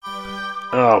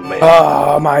Oh, man.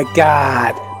 Oh my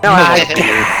god.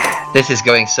 This is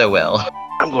going so well.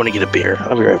 I'm going to get a beer.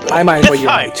 I'll be right back. I might as well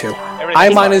urinate too. I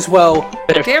might as well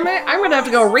Damn it, I'm gonna have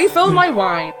to go refill my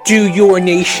wine. do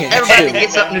urination Everybody too. get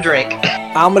something to drink.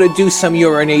 I'm gonna do some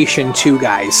urination too,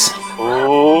 guys.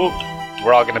 Ooh.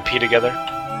 We're all gonna pee together.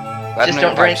 Just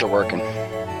don't drink. Pipes are working.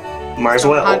 Might as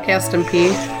well. Podcast and pee.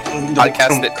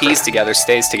 Podcast that pees together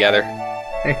stays together.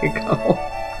 There you go.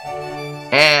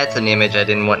 That's an image I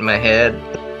didn't want in my head.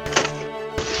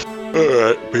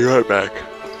 Alright, be right back.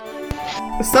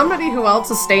 Somebody who else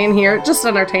is staying here, just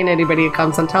entertain anybody who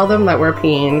comes and tell them that we're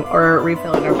peeing or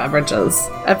refilling our beverages.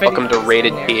 Welcome to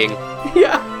Rated Peeing.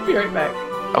 Yeah, be right back.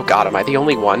 Oh god, am I the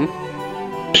only one?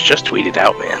 Just tweet it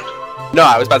out, man. No,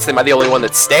 I was about to say, am I the only one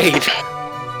that stayed?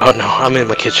 Oh no, I'm in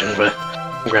my kitchen, but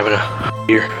I'm grabbing a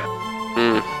beer.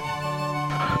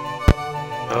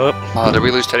 Oh, Did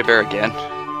we lose Teddy Bear again?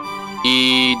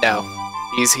 No.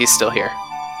 He's still here.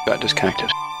 Got disconnected.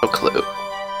 No clue.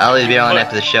 I'll either be on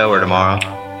after the show or tomorrow.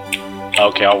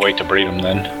 Okay, I'll wait to breed him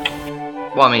then.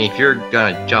 Well, I mean, if you're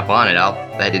gonna jump on it,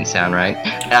 that didn't sound right.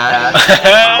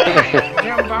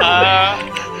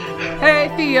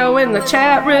 Hey Theo in the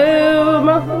chat room.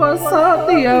 What's up,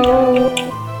 Theo?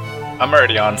 I'm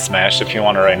already on Smash. If you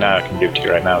want it right now, I can give it to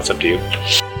you right now. It's up to you.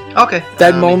 Okay.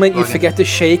 That moment you forget to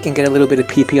shake and get a little bit of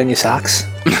pee-pee on your socks.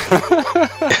 That's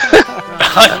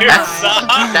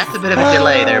a bit of a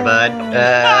delay there, bud.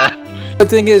 The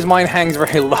thing is, mine hangs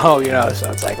very low, you know, so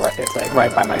it's like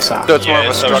right by my sock. So it's more of a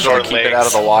it's those struggle to short keep it out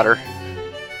of legs. the water.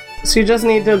 So you just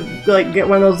need to like get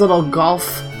one of those little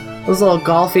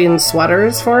golfing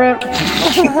sweaters for it. A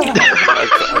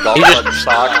golf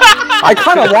sock. I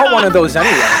kind of want one of those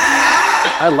anyway.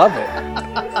 I love it.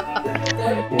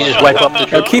 you just wipe up the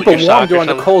It'll keep it warm during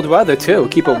the cold weather too.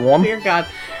 Keep it warm. Dear God.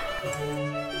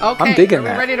 Okay, I'm digging are we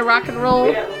that. ready to rock and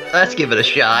roll? Let's give it a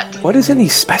shot. What is in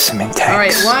these specimen tanks? All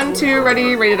right, 1, 2,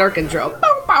 ready, rated arc intro. Boom,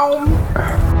 boom.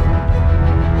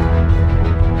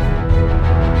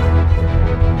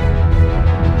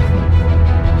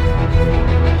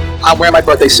 I'm wearing my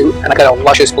birthday suit and I got a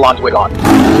luscious blonde wig on.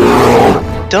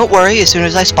 Don't worry, as soon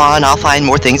as I spawn, I'll find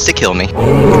more things to kill me.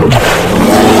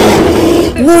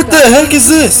 What the heck is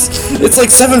this? It's like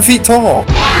 7 feet tall.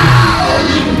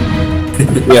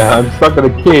 Yeah, I'm stuck in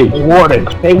a cage. Stay warning.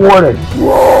 Stay warning.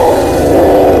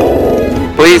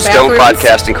 Please don't Bathrooms.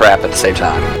 podcast and crap at the same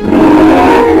time.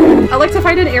 I like to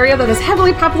find an area that is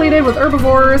heavily populated with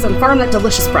herbivores and farm that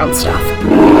delicious brown stuff.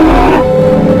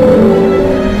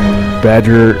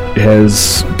 Badger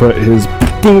has put his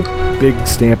big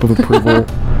stamp of approval.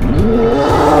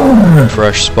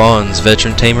 Fresh spawns,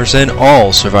 veteran tamers, and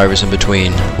all survivors in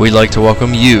between. We'd like to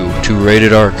welcome you to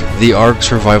Rated Arc, the Ark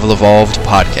Survival Evolved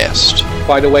podcast.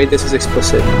 By the way, this is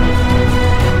explicit.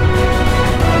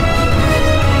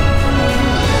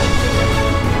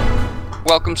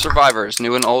 Welcome, survivors,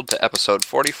 new and old, to episode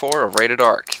 44 of Rated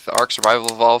Arc, the Ark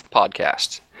Survival Evolved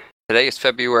podcast. Today is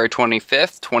February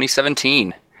 25th,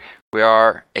 2017. We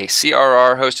are a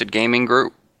CRR-hosted gaming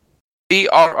group.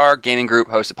 CRR Gaming Group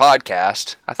hosted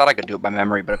podcast. I thought I could do it by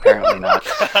memory, but apparently not.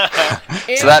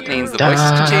 So that means the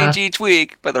voices can change each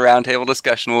week, but the roundtable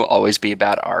discussion will always be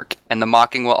about Ark, and the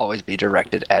mocking will always be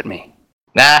directed at me.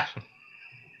 Nah.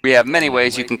 We have many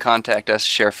ways you can contact us,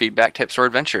 share feedback, tips, or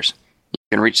adventures.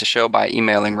 You can reach the show by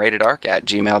emailing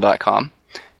ratedark@gmail.com,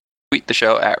 tweet the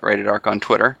show at ratedark on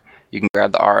Twitter. You can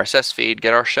grab the RSS feed,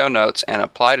 get our show notes, and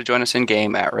apply to join us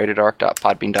in-game at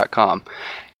ratedark.podbean.com.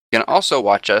 You can also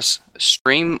watch us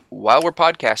stream while we're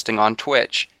podcasting on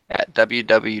Twitch at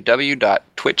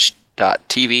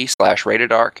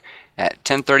www.twitch.tv/ratedark at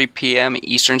 10:30 p.m.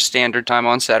 Eastern Standard Time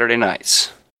on Saturday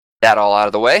nights. That all out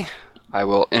of the way, I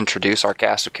will introduce our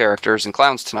cast of characters and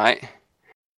clowns tonight.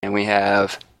 And we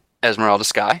have Esmeralda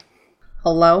Sky,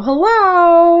 Hello,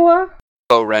 hello.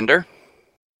 Bo Render.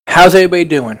 How's everybody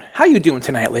doing? How you doing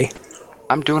tonight, Lee?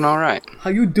 I'm doing all right. How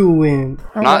you doing?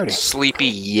 Not Alrighty. sleepy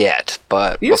yet,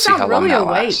 but You we'll see sound how long really that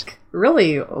lasts. awake.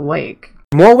 Really awake.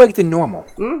 More awake than normal.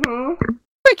 Mm-hmm.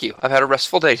 Thank you. I've had a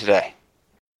restful day today.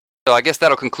 So I guess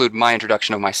that'll conclude my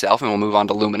introduction of myself, and we'll move on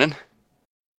to Luminen.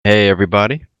 Hey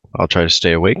everybody, I'll try to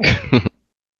stay awake.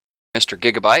 Mr.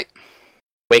 Gigabyte.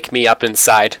 Wake me up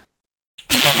inside.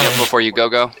 Before you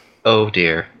go. Oh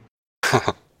dear.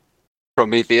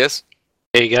 Prometheus.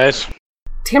 Hey guys.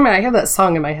 Damn it, I have that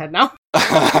song in my head now.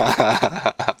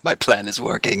 My plan is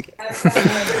working.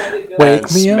 Wake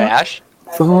And me up Smash.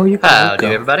 before you Howdy,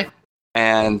 go. everybody.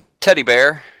 And Teddy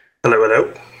Bear. Hello,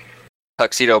 hello.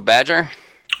 Tuxedo Badger.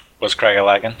 What's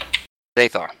Crag-a-lagging?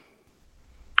 Zathar.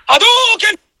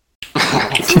 Hadouken!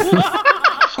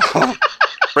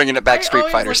 Bringing it back I Street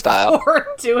always Fighter look style. forward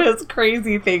to his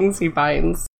crazy things he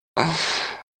finds.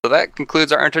 So that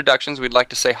concludes our introductions. We'd like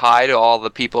to say hi to all the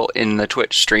people in the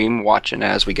Twitch stream watching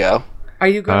as we go. Are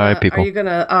you gonna? Hi, people. Are you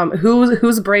gonna?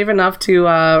 Who's brave enough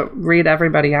to read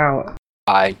everybody out?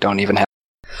 I don't even have.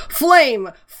 Flame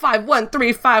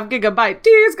 5135 gigabyte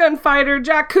D's Gunfighter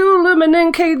Jakku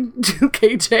Luminen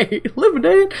KJ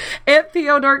Luminen and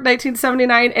Theodork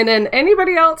 1979, and then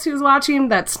anybody else who's watching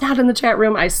that's not in the chat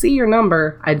room, I see your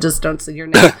number, I just don't see your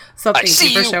name. So thank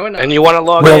you for showing up. And you want to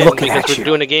log We're in looking because at we're you.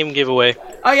 doing a game giveaway.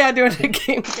 Oh yeah, doing a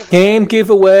game. Game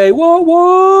giveaway.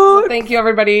 What? Thank you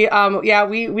everybody. Yeah,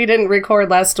 we didn't record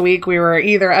last week. We were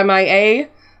either MIA,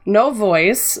 no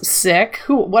voice, sick.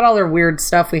 What other weird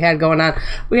stuff we had going on?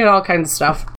 We had all kinds of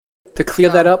stuff. To clear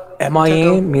that up,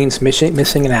 MIA means missing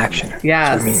in action.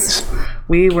 Yes. That's what it means.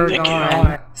 We were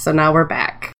gone. So now we're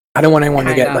back. I don't want anyone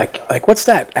to get Kinda. like what's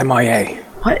that? MIA.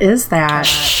 What is that?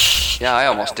 Yeah, I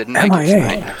almost didn't make it MIA.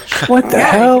 tonight. What the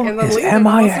hell And then is Lee didn't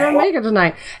MIA? make it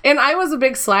tonight. And I was a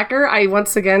big slacker. I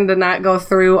once again did not go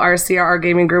through our CRR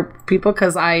gaming group people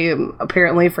because I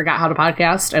apparently forgot how to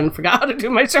podcast and forgot how to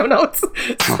do my show notes.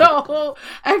 So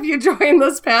if you joined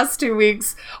this past 2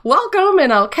 weeks, welcome,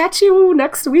 and I'll catch you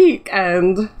next week.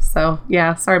 And so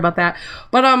yeah, sorry about that.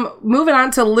 But moving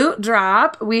on to Loot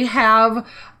Drop, we have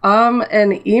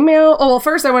an email. Oh well,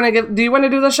 first I want to give. Do you want to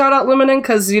do the shout out, Luminen?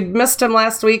 Because you missed him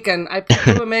last week, and I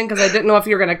put him in because I didn't know if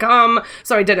you were gonna come,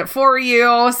 so I did it for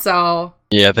you. So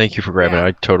Yeah, thank you for grabbing Yeah.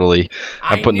 it.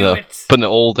 I'm putting knew the it. putting the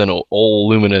old and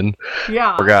old Luminen.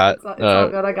 Yeah, Forgot. It's all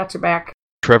good. I got your back.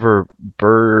 Trevor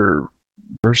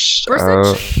Bursich?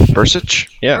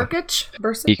 Yeah.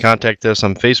 Burkich? He contacted us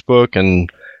on Facebook and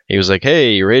he was like,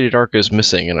 "Hey, Rated Arc is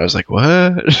missing," and I was like,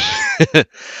 "What?"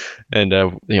 And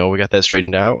we got that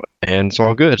straightened out, and it's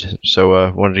all good.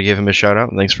 So wanted to give him a shout out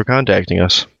and thanks for contacting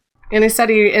us. And he said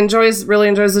he really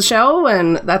enjoys the show,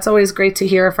 and that's always great to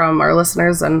hear from our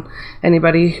listeners and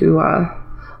anybody who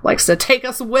likes to take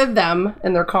us with them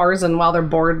in their cars and while they're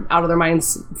bored out of their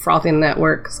minds frothing at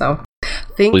work. So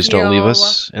thank Please you. don't leave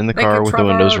us in the Thank car you, with the Trevor.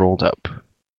 windows rolled up.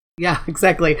 Yeah,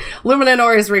 exactly. Luminen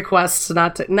always requests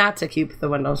not to keep the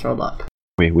windows rolled up.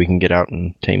 We can get out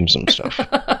and tame some stuff.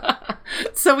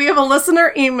 So we have a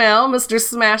listener email Mr.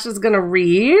 Smash is going to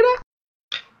read.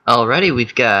 Alrighty,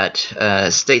 we've got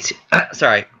states.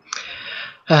 Sorry.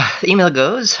 The email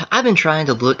goes, I've been trying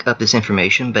to look up this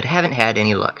information, but haven't had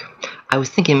any luck. I was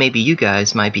thinking maybe you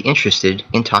guys might be interested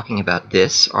in talking about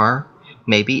this, or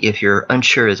maybe if you're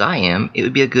unsure as I am, it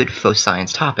would be a good faux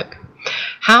science topic.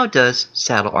 How does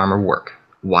saddle armor work?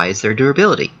 Why is there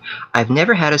durability? I've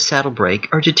never had a saddle break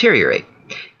or deteriorate.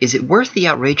 Is it worth the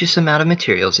outrageous amount of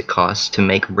materials it costs to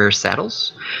make rare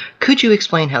saddles? Could you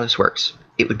explain how this works?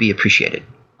 It would be appreciated.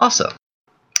 Also,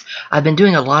 I've been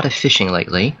doing a lot of fishing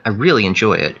lately. I really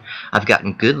enjoy it. I've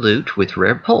gotten good loot with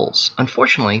rare poles.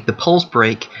 Unfortunately, the poles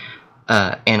break,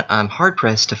 and I'm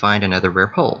hard-pressed to find another rare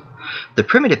pole. The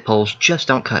primitive poles just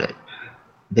don't cut it.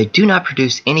 They do not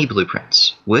produce any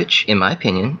blueprints, which, in my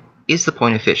opinion, is the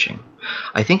point of fishing.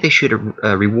 I think they should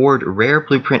reward rare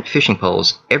blueprint fishing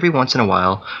poles every once in a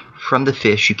while from the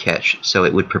fish you catch, so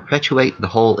it would perpetuate the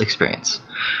whole experience.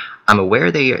 I'm aware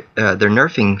they're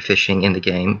nerfing fishing in the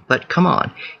game, but come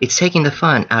on, it's taking the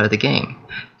fun out of the game.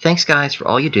 Thanks guys for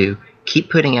all you do.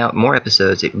 Keep putting out more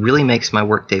episodes. It really makes my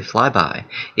workday fly by.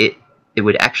 It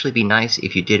would actually be nice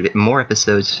if you did more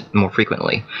episodes more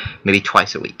frequently, maybe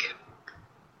twice a week.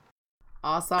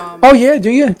 Awesome. Oh yeah,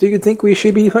 do you think we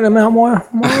should be putting them out more?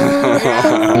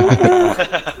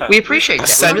 We appreciate that. We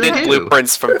Sending really do.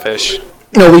 blueprints from fish.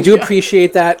 No, we do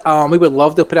appreciate that. We would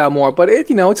love to put out more, but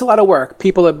it's a lot of work.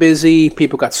 People are busy.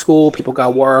 People got school. People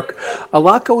got work. A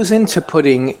lot goes into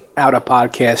putting out a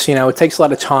podcast. It takes a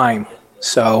lot of time.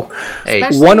 So Hey,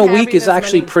 Especially one a having week is as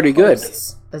actually many pretty good.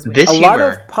 posts as we this a lot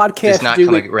of humor podcasts does not do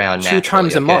come it around 2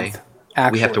 times a naturally, month.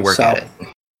 Actually, we have to work so, at it.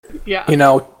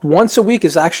 Yeah. Once a week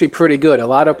is actually pretty good. A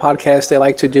lot of podcasts, they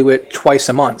like to do it twice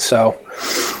a month. So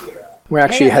we're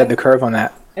actually ahead of the curve on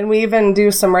that. And we even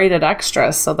do some rated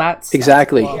extras, so that's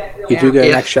Exactly. cool. You do get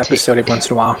an If extra episode every once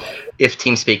in a while. If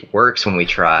TeamSpeak works when we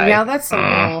try. Yeah, that's so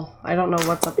cool. I don't know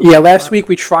what's up. Yeah, last week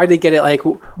we tried to get it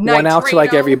one out to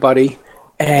Nitrado. everybody,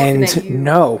 and Looking at you.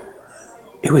 no.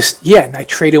 It was,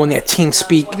 Nitrado and their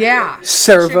TeamSpeak Yeah.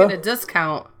 server. Should get a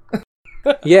discount.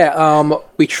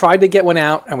 We tried to get one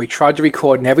out, and we tried to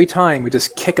record, and every time we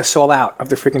just kick us all out of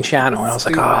the freaking channel, and I was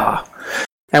like,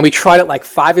 And we tried it like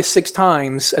 5 or 6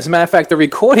 times. As a matter of fact, the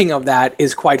recording of that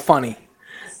is quite funny.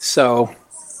 So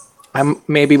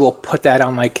maybe we'll put that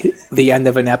on the end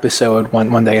of an episode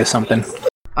one day or something.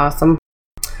 Awesome.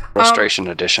 Frustration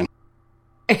edition.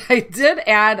 I did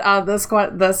add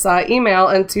this email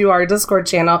into our Discord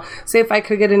channel, see if I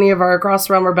could get any of our Across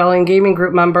the Realm Rebellion gaming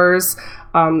group members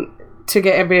to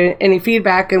get any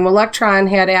feedback, and Electron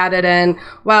had added in,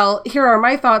 well, here are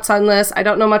my thoughts on this. I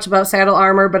don't know much about saddle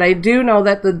armor, but I do know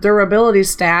that the durability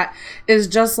stat is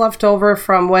just left over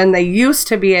from when they used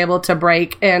to be able to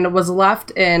break and was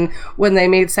left in when they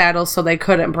made saddles so they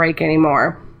couldn't break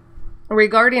anymore.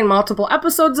 Regarding multiple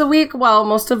episodes a week, well,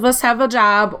 most of us have a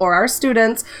job or are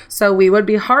students, so we would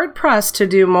be hard-pressed to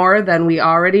do more than we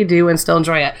already do and still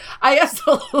enjoy it. I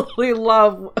absolutely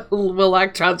love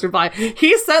Electron's reply.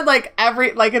 He said,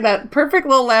 in that perfect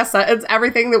little last sentence,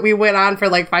 everything that we went on for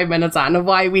 5 minutes on of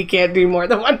why we can't do more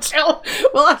than one show.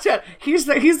 Well, he's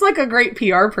like a great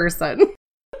PR person.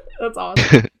 That's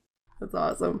awesome. That's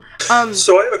awesome.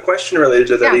 So I have a question related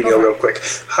to that email real quick.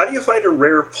 How do you find a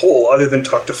rare poll other than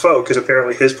Talk to Foe? Because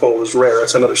apparently his poll was rare.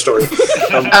 That's another story.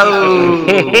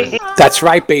 That's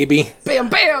right, baby. Bam,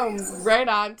 bam. Right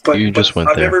on. But You just went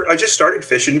there. I just started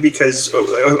fishing because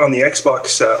on the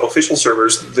Xbox official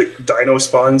servers, the dino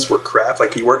spawns were crap.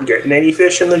 You weren't getting any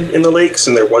fish in the lakes,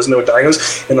 and there was no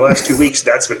dinos. In the last 2 weeks,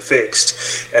 that's been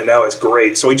fixed, and now it's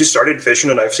great. So we just started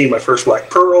fishing, and I've seen my first black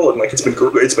pearl, and it's been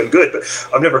good. But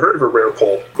I've never heard of a rare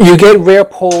pole. You get rare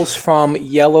poles from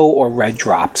yellow or red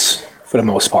drops for the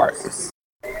most part.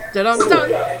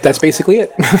 That's basically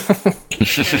it.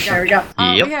 There we go.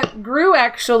 Gru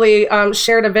actually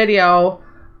shared a video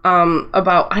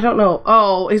about, I don't know.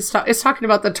 Oh, it's talking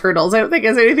about the turtles. I don't think it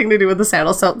has anything to do with the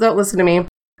saddle, so don't listen to me.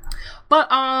 But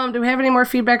do we have any more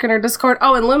feedback in our Discord?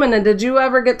 Oh, and Lumina, did you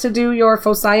ever get to do your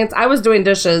faux science? I was doing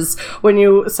dishes when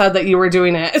you said that you were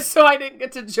doing it, so I didn't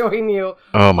get to join you.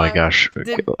 Oh my gosh.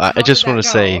 I just want to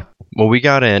say, well, we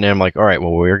got in and I'm like, all right,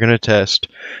 well, we're going to test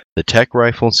the tech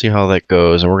rifle and see how that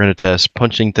goes. And we're going to test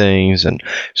punching things. And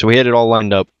so we had it all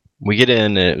lined up. We get in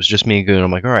and it was just me and Goon.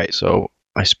 I'm like, all right, so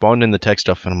I spawned in the tech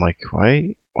stuff and I'm like,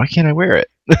 why can't I wear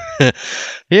it?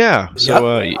 Yeah.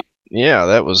 So, yeah,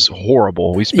 that was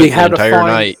horrible. We spent the entire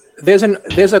night. There's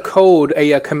a code,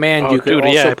 a command you could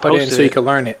also put in so you can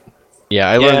learn it.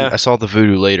 Yeah, I saw the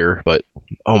voodoo later, but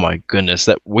oh my goodness,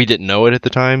 that we didn't know it at the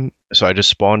time. So I just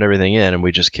spawned everything in and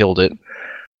we just killed it.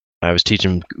 I was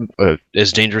teaching,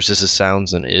 as dangerous as it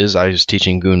sounds and is, I was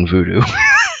teaching Goon voodoo.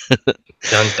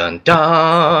 Dun dun dun.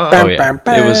 Oh yeah,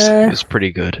 it was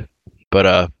pretty good.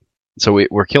 But so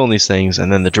we're killing these things,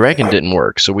 and then the dragon didn't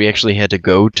work. So we actually had to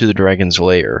go to the dragon's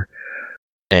lair.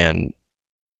 And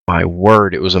my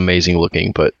word, it was amazing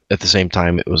looking, but at the same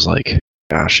time, it was like,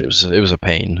 gosh, it was a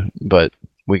pain. But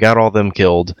we got all them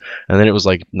killed, and then it was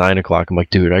 9 o'clock. I'm like,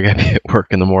 dude, I gotta be at work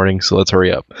in the morning, so let's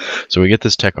hurry up. So we get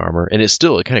this tech armor, and it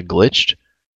kind of glitched.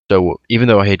 So even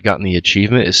though I had gotten the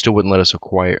achievement, it still wouldn't let us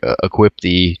equip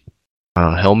the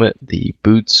helmet, the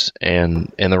boots, and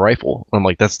the rifle. I'm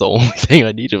like, that's the only thing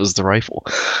I needed was the rifle.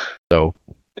 So.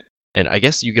 And I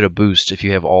guess you get a boost if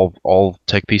you have all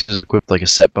tech pieces equipped, like a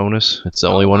set bonus. It's the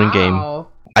only one in game.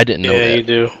 I didn't know that. Yeah, you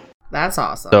do. That's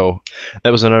awesome. So that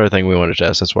was another thing we wanted to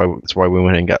test. That's why we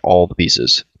went and got all the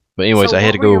pieces. But anyways, so I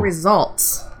had to go. What were your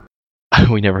results?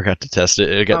 We never got to test it.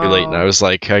 It got too late, and I was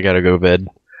like, I gotta go to bed.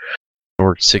 I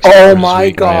worked 6 hours. Oh my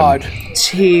god!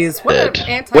 Jeez,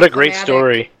 what a great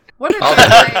story. What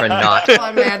a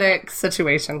climatic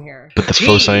situation here. But the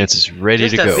faux science is ready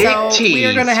to go. So we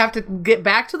are going to have to get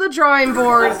back to the drawing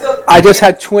board. I just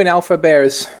had twin alpha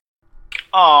bears.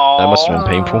 Oh, that must have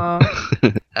been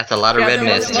painful. That's a lot of red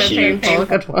mist. Painful.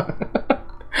 Good one.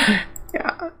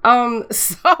 Yeah.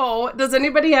 So, does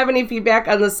anybody have any feedback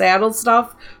on the saddle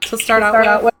stuff to start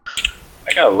out with?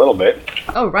 I got a little bit.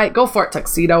 Oh, right. Go for it,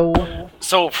 Tuxedo.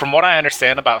 So, from what I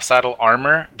understand about saddle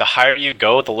armor, the higher you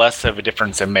go, the less of a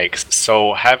difference it makes.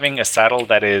 So, having a saddle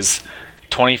that is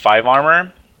 25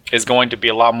 armor is going to be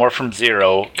a lot more from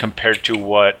 0 compared to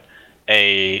what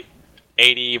a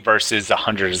 80 versus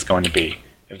 100 is going to be,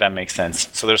 if that makes sense.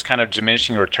 So, there's kind of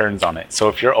diminishing returns on it. So,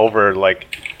 if you're over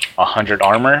 100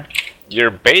 armor,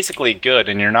 you're basically good,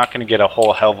 and you're not going to get a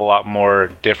whole hell of a lot more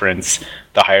difference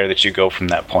the higher that you go from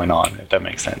that point on, if that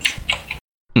makes sense.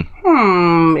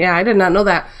 Yeah, I did not know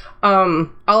that.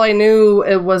 All I knew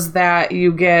it was that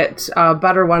you get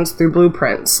better ones through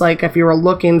blueprints, if you were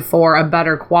looking for a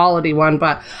better quality one,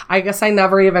 but I guess I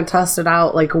never even tested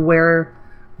out where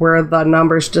the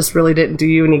numbers just really didn't do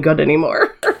you any good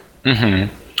anymore.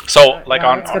 Mm-hmm. So,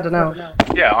 that's good to know.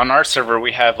 Yeah, on our server,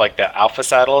 we have, the alpha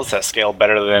saddles that scale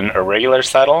better than a regular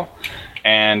saddle.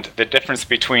 And the difference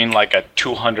between, a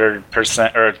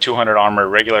 200% or 200 armor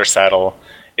regular saddle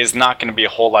is not going to be a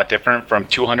whole lot different from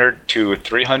 200 to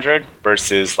 300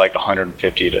 versus,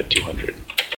 150 to 200.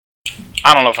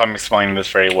 I don't know if I'm explaining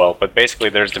this very well, but basically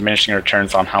there's diminishing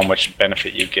returns on how much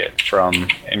benefit you get from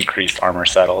increased armor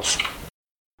saddles.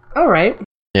 All right.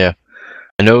 Yeah,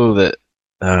 I know that.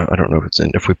 I don't know if it's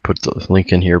in, if we put the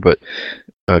link in here, but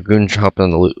Goon hopped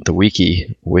on the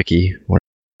wiki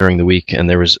during the week, and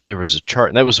there was a chart,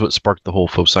 and that was what sparked the whole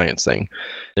faux science thing.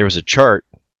 There was a chart,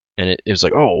 and it was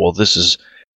like, oh well, this is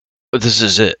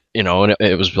it, you know, and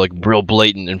it was like real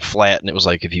blatant and flat, and it was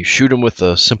like, if you shoot him with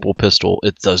a simple pistol,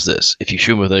 it does this. If you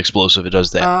shoot him with an explosive, it does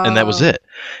that, and that was it.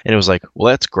 And it was like,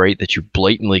 well, that's great that you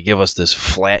blatantly give us this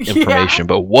flat information,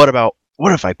 but what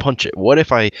if I punch it? What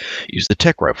if I use the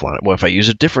tech rifle on it? What if I use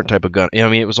a different type of gun? I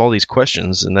mean, it was all these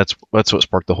questions, and that's what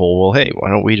sparked the whole, well, hey, why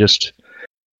don't we just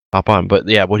hop on? But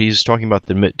yeah, what he's talking about,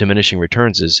 the diminishing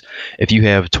returns, is if you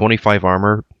have 25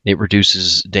 armor, it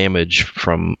reduces damage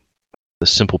from the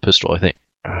simple pistol, I think.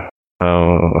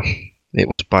 It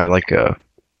was by like I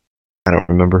don't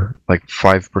remember, like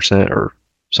 5% or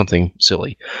something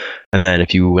silly. And then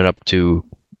if you went up to,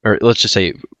 or let's just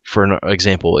say, for an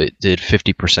example, it did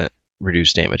 50%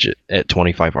 reduced damage at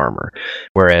 25 armor,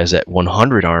 whereas at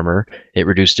 100 armor it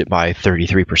reduced it by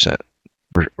 33%,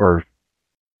 or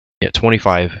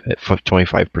 25 at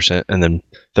 25%, and then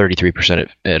 33%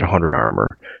 at 100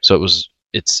 armor. So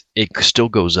it still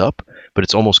goes up, but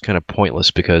it's almost kind of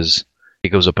pointless because it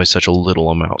goes up by such a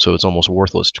little amount. So it's almost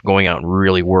worthless going out and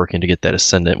really working to get that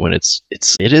ascendant when it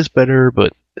is better,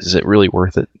 but is it really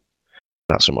worth it?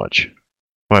 Not so much.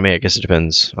 Well, I mean, I guess it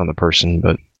depends on the person,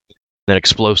 but then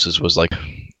explosives was like,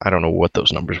 I don't know what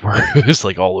those numbers were. It was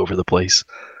like all over the place.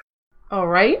 All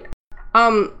right.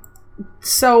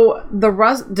 So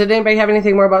did anybody have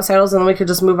anything more about saddles, and then we could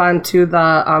just move on to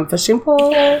the fishing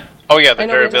pole? Oh yeah, the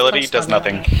durability does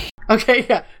nothing. Okay,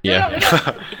 yeah.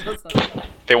 Yeah.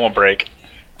 They won't break.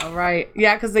 All right.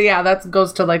 Yeah, because that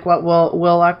goes to like what Will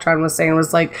Electron was saying,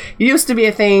 was like, it used to be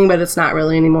a thing, but it's not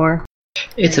really anymore.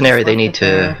 It's an area they need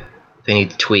to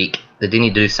tweak. They do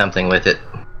need to do something with it.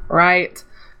 Right.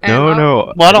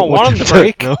 No. Well, I don't want them to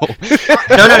break. No. No.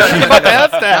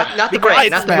 Not the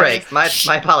break. Not the break.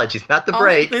 My apologies. Not the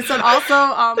break. They said also,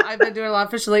 I've been doing a lot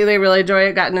of fishing lately. Really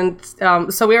enjoy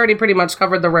it. So we already pretty much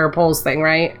covered the rare poles thing,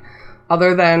 right?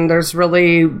 Other than there's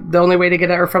really the only way to get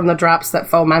it are from the drops that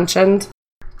Fo mentioned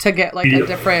to get like a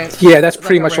different. Yeah, that's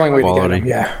pretty much the only way to get it.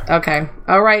 Yeah. Okay.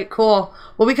 All right. Cool.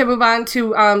 Well, we can move on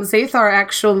to Zathar.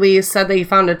 Actually, said that he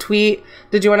found a tweet.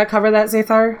 Did you want to cover that,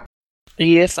 Zathar?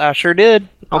 Yes, I sure did.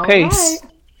 Okay. Right.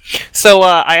 So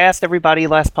I asked everybody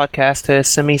last podcast to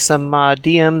send me some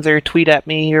DMs or tweet at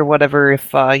me or whatever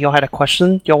if y'all had a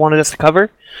question y'all wanted us to cover.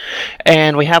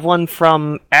 And we have one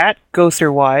from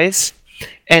 @GoserWise,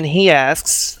 and he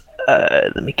asks,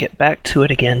 let me get back to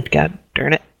it again. God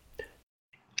darn it.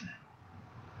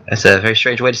 That's a very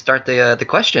strange way to start the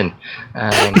question.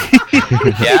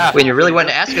 Yeah. When you really want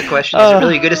to ask a question, is it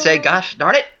really good to say, gosh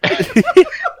darn it?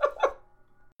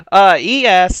 He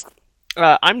asks,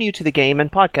 I'm new to the game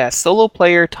and podcast. Solo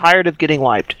player tired of getting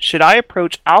wiped. Should I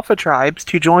approach alpha tribes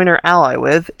to join or ally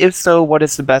with? If so, what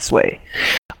is the best way?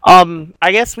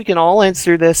 I guess we can all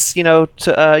answer this,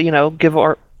 to give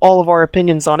all of our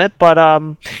opinions on it. But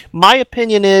my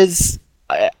opinion is,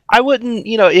 I wouldn't,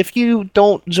 if you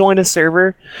don't join a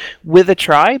server with a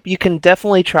tribe, you can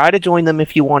definitely try to join them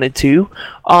if you wanted to.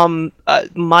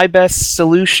 My best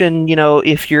solution,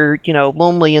 if you're,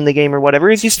 lonely in the game or whatever,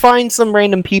 is just find some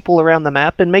random people around the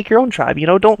map and make your own tribe.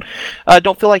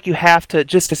 Don't feel like you have to,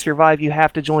 just to survive, you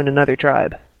have to join another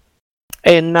tribe.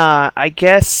 And I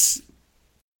guess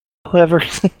whoever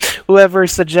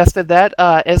suggested that,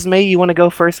 Esme, you want to go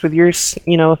first with your,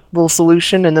 little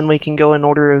solution, and then we can go in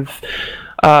order of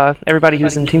everybody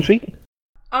who's in TeamSpeak?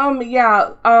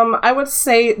 I would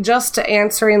say, just to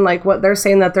answering like what they're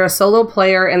saying, that they're a solo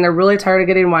player and they're really tired of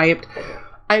getting wiped.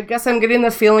 I guess I'm getting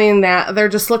the feeling that they're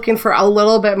just looking for a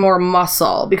little bit more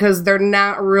muscle because they're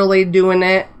not really doing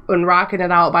it and rocking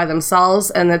it out by themselves,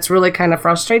 and it's really kind of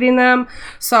frustrating them.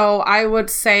 So I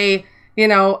would say,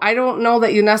 I don't know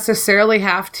that you necessarily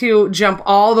have to jump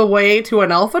all the way to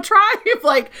an alpha tribe.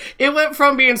 Like, it went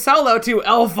from being solo to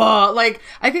alpha. Like,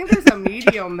 I think there's a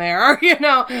medium there,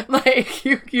 like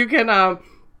you can,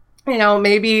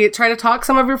 maybe try to talk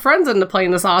some of your friends into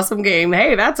playing this awesome game.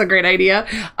 Hey, that's a great idea.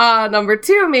 Number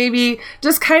 2, maybe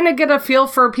just kind of get a feel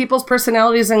for people's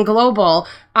personalities in global.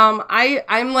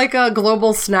 I'm like a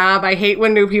global snob. I hate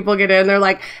when new people get in. They're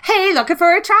like, hey, looking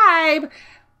for a tribe.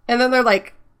 And then they're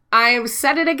like, I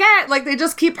said it again. Like, they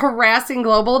just keep harassing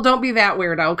global. Don't be that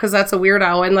weirdo, because that's a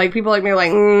weirdo. And like people like me are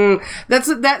like,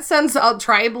 that sends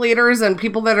tribe leaders and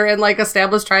people that are in like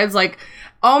established tribes like,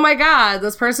 oh my god,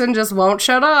 this person just won't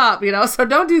shut up, you know? So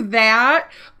don't do that,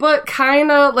 but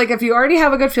kind of like if you already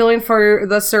have a good feeling for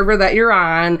the server that you're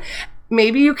on,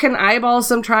 maybe you can eyeball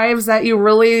some tribes that you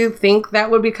really think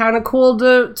that would be kind of cool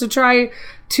to try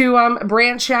to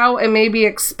branch out and maybe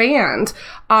expand.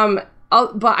 But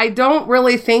I don't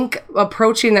really think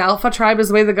approaching the alpha tribe is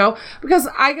the way to go, because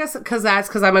I guess because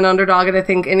I'm an underdog and I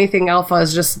think anything alpha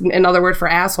is just another word for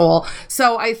asshole.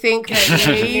 So I think that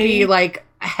maybe like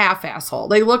half asshole.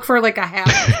 They look for like a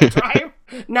half tribe,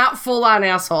 not full on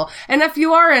asshole. And if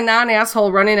you are a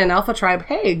non-asshole running an alpha tribe,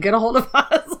 hey, get a hold of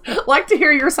us. Like to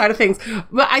hear your side of things.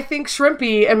 But I think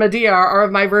Shrimpy and Medea are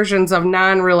my versions of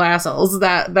non-real assholes.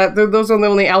 That those are the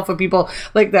only alpha people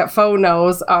like that Foe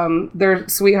knows. They're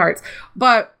sweethearts.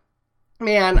 But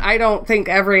man, I don't think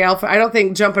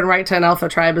jumping right to an alpha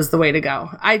tribe is the way to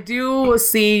go. I do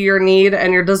see your need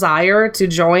and your desire to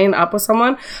join up with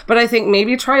someone, but I think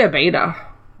maybe try a beta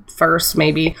first,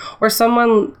 maybe, or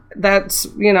someone that's,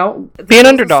 you know, be an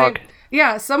underdog.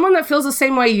 Yeah, someone that feels the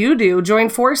same way you do. Join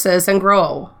forces and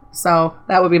grow. So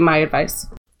that would be my advice.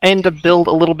 And to build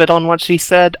a little bit on what she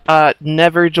said,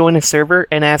 never join a server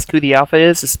and ask who the alpha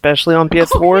is, especially on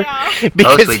PS4,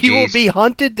 because he will be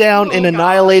hunted down and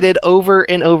annihilated over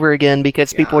and over again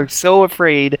because people are so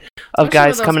afraid of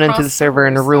guys coming into the server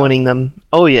and ruining them.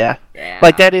 Oh yeah.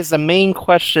 Like that is the main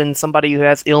question somebody who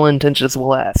has ill intentions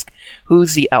will ask.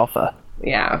 Who's the alpha?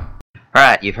 Yeah.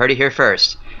 Alright, you've heard it here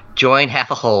first. Join half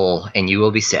a hole and you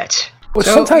will be set. Well,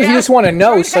 sometimes you just want to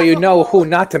know so you know who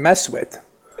not to mess with.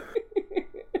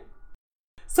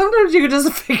 Sometimes you can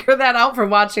just figure that out from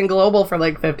watching Global for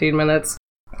like 15 minutes,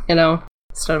 you know,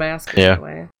 instead of asking.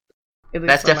 Yeah.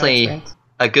 That's definitely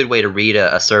a good way to read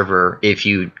a server. If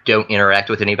you don't interact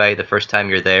with anybody the first time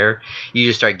you're there, you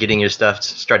just start getting your stuff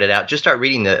started out. Just start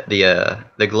reading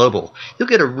the Global. You'll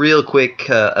get a real quick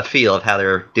a feel of how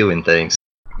they're doing things.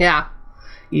 Yeah.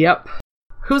 Yep.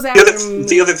 Who's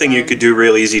the other thing you could do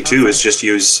real easy too is just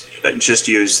use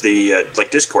the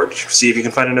like Discord. See if you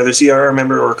can find another CRR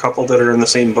member or a couple that are in the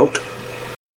same boat.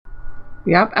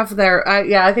 Yep, if they're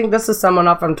I think this is someone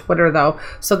up on Twitter though,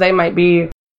 so they might be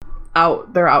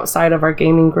they're outside of our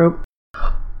gaming group.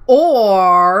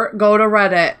 Or go to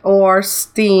Reddit or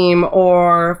Steam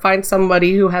or find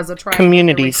somebody who has a tribe.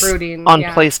 Communities on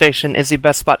PlayStation is the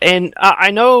best spot. And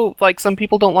I know like some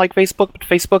people don't like Facebook, but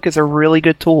Facebook is a really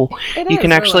good tool. You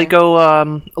can actually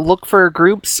go look for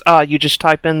groups. You just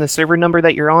type in the server number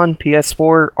that you're on,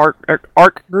 PS4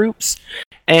 ARC groups.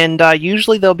 And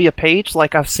usually there'll be a page,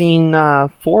 like I've seen 4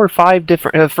 or 5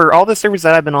 different... for all the servers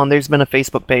that I've been on, there's been a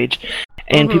Facebook page.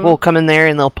 And people will come in there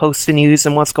and they'll post the news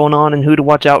and what's going on and who to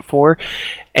watch out for.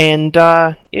 And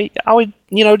I would,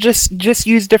 just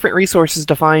use different resources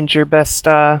to find your best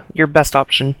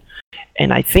option.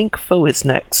 And I think Foe is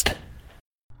next.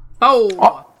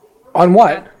 Oh! On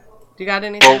what? Do you got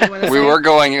anything you want to say? We were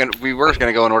going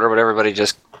to go in order, but everybody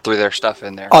just threw their stuff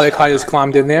in there. Oh, they kind of just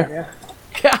climbed in there?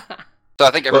 Yeah. So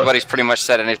I think everybody's pretty much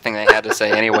said anything they had to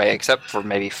say anyway, except for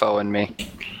maybe Foe and me.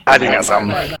 I think that's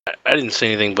something. I didn't say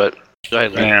anything, but go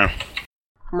ahead. Yeah.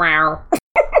 Meow.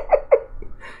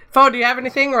 Foe, do you have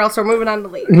anything, or else we're moving on to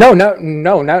Lee? No, not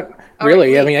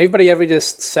really. Right, I mean, everybody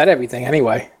just said everything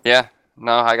anyway. Yeah.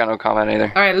 No, I got no comment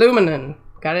either. All right, Luminen,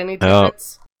 got any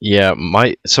tidbits? Yeah,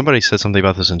 somebody said something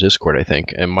about this in Discord, I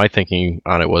think, and my thinking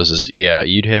on it was,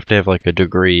 you'd have to have like a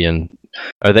degree in.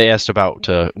 They asked about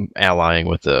allying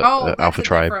with the Alpha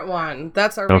Tribe. Different one.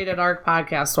 That's our Rated Arc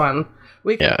podcast one.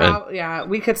 We could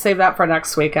we could save that for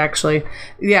next week. Actually,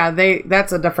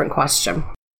 that's a different question.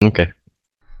 Okay.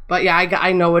 But yeah,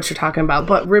 I know what you're talking about.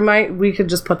 But we could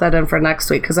just put that in for next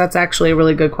week because that's actually a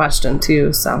really good question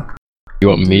too. So. You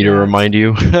want me to remind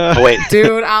you? Wait,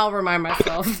 dude, I'll remind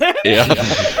myself. Yeah.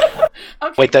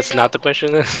 Okay, wait, that's not the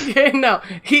question. No,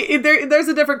 there's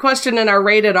a different question in our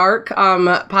Rated Arc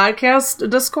podcast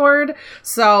Discord.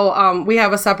 So we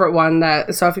have a separate one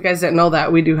that. So if you guys didn't know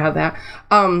that, we do have that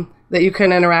that you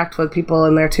can interact with people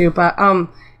in there too. But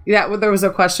there was a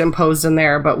question posed in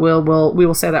there, but we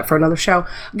will say that for another show.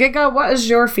 Giga, what is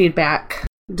your feedback?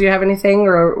 Do you have anything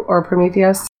or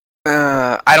Prometheus?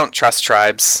 I don't trust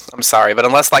tribes. I'm sorry, but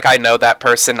unless like I know that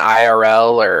person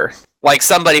IRL or like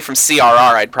somebody from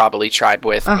CRR, I'd probably tribe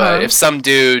with. But if some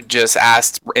dude just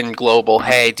asked in Global,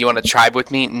 "Hey, do you want to tribe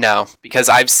with me?" No, because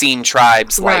I've seen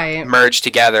tribes like merge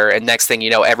together, and next thing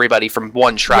you know, everybody from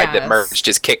one tribe that merged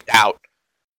is kicked out.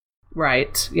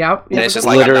 Right. Yep. And it's just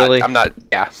like literally, I'm not.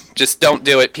 Yeah, just don't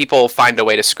do it. People find a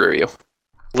way to screw you.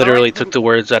 Literally took the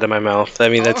words out of my mouth. I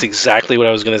mean, that's exactly what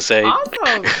I was going to say.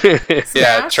 Awesome.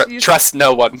 Yeah, trust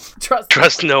no one.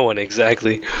 Trust no one,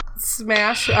 exactly.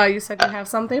 Smash, you said you have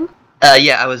something?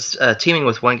 Yeah, I was teaming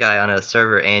with one guy on a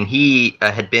server, and he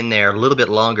had been there a little bit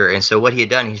longer. And so what he had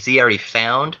done is he already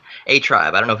found a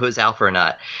tribe. I don't know if it was alpha or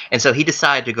not. And so he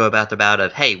decided to go about the bout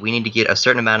of, hey, we need to get a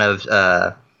certain amount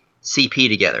of CP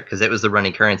together, because it was the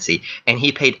running currency. And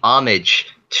he paid homage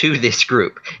to this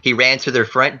group. He ran to their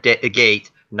front gate,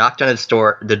 knocked on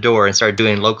the door, and started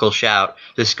doing local shout,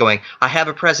 just going, I have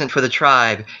a present for the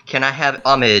tribe. Can I have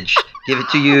homage? Give it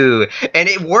to you. And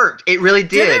it worked. It really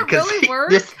did. Did it really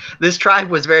work? This tribe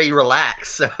was very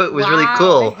relaxed, so it was really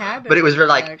cool. But it was really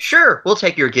like, sure, we'll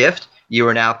take your gift. You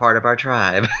are now part of our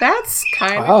tribe. That's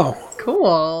kind of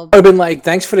cool. I would have been like,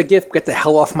 thanks for the gift. Get the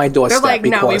hell off my doorstep, like,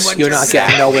 no, we because wouldn't you're do not that.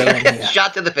 getting nowhere in here.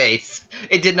 Shot to the face.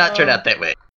 It did not turn out that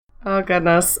way. Oh,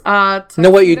 goodness. You know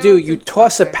what you do? You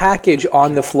toss a package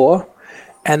on the floor,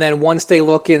 and then once they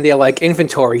look in their like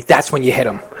inventory, that's when you hit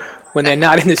them. When they're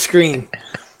not in the screen,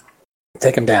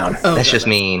 take them down. Oh, that's just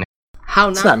mean. How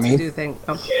It's not not to mean. do things.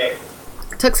 Okay.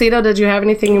 Tuxedo, did you have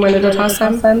anything you wanted to toss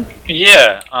them?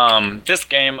 Yeah, this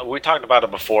game, we talked about it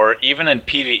before, even in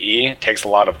PvE, it takes a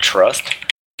lot of trust.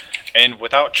 And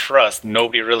without trust,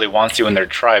 nobody really wants you in their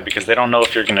tribe because they don't know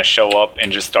if you're going to show up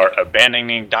and just start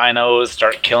abandoning dinos,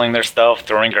 start killing their stuff,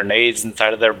 throwing grenades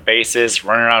inside of their bases,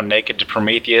 running around naked to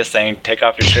Prometheus saying, take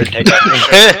off your shirt, take off your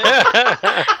shirt.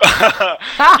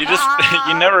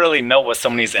 You never really know what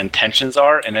somebody's intentions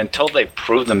are, and until they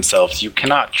prove themselves, you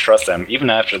cannot trust them. Even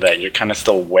after that, you're kind of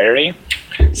still wary.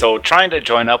 So trying to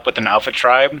join up with an alpha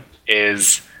tribe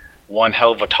is one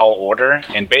hell of a tall order,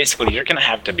 and basically you're going to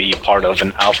have to be part of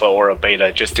an alpha or a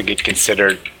beta just to get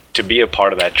considered to be a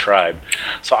part of that tribe.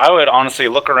 So I would honestly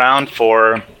look around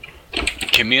for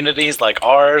communities like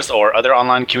ours or other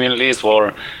online communities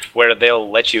where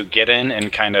they'll let you get in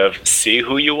and kind of see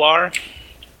who you are.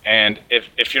 And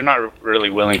if you're not really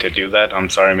willing to do that, I'm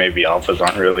sorry, maybe alphas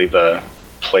aren't really the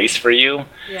place for you.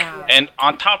 Yeah. And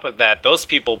on top of that, those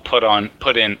people put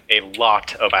in a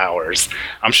lot of hours.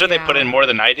 I'm sure they put in more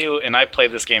than I do, and I play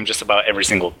this game just about every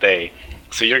single day.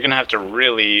 So you're going to have to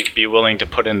really be willing to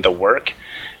put in the work,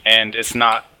 and it's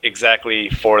not exactly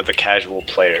for the casual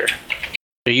player.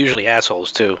 They're usually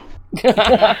assholes too.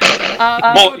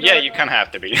 Well, yeah, you kind of have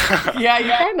to be. Yeah,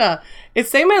 you kind of. It's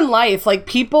same in life. Like,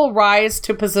 people rise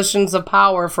to positions of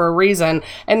power for a reason,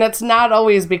 and it's not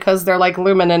always because they're like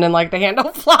Luminen and like to hand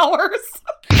out flowers.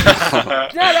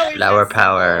 Flower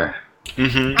power.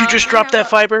 You just dropped that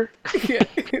fiber?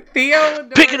 Theo,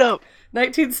 pick it up.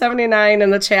 1979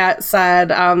 in the chat said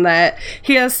that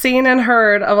he has seen and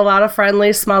heard of a lot of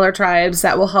friendly, smaller tribes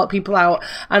that will help people out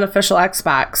on official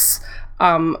Xbox.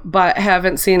 But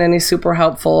haven't seen any super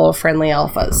helpful, friendly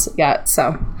alphas yet.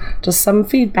 So, just some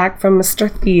feedback from Mr.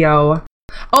 Theo.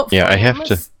 Oh, yeah, I have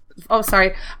to. Oh,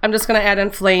 sorry. I'm just going to add in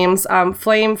Flames.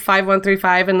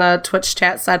 Flame5135 in the Twitch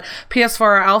chat said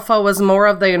PS4 Alpha was more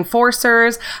of the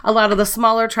enforcers. A lot of the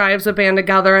smaller tribes would band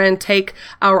together and take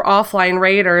our offline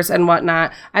raiders and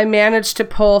whatnot. I managed to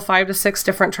pull 5 to 6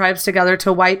 different tribes together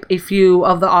to wipe a few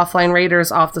of the offline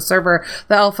raiders off the server.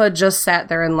 The Alpha just sat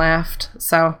there and laughed.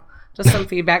 So, just some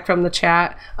feedback from the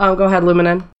chat. Go ahead,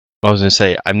 Luminen. I was gonna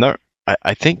say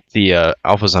I think the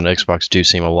alphas on Xbox do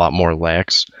seem a lot more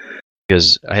lax,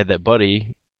 because I had that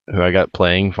buddy who I got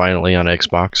playing finally on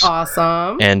Xbox.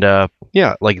 Awesome. And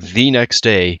yeah, like the next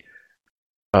day,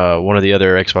 one of the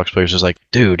other Xbox players was like,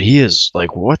 "Dude, he is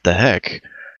like, what the heck?"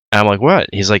 And I'm like, "What?"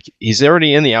 He's like, "He's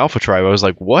already in the alpha tribe." I was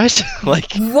like, "What?"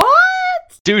 Like,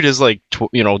 what? Dude is like,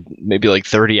 maybe like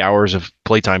 30 hours of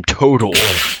playtime total.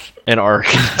 An arc.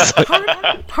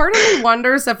 Part of me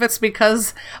wonders if it's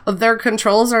because their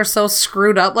controls are so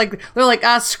screwed up. Like, they're like,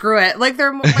 screw it. Like,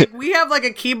 they're like, we have like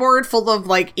a keyboard full of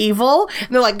like evil, and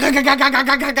they're like, like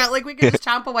we can just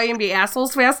chomp away and be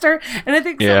assholes faster. And I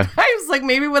think sometimes, like,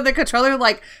 maybe with the controller,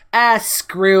 like,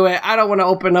 screw it. I don't want to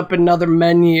open up another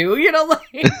menu. You know, like.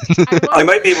 I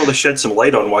might be able to shed some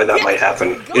light on why that might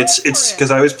happen. It's because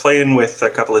I was playing with a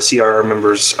couple of CRR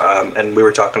members, and they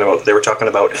were talking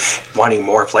about wanting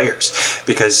more players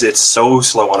because it's so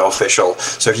slow on official.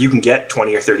 So if you can get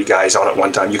 20 or 30 guys on at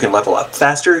one time, you can level up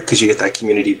faster because you get that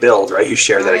community build, right? You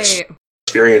share that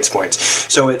experience points.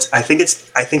 So I think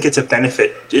it's a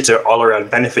benefit. It's an all around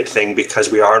benefit thing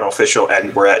because we are an official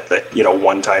and we're at the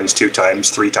 1 times, 2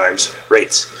 times, 3 times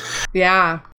rates.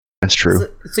 Yeah. That's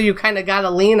true. So you kind of got to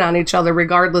lean on each other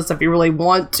regardless if you really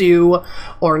want to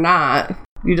or not.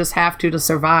 You just have to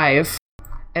survive.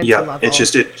 Yeah, it's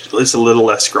just it's a little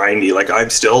less grindy. Like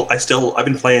I've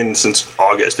been playing since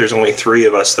August. There's only 3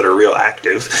 of us that are real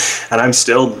active, and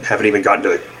haven't even gotten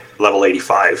to level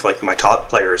 85. Like my top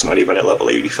player is not even at level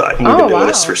 85. And we've been doing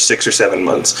this for 6 or 7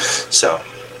 months. So.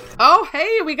 Oh,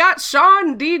 hey, we got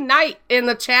Sean D. Knight in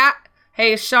the chat.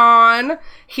 Hey, Sean.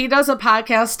 He does a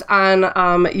podcast on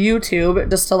YouTube,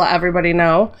 just to let everybody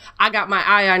know. I got my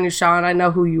eye on you, Sean. I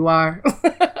know who you are.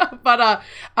 But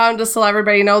just to let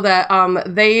everybody know that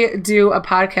they do a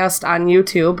podcast on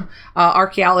YouTube,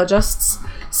 Archaeologists.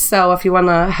 So if you want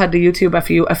to head to YouTube,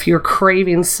 if you're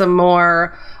craving some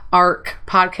more ARC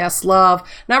podcast love,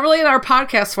 not really in our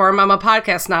podcast form. I'm a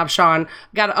podcast snob, Sean.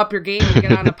 Got to up your game and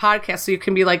get on a podcast so you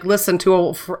can be like listened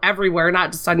to for everywhere,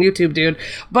 not just on YouTube, dude.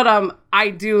 But I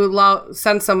do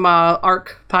send some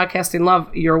ARC podcasting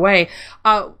love your way.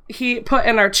 He put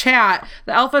in our chat,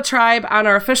 the Alpha Tribe on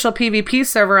our official PvP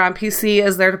server on PC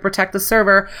is there to protect the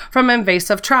server from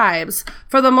invasive tribes.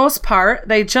 For the most part,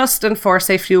 they just enforce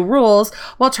a few rules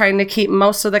while trying to keep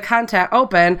most of the content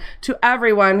open to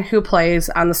everyone who plays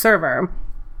on the server.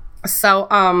 So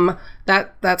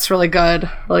that's really good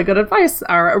advice,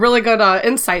 or a really good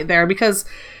insight there, because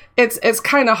it's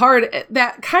kind of hard.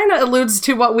 That kind of alludes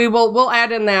to what we'll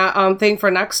add in that thing for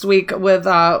next week with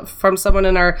from someone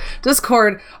in our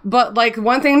Discord. But like,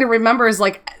 one thing to remember is,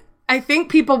 like, I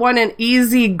think people want an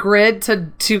easy grid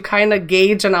to kind of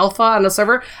gauge an alpha on a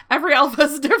server. Every alpha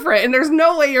is different, and there's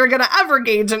no way you're gonna ever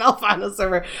gauge an alpha on a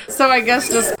server. So I guess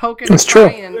just poking and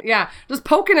prying. Yeah, just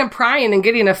poking and prying and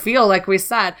getting a feel, like we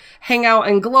said. Hang out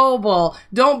in global.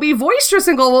 Don't be boisterous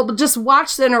in global, but just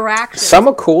watch the interaction. Some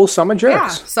are cool, some are jerks. Yeah,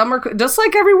 some are just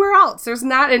like everywhere else. There's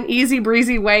not an easy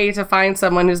breezy way to find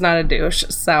someone who's not a douche.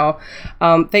 So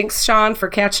thanks, Sean, for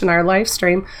catching our live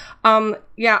stream.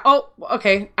 Yeah. Oh,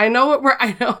 okay. I know.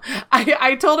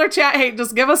 I told our chat, hey,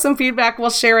 just give us some feedback. We'll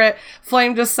share it.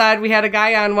 Flame just said we had a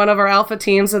guy on one of our alpha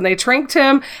teams and they tranked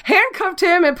him, handcuffed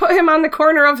him, and put him on the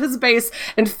corner of his base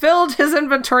and filled his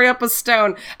inventory up with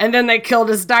stone. And then they killed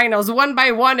his dinos one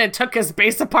by one and took his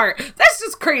base apart. That's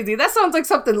just crazy. That sounds like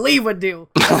something Lee would do.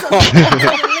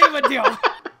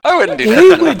 I wouldn't do that.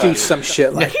 He would do some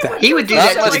shit like that. He would do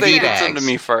that to the They D-bags. send to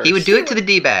me first. He would do it to the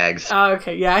D-bags.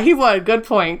 Okay, yeah, he would. Good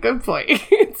point.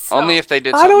 So, Only if they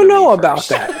did. I don't know about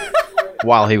that.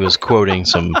 While he was quoting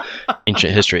some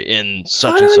ancient history in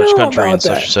such and such country and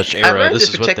such I era, learned this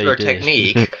this is what they particular did.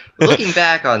 technique looking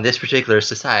back on this particular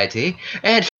society,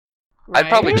 and I'd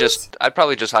probably just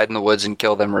hide in the woods and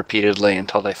kill them repeatedly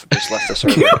until they just left the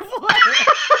server.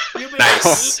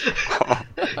 Nice.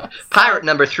 Pirate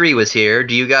number 3 was here.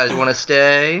 Do you guys want to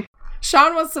stay?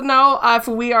 Sean wants to know if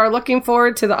we are looking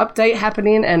forward to the update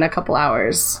happening in a couple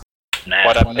hours.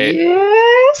 What update?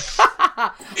 Yes.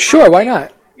 Sure, why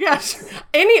not? Yes,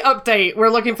 any update we're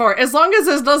looking for, as long as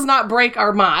this does not break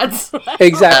our mods.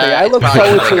 Exactly. I look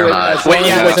probably forward to it as long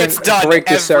as it it's doesn't done break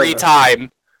the every server.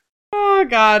 time. Oh,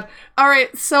 God. All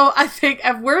right, so I think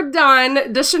if we're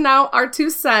done dishing out our 2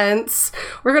 cents,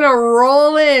 we're going to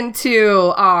roll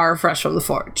into our Fresh from the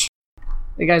Forge.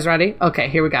 You guys ready? Okay,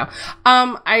 here we go.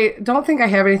 I don't think I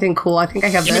have anything cool. I think I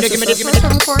have this. Is this Fresh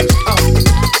from the Forge? Oh.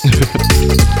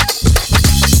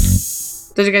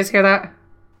 Did you guys hear that?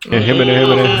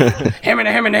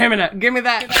 Himina. Give me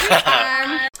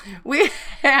that. We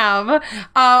have,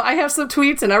 I have some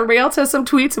tweets, and everybody else has some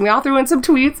tweets, and we all threw in some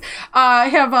tweets. I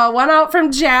have one out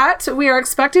from Jat. We are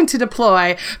expecting to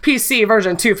deploy PC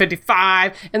version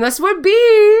 255, and this would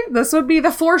be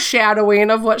the foreshadowing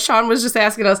of what Sean was just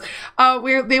asking us.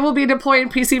 They will be deploying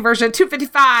PC version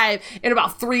 255 in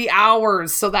about 3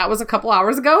 hours. So that was a couple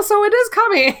hours ago, so it is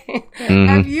coming.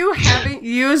 If you haven't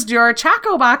used your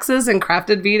Choco boxes and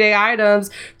crafted V-Day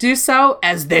items, do so,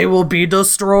 as they will be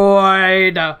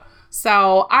destroyed.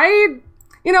 So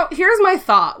here's my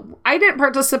thought. I didn't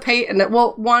participate in it.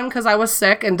 Well, one, because I was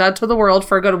sick and dead to the world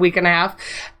for a good week and a half.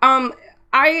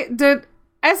 I did,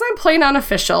 as I'm playing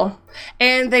unofficial,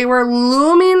 and they were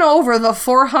looming over the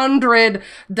 400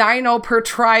 dino per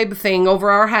tribe thing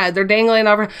over our head. They're dangling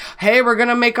over, hey, we're going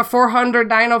to make a 400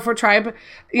 dino for tribe,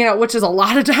 which is a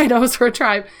lot of dinos for a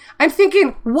tribe. I'm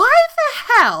thinking, why the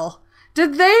hell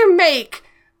did they make...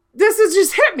 This has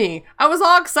just hit me. I was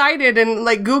all excited and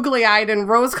like googly-eyed and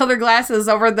rose-colored glasses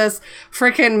over this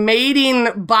freaking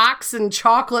mating box and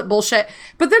chocolate bullshit.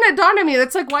 But then it dawned on me,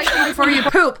 that's like wiping before you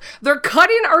poop. They're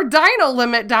cutting our dino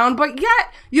limit down, but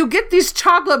yet you get these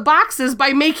chocolate boxes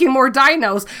by making more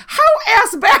dinos. How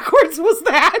ass backwards was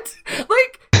that?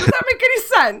 Like, does that make any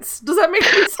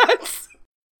sense?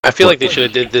 I feel like they should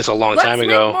have did this a long time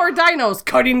ago. Let's make more dinos.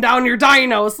 Cutting down your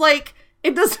dinos. Like,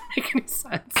 it doesn't make any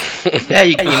sense. Yeah,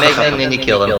 you make them and then you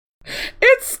kill them.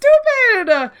 It's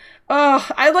stupid.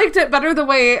 I liked it better the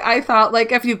way I thought.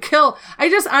 Like, if you kill, I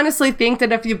just honestly think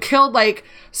that if you killed like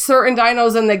certain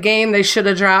dinos in the game, they should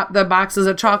have dropped the boxes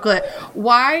of chocolate.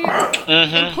 Why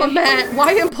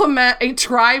implement a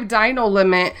tribe dino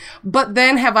limit, but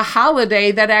then have a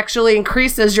holiday that actually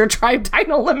increases your tribe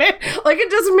dino limit? Like,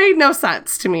 it just made no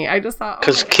sense to me. I just thought,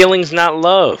 because killing's not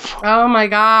love. Oh my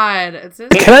god!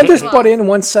 Can I just butt in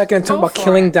 1 second and talk about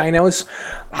killing dinos?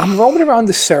 I'm roaming around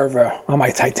the server on my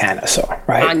Titanosaur,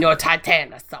 right? On your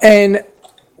Titanosaur. And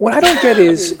what I don't get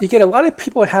is you get a lot of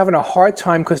people having a hard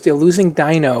time because they're losing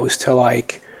dinos to,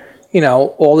 like, you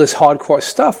know, all this hardcore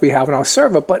stuff we have on our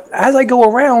server. But as I go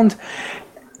around,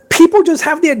 people just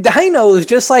have their dinos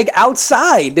just like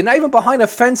outside. They're not even behind a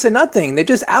fence or nothing. They're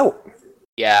just out.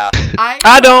 Yeah.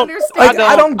 I don't Like,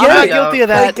 I don't get I'm not it. guilty of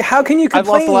that. Like, how can you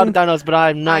complain? I've lost a lot of dinos, but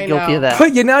I'm not guilty of that.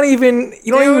 But you're not even.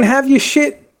 You don't even have your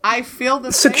shit. I feel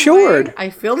the secured. Same way. I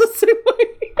feel the same way.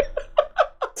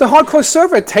 It's a hardcore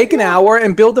server. Take an hour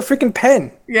and build a freaking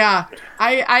pen. Yeah,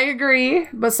 I agree.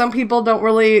 But some people don't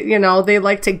really, you know, they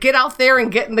like to get out there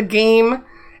and get in the game.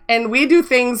 And we do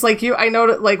things like you, I know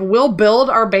that, like, we'll build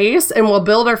our base and we'll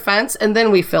build our fence and then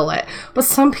we fill it. But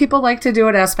some people like to do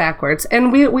it ass backwards.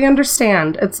 And we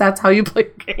understand. That's how you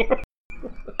play the game.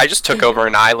 I just took over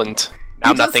an island.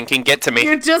 Now nothing can get to me.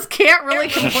 You just can't really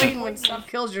complain when stuff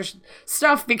kills your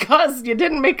stuff because you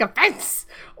didn't make a fence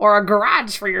or a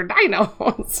garage for your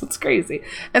dinos. It's crazy.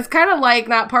 It's kind of like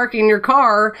not parking your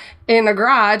car in a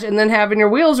garage and then having your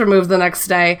wheels removed the next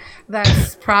day.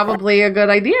 That's probably a good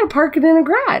idea, to park it in a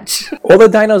garage. All the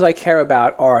dinos I care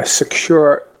about are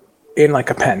secure in,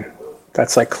 like, a pen.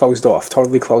 That's, like, closed off,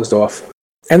 totally closed off.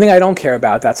 Anything I don't care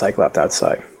about, that's, like, left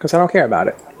outside because I don't care about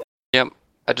it. Yep.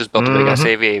 I just built a big ass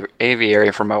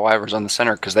aviary for my wyverns on the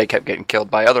center because they kept getting killed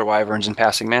by other wyverns and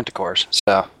passing manticores.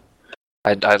 So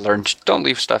I learned, don't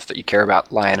leave stuff that you care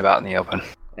about lying about in the open.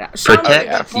 Yeah.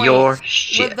 Protect your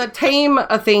shit. With the tame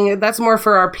thing, that's more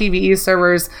for our PvE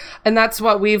servers, and that's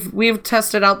what we've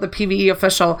tested out the PvE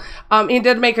official. He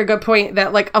did make a good point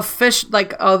that, like, the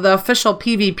official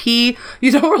PvP,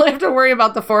 you don't really have to worry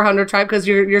about the 400 tribe because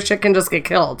your shit can just get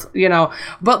killed, you know.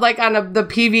 But like on the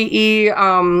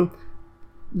PvE.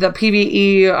 The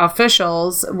PvE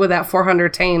officials with that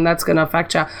 400 tame, that's going to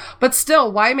affect you. But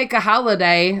still, why make a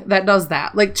holiday that does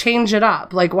that? Like, change it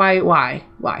up. Like, why?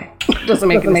 It doesn't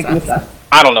make any sense.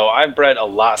 I don't know. I've bred a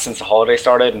lot since the holiday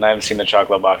started, and I haven't seen the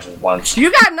chocolate boxes once.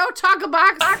 You got no chocolate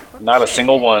box? Not a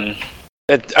single one.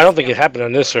 I don't think it happened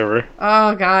on this server.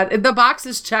 Oh, God. The box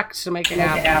is checked to make it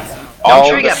happen. I'm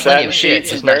sure you got plenty of shit.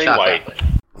 It's not chocolate.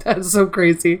 That's so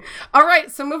crazy. All right,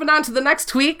 so moving on to the next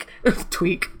tweet. Good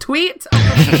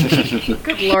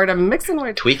Lord, I'm mixing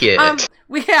words. Tweak it.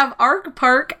 We have Ark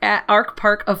Park at Ark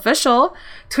Park Official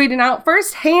tweeting out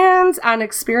first hands on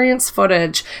experience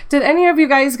footage. Did any of you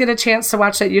guys get a chance to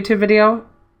watch that YouTube video?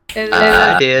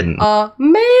 I did. Amazing.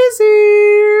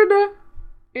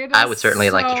 I would certainly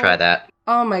like to try that.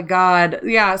 Oh my God.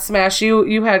 Yeah, Smash,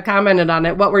 you had commented on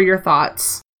it. What were your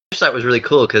thoughts? I thought it was really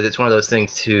cool because it's one of those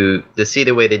things to see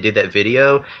the way they did that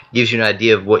video gives you an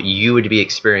idea of what you would be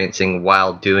experiencing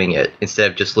while doing it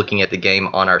instead of just looking at the game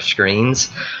on our screens,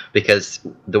 because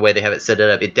the way they have it set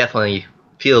up, it definitely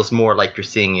feels more like you're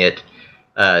seeing it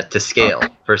to scale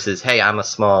versus, hey, I'm a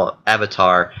small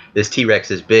avatar, this T-Rex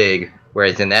is big,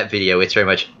 whereas in that video it's very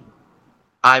much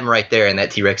I'm right there and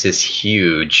that T-Rex is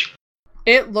huge.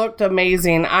 It looked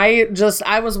amazing. I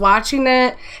was watching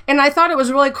it and I thought it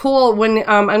was really cool when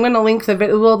I'm going to link the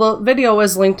video. Well, the video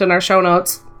is linked in our show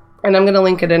notes and I'm going to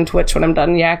link it in Twitch when I'm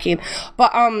done yakking.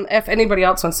 But if anybody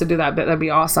else wants to do that, that'd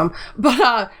be awesome.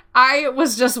 But I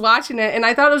was just watching it and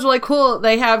I thought it was really cool.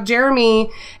 They have Jeremy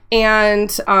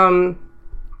and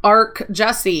Ark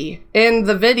Jesse in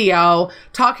the video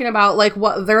talking about like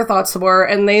what their thoughts were,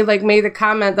 and they like made the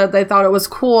comment that they thought it was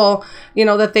cool, you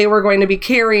know, that they were going to be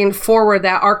carrying forward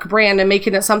that Ark brand and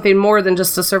making it something more than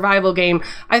just a survival game.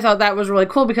 I thought that was really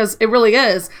cool because it really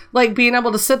is like being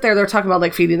able to sit there. They're talking about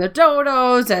like feeding the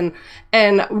dodos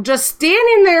and just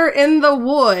standing there in the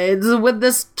woods with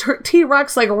this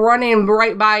T-Rex like running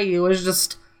right by you is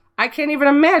just, I can't even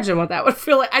imagine what that would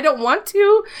feel like. I don't want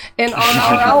to, and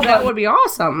that would be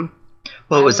awesome.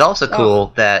 Well, it was also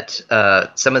cool that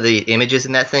some of the images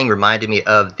in that thing reminded me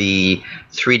of the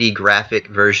 3D graphic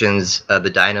versions of the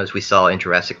dinos we saw in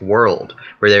Jurassic World,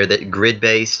 where they're the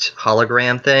grid-based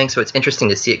hologram thing. So it's interesting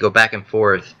to see it go back and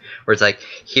forth, where it's like,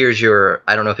 here's your,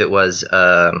 I don't know if it was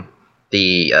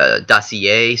the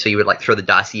dossier, so you would like throw the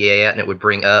dossier out and it would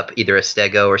bring up either a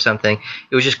stego or something.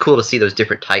 It was just cool to see those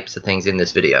different types of things in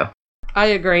this video. I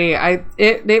agree.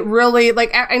 It really,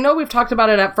 like, I know we've talked about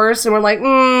it at first and we're like,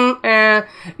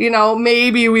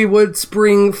 maybe we would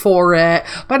spring for it.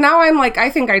 But now I'm like, I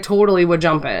think I totally would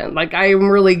jump in. Like, I'm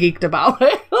really geeked about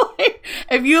it. Like,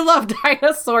 if you love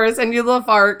dinosaurs and you love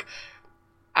Ark,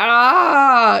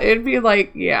 it'd be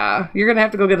like, yeah, you're gonna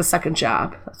have to go get a second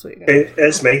job. That's what you're gonna do.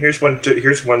 Esme, here's one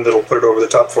that'll put it over the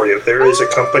top for you. There is a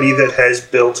company that has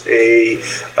built a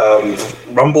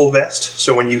rumble vest,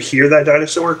 so when you hear that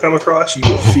dinosaur come across, you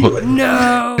will feel it.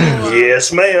 No.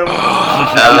 Yes, ma'am.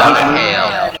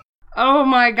 Oh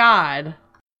my god.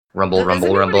 Rumble.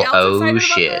 Oh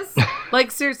shit.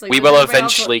 Like, seriously. We will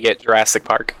eventually get Jurassic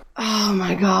Park. Oh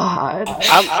my god.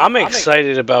 I'm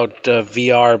excited about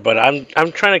VR, but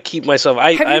I'm trying to keep myself.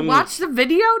 Have you watched the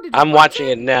video? I'm watching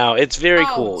it now. It's very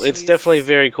cool. Geez. It's definitely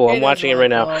very cool. I'm watching it right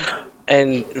now.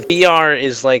 And VR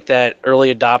is like that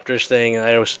early adopters thing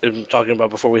I was talking about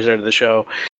before we started the show.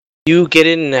 You get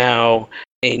in now,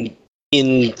 and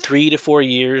in 3 to 4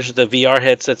 years, the VR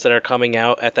headsets that are coming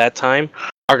out at that time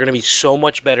are going to be so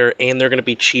much better, and they're going to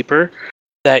be cheaper,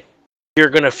 that you're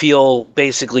going to feel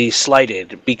basically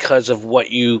slighted because of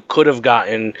what you could have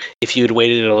gotten if you'd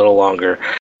waited a little longer.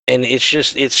 And it's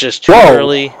just too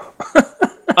early.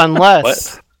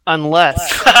 Unless.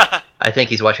 I think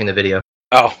he's watching the video.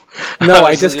 Oh. No,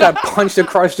 I just got punched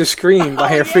across the screen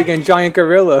by a freaking giant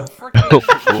gorilla.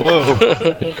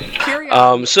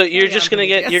 Whoa. So you're just going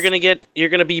to you're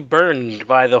going to be burned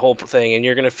by the whole thing, and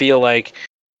you're going to feel like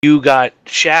you got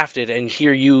shafted, and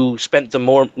here you spent the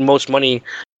most money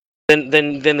than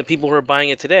the people who are buying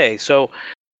it today. So,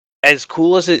 as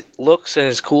cool as it looks and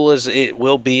as cool as it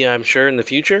will be, I'm sure in the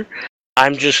future,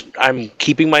 I'm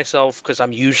keeping myself, because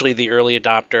I'm usually the early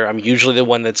adopter. I'm usually the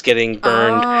one that's getting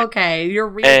burned. Oh, okay, you're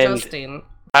readjusting.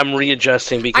 I'm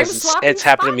readjusting because it's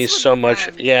happened to me so much.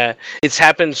 Yeah, it's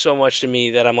happened so much to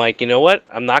me that I'm like, you know what?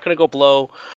 I'm not gonna go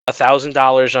blow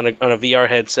 $1,000 on a VR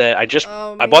headset. I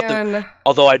bought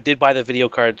although I did buy the video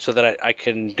card so that I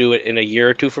can do it in a year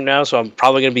or two from now. So I'm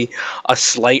probably gonna be a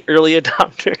slight early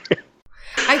adopter.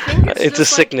 I think it's a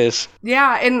sickness.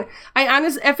 Yeah, and I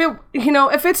honestly, if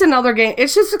it's another game,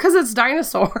 it's just because it's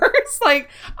dinosaurs. Like,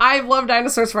 I've loved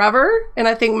dinosaurs forever, and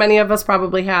I think many of us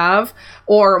probably have,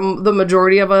 or the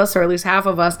majority of us, or at least half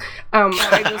of us. One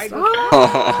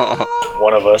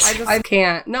of us. I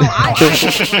can't. No, I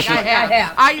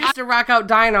have. I used to rock out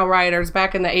Dino Riders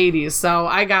back in the '80s, so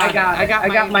I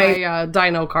got my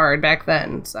Dino card back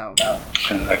then. So,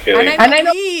 and I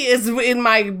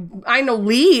know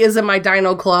Lee is in my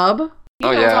Dino Club.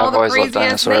 Oh yeah, I've always loved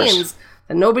dinosaurs. Names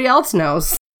that nobody else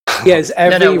knows. Yes,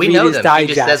 every we know Reader's them.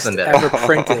 Digest ever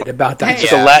printed about dinosaurs.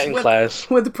 It's a Latin class.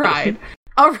 With pride.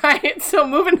 All right, so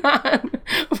moving on.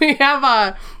 We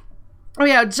have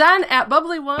Jen at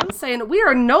Bubbly1 saying, we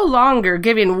are no longer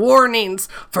giving warnings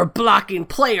for blocking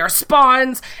player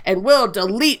spawns and will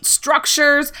delete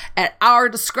structures at our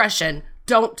discretion.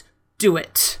 Don't do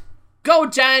it. Go,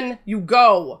 Jen. You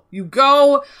go.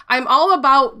 I'm all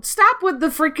about stop with the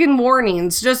freaking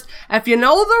warnings. Just if you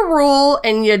know the rule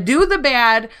and you do the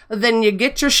bad, then you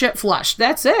get your shit flushed.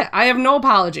 That's it. I have no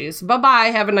apologies.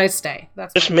 Bye-bye. Have a nice day.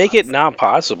 That's just make it not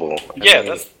possible. Yeah,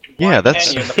 that's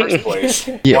that's in the first place.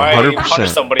 Yeah, why 100%.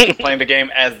 punish somebody for playing the game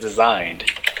as designed?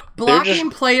 Blocking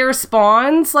player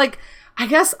spawns, like, I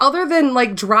guess other than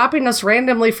like dropping us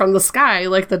randomly from the sky,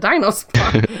 like the dino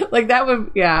spawn, like that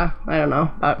would, I don't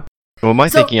know. Well, my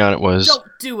thinking on it was, don't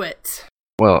do it.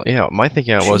 Well, yeah, my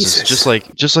thinking on it was it's just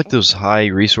like those high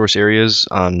resource areas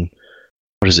on,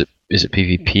 what is it? Is it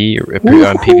PvP or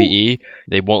on PvE?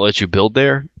 They won't let you build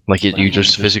there. Like you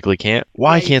just physically can't.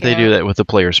 Why can't they do that with the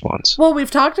player spawns? Well, we've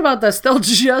talked about this. They'll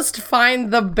just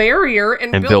find the barrier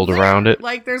and build around it.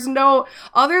 Like there's no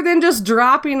other than just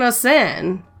dropping us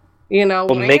in.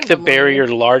 Well, make the barrier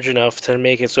large enough to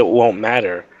make it so it won't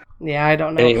matter. Yeah, I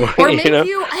don't know. Anyway, or make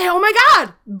oh my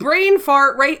god, brain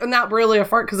fart, right? Not really a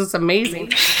fart because it's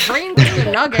amazing. Brain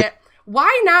chicken nugget.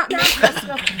 Why not make us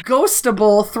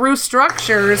ghostable through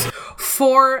structures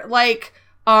for like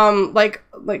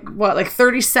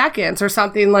 30 seconds or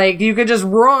something? Like you could just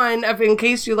run in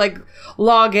case you like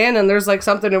log in and there's like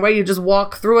something in the way, you just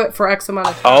walk through it for X amount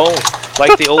of time. Oh,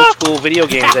 like the old school video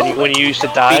games when you used to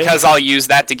die? Because I'll use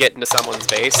that to get into someone's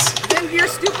base. Then you're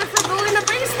stupid for building a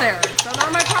base there. So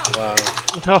not my problem. Wow.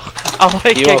 No, I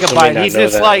like Gigabyte. He's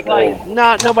just like,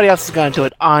 nobody else is gonna do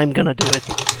it. I'm gonna do it.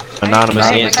 Anonymous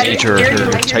answer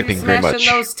typing very much.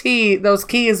 Those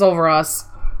keys over us.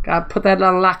 Gotta put that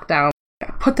on lockdown.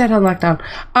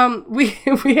 We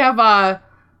have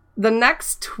the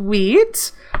next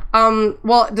tweet.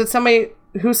 Well, did somebody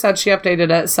who said she updated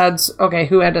it said, okay,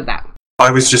 who edited that?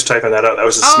 I was just typing that out. That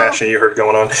was a smashing you heard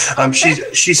going on.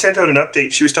 She sent out an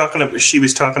update. She was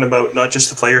talking about not just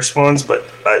the player spawns, but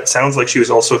it sounds like she was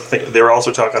also they were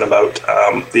also talking about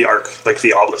the Ark, like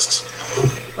the obelisks.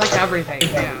 Like everything.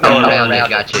 Yeah. Oh, they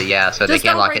got you. Yeah, so Just they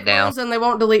can't don't lock break it down. rules and they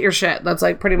won't delete your shit. That's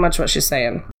like pretty much what she's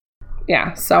saying.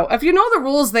 Yeah, so if you know the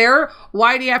rules there,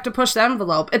 why do you have to push the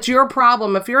envelope? It's your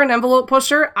problem. If you're an envelope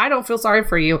pusher, I don't feel sorry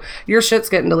for you. Your shit's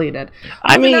getting deleted.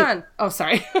 Moving on. Oh,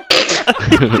 sorry.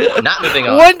 Not moving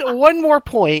on. One more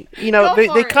point. You know,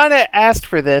 they kind of asked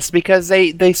for this because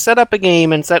they set up a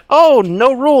game and said, "Oh,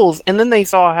 no rules," and then they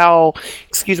saw how,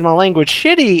 excuse my language,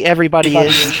 shitty everybody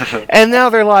is, and now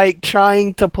they're like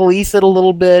trying to police it a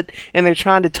little bit, and they're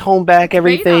trying to tone back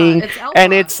everything,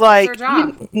 and it's like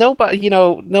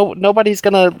nobody's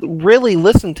gonna really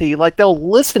listen to you. Like they'll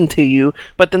listen to you,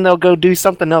 but then they'll go do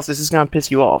something else that's just gonna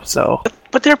piss you off. So.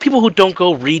 But there are people who don't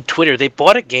go read Twitter. They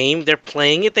bought a game, they're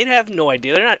playing it, they have no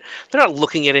idea. They're not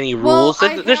looking at any rules.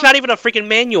 There's not even a freaking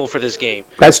manual for this game.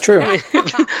 That's true. Literally.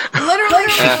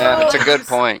 That's a good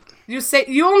point. You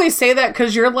only say that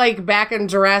because you're like back in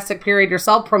Jurassic period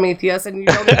yourself, Prometheus, and you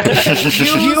don't even use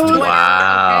Twitter.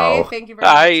 Wow. Okay, thank you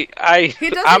very much.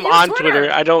 I'm on Twitter.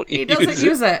 I don't He doesn't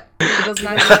use it. He does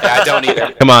not use it. I don't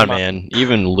either. Come on, man.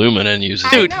 Even Luminen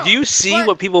uses it. Dude, do you see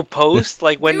what people post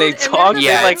like when they talk?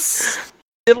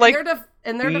 They're like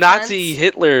in their Nazi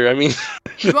Hitler. I mean,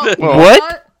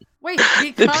 what? Wait,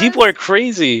 the people are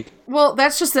crazy. Well,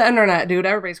 that's just the internet, dude.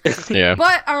 Everybody's crazy. Yeah.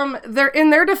 But they're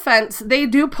in their defense, they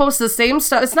do post the same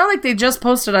stuff. It's not like they just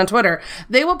post it on Twitter.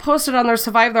 They will post it on their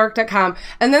survivetheark.com,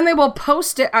 and then they will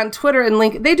post it on Twitter and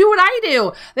link. They do what I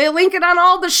do. They link it on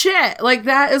all the shit. Like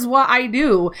that is what I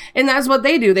do, and that's what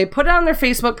they do. They put it on their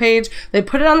Facebook page, they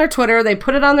put it on their Twitter, they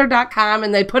put it on their .com,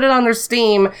 and they put it on their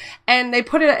Steam, and they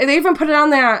even put it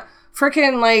on that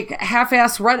freaking like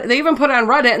half-ass Reddit. They even put it on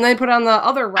Reddit, and they put it on the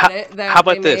other Reddit how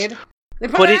about they this? made. They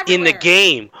put it in the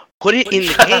game. Put it in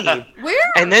the game.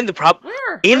 Where? And then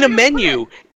in the menu,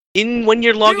 when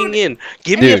you're logging in,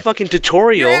 give me a fucking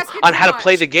tutorial on how to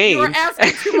play the game. You're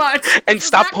asking too much. And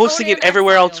stop posting it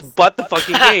everywhere else but the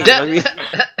fucking game. I mean,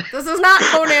 this is not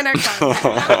Conan Exiles.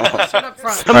 Shut up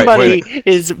front. Somebody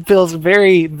feels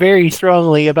very, very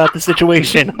strongly about the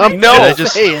situation. Can I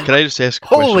just ask a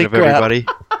question Holy of crap. everybody?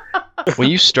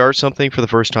 When you start something for the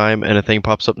first time and a thing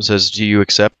pops up and says, "Do you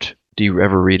accept?" Do you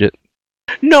ever read it?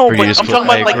 No, Or but you just I'm go, talking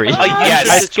about "I like agree." a I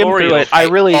user skim through tutorial. it. I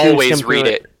really do always skim read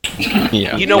through it.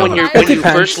 Yeah. You know when you depends.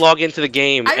 first log into the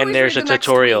game I and always there's a read the next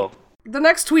tutorial. The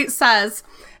next tweet says,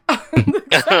 and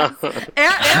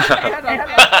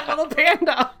little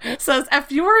panda says,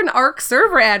 if you are an Ark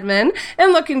server admin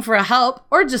and looking for help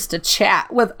or just to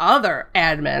chat with other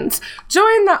admins,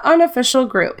 join the unofficial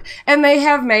group. And they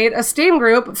have made a Steam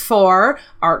group for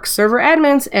Ark server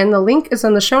admins, and the link is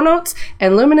in the show notes.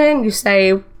 And Luminen, you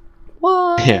say,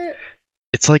 what? Yeah.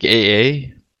 It's like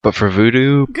AA, but for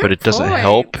voodoo, but it doesn't point.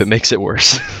 help. It makes it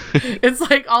worse. It's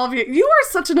like all of you. You are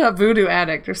such a voodoo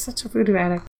addict. You're such a voodoo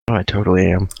addict. Oh, I totally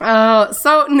am.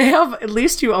 So Nav, at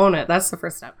least you own it. That's the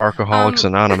first step. Alcoholics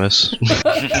Anonymous.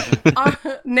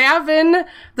 Navin,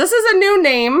 this is a new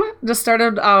name. Just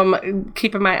started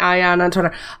keeping my eye on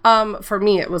Twitter. For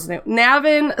me, it was new.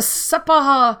 Navin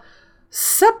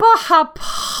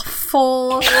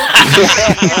Sepahapful.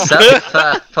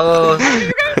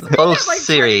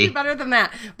 Siri. Better than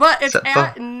that. But it's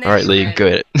at Naven. All right, Lee, go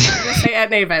ahead. Say at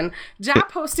Naven.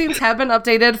 Job postings have been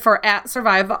updated for at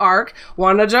Survive the Ark.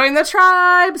 Want to join the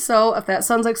tribe? So if that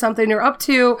sounds like something you're up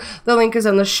to, the link is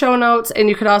in the show notes, and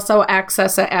you could also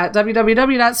access it at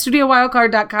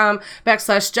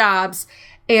www.studiowildcard.com/jobs.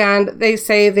 And they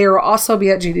say they will also be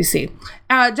at GDC.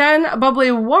 Jen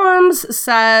Bubbly Worms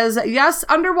says, yes,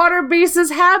 underwater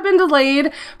bases have been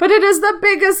delayed, but it is the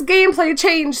biggest gameplay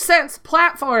change since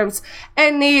platforms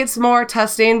and needs more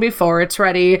testing before it's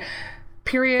ready.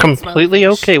 Period. Completely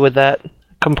okay with that.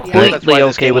 Completely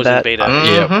okay with that.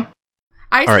 Yeah.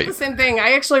 I said the same thing.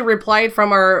 I actually replied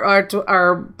from our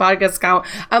podcast account.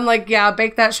 I'm like, yeah,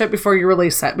 bake that shit before you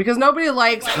release it, because nobody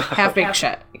likes half-baked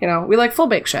shit. You know, we like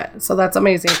full-baked shit, so that's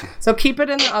amazing. So keep it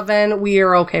in the oven. We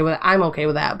are okay with it. I'm okay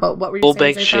with that. But what were you saying?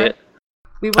 Full-baked shit.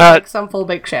 We would like some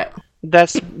full-baked shit.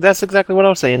 That's exactly what I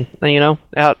was saying. You know,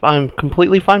 I'm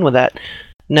completely fine with that.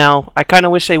 Now, I kind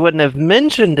of wish they wouldn't have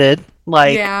mentioned it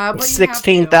like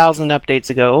 16,000 updates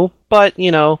ago, but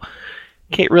you know.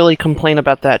 Can't really complain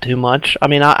about that too much. I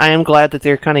mean, I am glad that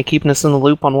they're kind of keeping us in the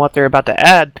loop on what they're about to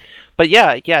add, But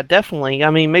yeah, definitely. I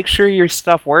mean, make sure your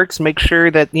stuff works. Make sure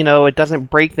that, it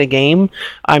doesn't break the game.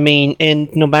 I mean, and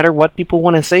no matter what people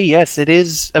want to say, yes, it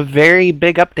is a very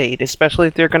big update, especially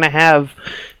if they're going to have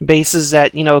bases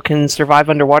that, can survive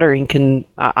underwater and can,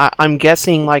 I'm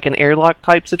guessing, like an airlock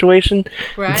type situation.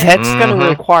 Right. That's going to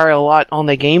require a lot on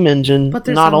the game engine,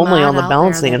 not only on the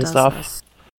balancing and stuff.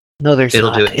 No, there's It'll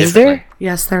not. do it Is there?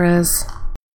 Yes, there is.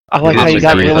 I like how you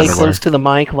got really close to the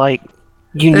mic, like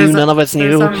you knew none of us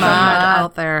knew. There's a mod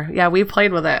out there. Yeah, we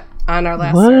played with it on our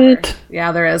last What? server.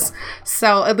 Yeah, there is.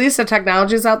 So at least the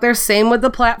technology's out there. Same with the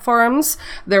platforms.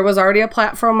 There was already a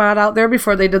platform mod out there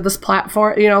before they did this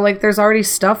platform. There's already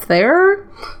stuff there.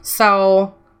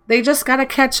 So they just got to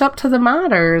catch up to the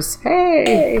modders.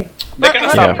 Hey. They're gonna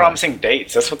stop promising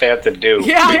dates. That's what they have to do.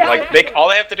 All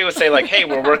they have to do is say like, "Hey,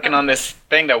 we're working on this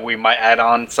thing that we might add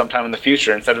on sometime in the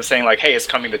future." Instead of saying like, "Hey, it's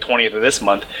coming the 20th of this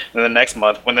month," and then the next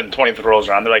month, when the 20th rolls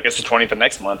around, they're like, "It's the 20th of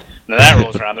next month," and then that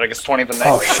rolls around, they're like, "It's 20th of next."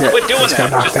 Oh, shit. Quit doing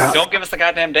that. Just don't give us the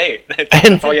goddamn date.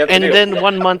 That's all you have to do. And then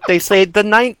 1 month they say the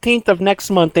 19th of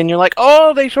next month, and you're like,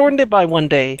 "Oh, they shortened it by 1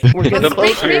 day." We're getting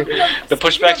closer. The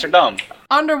pushbacks are dumb.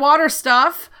 Underwater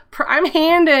stuff. I'm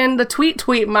handing the tweet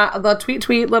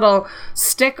little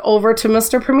stick over to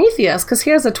Mr. Prometheus because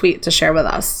he has a tweet to share with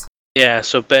us. Yeah,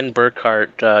 so Ben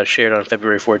Burkhart shared on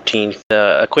February 14th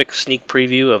a quick sneak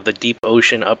preview of the Deep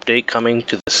Ocean update coming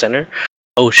to the center.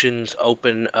 Oceans up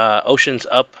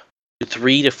to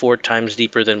 3 to 4 times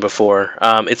deeper than before.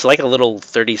 It's like a little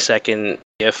 30-second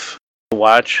GIF to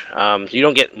watch. You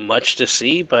don't get much to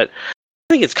see, but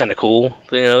I think it's kind of cool.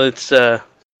 It's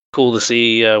cool to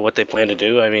see what they plan to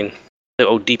do. I mean,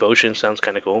 the Deep Ocean sounds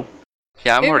kind of cool.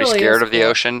 Yeah, I'm already scared of the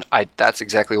ocean. That's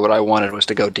exactly what I wanted, was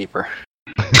to go deeper.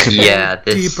 Yeah,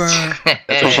 deeper.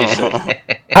 That's what she said.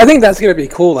 I think that's gonna be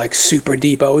cool, like super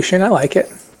deep ocean. I like it.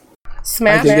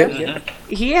 Smash. it.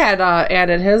 He had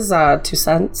added his 2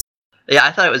 cents. Yeah,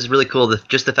 I thought it was really cool.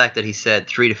 Just the fact that he said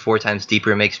 3 to 4 times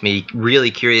deeper makes me really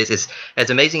curious. It's as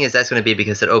amazing as that's going to be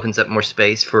because it opens up more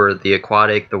space for the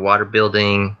aquatic, the water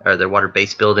building, or the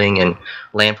water-based building and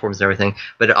landforms and everything.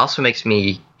 But it also makes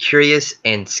me curious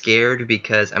and scared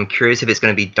because I'm curious if it's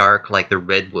going to be dark like the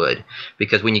redwood.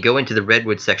 Because when you go into the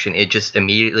redwood section, it just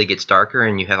immediately gets darker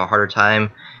and you have a harder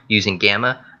time using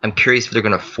gamma. I'm curious if they're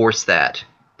going to force that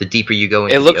the deeper you go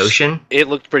into the ocean. It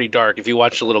looked pretty dark if you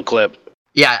watched a little clip.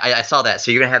 Yeah, I saw that. So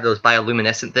you're going to have those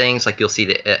bioluminescent things, like you'll see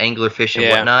the anglerfish and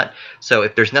whatnot. So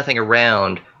if there's nothing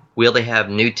around, will they have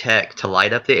new tech to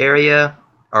light up the area?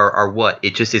 Or what?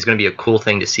 It just is going to be a cool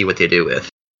thing to see what they do with.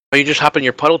 Or you just hop in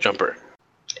your puddle jumper.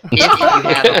 If you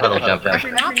have a puddle jumper. If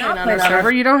you're not playing on our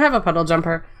server, you don't have a puddle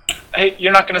jumper. Hey,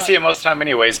 you're not going to see it most of the time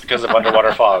anyways because of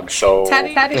underwater fog, so...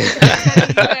 Teddy,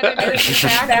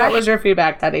 what was your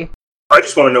feedback, Teddy? I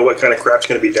just want to know what kind of crap's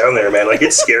going to be down there, man. Like,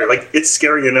 it's scary. Like, it's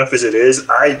scary enough as it is.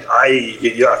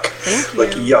 Yuck.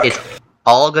 Like, yuck. It's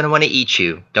all going to want to eat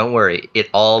you. Don't worry. It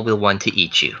all will want to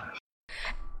eat you.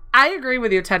 I agree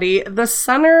with you, Teddy. The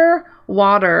center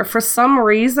water, for some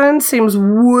reason, seems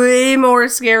way more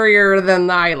scarier than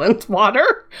the island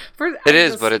water. It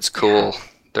is, but it's cool.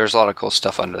 There's a lot of cool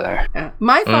stuff under there. Yeah.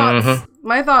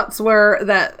 My thoughts were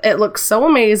that it looks so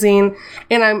amazing,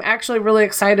 and I'm actually really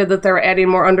excited that they're adding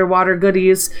more underwater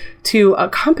goodies to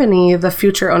accompany the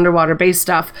future underwater base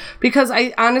stuff, because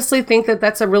I honestly think that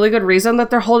that's a really good reason that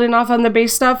they're holding off on the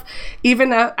base stuff.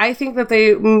 Even I think that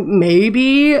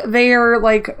they are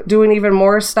like doing even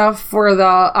more stuff for the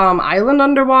island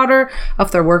underwater.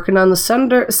 If they're working on the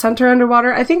center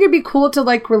underwater, I think it'd be cool to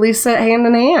like release it hand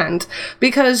in hand,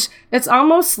 because it's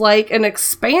almost like an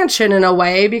expansion in a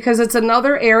way, because it's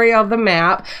another area of the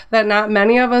map that not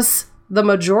many of us, the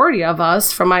majority of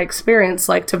us, from my experience,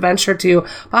 like to venture to.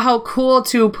 But how cool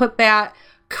to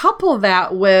couple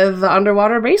that with the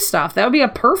underwater base stuff. That would be a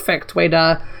perfect way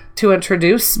to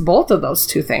introduce both of those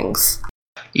two things.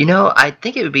 You know, I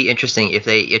think it would be interesting if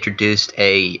they introduced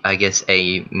a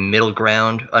middle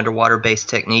ground underwater based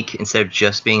technique instead of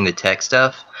just being the tech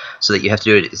stuff, so that you have to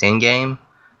do it as in-game.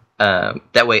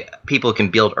 That way people can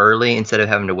build early instead of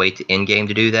having to wait to in-game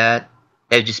to do that.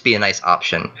 It would just be a nice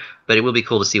option, but it will be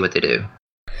cool to see what they do.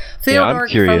 I'm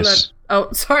curious.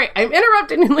 Sorry, I'm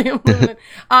interrupting you,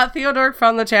 Liam. Theodore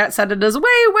from the chat said it is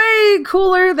way, way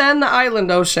cooler than the island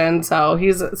ocean, so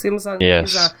he's a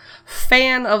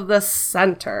fan of the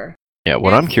center. Yeah,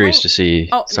 what I'm curious to see...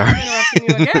 Oh, sorry. I'm interrupting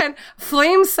you again.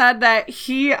 Flame said that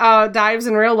he dives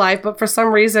in real life, but for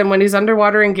some reason, when he's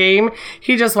underwater in game,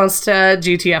 he just wants to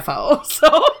GTFO.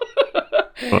 So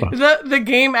the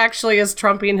game actually is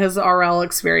trumping his RL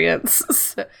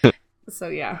experience. So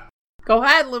yeah. Go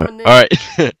ahead, Luminous. All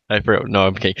right. I forgot. No,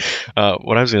 I'm kidding.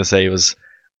 What I was going to say was,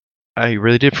 I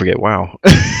really did forget WoW.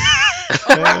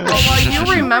 Well,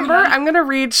 you remember, I'm going to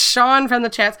read Sean from the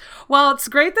chats. Well, it's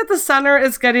great that the center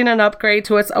is getting an upgrade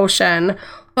to its ocean,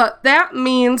 but that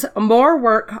means more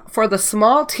work for the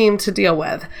small team to deal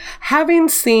with. Having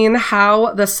seen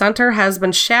how the center has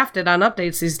been shafted on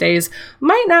updates these days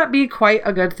might not be quite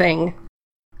a good thing.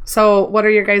 So, what are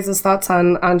your guys' thoughts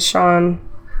on Sean?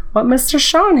 What Mr.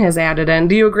 Sean has added in?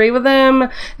 Do you agree with him?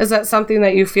 Is that something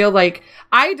that you feel like?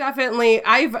 I've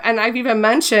even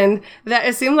mentioned that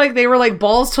it seemed like they were like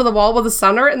balls to the wall with the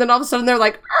center, and then all of a sudden they're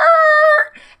like,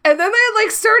 "Arr!" And then they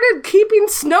like started keeping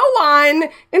snow on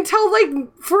until like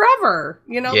forever.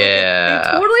 You know, yeah.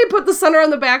 They totally put the center on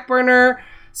the back burner.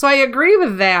 So I agree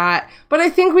with that. But I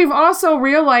think we've also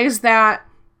realized that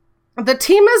the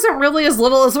team isn't really as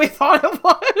little as we thought it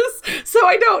was. So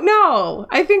I don't know.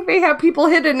 I think they have people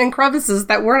hidden in crevices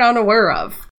that we're unaware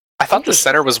of. I thought the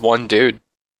center was one dude.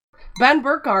 Ben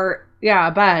Burkhart. Yeah,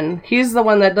 Ben. He's the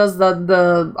one that does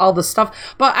the all the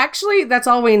stuff. But actually, that's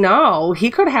all we know.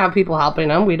 He could have people helping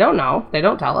him. We don't know. They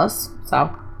don't tell us. So,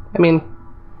 I mean,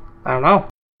 I don't know.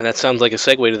 And that sounds like a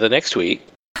segue to the next tweet,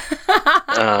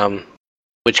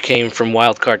 which came from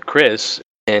Wildcard Chris,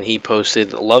 and he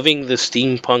posted, "Loving the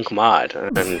steampunk mod."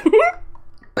 And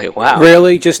like, wow.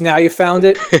 Really? Just now you found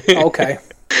it? Okay.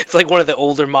 It's like one of the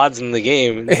older mods in the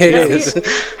game. It is.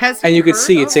 And you can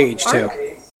see its age, too.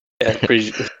 Yeah,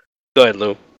 pretty... Go ahead,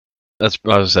 Lou. That's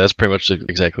pretty much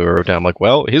exactly what I wrote down. I'm like,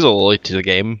 well, he's a little late to the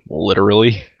game,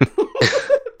 literally.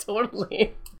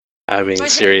 Totally. I mean,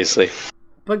 seriously.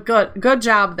 But good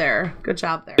job there. Good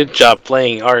job there. Good job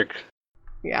playing Ark.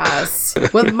 Yes.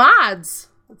 With mods.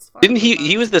 Didn't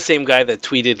he was the same guy that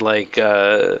tweeted like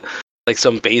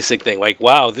some basic thing, like,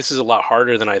 wow, this is a lot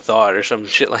harder than I thought, or some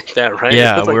shit like that, right?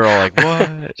 Yeah, we were all like,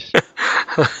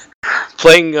 what?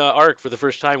 Playing Ark for the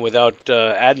first time without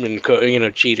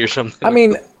admin cheat or something. I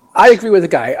mean, I agree with the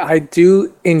guy. I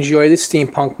do enjoy the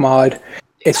steampunk mod.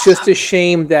 It's just a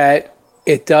shame that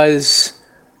it does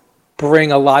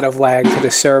bring a lot of lag to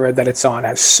the server that it's on. It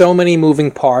has so many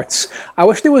moving parts. I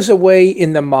wish there was a way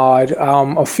in the mod,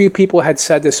 a few people had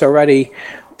said this already,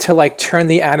 to like turn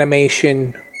the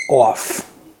animation off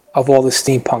of all the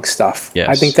steampunk stuff. Yes.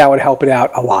 I think that would help it out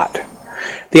a lot.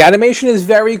 The animation is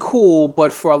very cool,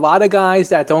 but for a lot of guys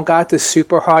that don't got the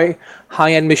super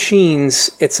high-end machines,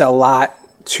 it's a lot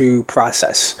to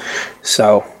process.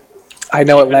 So I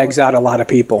know it lags out a lot of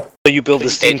people. So you build a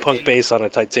steampunk base on a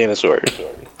Titanosaur.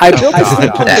 I built a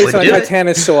steampunk base on a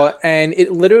Titanosaur, and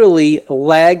it literally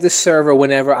lagged the server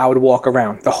whenever I would walk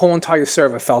around. The whole entire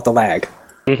server felt the lag.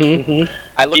 Mm-hmm.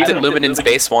 I looked at Luminan's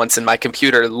base once, and my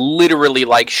computer literally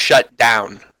shut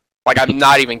down. Like, I'm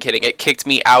not even kidding. It kicked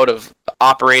me out of the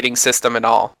operating system and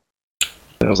all.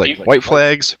 And I was like, white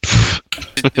flags.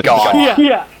 Gone.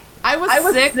 Yeah. I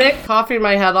was sick, coughing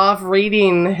my head off,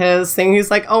 reading his thing.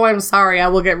 He's like, "Oh, I'm sorry. I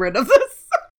will get rid of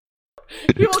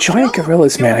this." Giant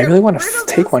gorillas, man. I really want to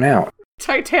take one out.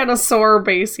 Titanosaur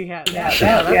base he had. Yeah,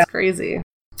 that's crazy.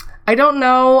 I don't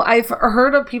know. I've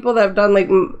heard of people that have done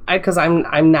because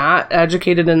I'm not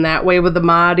educated in that way with the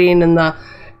modding and the.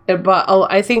 But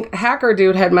I think Hacker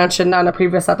Dude had mentioned on a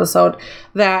previous episode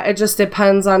that it just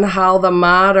depends on how the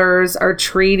modders are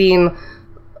treating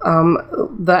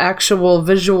the actual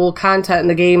visual content in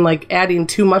the game, like adding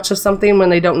too much of something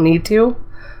when they don't need to.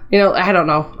 You know, I don't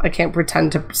know. I can't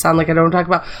pretend to sound like I don't talk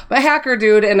about. But Hacker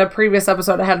Dude in a previous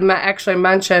episode had actually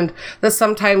mentioned that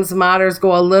sometimes modders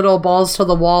go a little balls to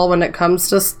the wall when it comes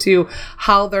to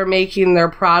how they're making their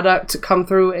product come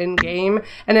through in game,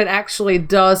 and it actually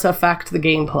does affect the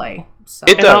gameplay. So.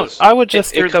 It does. I would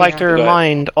just like to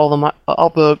remind all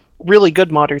the really good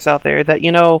modders out there that,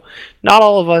 not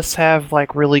all of us have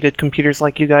really good computers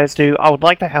like you guys do. I would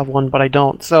like to have one, but I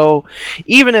don't. So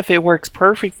even if it works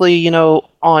perfectly,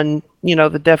 on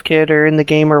the dev kit or in the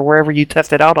game or wherever you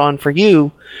test it out on for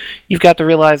you, you've got to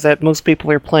realize that most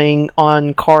people are playing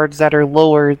on cards that are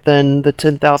lower than the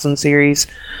 10,000 series.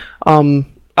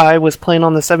 I was playing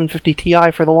on the 750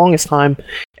 Ti for the longest time,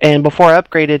 and before I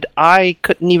upgraded, I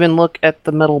couldn't even look at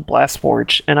the Metal Blast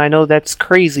Forge, and I know that's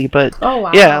crazy, but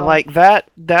yeah,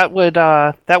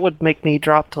 that would make me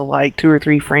drop to 2 or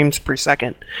 3 frames per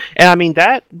second, and I mean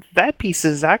that piece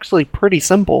is actually pretty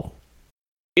simple.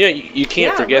 Yeah, you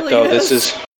can't forget really though. This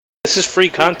is free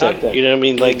content. You know what I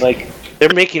mean? Like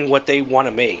they're making what they want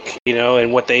to make,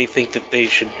 and what they think that they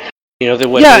should. They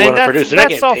want to produce. They're not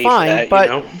getting paid for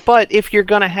that, but if you're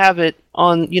gonna have it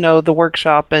on, the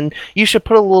workshop, and you should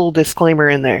put a little disclaimer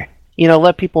in there.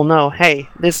 Let people know, hey,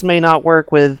 this may not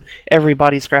work with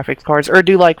everybody's graphics cards, or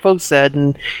do like folks said,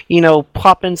 and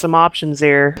pop in some options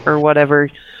there or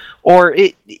whatever. Or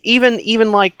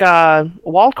even like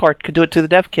Wildcard could do it to the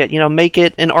dev kit. Make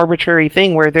it an arbitrary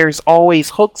thing where there's always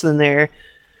hooks in there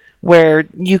where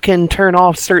you can turn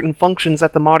off certain functions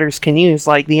that the modders can use,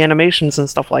 like the animations and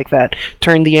stuff like that.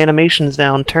 Turn the animations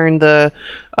down. Turn the,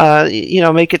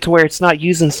 make it to where it's not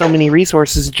using so many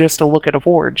resources just to look at a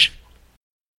forge.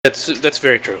 That's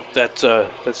very true. That's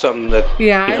something that.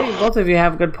 Yeah, I think both of you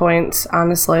have good points.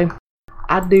 Honestly,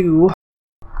 I do.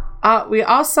 We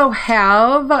also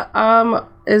have.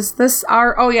 Is this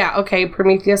our? Oh yeah. Okay,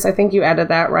 Prometheus. I think you added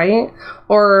that, right?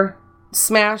 Or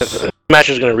Smash. Smash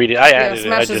is going to read it. I added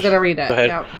Smash is going to read it. Go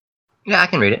ahead. Yeah, I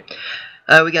can read it.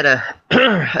 We got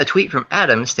a tweet from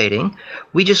Adam stating,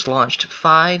 "We just launched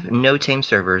 5 No Tame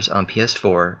servers on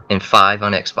PS4 and 5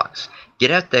 on Xbox. Get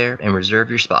out there and reserve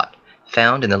your spot.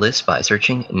 Found in the list by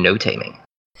searching No Taming."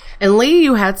 And Lee,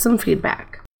 you had some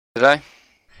feedback. Did I?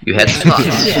 You had some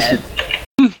thoughts.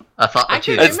 A thought or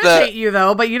two. I can imitate you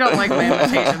though, but you don't like my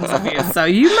imitations of you, so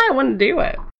you might want to do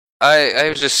it. I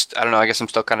was just, I don't know, I guess I'm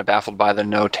still kind of baffled by the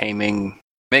no taming,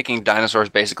 making dinosaurs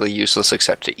basically useless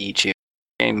except to eat you.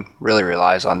 The game really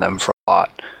relies on them for a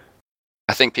lot.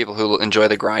 I think people who enjoy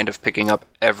the grind of picking up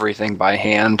everything by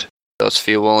hand, those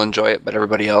few will enjoy it, but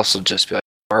everybody else will just be like,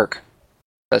 work.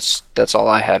 That's all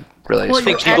I had really. Well, I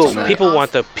think people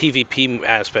want the PvP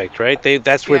aspect, right?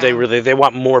 That's where they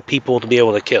want more people to be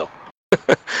able to kill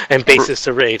and bases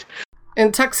to raid.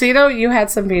 And Tuxedo, you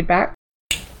had some feedback.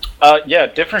 Yeah,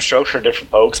 different strokes for different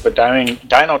folks, but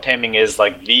dino taming is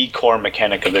like the core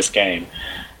mechanic of this game.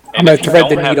 And if you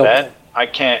don't have that, I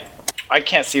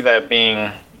can't see that being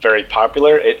very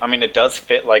popular. It does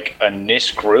fit like a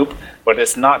niche group, but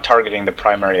it's not targeting the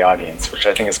primary audience, which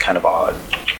I think is kind of odd.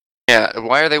 Yeah,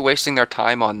 why are they wasting their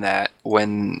time on that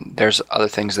when there's other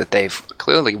things that they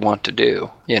clearly want to do?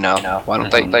 Why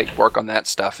don't they work on that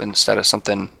stuff instead of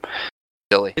something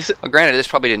silly? Well, granted, this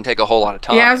probably didn't take a whole lot of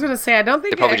time. Yeah, I was going to say, I don't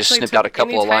think they probably just snipped out a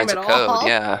couple of lines of code.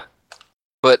 Yeah,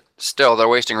 but still, they're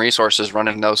wasting resources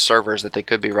running those servers that they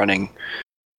could be running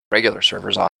regular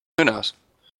servers on. Who knows?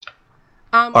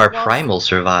 Primal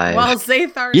survive. While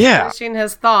Zathar is finishing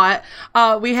his thought,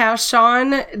 we have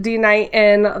Sean D. Knight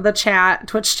in the chat,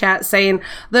 Twitch chat, saying,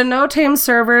 "The no tame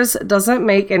servers doesn't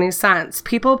make any sense.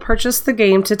 People purchase the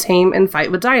game to tame and fight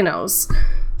with dinos."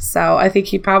 So I think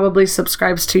he probably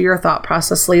subscribes to your thought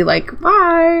process, Lee. Like,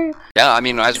 bye. Yeah,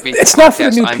 as we it's not for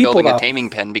the new I'm people, building though. a taming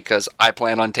pen because I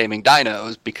plan on taming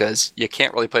dinos because you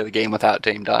can't really play the game without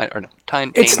tame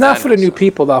It's not for the new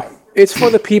people, though. It's for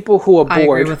the people who are bored. I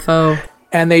agree with Bo.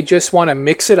 And they just want to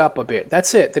mix it up a bit.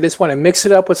 That's it. They just want to mix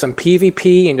it up with some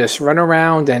PvP and just run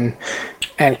around and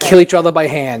kill each other by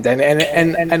hand.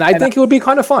 And I think it would be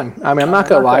kind of fun. I'm not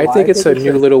gonna lie. I think it's a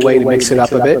new little way to mix it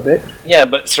up a bit. Yeah,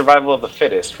 but survival of the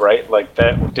fittest, right? Like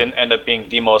that didn't end up being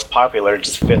the most popular. It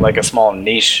just fit like a small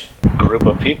niche group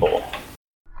of people.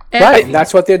 Right. And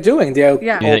that's what they're doing. They're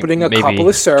opening a couple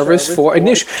of servers for a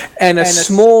niche and a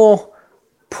small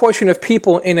portion of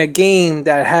people in a game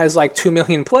that has like 2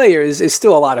 million players is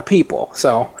still a lot of people.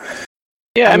 So,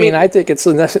 I mean, I think it's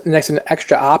an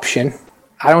extra option.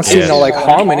 I don't see no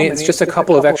harm in it. It's just a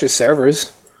couple of extra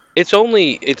servers.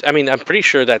 I'm pretty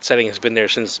sure that setting has been there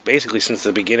since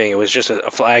the beginning. It was just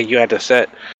a flag you had to set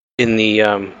in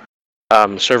the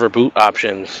server boot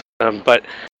options. But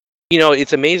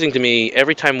it's amazing to me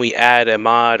every time we add a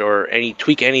mod or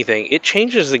tweak anything, it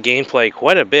changes the gameplay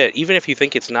quite a bit. Even if you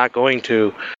think it's not going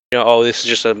to, this is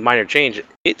just a minor change,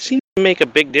 it seems to make a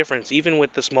big difference, even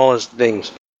with the smallest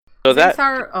things. So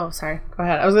sorry. Go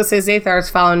ahead. I was going to say Zathar is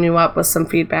following you up with some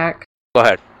feedback. Go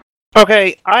ahead.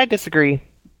 Okay, I disagree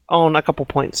on a couple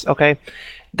points, okay?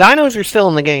 Dinos are still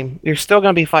in the game. You're still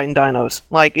going to be fighting dinos.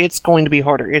 Like, it's going to be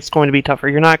harder. It's going to be tougher.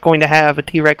 You're not going to have a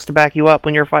T-Rex to back you up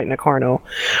when you're fighting a Carno.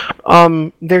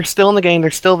 They're still in the game. They're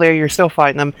still there. You're still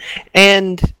fighting them.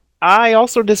 And I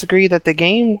also disagree that the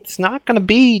game's not going to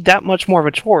be that much more of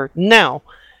a chore. Now,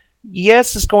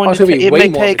 yes, it's going to... It may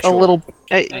take a little...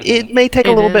 It may take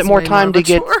a little bit more time to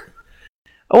get...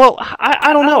 Well,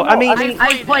 I don't know.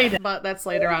 I played it, but that's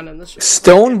later on in the show.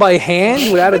 Stone by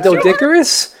hand without a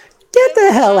Dodicarus? Get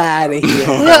the hell out of here.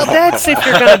 Well, that's if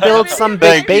you're going to build some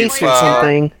big base or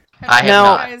something. I have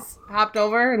not. You guys hopped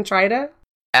over and tried it?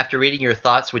 After reading your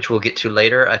thoughts, which we'll get to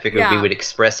later, I figured we would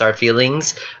express our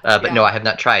feelings. But no, I have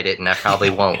not tried it, and I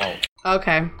probably won't.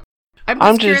 Okay. I'm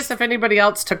just curious if anybody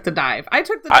else took the dive. I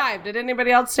took the dive. Did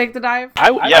anybody else take the dive? I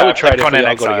would try to if we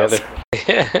all go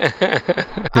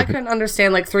together. I couldn't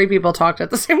understand, 3 people talked at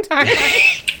the same time.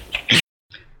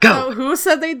 Go! So who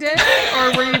said they did?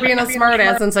 Or were you being a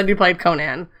smartass and said you played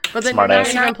Conan? But then you're not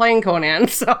even playing Conan,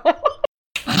 so...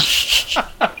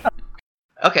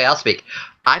 Okay, I'll speak.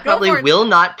 I probably will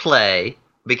not play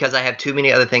because I have too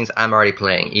many other things I'm already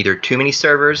playing. Either too many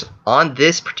servers on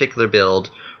this particular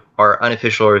build, or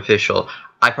unofficial or official.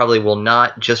 I probably will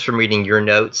not, just from reading your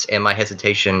notes and my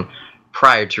hesitation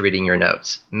prior to reading your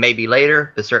notes. Maybe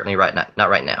later, but certainly not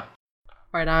right now.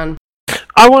 Right on.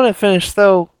 I want to finish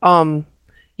though.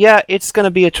 Yeah, it's going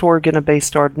to be a chore getting a base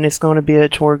start, and it's going to be a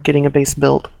chore getting a base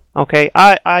build. Okay,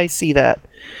 I see that.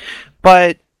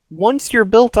 But once you're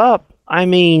built up, I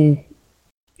mean,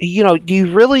 you know, do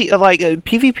you really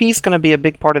PvP is going to be a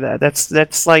big part of that.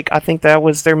 That's like, I think that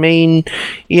was their main,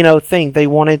 you know, thing. They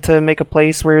wanted to make a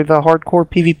place where the hardcore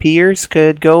PvPers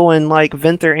could go and like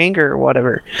vent their anger or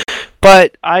whatever.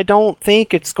 But I don't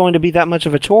think it's going to be that much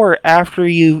of a chore after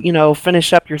you know,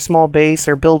 finish up your small base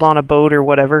or build on a boat or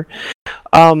whatever.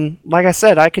 Like I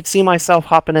said, I could see myself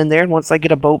hopping in there, and once I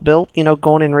get a boat built, you know,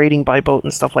 going and raiding by boat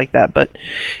and stuff like that. But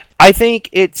I think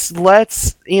it's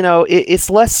less, you know,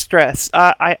 it's less stress.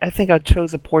 I think I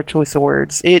chose a poor choice of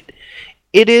words.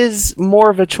 It is more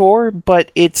of a chore,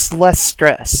 but it's less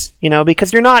stress, you know,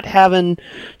 because you're not having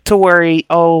to worry,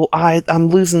 oh, I'm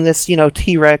losing this, you know,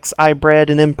 T-Rex I bred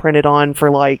and imprinted on for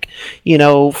like, you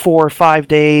know, 4 or 5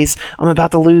 days. I'm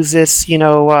about to lose this, you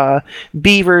know,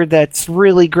 beaver that's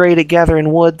really great at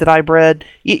gathering wood that I bred.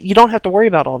 You don't have to worry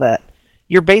about all that.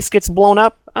 Your base gets blown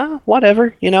up,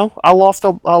 whatever, you know. I lost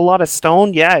a lot of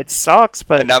stone. Yeah, it sucks,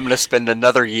 but... And I'm going to spend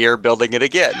another year building it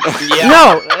again.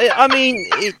 No, I mean,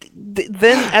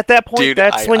 then at that point, Dude,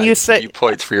 that's when you say... Give you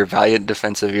points for your valiant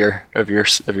defense of your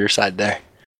side there.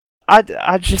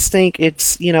 I just think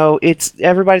it's, you know, it's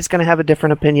everybody's going to have a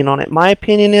different opinion on it. My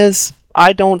opinion is,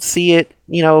 I don't see it,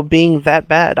 you know, being that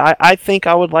bad. I think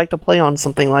I would like to play on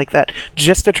something like that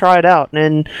just to try it out,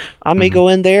 and I may go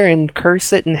in there and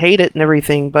curse it and hate it and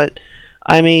everything, but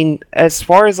I mean, as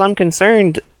far as I'm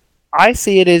concerned, I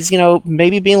see it as, you know,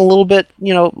 maybe being a little bit,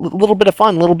 you know, a little bit of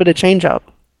fun, a little bit of change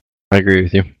up. I agree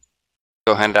with you.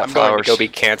 Go hand out I'm flowers. going to go be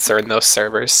Cancer in those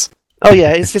servers. Oh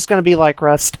yeah, it's just going to be like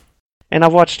Rust, and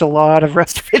I've watched a lot of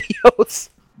Rust videos.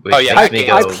 Oh yeah, I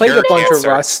played a bunch of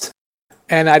Rust.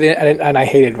 And I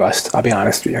hated Rust, I'll be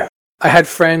honest with you. I had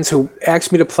friends who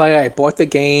asked me to play, I bought the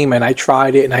game, and I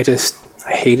tried it, and I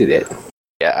hated it.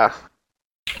 Yeah.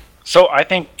 So I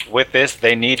think with this,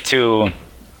 they need to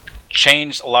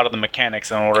change a lot of the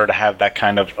mechanics in order to have that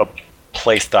kind of a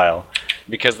play style.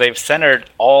 Because they've centered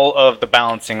all of the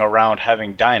balancing around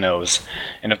having dinos.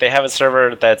 And if they have a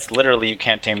server that's literally you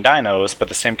can't tame dinos, but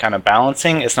the same kind of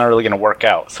balancing, it's not really going to work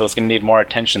out. So it's going to need more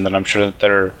attention than I'm sure that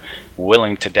they're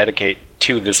willing to dedicate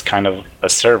to this kind of a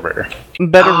server.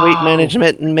 Better weight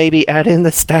management, and maybe add in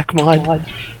the stack mod.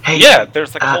 Yeah,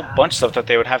 there's like a whole bunch of stuff that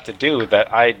they would have to do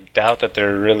that I doubt that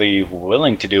they're really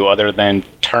willing to do, other than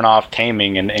turn off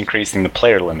taming and increasing the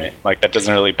player limit. Like, that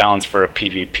doesn't really balance for a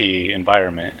PvP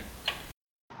environment.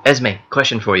 Esme,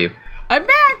 question for you. I'm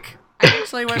back! I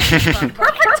actually went with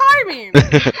perfect timing!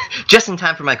 Just in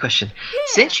time for my question. Yeah.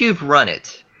 Since you've run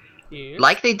it,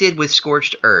 like they did with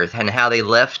Scorched Earth, and how they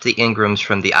left the Ingrams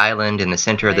from the island in the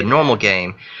center of the normal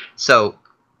game, so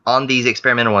on these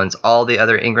experimental ones, all the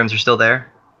other Ingrams are still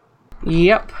there?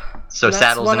 Yep. So that's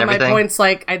saddles and everything? One of my points,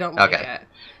 like, I don't like it.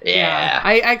 Yeah.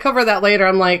 I cover that later.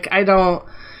 I'm like, I don't...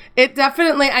 It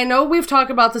definitely, I know we've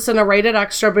talked about this in a Rated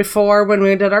Extra before when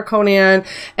we did our Conan,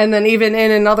 and then even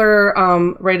in another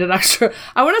Rated Extra.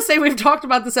 I want to say we've talked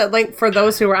about this at length for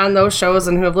those who are on those shows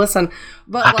and who have listened.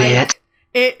 But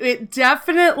It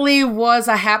definitely was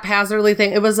a haphazardly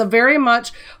thing. It was a very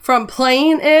much from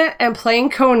playing it and playing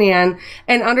Conan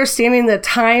and understanding the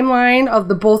timeline of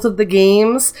both of the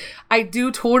games. I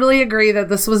do totally agree that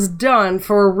this was done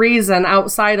for a reason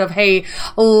outside of, hey,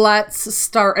 let's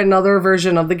start another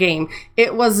version of the game.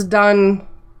 It was done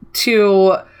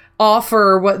to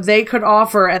offer what they could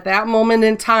offer at that moment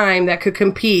in time that could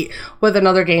compete with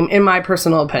another game, in my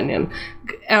personal opinion.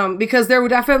 Because there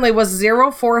definitely was zero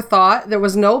forethought, there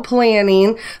was no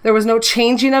planning, there was no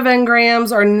changing of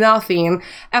engrams or nothing.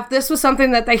 If this was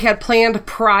something that they had planned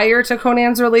prior to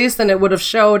Conan's release, then it would have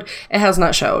showed. It has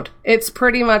not showed. It's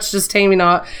pretty much just taming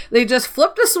out. They just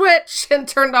flipped a switch and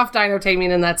turned off dino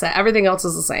taming, and that's it. Everything else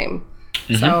is the same.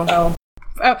 So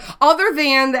other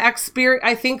than the experience,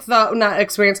 I think not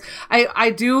experience.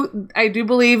 I do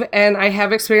believe, and I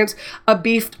have experienced a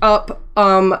beefed up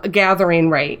gathering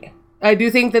rate. I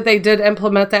do think that they did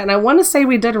implement that, and I want to say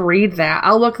we did read that.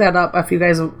 I'll look that up if you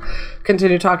guys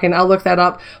continue talking. I'll look that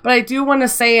up. But I do want to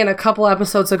say in a couple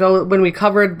episodes ago when we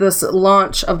covered this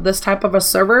launch of this type of a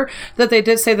server that they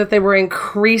did say that they were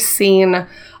increasing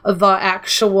the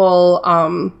actual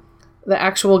the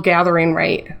actual gathering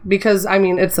rate, because I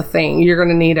mean it's a thing. You're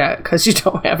gonna need it because you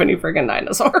don't have any friggin'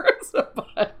 dinosaurs.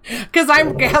 Because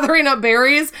I'm gathering up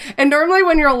berries, and normally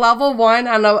when you're level 1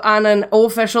 on an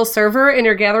official server and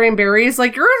you're gathering berries,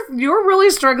 like you're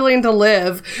really struggling to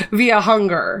live via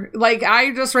hunger. Like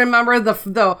I just remember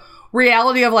the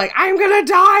reality of like, I'm gonna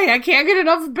die, I can't get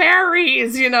enough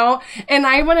berries, you know. And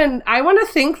I want to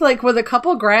think like with a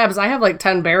couple grabs, I have like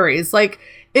 10 berries. Like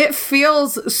it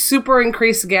feels super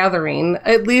increased gathering,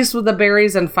 at least with the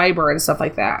berries and fiber and stuff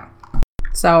like that.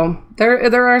 So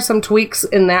there are some tweaks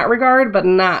in that regard, but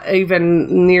not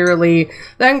even nearly.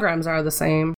 The engrams are the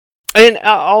same. And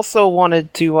I also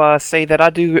wanted to say that I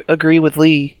do agree with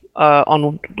Lee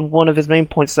on one of his main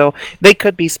points. Though they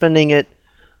could be spending it,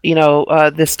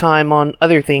 this time on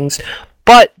other things.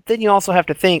 But then you also have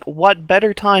to think, what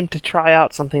better time to try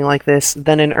out something like this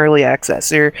than in early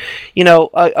access? Or,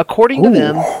 according to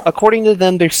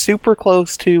them, they're super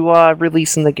close to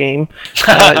releasing the game.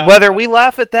 Whether we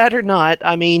laugh at that or not,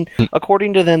 I mean,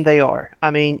 according to them, they are.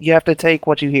 I mean, you have to take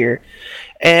what you hear.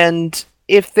 And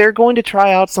if they're going to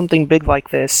try out something big like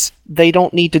this, they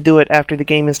don't need to do it after the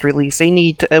game is released. They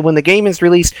need to, when the game is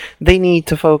released, they need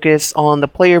to focus on the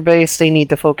player base. They need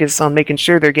to focus on making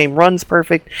sure their game runs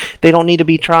perfect. They don't need to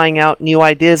be trying out new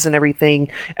ideas and everything,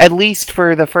 at least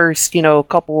for the first,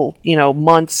 couple,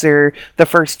 months or the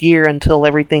first year until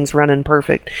everything's running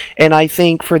perfect. And I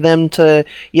think for them to,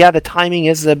 the timing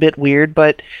is a bit weird,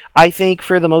 but I think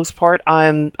for the most part,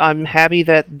 I'm happy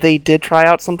that they did try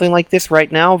out something like this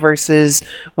right now versus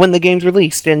when the game's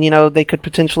released. And, they could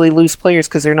potentially lose players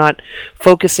because they're not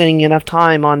focusing enough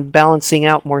time on balancing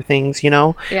out more things, and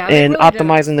really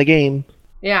optimizing the game.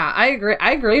 Yeah, I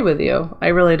agree with you. I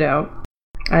really do.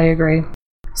 I agree.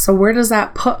 So where does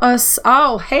that put us?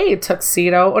 Oh, hey,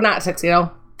 Tuxedo. Oh, not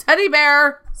Tuxedo. Teddy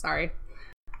Bear. Sorry.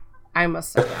 I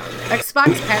must have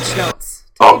Xbox patch notes.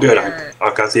 Oh, good.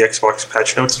 I've got the Xbox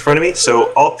patch notes in front of me.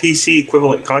 So all PC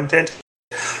equivalent content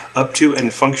up to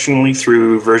and functionally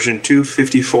through version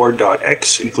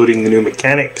 254.x, including the new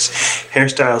mechanics,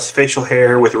 hairstyles, facial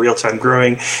hair with real-time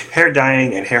growing, hair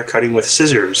dyeing, and hair cutting with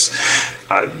scissors.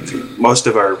 Most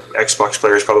of our Xbox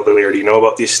players probably already know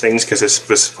about these things because this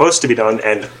was supposed to be done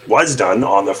and was done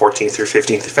on the 14th or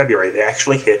 15th of February. They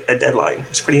actually hit a deadline.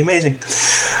 It's pretty amazing.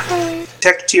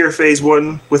 Tech tier phase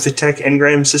 1 with the tech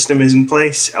engram system is in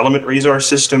place. Element resource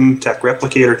system, tech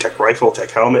replicator, tech rifle, tech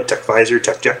helmet, tech visor,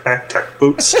 tech jetpack, tech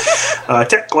boots,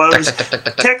 tech gloves,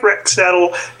 tech rec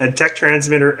saddle, and tech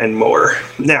transmitter, and more.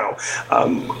 Now,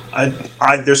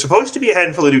 there's supposed to be a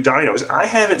handful of new dinos. I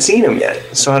haven't seen them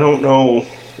yet, so I don't know.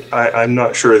 I'm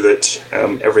not sure that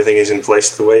everything is in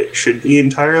place the way it should be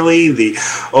entirely. The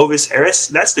Ovis Eris,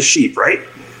 that's the sheep, right?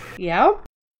 Yeah.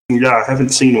 Yeah, I haven't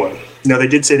seen one. Now, they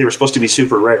did say they were supposed to be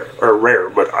super rare,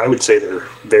 but I would say they're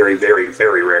very, very,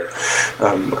 very rare.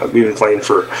 We've been playing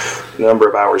for a number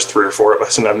of hours, 3 or 4 of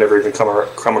us, and I've never even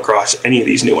come across any of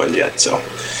these new ones yet. So,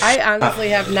 I honestly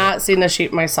have not seen a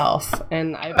sheep myself,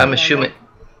 and I'm assuming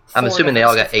they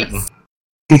all got eaten.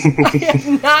 I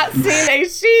have not seen a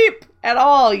sheep at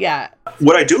all yet.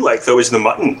 What I do like, though, is the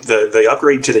mutton. The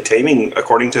upgrade to the taming,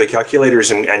 according to the calculators,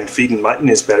 and feeding mutton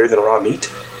is better than raw meat.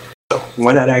 So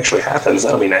when that actually happens,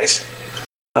 that'll be nice.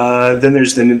 Then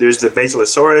there's the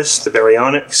Basilosaurus, the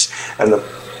Baryonyx, and the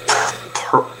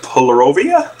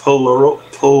Purlovia.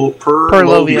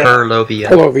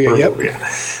 Yep.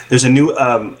 There's a new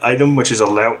item which is a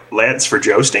lance for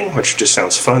jousting, which just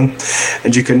sounds fun.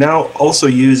 And you can now also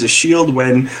use a shield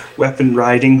when weapon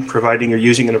riding, providing you're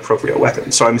using an appropriate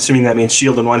weapon. So I'm assuming that means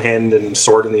shield in one hand and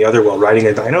sword in the other while riding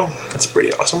a dino. That's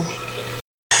pretty awesome.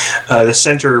 The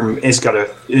center has got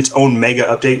its own mega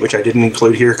update, which I didn't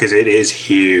include here because it is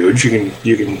huge.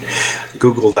 You can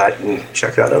Google that and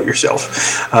check that out yourself.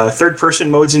 Third person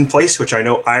mode's in place, which I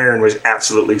know Iron was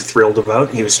absolutely thrilled about.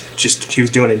 He was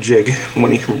doing a jig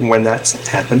when that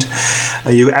happened.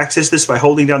 You access this by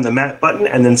holding down the map button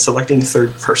and then selecting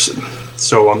third person.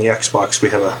 So on the Xbox,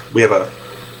 we have a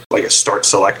start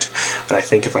select, and I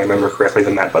think if I remember correctly,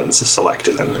 the map button's a select,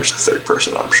 and then there's a third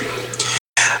person option.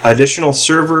 Additional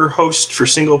server host for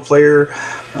single player,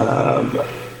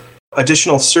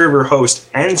 additional server host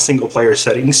and single player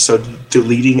settings, so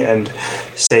deleting and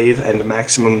save and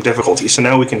maximum difficulty. So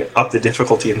now we can up the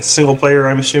difficulty in single player,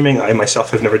 I'm assuming. I myself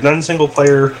have never done single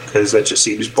player because that just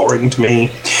seems boring to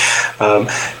me.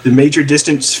 The major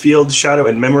distance field, shadow,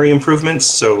 and memory improvements.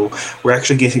 So we're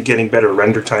actually getting better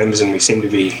render times, and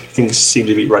things seem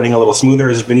to be running a little smoother.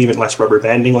 There's been even less rubber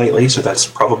banding lately, so that's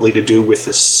probably to do with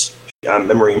this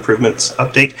memory improvements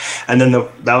update, and then the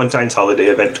Valentine's holiday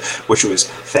event, which was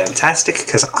fantastic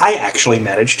because I actually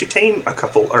managed to tame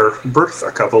birth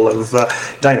a couple of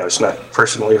dinos, not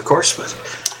personally, of course, but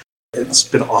it's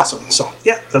been awesome. So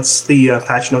yeah, that's the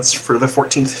patch notes for the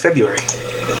 14th February.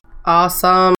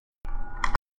 Awesome.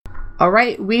 All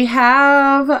right, we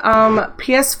have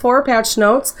PS4 patch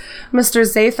notes. Mr.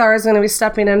 Zathar is going to be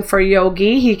stepping in for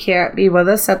Yogi. He can't be with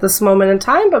us at this moment in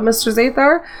time, but Mr.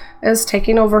 Zathar is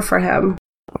taking over for him.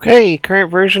 Okay,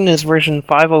 current version is version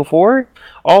 504.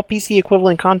 All PC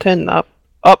equivalent content up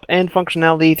and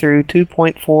functionality through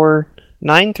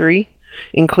 2.493,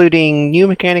 including new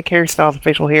mechanic hairstyles and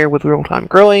facial hair with real-time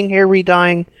growing, hair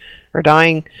dyeing,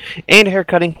 and hair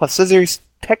cutting plus scissors.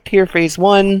 Tech tier phase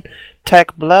 1,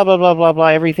 tech blah blah blah blah blah,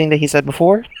 everything that he said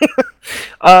before.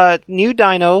 New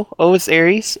dino, Ovis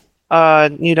Ares,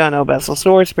 new dino,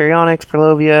 Basilosaurus, Baryonyx,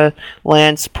 Perlovia,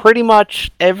 Lance, pretty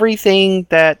much everything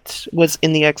that was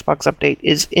in the Xbox update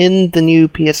is in the new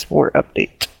PS4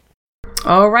 update.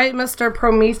 All right, Mr.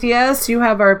 Prometheus, you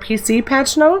have our PC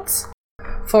patch notes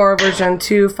for version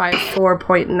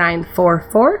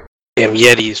 254.944. Damn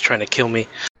Yeti is trying to kill me.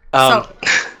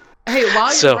 Hey,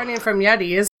 while you're running from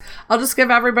Yetis, I'll just give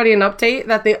everybody an update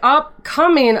that the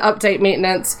upcoming update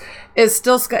maintenance is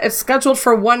still it's scheduled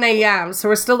for 1 a.m. So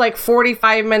we're still like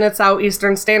 45 minutes out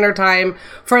Eastern Standard Time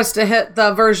for us to hit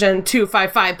the version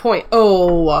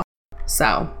 255.0.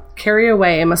 So carry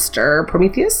away, Mr.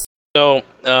 Prometheus. So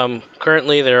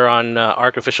currently they're on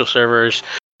ARC official servers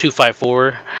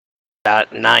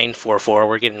 254.944.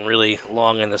 We're getting really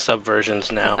long in the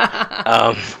subversions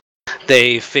now.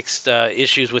 They fixed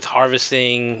issues with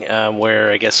harvesting,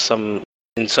 where I guess in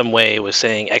some way it was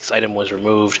saying X item was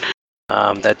removed.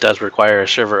 That does require a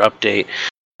server update.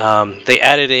 They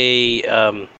added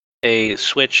a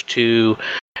switch to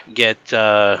get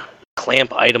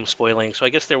clamp item spoiling. So I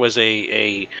guess there was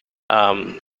a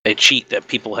cheat that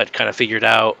people had kind of figured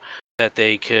out that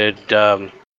they could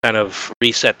kind of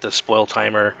reset the spoil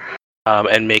timer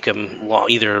and make them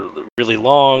either really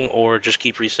long or just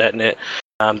keep resetting it.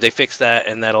 They fixed that,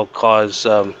 and that'll cause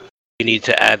you need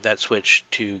to add that switch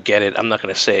to get it. I'm not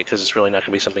going to say it because it's really not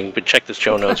going to be something, but check the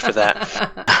show notes for that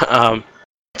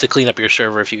to clean up your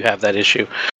server if you have that issue.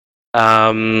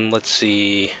 Let's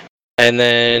see. And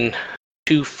then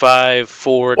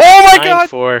 254.94. Oh my god!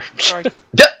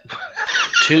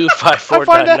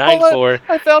 254.94.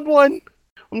 I found one.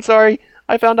 I'm sorry.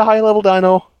 I found a high-level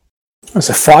dino. There's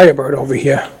a Firebird over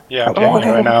here. Yeah, I'm taming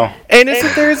it right now. And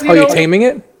isn't there's you're taming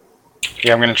it?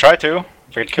 Yeah, I'm gonna try to.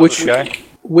 If I could kill this guy.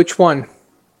 Which one?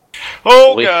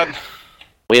 Oh god.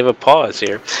 We have a pause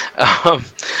here.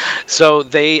 So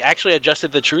they actually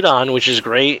adjusted the Trudon, which is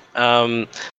great.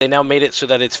 They now made it so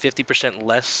that it's 50%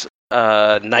 less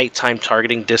nighttime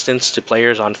targeting distance to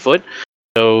players on foot.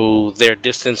 So their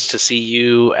distance to see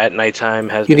you at nighttime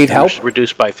has been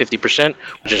reduced by 50%,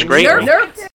 which is great.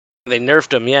 They nerfed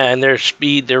them, yeah, and their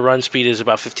run speed is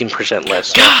about 15%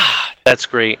 less. So that's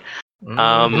great. You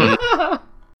would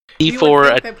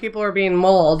think that people are being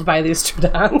mauled by these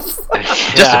Trudons.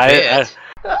 Yeah,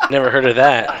 I never heard of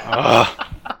that.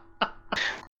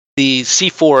 The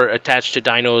C4 attached to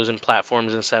dinos and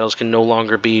platforms and saddles can no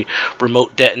longer be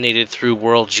remote detonated through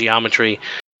world geometry.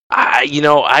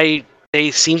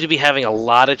 They seem to be having a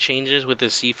lot of changes with the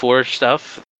C4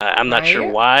 stuff. I'm not sure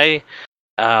why.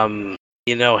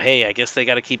 Hey, I guess they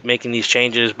got to keep making these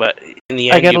changes, but in the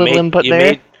end, I got a little input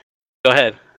there. Go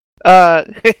ahead.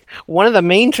 One of the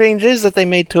main changes that they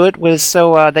made to it was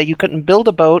so that you couldn't build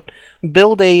a boat,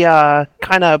 build a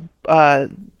kind of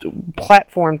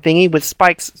platform thingy with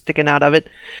spikes sticking out of it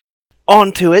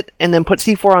onto it, and then put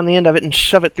C4 on the end of it and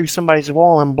shove it through somebody's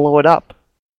wall and blow it up.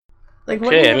 Like,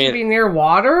 wouldn't you have to be near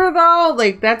water though?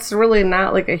 Like, that's really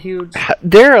not like a huge.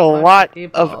 There are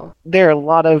a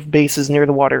lot of bases near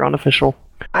the water on official.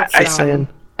 I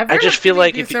just feel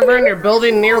like if you're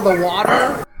building near the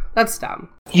water. That's dumb.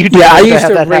 I used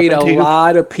to raid a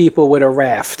lot of people with a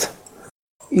raft.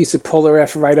 Used to pull the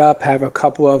raft right up, have a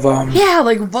couple of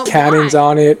cannons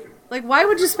on it. Like, why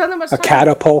would you spend that much time a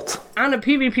catapult on a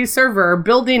PvP server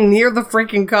building near the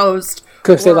freaking coast?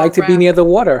 Because they like to be near the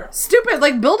water. Stupid.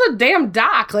 Like, build a damn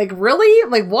dock. Like, really?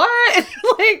 Like, what?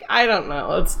 Like, I don't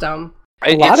know. It's dumb.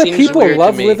 A lot of people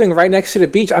love living right next to the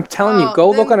beach. I'm telling you, go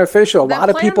look on official. A lot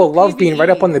of people love being right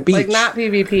up on the beach. Like, not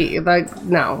PvP. Like,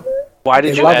 no. Why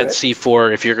did you add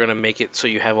C4 if you're going to make it so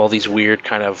you have all these weird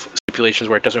kind of stipulations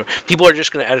where it doesn't... People are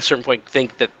just going to, at a certain point,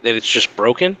 think that it's just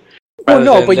broken? Well,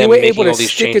 no, but you were able to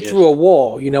stick it through a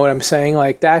wall. You know what I'm saying?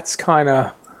 Like, that's kind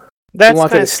of... That's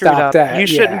kind of screwed up. You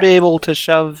shouldn't be able to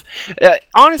shove...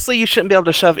 honestly, you shouldn't be able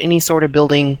to shove any sort of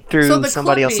building through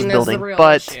somebody else's building.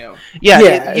 But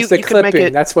Yeah, it's the you could make clipping.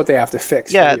 it. That's what they have to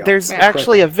fix. Yeah, Video. there's Yeah.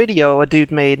 actually a video a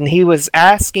dude made, and he was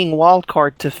asking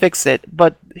Wildcard to fix it,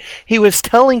 but he was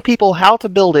telling people how to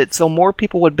build it so more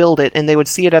people would build it, and they would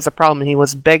see it as a problem, and he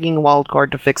was begging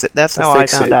Wildcard to fix it. That's how I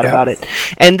found out about it.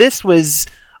 And this was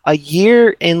a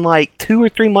year and like 2 or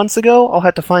 3 months ago. I'll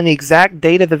have to find the exact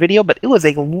date of the video, but it was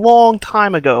a long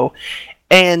time ago.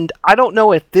 And I don't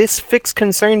know if this fix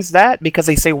concerns that, because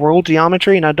they say world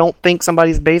geometry, and I don't think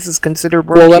somebody's base is considered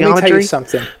world Well, let geometry. me tell you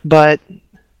something. But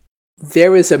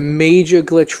there is a major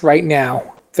glitch right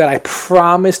now that I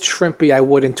promised Shrimpy I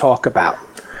wouldn't talk about.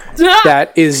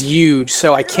 That is huge.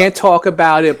 So I can't talk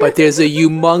about it, but there's a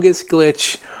humongous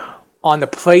glitch on the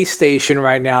PlayStation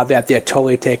right now that they're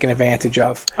totally taking advantage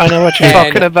of. I know what you're And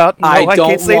talking about. No, I can't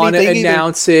don't say want to anything either.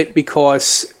 announce it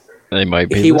because They might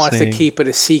be he wants to listening. keep it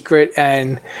a secret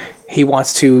and he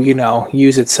wants to,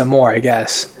 use it some more, I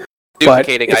guess. But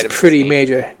Duplicating it's items pretty is neat.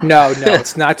 major. No,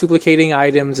 it's not duplicating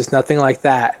items. It's nothing like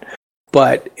that.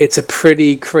 But it's a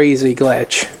pretty crazy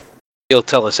glitch. He'll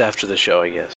tell us after the show, I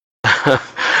guess.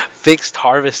 Fixed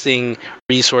harvesting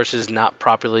resources not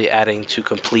properly adding to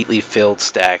completely filled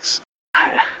stacks.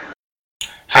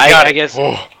 I guess,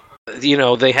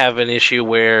 they have an issue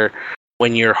where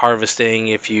when you're harvesting,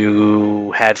 if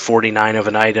you had 49 of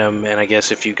an item, and I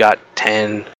guess if you got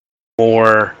 10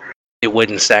 more, it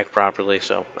wouldn't stack properly.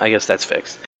 So I guess that's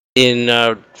fixed. In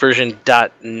version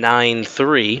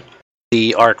 .9.3,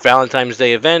 the Arc Valentine's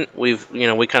Day event, we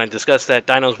kind of discussed that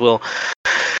dinos will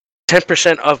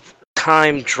 10% of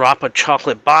time drop a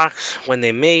chocolate box when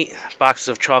they mate. Boxes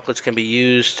of chocolates can be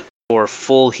used for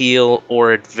full heal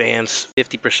or advance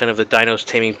 50% of the dino's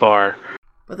taming bar.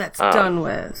 But that's done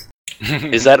with.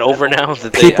 Is that over now?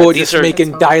 People are just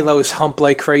making Dilos hump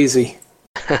like crazy.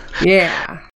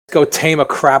 Yeah. Go tame a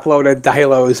crap load of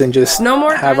Dilos and just No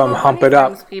more have them Dino hump it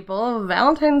up. honeycombs, people.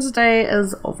 Valentine's Day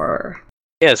is over.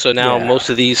 Yeah, so now most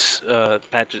of these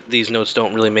these notes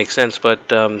don't really make sense, but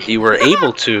you were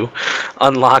able to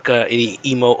unlock a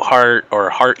emote heart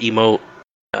or heart emote,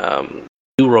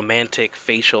 new romantic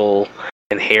facial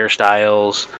and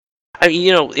hairstyles. I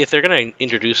mean, if they're going to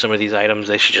introduce some of these items,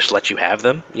 they should just let you have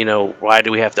them. Why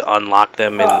do we have to unlock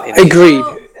them? Agreed.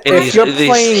 If you're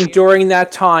playing during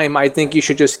that time, I think you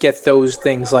should just get those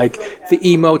things like the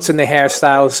emotes and the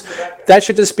hairstyles. That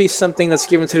should just be something that's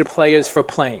given to the players for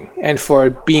playing and for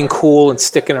being cool and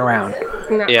sticking around.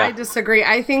 No, I disagree.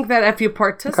 I think that if you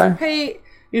participate,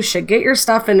 you should get your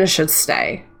stuff and it should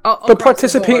stay. But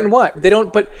participate in what? They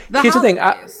don't. But here's the thing.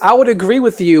 I would agree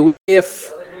with you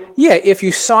if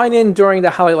you sign in during the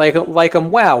holiday, like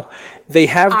WoW, they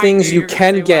have things you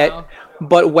can get. WoW.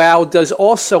 But WoW does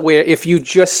also where if you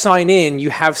just sign in,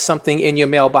 you have something in your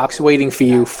mailbox waiting for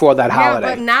you for that holiday.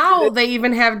 Yeah, but now they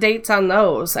even have dates on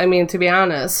those. I mean, to be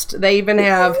honest, they even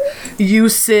have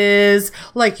uses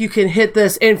like you can hit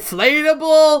this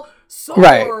inflatable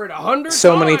sword 100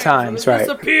 so many times, times, right?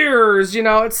 Disappears.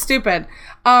 It's stupid.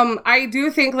 I do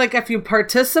think like if you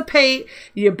participate,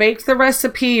 you baked the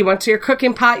recipe, you went to your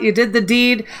cooking pot, you did the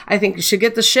deed. I think you should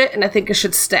get the shit, and I think it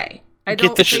should stay.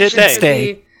 Get the shit and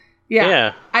stay.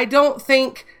 Yeah. I don't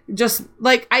think just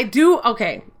like I do.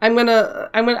 Okay.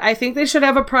 I think they should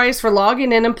have a price for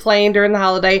logging in and playing during the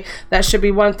holiday. That should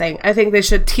be one thing. I think they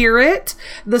should tier it.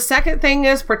 The second thing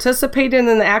is participate in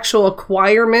the actual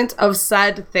acquirement of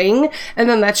said thing, and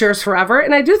then that's yours forever.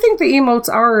 And I do think the emotes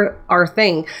are our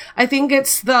thing. I think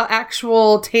it's the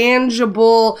actual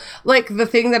tangible, like the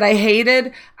thing that I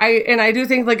hated. I do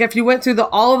think like if you went through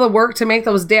all of the work to make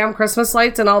those damn Christmas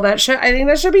lights and all that shit, I think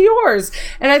that should be yours.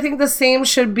 And I think the same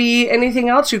should be anything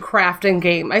else you craft in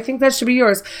game. I think that should be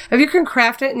yours. If you can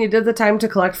craft it and you did the time to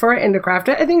collect for it and to craft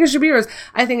it, I think it should be yours.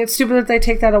 I think it's stupid that they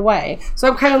take that away. So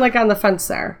I'm kind of like on the fence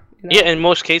there. Yeah, in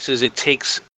most cases it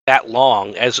takes that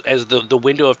long as the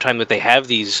window of time that they have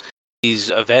these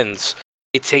events,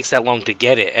 it takes that long to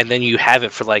get it, and then you have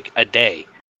it for like a day.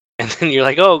 And then you're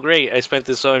like, oh great, I spent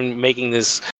this on making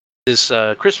this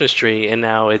Christmas tree, and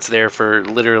now it's there for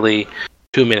literally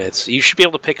 2 minutes. You should be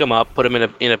able to pick them up, put them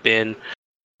in a bin,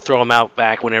 throw them out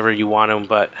back whenever you want them.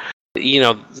 But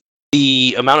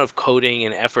the amount of coding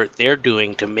and effort they're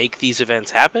doing to make these events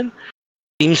happen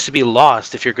seems to be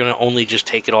lost if you're going to only just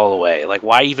take it all away. Like,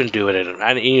 why even do it? And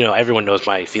everyone knows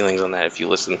my feelings on that if you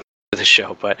listen to the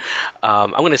show. But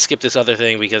I'm going to skip this other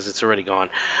thing because it's already gone.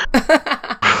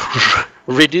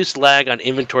 Reduced lag on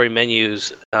inventory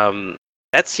menus.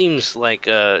 That seems like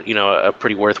a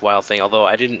pretty worthwhile thing. Although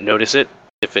I didn't notice it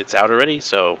if it's out already,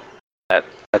 so that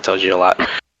tells you a lot.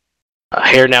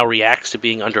 Hair now reacts to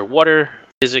being underwater.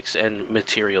 Physics and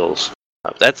materials.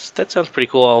 That sounds pretty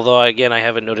cool. Although again, I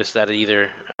haven't noticed that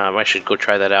either. I should go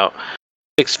try that out.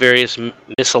 fix various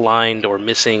misaligned or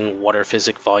missing water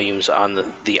physic volumes on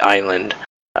the island.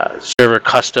 Server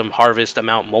custom harvest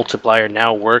amount multiplier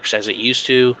now works as it used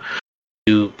to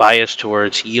bias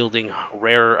towards yielding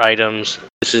rarer items.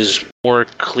 This is more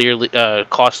clearly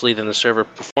costly than the server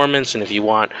performance, and if you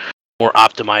want more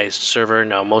optimized server,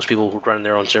 now most people who run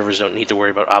their own servers don't need to worry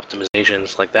about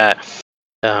optimizations like that.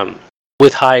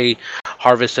 With high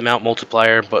harvest amount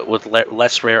multiplier, but with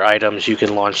less rare items, you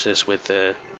can launch this with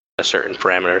a certain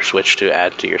parameter switch to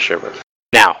add to your server.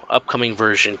 Now, upcoming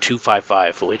version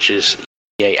 255, which is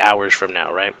 8 hours from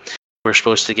now, right? We're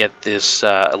supposed to get this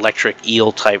electric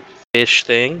eel type fish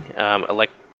thing,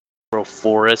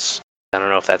 Electrophorus. I don't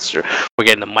know if that's true. We're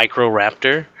getting the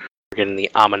Microraptor, we're getting the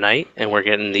Ammonite, and we're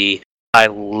getting the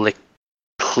Thylacoleo.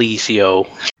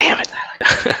 Damn it.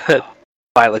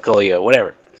 Thylacoleo,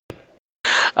 whatever.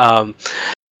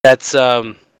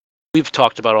 We've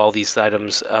talked about all these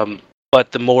items,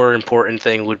 but the more important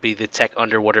thing would be the tech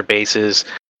underwater bases,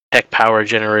 tech power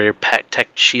generator, tech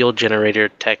shield generator,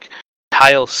 tech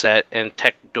tile set, and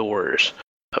tech doors,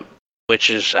 which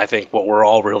is, I think, what we're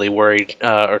all really worried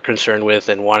or concerned with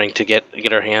and wanting to get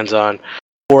our hands on.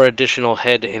 4 additional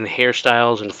head and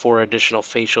hairstyles and 4 additional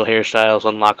facial hairstyles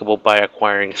unlockable by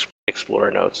acquiring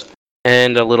Explorer notes.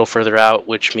 And a little further out,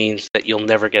 which means that you'll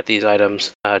never get these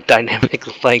items,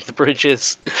 dynamic length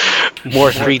bridges,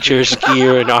 more creatures,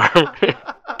 gear, and armor.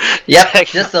 Yep,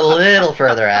 just a little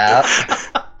further out.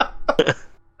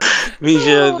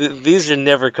 These are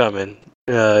never coming,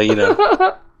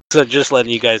 So just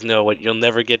letting you guys know, you'll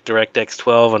never get DirectX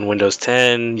 12 on Windows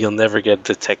 10, you'll never get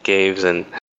the tech caves and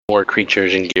more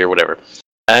creatures and gear, whatever.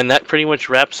 And that pretty much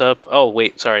wraps up. Oh,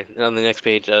 wait, sorry. On the next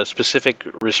page, specific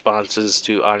responses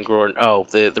to on-ground. Oh,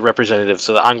 the representative.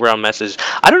 So the on-ground message.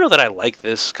 I don't know that I like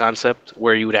this concept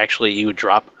where you would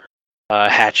drop a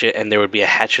hatchet and there would be a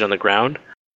hatchet on the ground.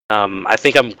 I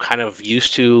think I'm kind of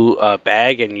used to a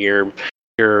bag, and your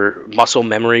muscle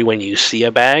memory when you see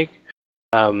a bag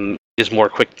is more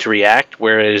quick to react.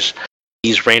 Whereas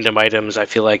these random items, I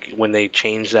feel like when they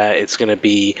change that, it's going to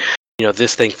be,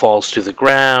 this thing falls to the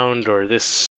ground, or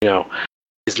this,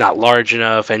 is not large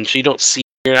enough, and so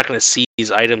you're not going to see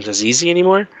these items as easy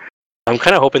anymore. I'm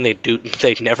kind of hoping they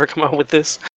never come out with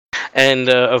this, and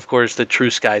of course the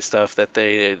True Sky stuff that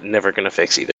they're never going to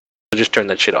fix either. So just turn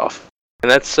that shit off,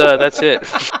 and that's it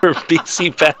for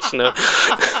BC patch note.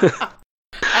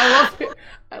 I love it.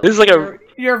 This is like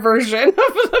your version of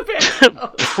the band.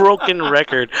 Broken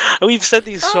record. We've said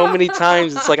these so many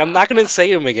times. It's like I'm not going to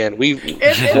say them again.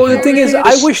 Well, the thing is,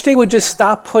 I wish they would just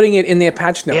stop putting it in their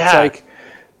patch notes. Yeah. Like,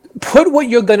 put what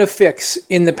you're going to fix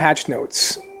in the patch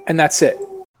notes, and that's it.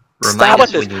 Remind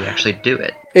us when you actually do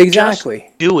it. Exactly.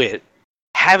 Just do it.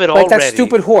 Have it like all ready. That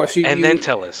stupid horse. Then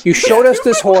tell us. You showed us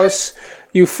this horse.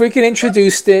 You freaking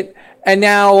introduced it, and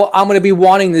now I'm going to be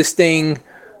wanting this thing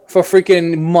for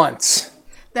freaking months.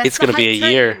 It's going to be a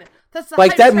year.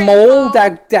 Like that mole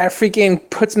that freaking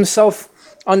puts himself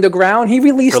underground. He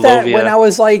released that when I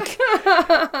was like,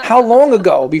 how long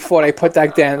ago before they put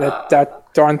that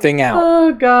darn thing out?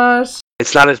 Oh gosh.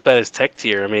 It's not as bad as Tech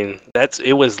Tier. I mean,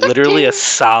 it was literally a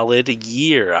solid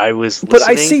year. But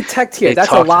I see Tech Tier.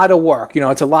 That's a lot of work.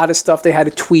 It's a lot of stuff they had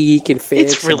to tweak and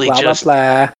fix. It's really and blah, just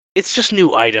blah, blah. It's just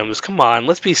new items. Come on,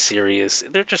 let's be serious.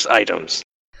 They're just items.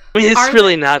 I mean, it's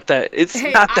really not that. It's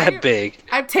not that big.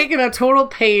 I've taken a total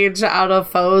page out of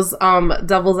Foe's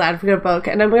Devil's Advocate book,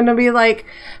 and I'm going to be like,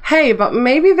 hey, but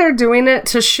maybe they're doing it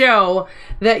to show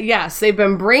that, yes, they've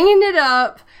been bringing it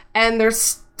up, and they're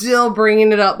still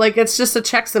bringing it up. Like, it's just a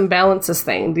checks and balances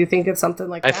thing. Do you think it's something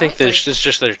like that? I think it's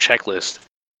just their checklist.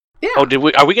 Yeah. Oh,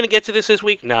 are we going to get to this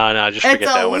week? No, just forget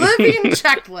that one. It's a living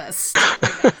checklist. I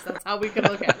guess that's how we can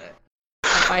look at it.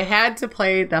 If I had to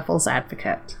play Devil's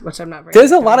Advocate, which I'm not very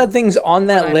There's a lot of things on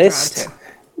that list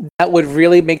that would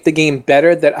really make the game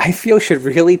better that I feel should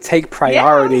really take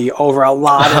priority over a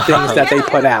lot of things that they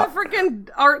put out.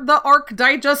 The Arc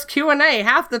Digest Q&A,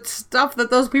 half the stuff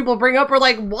that those people bring up are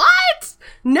like, what?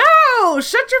 No!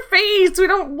 Shut your face! We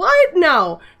don't... What?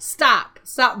 No. Stop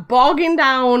bogging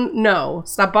down. No.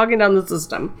 Stop bogging down the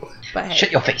system. But hey.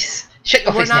 Shut your face. Shut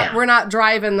your face now. We're not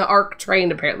driving the Arc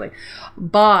train, apparently.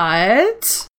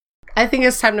 But I think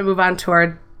it's time to move on to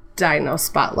our Dino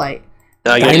Spotlight.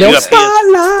 Dino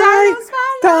Spotlight!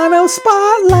 Dino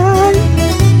Spotlight!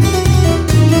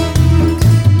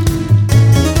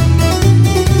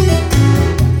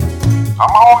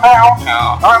 Come on down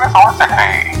to Dinosaur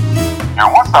City, your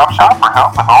one-stop shop for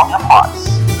help with all your plots.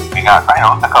 you got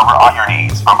Rhino to cover all your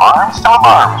needs, from arms to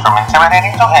alarms, from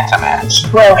intimidating to intimate.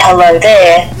 Well, hello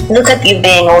there. Look at you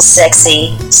being all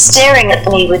sexy, staring at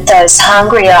me with those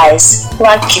hungry eyes,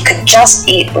 like you could just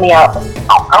eat me up.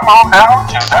 So come on down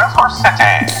to Dinosaur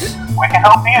City. We can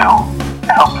help you. To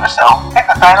help yourself, pick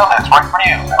the title that's right for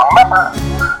you. And remember,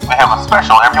 we have a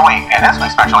special every week, and this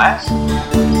week's special is...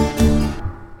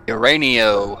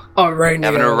 Uranio. Uranio.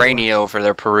 Having Uranio for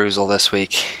their perusal this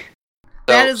week.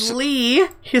 That is Lee.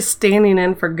 He's standing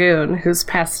in for Goon, who's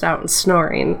passed out and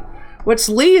snoring. Which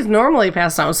Lee is normally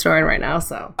passed out and snoring right now,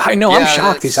 so. I know, I'm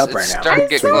shocked he's up right now. Starting to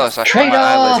get close. I feel my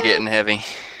eyelids getting heavy.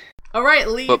 Alright,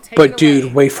 Lee, But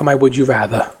dude, wait for my would you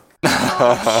rather.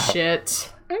 Oh,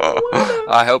 shit.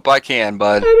 I hope I can,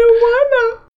 bud. I don't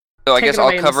wanna. So I Take guess it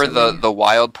away, I'll cover Mr. the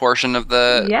wild portion of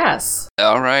the... Yes.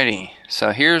 Alrighty.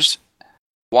 So here's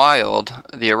Wild,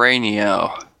 the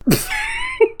Uranio.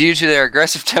 Due to their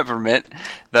aggressive temperament,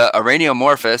 the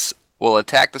Uraniomorphous will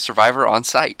attack the survivor on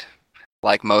sight.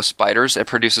 Like most spiders, it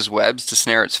produces webs to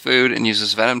snare its food and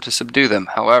uses venom to subdue them.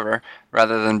 However,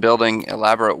 rather than building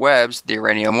elaborate webs, the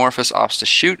Uraniomorphous opts to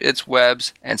shoot its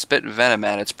webs and spit venom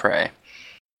at its prey.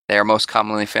 They are most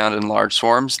commonly found in large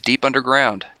swarms deep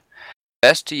underground.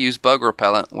 Best to use bug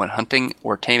repellent when hunting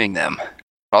or taming them. It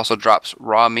also drops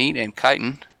raw meat and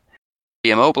chitin. Be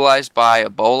immobilized by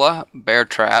Ebola, bear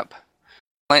trap,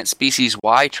 plant species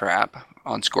Y trap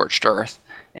on scorched earth.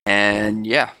 And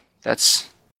yeah, that's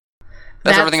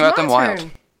everything about them wild.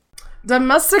 Turn.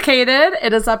 Domesticated,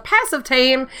 it is a passive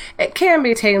tame. It can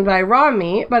be tamed by raw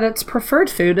meat, but its preferred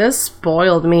food is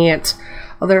spoiled meat.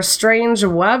 Their strange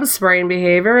web spraying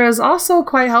behavior is also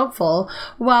quite helpful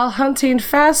while hunting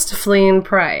fast fleeing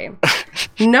prey.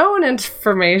 Known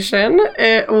information,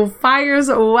 it fires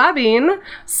webbing,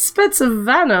 spits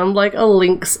venom like a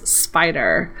lynx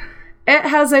spider. It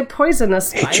has a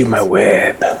poisonous bite. Hit you my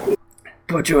web.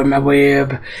 Put you in my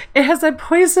web. It has a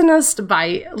poisonous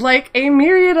bite like a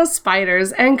myriad of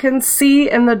spiders and can see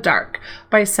in the dark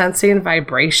by sensing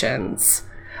vibrations.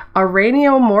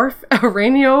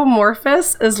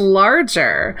 Uraniomorphous is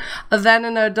larger than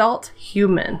an adult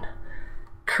human.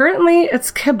 Currently,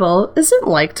 its kibble isn't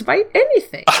liked by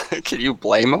anything. Can you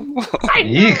blame them? I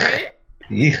know, right?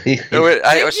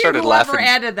 I started laughing. Whoever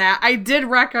added that, I did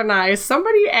recognize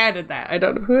somebody added that. I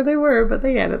don't know who they were, but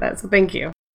they added that, so thank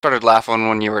you. Started laughing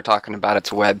when you were talking about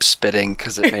its web spitting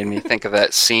because it made me think of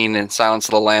that scene in Silence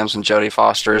of the Lambs when Jodie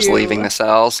Foster is leaving the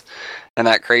cells. And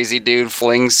that crazy dude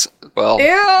flings, well...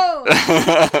 Ew!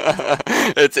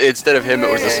 it's instead of him,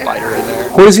 it was a spider in there.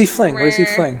 What does he fling? What does he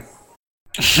fling?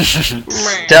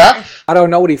 Stuff? I don't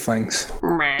know what he flings.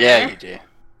 Yeah, you do.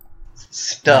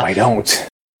 Stuff. No, I don't.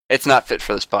 It's not fit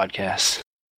for this podcast.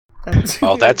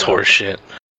 Oh, that's horseshit.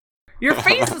 Your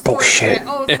face is bullshit.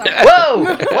 Oh, sorry.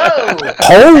 Whoa! Whoa!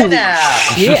 Holy now.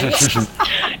 shit!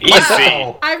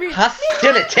 Easy. I mean,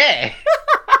 hostility.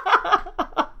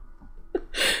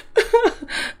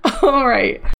 All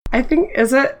right. I think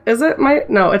is it my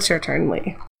no? It's your turn,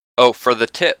 Lee. Oh, for the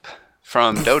tip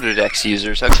from Dododex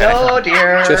users. Okay. Oh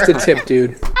dear. Just a tip,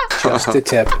 dude. Just a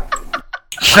tip.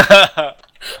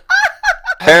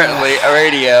 Apparently, a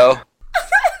radio,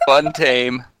 fun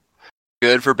tame,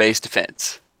 good for base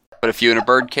defense. Put a few in a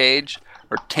bird cage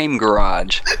or tame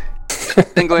garage.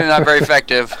 Singly not very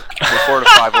effective. The 4 to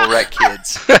 5 will wreck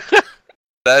kids.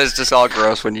 That is just all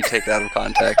gross when you take that out of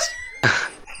context.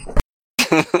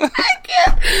 I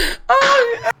can't.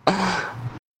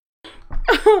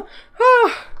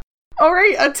 All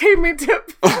right, a taming tip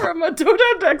from a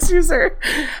Dododex user.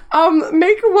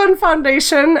 Make one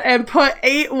foundation and put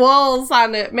 8 walls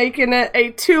on it, making it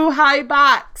a 2-high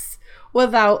box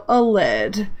without a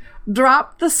lid.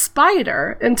 Drop the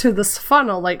spider into this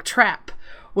funnel-like trap.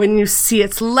 When you see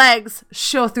its legs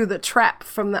show through the trap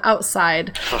from the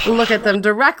outside, look at them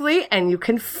directly and you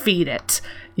can feed it.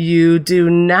 You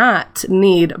do not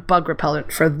need bug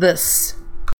repellent for this.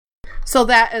 So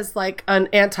that is like an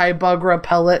anti-bug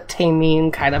repellent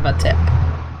taming kind of a tip.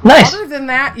 Nice. Other than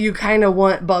that, you kind of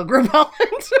want bug repellent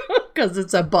because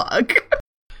it's a bug.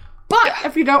 But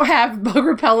if you don't have bug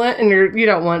repellent and you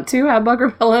don't want to have bug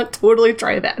repellent, totally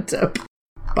try that tip.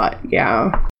 But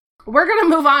yeah. We're gonna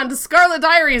move on to Scarlet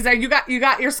Diaries. You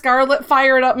got your Scarlet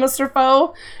fired up, Mr.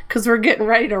 Foe? Because we're getting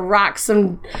ready to rock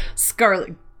some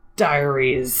Scarlet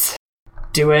Diaries.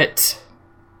 Do it.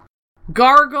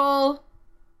 Gargle.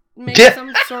 Make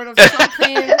some sort of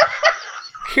something.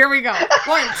 Here we go.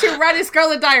 1, 2, ready,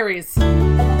 Scarlet Diaries.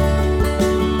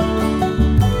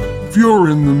 If you're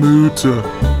in the mood to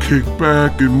kick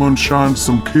back and munch on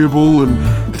some kibble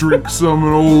and drink some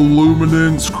old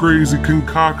Luminance crazy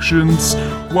concoctions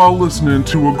while listening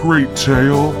to a great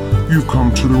tale, you've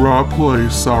come to the right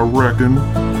place, I reckon.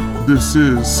 This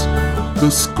is the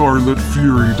Scarlet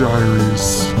Fury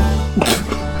Diaries.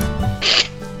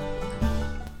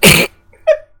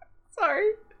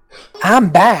 Sorry. I'm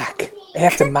back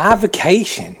after my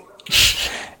vacation.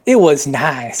 It was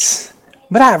nice,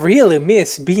 but I really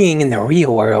miss being in the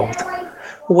real world.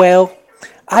 Well,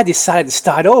 I decided to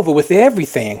start over with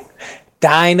everything.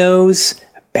 Dinos,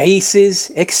 bases,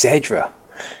 etc.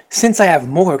 Since I have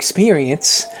more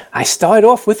experience, I started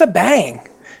off with a bang.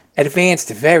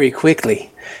 Advanced very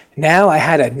quickly. Now I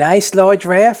had a nice large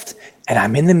raft, and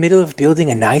I'm in the middle of building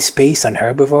a nice base on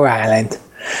Herbivore Island.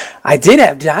 I did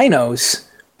have dinos,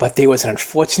 but there was an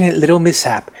unfortunate little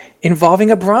mishap involving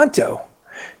a Bronto.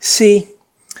 See,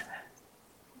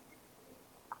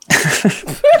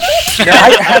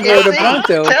 I had a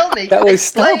Bronto that was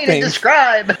stomping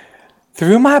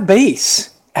through my base,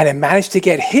 and it managed to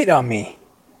get hit on me.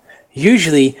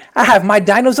 Usually, I have my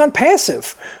dinos on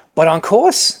passive, but on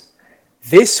course,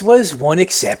 this was one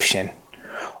exception.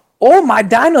 All my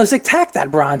dinos attacked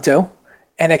that Bronto,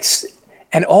 and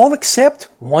all except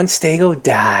one Stego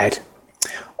died.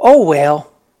 Oh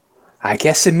well, I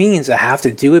guess it means I have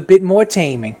to do a bit more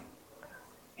taming.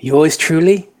 Yours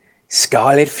truly,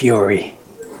 Scarlet Fury.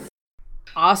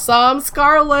 Awesome,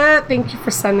 Scarlet. Thank you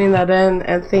for sending that in,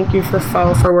 and thank you for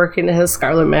Foe for working his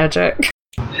Scarlet magic.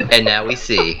 And now we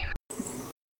see.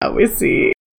 All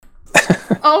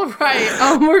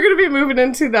right, we're going to be moving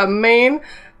into the main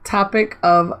topic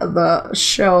of the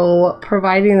show,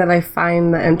 providing that I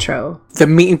find the intro. The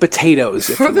meat and potatoes,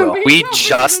 if you will. We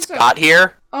just got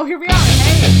here. Oh, here we are.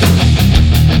 Hey.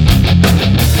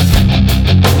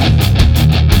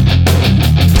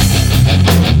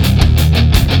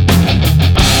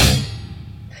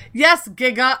 Yes,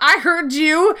 Giga, I heard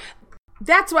you.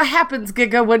 That's what happens,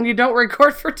 Giga, when you don't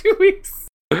record for 2 weeks.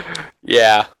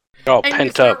 Yeah. Oh, and pent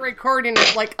you start up. recording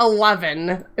at like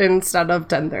 11 instead of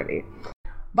 10:30.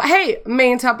 But hey,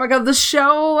 main topic of the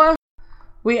show.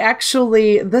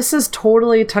 This is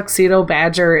totally Tuxedo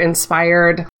Badger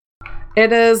inspired.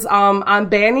 It is on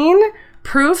banning,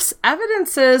 proofs,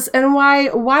 evidences, and why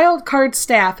Wildcard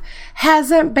staff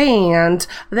hasn't banned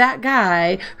that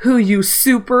guy who you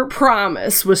super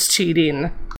promise was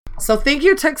cheating. So thank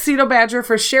you, Tuxedo Badger,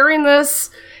 for sharing this.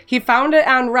 He found it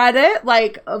on Reddit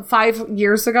like 5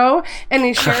 years ago, and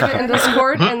he shared it in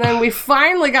Discord, and then we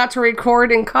finally got to record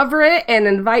and cover it and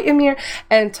invite him here.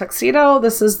 And Tuxedo,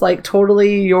 this is like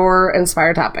totally your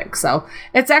inspired topic. So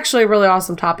it's actually a really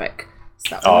awesome topic.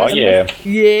 So, yeah.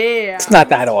 Yeah. It's not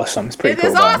that awesome. It's pretty It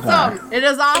cool. is awesome. It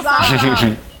is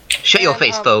awesome. Shut your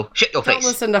face, Foe. Shut your Don't face.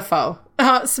 listen to Foe.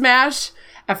 Smash,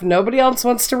 if nobody else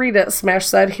wants to read it, Smash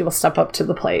said he will step up to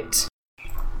the plate.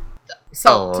 So,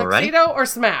 Alright. Tuxedo or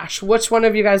Smash? Which one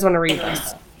of you guys want to read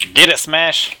this? Get it,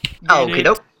 Smash. Okay,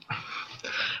 dope.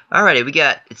 Alrighty,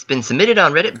 it's been submitted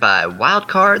on Reddit by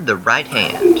Wildcard the Right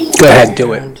Hand. Go ahead,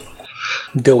 do it.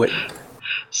 Do it.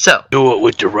 So. Do it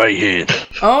with the right hand.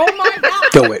 Oh my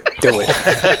god. Do it. Do it.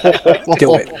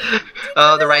 Do it.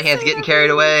 Oh, the right hand's getting carried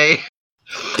away.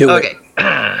 Do it.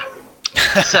 Okay.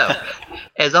 So,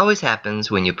 as always happens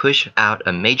when you push out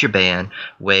a major ban,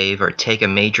 wave, or take a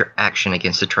major action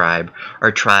against a tribe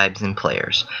or tribes and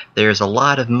players, there's a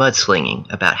lot of mudslinging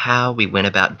about how we went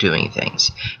about doing things,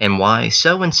 and why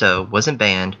so-and-so wasn't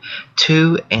banned,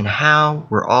 to and how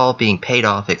we're all being paid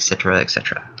off, etc.,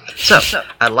 etc. So,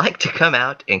 I'd like to come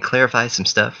out and clarify some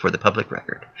stuff for the public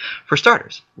record. For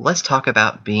starters, let's talk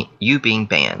about you being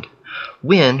banned.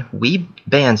 When we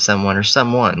ban someone or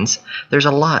someone's, there's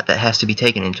a lot that has to be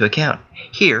taken into account.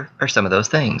 Here are some of those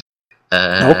things.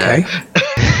 Okay.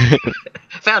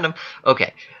 Found them.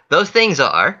 Okay. Those things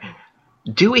are,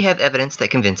 do we have evidence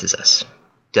that convinces us?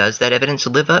 Does that evidence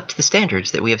live up to the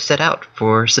standards that we have set out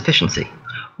for sufficiency?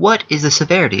 What is the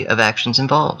severity of actions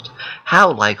involved?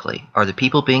 How likely are the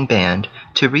people being banned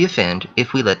to reoffend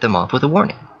if we let them off with a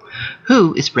warning?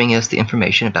 Who is bringing us the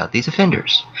information about these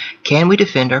offenders? Can we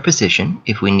defend our position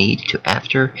if we need to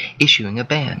after issuing a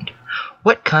ban?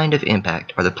 What kind of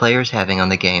impact are the players having on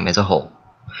the game as a whole?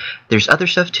 There's other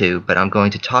stuff too, but I'm going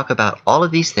to talk about all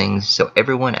of these things so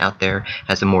everyone out there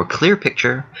has a more clear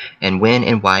picture and when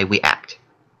and why we act.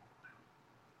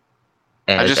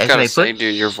 I just gotta say,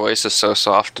 dude, your voice is so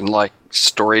soft and like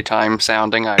story time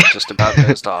sounding. I just about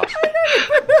dozed off.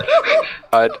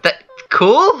 That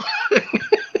cool?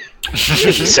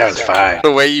 Sounds fine.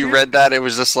 The way you read that, it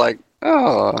was just like,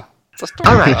 oh.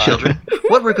 All right, children.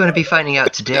 What we're going to be finding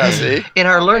out today in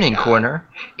our learning corner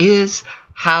is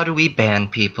how do we ban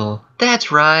people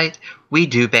That's right. We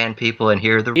do ban people and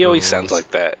hear the rules. He always sounds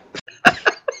like that.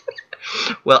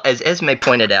 Well, as Esme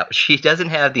pointed out, she doesn't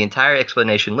have the entire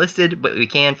explanation listed, but we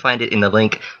can find it in the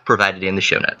link provided in the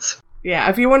show notes. Yeah,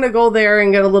 if you want to go there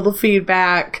and get a little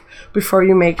feedback before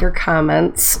you make your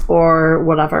comments or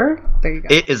whatever, there you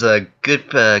go. It is a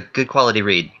good quality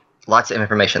read. Lots of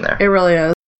information there. It really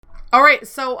is. All right,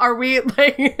 so are we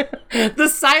like the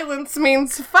silence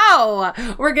means foe?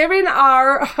 We're giving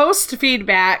our host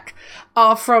feedback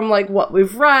from like what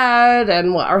we've read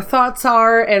and what our thoughts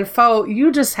are. And foe, you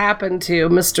just happen to,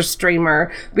 Mr.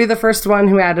 Streamer, be the first one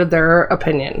who added their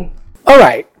opinion. All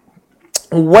right.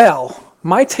 Well,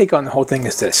 my take on the whole thing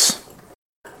is this: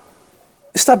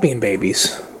 stop being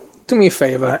babies. Do me a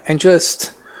favor and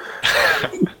just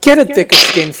get a thicker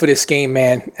skin for this game,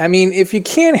 man. I mean, if you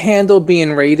can't handle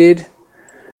being raided,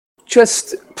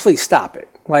 just please stop it.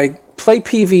 Like, play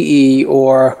PvE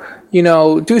or, you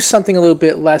know, do something a little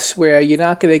bit less where you're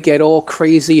not going to get all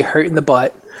crazy hurt in the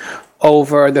butt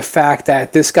over the fact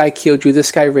that this guy killed you,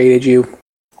 this guy raided you.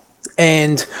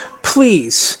 And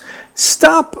please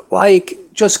stop, like,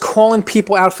 just calling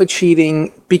people out for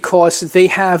cheating because they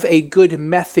have a good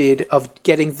method of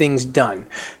getting things done.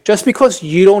 Just because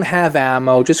you don't have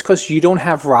ammo, just because you don't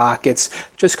have rockets,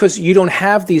 just because you don't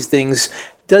have these things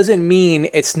doesn't mean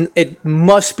it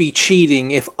must be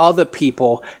cheating if other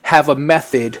people have a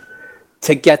method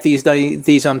to get these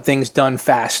things done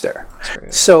faster.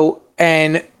 So,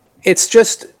 and it's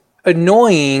just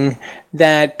annoying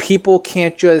that people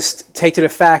can't just take to the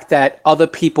fact that other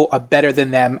people are better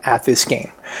than them at this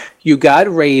game. You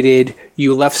got raided,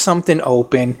 you left something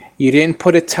open, you didn't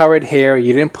put a turret here,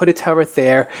 you didn't put a turret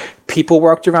there, people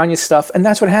worked around your stuff, and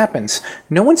that's what happens.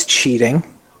 No one's cheating,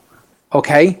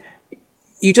 okay?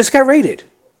 You just got raided.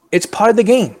 It's part of the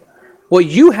game. What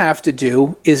you have to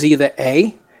do is either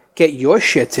A, get your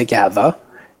shit together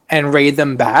and raid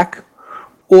them back,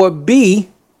 or B,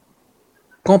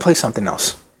 go and play something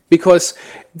else. Because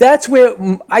that's where,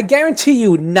 I guarantee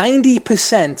you,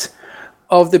 90%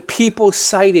 of the people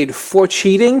cited for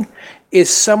cheating is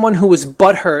someone who was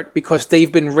butthurt because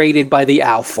they've been raided by the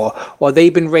alpha, or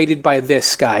they've been raided by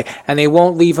this guy, and they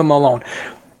won't leave him alone.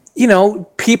 You know,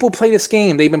 people play this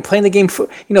game. They've been playing the game for,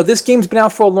 you know, this game's been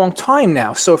out for a long time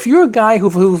now. So if you're a guy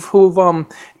who've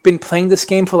been playing this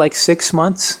game for like 6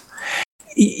 months,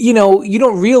 you know, you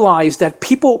don't realize that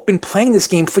people have been playing this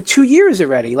game for 2 years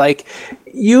already. Like,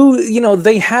 you know,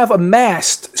 they have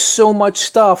amassed so much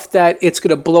stuff that it's going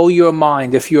to blow your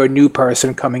mind if you're a new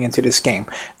person coming into this game.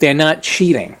 They're not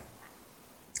cheating.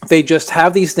 They just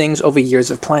have these things over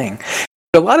years of playing.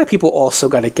 A lot of people also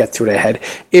got to get through their head.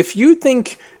 If you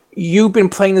think you've been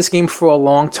playing this game for a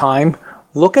long time,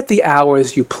 look at the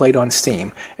hours you played on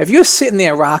Steam. If you're sitting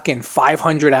there rocking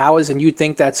 500 hours and you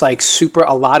think that's like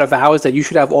a lot of hours that you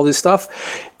should have all this stuff,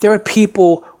 there are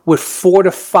people with 4,000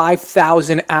 to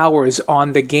 5,000 hours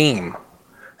on the game.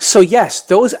 So yes,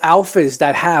 those alphas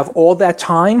that have all that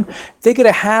time, they're going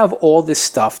to have all this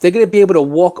stuff. They're going to be able to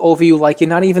walk over you like you're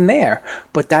not even there.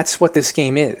 But that's what this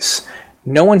game is.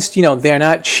 No one's, you know, they're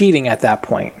not cheating at that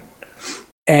point.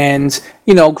 And,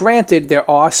 you know, granted, there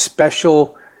are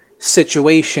special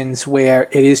situations where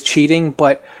it is cheating,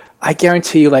 but I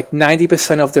guarantee you like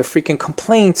 90% of the freaking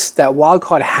complaints that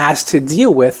Wildcard has to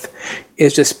deal with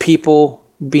is just people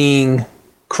being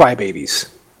crybabies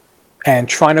and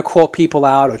trying to call people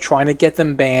out or trying to get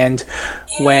them banned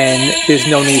when there's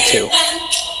no need to.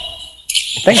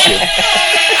 Thank you.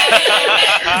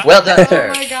 Well done,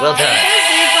 sir. Well done.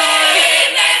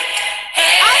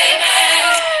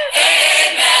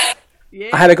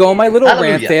 I had to go on my little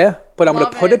Hallelujah. rant there, but I'm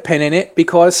going to put a pin in it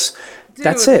because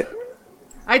that's it.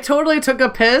 I totally took a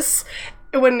piss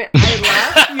when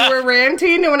I left. You were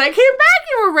ranting, and when I came back,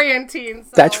 you were ranting. So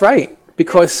That's right,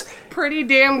 because pretty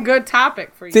damn good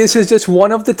topic for you. this is just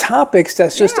one of the topics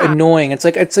that's just annoying. It's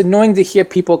like, it's annoying to hear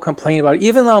people complain about it.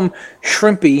 Even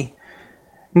Shrimpy,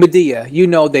 Medea, you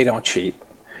know they don't cheat.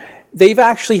 They've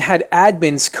actually had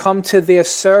admins come to their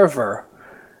server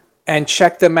and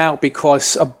check them out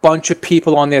because a bunch of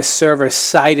people on their server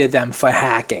cited them for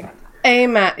hacking.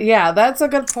 Amen. Yeah, that's a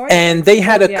good point. And they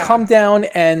had to come down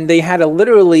and they had to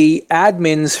literally,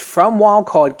 admins from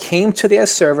Wildcard came to their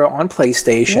server on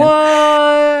PlayStation.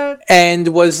 What? And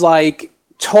was like,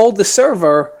 told the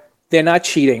server they're not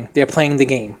cheating. They're playing the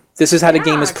game. This is how the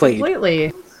game is played.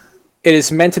 Completely. It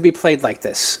is meant to be played like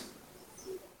this.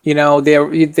 You know,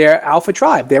 they're Alpha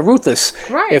Tribe. They're ruthless.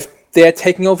 Right. If they're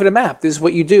taking over the map, this is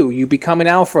what you do. You become an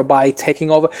alpha by taking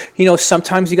over. You know,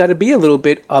 sometimes you got to be a little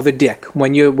bit of a dick.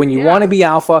 When you want to be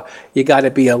alpha, you got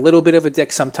to be a little bit of a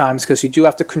dick sometimes because you do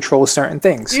have to control certain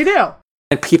things. You do.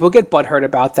 And people get butthurt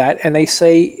about that, and they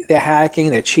say they're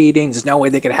hacking, they're cheating, there's no way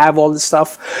they could have all this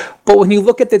stuff. But when you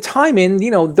look at the time in,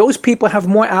 those people have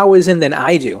more hours in than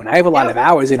I do, and I have a lot of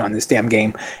hours in on this damn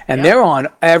game, and they're on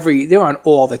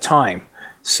all the time.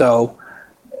 So,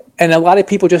 and a lot of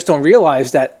people just don't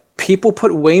realize that people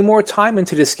put way more time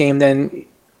into this game than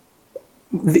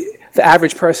the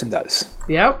average person does.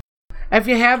 Yep. If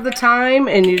you have the time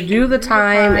and you do the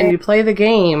time and you play the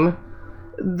game,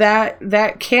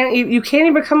 that can't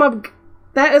even come up.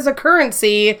 That is a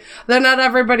currency that not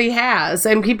everybody has,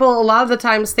 and people a lot of the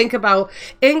times think about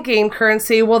in-game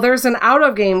currency. Well, there's an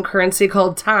out-of-game currency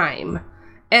called time,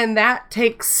 and that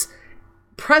takes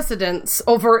precedence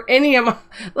over any amount.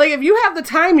 Like, if you have the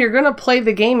time, you're gonna play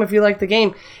the game. If you like the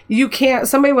game, you can't.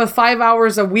 Somebody with 5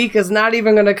 hours a week is not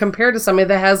even going to compare to somebody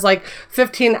that has like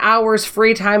 15 hours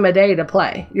free time a day to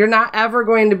play. You're not ever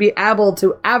going to be able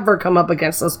to ever come up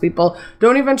against those people.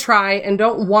 Don't even try, and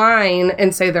don't whine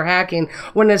and say they're hacking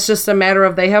when it's just a matter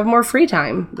of they have more free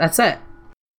time. That's it.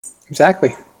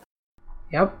 Exactly.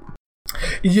 Yep.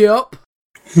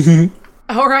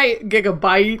 All right,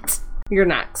 Gigabyte, you're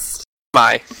next.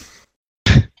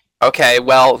 Okay,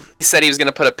 well, he said he was going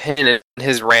to put a pin in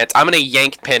his rant. I'm going to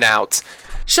yank pin out.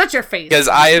 Shut your face. Because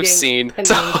I have seen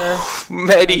so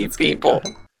many people.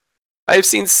 I've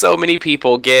seen so many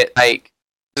people get,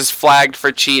 just flagged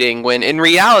for cheating, when in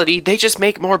reality, they just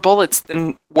make more bullets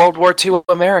than World War II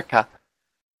America.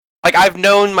 I've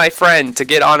known my friend to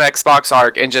get on Xbox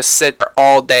Arc and just sit there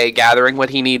all day gathering what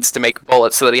he needs to make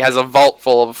bullets so that he has a vault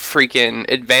full of freaking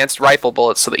advanced rifle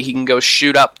bullets so that he can go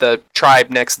shoot up the tribe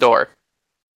next door.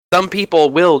 Some people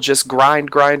will just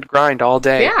grind all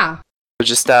day. Yeah.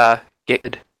 Just,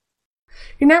 get...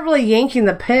 You're not really yanking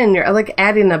the pin, you're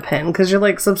adding a pin, because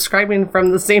you're subscribing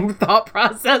from the same thought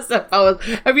process.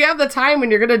 If you have the time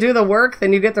and you're going to do the work,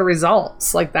 then you get the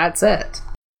results. That's it.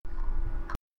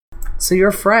 So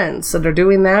your friends that are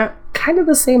doing that, kind of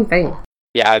the same thing.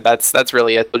 Yeah, that's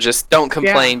really it. Just don't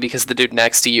complain because the dude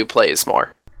next to you plays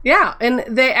more. Yeah, and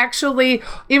they actually,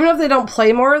 even if they don't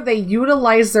play more, they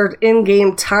utilize their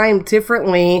in-game time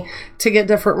differently to get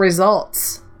different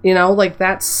results.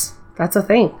 That's a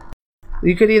thing.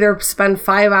 You could either spend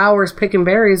 5 hours picking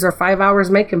berries or 5 hours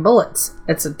making bullets.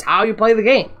 It's how you play the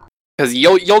game. Because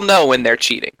you'll know when they're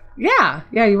cheating. Yeah,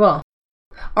 you will.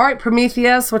 All right,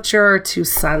 Prometheus, what's your 2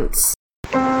 cents?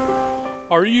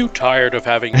 Are you tired of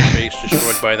having your base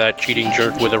destroyed by that cheating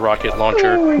jerk with a rocket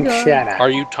launcher? Oh my God. Shut up. Are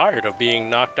you tired of being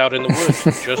knocked out in the woods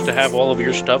just to have all of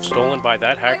your stuff stolen by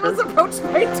that hacker? I was approached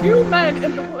by 2 men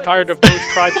in the woods. Tired of those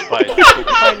tribe spies who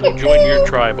kindly join your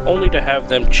tribe only to have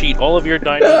them cheat all of your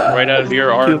dinos right out of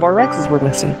your art? 2 of our Rexes were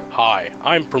missing. Hi,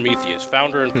 I'm Prometheus,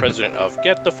 founder and president of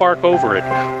Get the Fark Over It,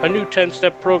 a new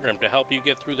 10-step program to help you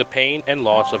get through the pain and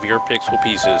loss of your pixel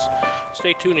pieces.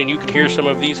 Stay tuned and you can hear some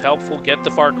of these helpful Get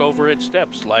the Fark Over It steps,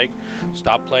 like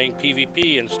stop playing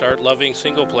PvP and start loving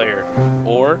single player,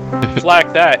 or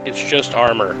flag that, it's just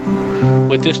armor.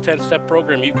 With this 10-step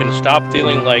program, you can stop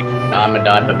feeling like I'm a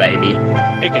diaper baby.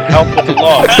 It can help with the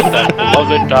loss of that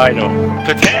beloved dino.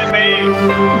 Patami!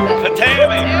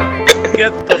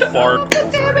 Get the Fark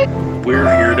Over It. We're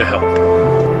here to help.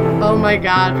 Oh my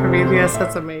God, Prometheus,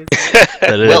 that's amazing.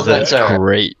 That's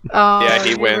great. Oh, yeah,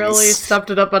 he wins. Really stepped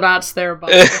it up a notch there, bud.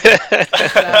 Good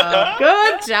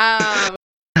job.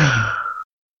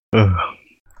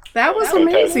 That was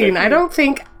amazing. I don't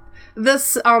think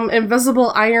this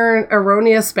invisible Iron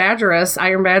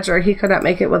Badger, he could not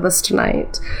make it with us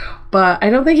tonight. But I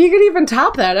don't think he could even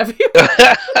top that. That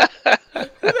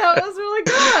was really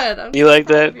good. You like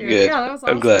that? Good. Yeah, that was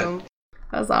awesome. I'm glad.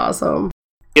 That was awesome.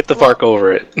 Get the Fark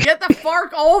over it. Get the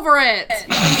Fark over it!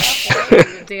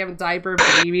 Damn diaper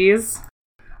babies.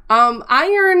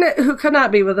 Iron, who could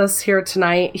not be with us here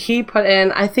tonight, he put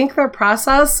in, I think their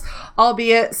process,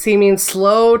 albeit seeming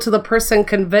slow to the person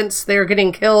convinced they're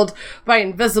getting killed by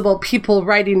invisible people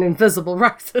riding invisible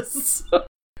Rexes.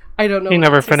 I don't know. He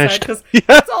never finished.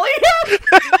 That's all he had.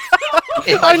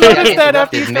 I noticed that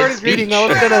after you started reading. I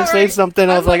was gonna say something.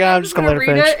 I was like, I'm just gonna let her read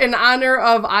finish. it in honor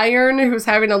of Iron, who's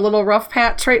having a little rough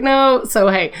patch right now. So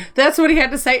hey, that's what he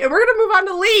had to say, and we're gonna move on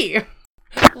to Lee.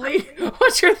 Lee,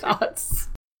 what's your thoughts?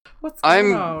 What's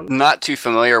going on? I'm not too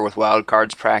familiar with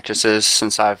Wildcard's practices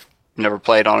since I've never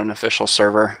played on an official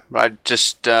server. But I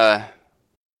just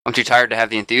I'm too tired to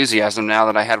have the enthusiasm now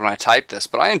that I had when I typed this,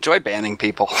 but I enjoy banning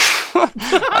people.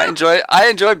 I enjoy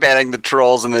banning the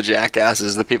trolls and the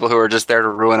jackasses, the people who are just there to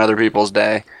ruin other people's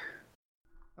day.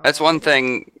 That's one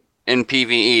thing in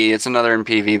PvE, it's another in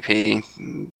PvP.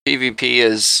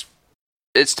 PvP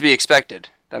it's to be expected.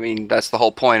 I mean, that's the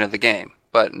whole point of the game.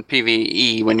 But in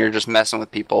PvE, when you're just messing with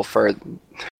people for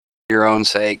your own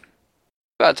sake,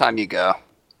 about time you go.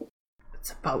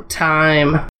 It's about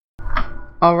time.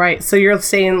 All right, so you're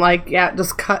saying like, yeah,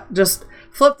 just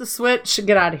flip the switch,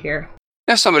 get out of here.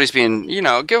 If somebody's being,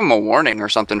 give them a warning or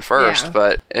something first. Yeah.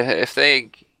 But if they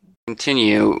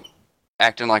continue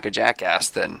acting like a jackass,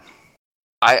 then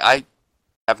I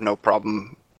have no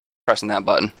problem pressing that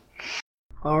button.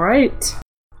 All right.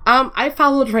 I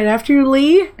followed right after you,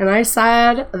 Lee, and I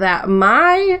said that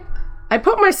I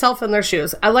put myself in their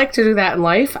shoes. I like to do that in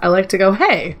life. I like to go,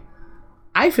 hey,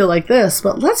 I feel like this,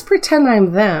 but let's pretend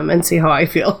I'm them and see how I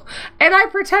feel. And I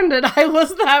pretended I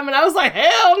was them, and I was like,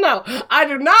 hell no, I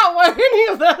do not want any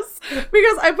of this.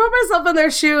 Because I put myself in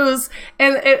their shoes,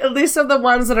 and at least of the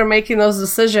ones that are making those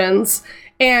decisions.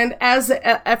 And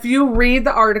if you read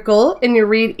the article and you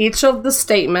read each of the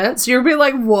statements, you'll be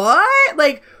like, what?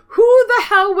 Like, who the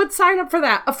hell would sign up for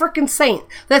that? A freaking saint.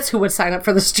 That's who would sign up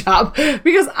for this job.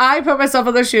 Because I put myself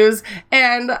in their shoes,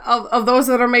 and of those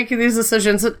that are making these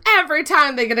decisions, and every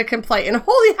time they get a complaint, and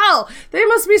holy hell, they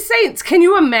must be saints. Can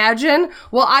you imagine?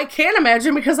 Well, I can't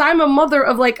imagine, because I'm a mother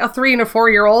of like a 3 and a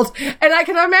 4-year-old, and I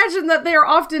can imagine that they are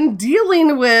often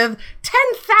dealing with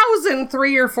 10,000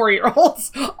 3 or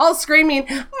 4-year-olds all screaming,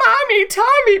 Mommy,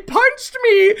 Tommy punched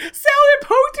me, Sally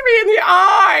poked me in the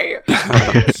eye.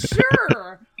 I'm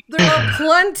sure there are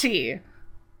plenty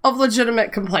of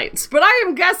legitimate complaints, but I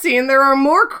am guessing there are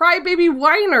more crybaby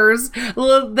whiners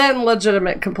than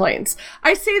legitimate complaints.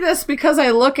 I say this because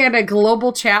I look at a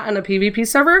global chat on a PvP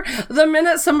server. The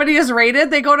minute somebody is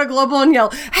raided, they go to global and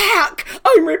yell, hack,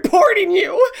 I'm reporting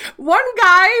you. One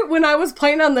guy, when I was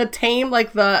playing on the tame,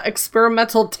 like the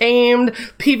experimental tamed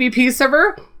PvP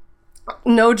server,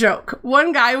 no joke,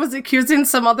 one guy was accusing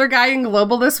some other guy in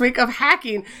global this week of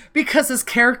hacking because his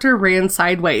character ran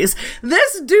sideways.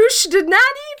 This douche did not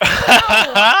even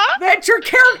know that your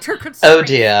character could strafe. Oh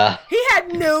dear. He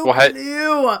had no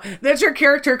clue that your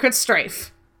character could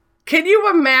strafe. Can you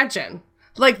imagine?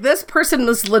 Like, this person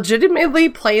was legitimately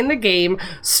playing the game,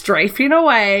 strafing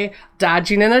away,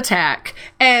 dodging an attack,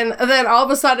 and then all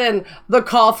of a sudden, the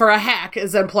call for a hack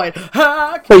is employed.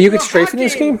 Hack! Wait, you could strafe in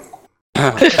this game?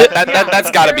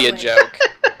 That's gotta be a joke.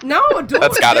 No, dude,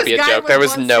 that's gotta be a this guy joke. There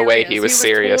was no way he was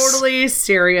serious. Totally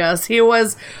serious. He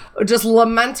was just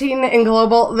lamenting in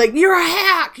global, like, you're a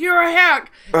hack, you're a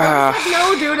hack. I was like,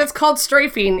 no, dude, it's called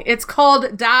strafing. It's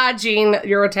called dodging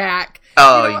your attack.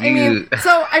 Oh,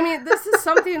 So, this is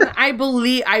something that I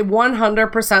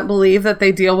 100% believe that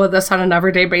they deal with this on an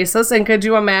everyday basis. And could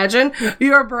you imagine?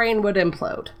 Your brain would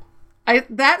implode.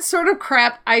 That sort of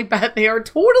crap, I bet they are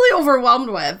totally overwhelmed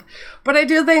with. But I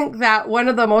do think that one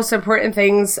of the most important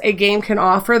things a game can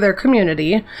offer their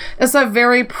community is a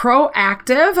very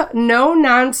proactive,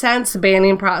 no-nonsense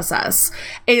banning process.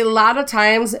 A lot of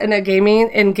times in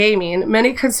gaming,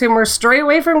 many consumers stray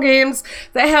away from games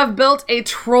that have built a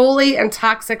trolly and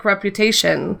toxic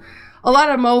reputation. A lot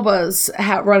of MOBAs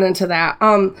have run into that.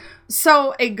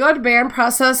 So a good ban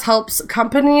process helps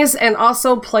companies and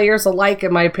also players alike,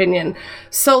 in my opinion.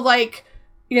 So, like,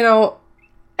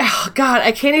 oh God,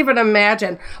 I can't even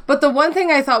imagine. But the one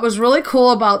thing I thought was really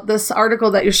cool about this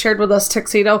article that you shared with us,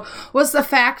 Tuxedo, was the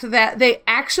fact that they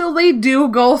actually do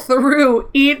go through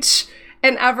each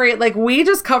and every, like, we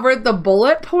just covered the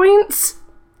bullet points,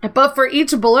 but for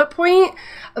each bullet point,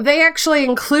 they actually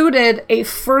included a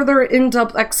further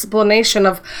in-depth explanation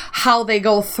of how they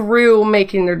go through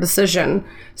making their decision.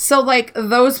 So, like,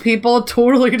 those people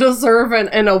totally deserve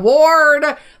an award.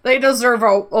 They deserve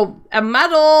a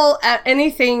medal,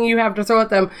 anything you have to throw at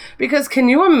them. Because can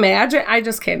you imagine? I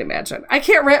just can't imagine. I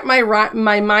can't wrap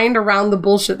my mind around the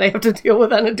bullshit they have to deal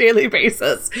with on a daily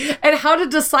basis. And how to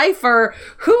decipher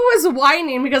who is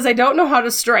whining because they don't know how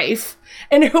to strafe,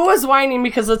 and who is whining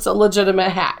because it's a legitimate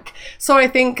hack. So I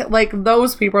think, like,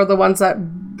 those people are the ones that,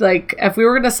 like, if we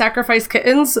were going to sacrifice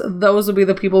kittens, those would be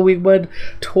the people we would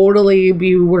totally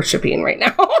be worshiping right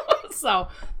now. So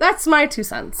that's my 2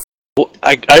 cents. Well,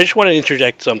 I just want to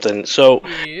interject something. So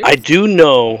I do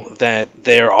know that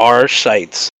there are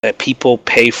sites that people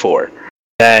pay for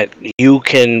that you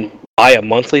can buy a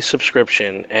monthly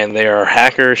subscription, and there are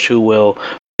hackers who will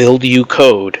build you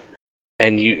code.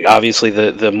 And you obviously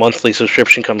the monthly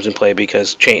subscription comes in play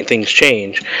because things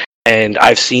change. And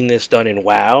I've seen this done in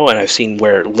WoW, and I've seen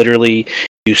where literally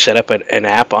you set up an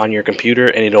app on your computer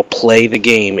and it'll play the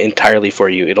game entirely for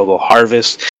you. It'll go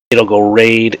harvest, it'll go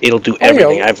raid, it'll do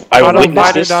everything. I've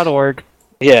witnessed this. Autoinvited.org.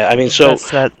 Yeah,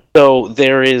 so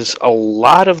there is a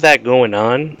lot of that going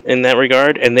on in that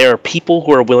regard, and there are people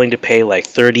who are willing to pay like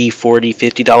 $30, $40,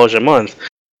 $50 a month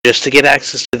just to get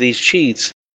access to these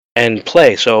cheats and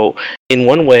play. So in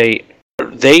one way,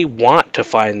 they want to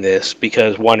find this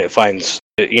because, one, it finds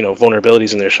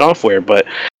vulnerabilities in their software, but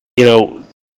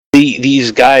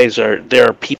these guys there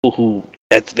are people who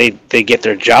they get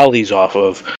their jollies off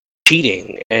of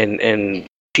cheating and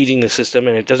cheating the system,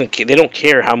 and they don't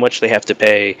care how much they have to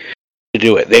pay to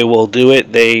do it. They will do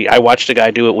it. I watched a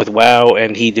guy do it with WoW,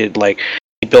 and he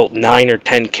built 9 or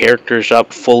 10 characters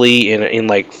up fully in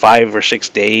like 5 or 6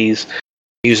 days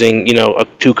using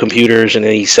 2 computers, and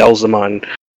then he sells them on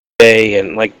eBay.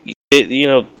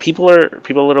 And people are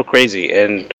a little crazy,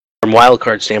 and from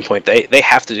Wildcard standpoint, they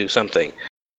have to do something,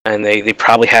 and they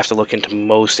probably have to look into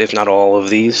most, if not all, of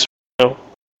these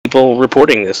people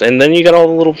reporting this. And then you got all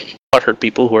the little butthurt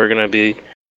people who are going to be,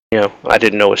 I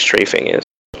didn't know what strafing is.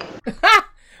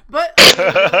 But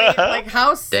like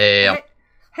how? Damn.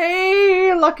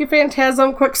 Hey, Lucky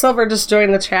Phantasm, Quicksilver just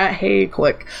joined the chat. Hey,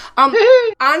 Quick.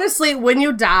 Honestly, when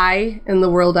you die and the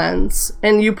world ends,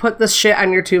 and you put this shit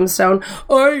on your tombstone,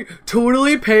 I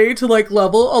totally pay to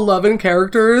level 11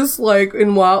 characters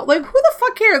in WoW. Who the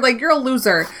fuck cares? You're a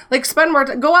loser. Spend more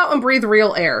time. Go out and breathe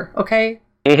real air. Okay.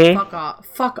 Mm-hmm.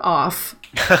 Fuck off.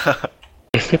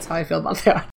 That's how I feel about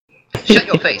that. Shut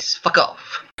your face. Fuck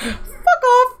off. Fuck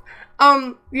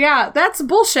off. Yeah, that's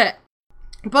bullshit.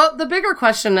 But the bigger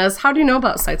question is, how do you know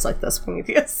about sites like this,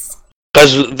 Prometheus?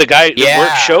 Because the guy at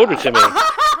work showed it to me.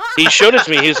 He showed it to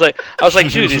me. He was like, I was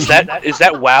like, dude, is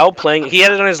that WoW playing? He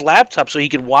had it on his laptop so he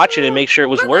could watch it and make sure it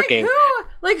was working. Who?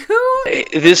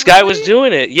 This guy was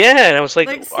doing it. Yeah, and I was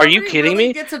like are you kidding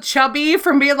me? Gets a chubby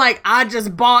from being I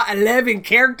just bought 11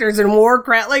 characters in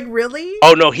Warcraft. Really?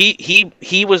 Oh no,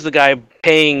 he was the guy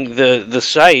paying the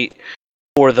site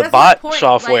for the bot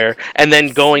software, and then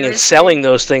going and selling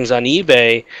those things on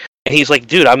eBay. And he's like,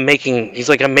 dude, I'm making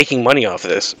money off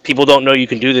of this. People don't know you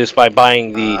can do this by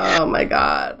buying the. Oh my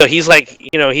god! So he's like,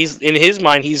 he's in his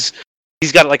mind, he's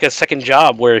got a second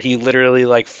job where he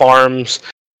literally farms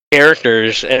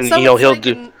characters, and he'll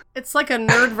do. It's like a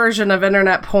nerd version of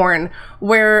internet porn,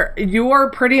 where you're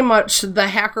pretty much the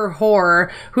hacker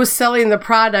whore who's selling the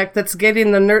product that's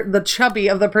getting the chubby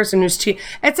of the person who's cheating.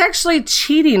 It's actually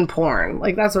cheating porn.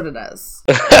 That's what it is.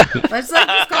 Let's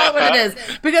just call it what it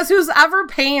is. Because who's ever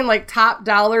paying top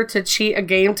dollar to cheat a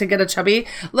game to get a chubby?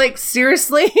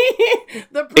 Seriously,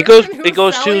 the person it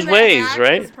goes 2 ways,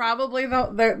 right? Is probably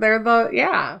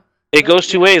yeah. It goes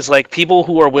 2 ways. People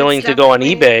who are willing to go on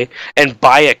eBay and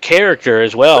buy a character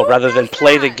as well, rather than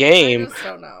play the game. I just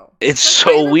don't know. It's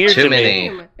so weird to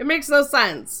me. It makes no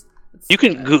sense. You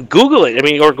can Google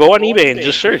it. Or go on eBay and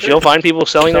just search. You'll find people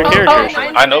selling their characters.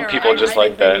 I know people just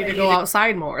like that. They need to go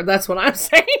outside more. That's what I'm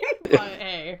saying. But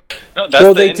hey. No,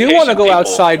 well, they do want to go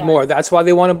outside more. That's why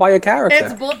they want to buy a character.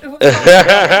 It's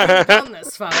done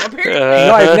this, no,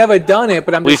 I've never done it,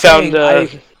 but I'm just saying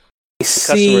I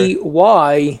see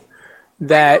why.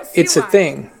 That it's a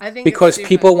thing because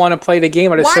people want to play the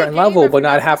game at a certain level, but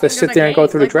not have to sit there and go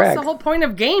through the drag. What's the whole point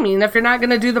of gaming if you're not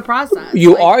going to do the process?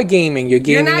 You are gaming. You're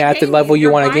gaming at the level you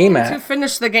want to game at. To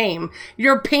finish the game,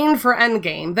 you're paying for end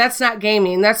game. That's not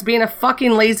gaming. That's being a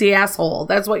fucking lazy asshole.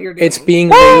 That's what you're doing. It's being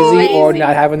lazy or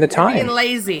not having the time. Being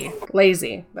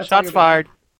lazy. That's Shots fired.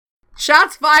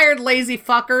 Shots fired, lazy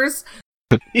fuckers.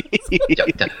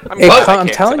 I'm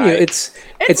telling you, it's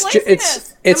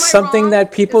something that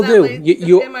people do.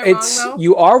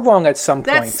 You are wrong at some point.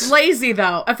 That's lazy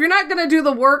though. If you're not going to do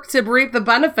the work to reap the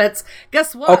benefits,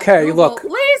 guess what? Okay, look,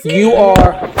 lazy.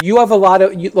 you have a lot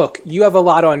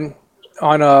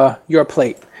on your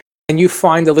plate, and you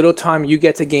find a little time you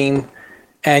get to game,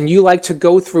 and you like to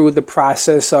go through the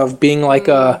process of being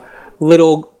a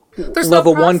little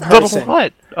level 1 person.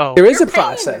 What? Oh. There is a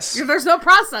process. There's no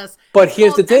process. But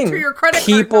here's the thing.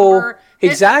 People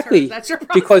exactly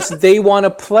because they want to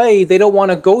play, they don't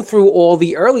want to go through all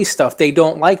the early stuff. They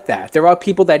don't like that. There are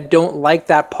people that don't like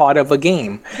that part of a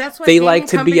game. That's why they like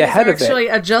to be ahead of it. Actually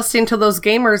adjusting to those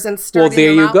gamers and starting well, there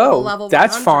them you out go. with a level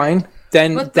That's 100. fine.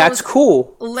 Then that's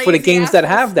cool for the games that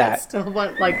have that. Still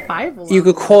want 5 you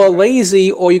could call it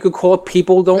lazy, or you could call it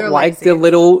people don't like the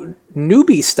little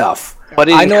newbie stuff. But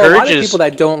I know a lot of people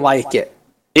that don't like it.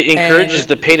 It encourages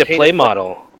the pay-to-play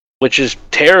model, which is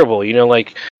terrible.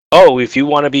 If you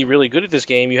want to be really good at this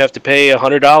game, you have to pay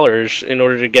 $100 in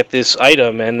order to get this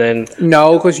item, and then...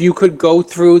 No, because you could go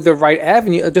through the right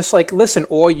avenue, just listen,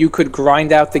 or you could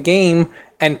grind out the game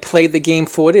and play the game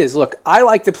for what it is. Look, I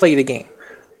like to play the game.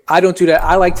 I don't do that.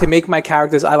 I like to make my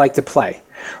characters. I like to play.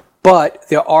 But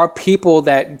there are people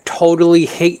that totally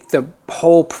hate the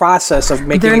whole process of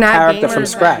making a character from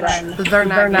scratch. They're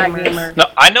not gamers. No,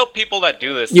 I know people that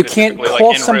do this. You can't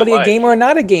call somebody a gamer or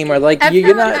not a gamer. Like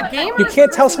you're not. You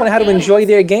can't tell someone how to enjoy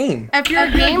their game. If you're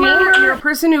a gamer, you're a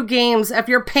person who games. If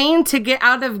you're paying to get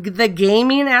out of the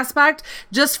gaming aspect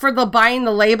just for the buying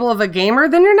the label of a gamer,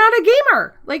 then you're not a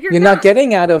gamer. Like you're not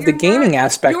getting out of the gaming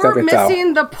aspect of it, though. You're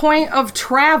missing the point of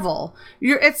travel.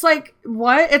 It's like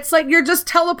what? It's like you're just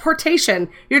teleportation.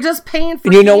 You're just paying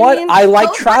for. You know what? I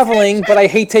like traveling, but I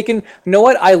hate taking. You know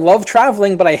what? I love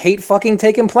traveling, but I hate fucking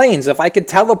taking planes. If I could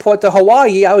teleport to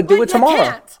Hawaii, I would do it tomorrow.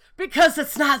 Can't, because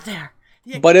it's not there.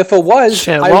 But if it was,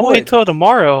 shit, I won't would. wait till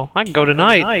tomorrow. I can go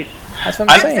tonight. That's what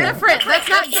I'm saying. That's different. That's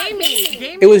not gaming.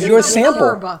 Gaming It was is your a sample.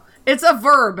 verb. It's a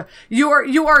verb. You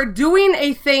are doing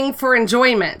a thing for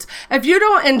enjoyment. If you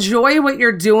don't enjoy what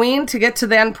you're doing to get to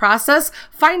the end process,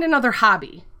 find another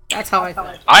hobby. That's how I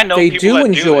feel. I know They people do that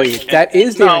enjoy do this. it. That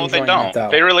is their No, enjoyment, they don't. though.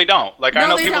 They really don't. Like I No,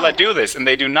 know they people don't. that do this, and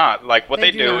they do not. Like what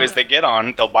they do is they get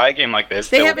on, they'll buy a game like this,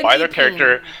 They they'll have an buy their EP.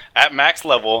 character at max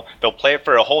level, they'll play it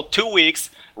for a whole 2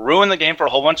 weeks, ruin the game for a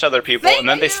whole bunch of other people, and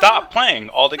then they stop playing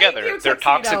altogether. They're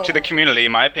toxic to the community,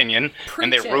 in my opinion,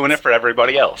 and they ruin it for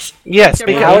everybody else. Yes,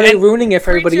 How are they ruining it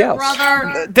for everybody else?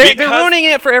 They're ruining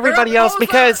it for everybody else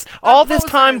because all this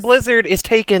time Blizzard is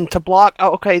taken to block.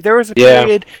 Oh, okay, there was a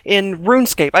period in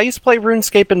RuneScape. I used to play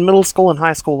RuneScape in middle school and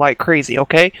high school like crazy.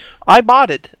 Okay, I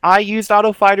bought it. I used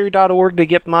autofighter.org to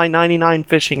get my 99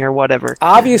 fishing or whatever.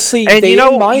 Obviously, And they you know-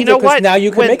 didn't mind you know it because what? now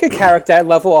you can When- make a character at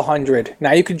level 100.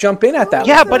 Now you can jump in at that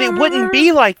Yeah, level. but it wouldn't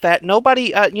be like that.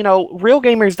 Nobody, real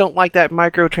gamers don't like that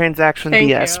microtransaction Thank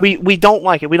BS. you. We don't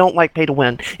like it. We don't like pay to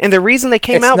win. And the reason they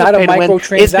came It's out with not a pay to win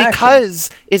is microtransaction.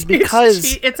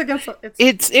 because It's against.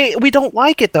 we don't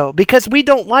like it though, because we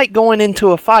don't like going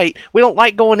into a fight. We don't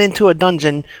like going into a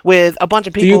dungeon with a bunch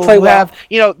of people you play who WoW? have,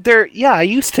 I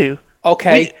used to.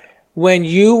 Okay, when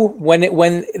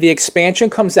the expansion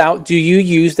comes out, do you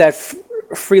use that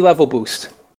free level boost?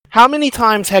 How many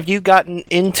times have you gotten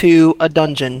into a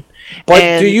dungeon? But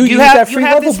and do you use have- that you free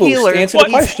have level this boost? healer, Answer the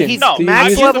question. He's No, Do you I max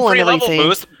use used level the and free level everything.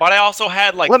 boost, but I also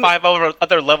had like Let me- 5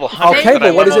 other level 100s. Okay, that I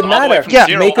but what does it leveled all the way matter? from Yeah,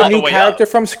 zero Make all a the new way character up.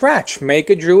 from scratch. Make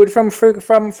a druid from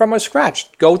a scratch.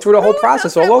 Go through the whole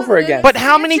process all over again. But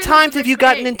how many times have you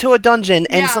gotten into a dungeon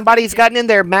and somebody's gotten in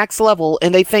there max level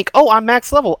and they think, oh, I'm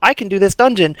max level, I can do this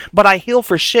dungeon, but I heal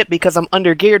for shit because I'm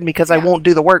undergeared because I won't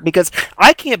do the work because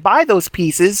I can't buy those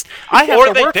pieces. I have Or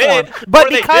to they work did. for them. Or But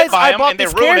they did because buy I 'em bought and they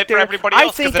this ruined it for character, everybody I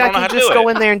else 'cause think they I don't know can how to just do go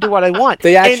it. in there and do what I want.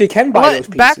 They actually can buy those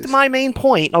Back to pieces. my main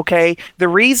point, okay? The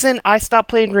reason I stopped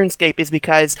playing RuneScape is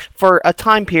because for a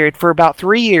time period, for about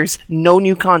 3 years, no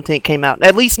new content came out.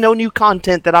 At least no new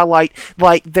content that I liked,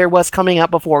 like there was coming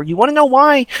out before. You want to know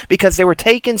why? Because they were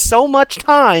taking so much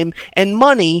time and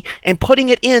money and putting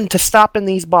it into stopping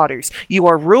these botters. You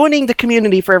are ruining the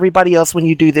community for everybody else when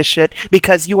you do this shit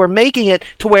because you are making it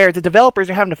to where the developers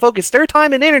are having to focus their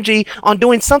time and energy on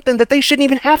doing something that they shouldn't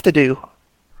even have to do.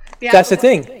 That's the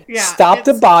thing. Stop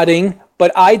the botting.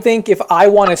 But I think if I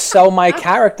want to sell my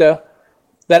character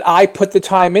that I put the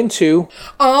time into,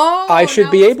 I should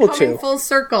be able to. Full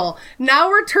circle. Now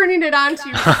we're turning it on to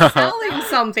you selling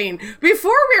something.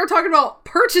 Before we were talking about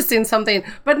purchasing something,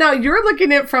 but now you're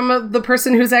looking at it from the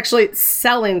person who's actually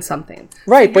selling something.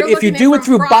 Right, but if you do it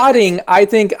through botting, I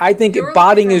think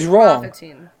botting is wrong.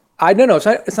 I don't know.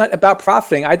 It's not about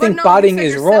profiting. I think botting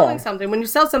is wrong. Selling something. When you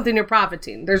sell something, you're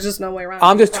profiting. There's just no way around.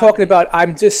 I'm just talking about.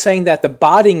 I'm just saying that the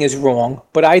botting is wrong.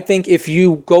 But I think if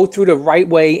you go through the right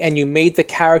way and you made the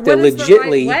character What is the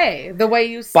legitly right way? The way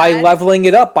you said, by leveling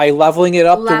it up, the way you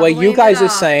Leveling guys it are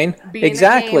up, saying, being a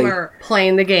exactly. gamer,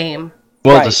 playing the game.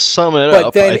 Well, Right. to sum it But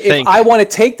up, then I think if I want to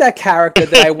take that character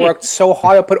that I worked so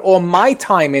hard to put all my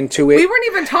time into it, We weren't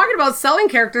even talking about selling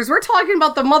characters. We're talking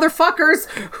about the motherfuckers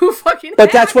who fucking.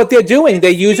 but that's what they're doing.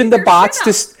 They're using the bots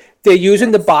to. They're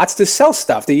using the bots to sell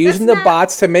stuff. They're using the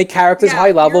bots to make characters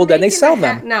high level. Then they sell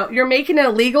them. No, you're making a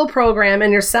legal program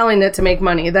and you're selling it to make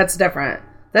money. That's different.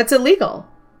 That's illegal.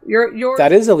 You're.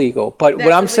 That is illegal. But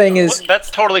what I'm saying is,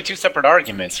 That's totally two separate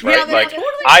arguments, right? they're like, totally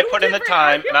I put in the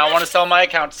time and I want to sell my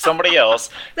account to somebody else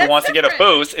who wants to get a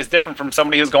boost is different from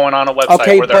somebody who's going on a website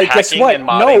okay, where they're but guess hacking what? and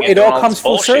modding No, and it doing all all comes this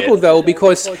full bullshit. circle though,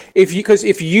 because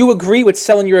if you agree with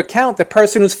selling your account, the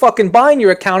person who's fucking buying your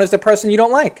account is the person you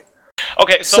don't like.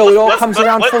 Okay, So it all comes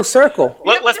around full circle.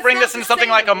 Let's bring this into something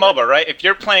like a MOBA, right? If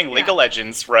you're playing League of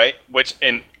Legends, right,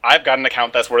 I've got an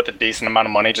account that's worth a decent amount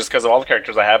of money just because of all the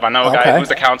characters I have. I know a guy Okay.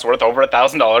 whose account's worth over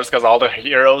 $1,000 because of all the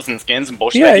heroes and skins and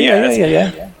bullshit Yeah, that he yeah,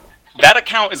 has. yeah. that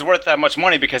account is worth that much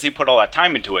money because he put all that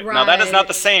time into it. Now that is not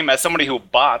the same as somebody who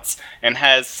bots and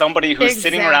has somebody who's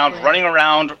sitting around, running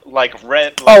around like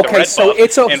red. Like okay, so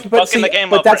it's a but see, the game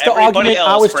but up that's for the argument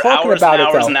I was talking about.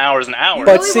 Hours and hours and hours.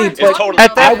 But see, but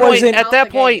at that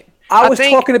point, I was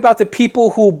talking about the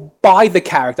people who buy the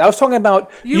character. I was talking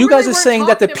about you guys are saying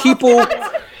that the people.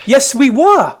 Yes, we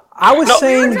were. I was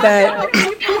saying that.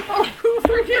 Who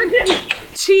freaking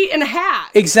cheat and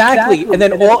hack. Exactly. And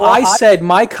then all I said,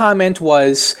 my comment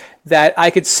was that I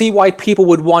could see why people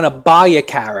would want to buy a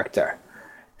character.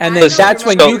 And then that's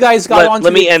when you guys got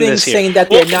onto the thing saying that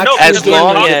they're not as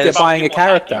long as they're buying a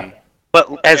character.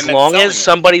 But as long as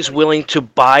somebody's willing to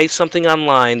buy something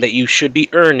online that you should be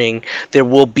earning, there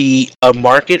will be a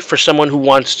market for someone who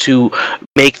wants to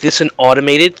make this an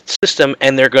automated system,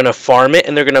 and they're going to farm it,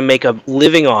 and they're going to make a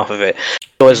living off of it.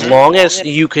 So as long as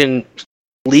you can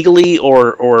legally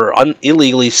or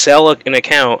illegally sell an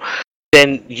account,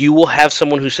 then you will have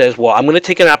someone who says, well, I'm going to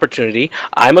take an opportunity.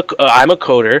 I'm a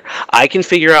coder. I can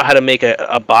figure out how to make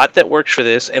a bot that works for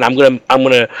this, and I'm going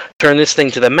to turn this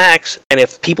thing to the max. And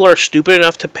if people are stupid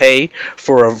enough to pay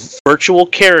for a virtual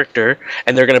character,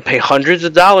 and they're going to pay hundreds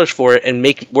of dollars for it and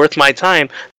make it worth my time,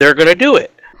 they're going to do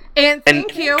it. And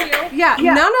thank you. Yeah,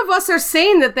 none of us are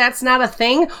saying that that's not a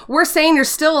thing. We're saying you're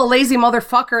still a lazy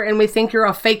motherfucker, and we think you're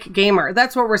a fake gamer.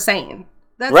 That's what we're saying.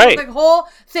 That's right. What the whole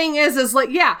thing is like,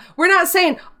 yeah, we're not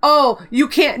saying, oh, you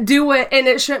can't do it and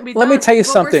it shouldn't be done. Let me tell you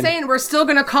something. We're saying we're still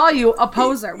going to call you a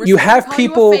poser. You have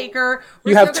people,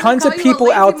 you have tons of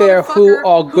people out there who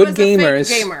are good gamers.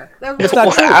 It's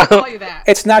not true.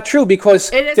 It's not true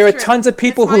because there are tons of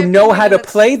people who know how to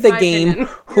play the game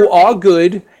who are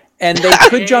good. And they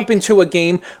could jump into a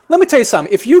game. Let me tell you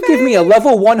something. If you give me a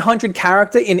level 100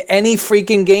 character in any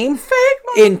freaking game,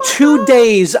 in 2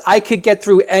 days, I could get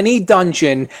through any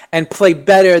dungeon and play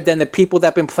better than the people that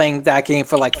have been playing that game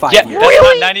for like 5 years.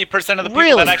 That's not 90% of the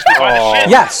people that actually buy the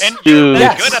shit. Yes. And you're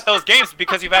good at those games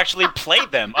because you've actually played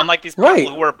them. Unlike these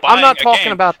people who are buying a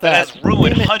game that has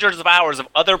ruined hundreds of hours of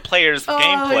other players'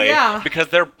 gameplay because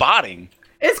they're botting.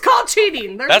 It's called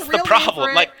cheating. That's the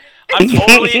problem. Like, I'm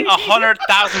totally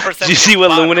 100,000%. Did you see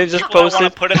what Lumina just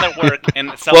posted? Put in their work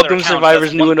and sell Welcome their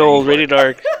Survivors New and Old, Rated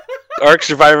Arc. Arc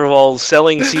Survivor Evolved,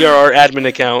 selling CRR admin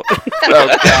account.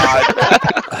 Oh, God.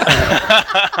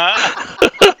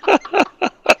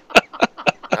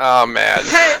 Oh, man.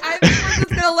 Hey, I think we're just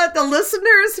going to let the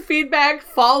listeners' feedback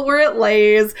fall where it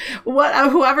lays.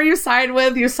 Whoever you side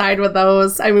with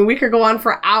those. I mean, we could go on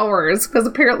for hours because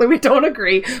apparently we don't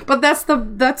agree. But that's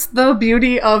the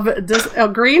beauty of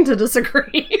agreeing to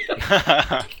disagree.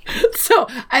 So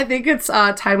I think it's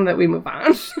time that we move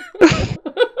on.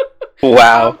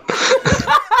 Wow.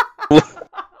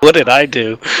 What did I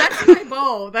do?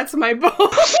 That's my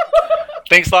bow.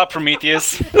 Thanks a lot,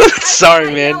 Prometheus.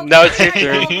 Sorry, man. Now it's your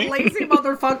turn. Lazy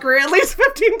motherfucker at least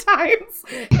 15 times.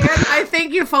 And I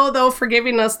thank you, Fo, though, for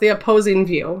giving us the opposing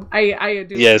view. I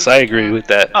do. Yes, I agree with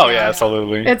that. Oh, yeah,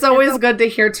 absolutely. It's always good to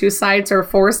hear 2 sides or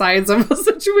 4 sides of a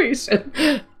situation.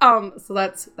 So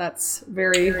that's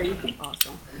very, very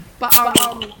awesome. But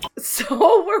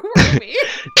so where were we?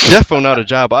 Defo not a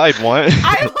job I'd want.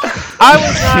 I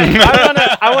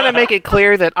want to make it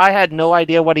clear that I had no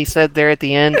idea what he said there at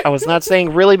the end. I was not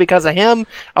saying really because of him.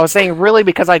 I was saying really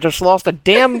because I just lost a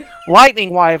damn lightning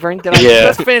wyvern that I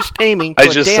just finished taming to I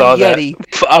just a damn saw Yeti.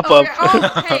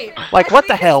 That. Hey, like, what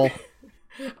the hell?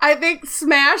 I think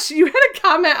Smash, you had a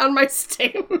comment on my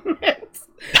statement.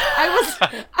 I was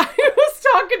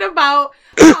talking about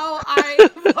how I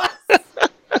was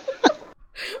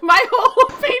my whole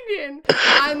opinion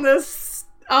on this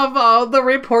of the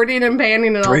reporting and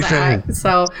banning and all that.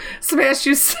 So Smash,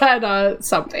 you said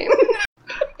something.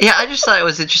 Yeah, I just thought it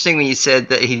was interesting when you said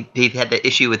that he had the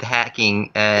issue with hacking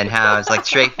and how it's like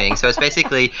strafing. So it's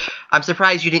basically, I'm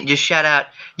surprised you didn't just shout out,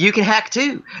 "You can hack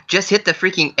too. Just hit the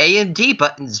freaking A and D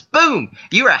buttons. Boom!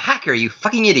 You're a hacker, you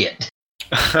fucking idiot."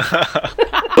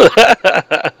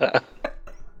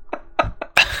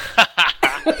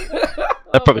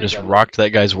 That probably just rocked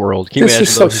that guy's world. Can you This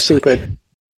is so stupid.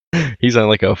 He's on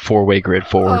like a 4-way grid,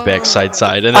 forward, back,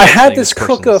 side, and I had this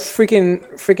cooker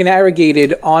freaking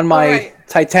arrogated on my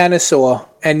Titanosaur,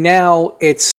 and now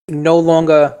it's no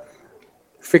longer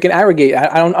freaking arrogated.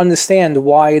 I don't understand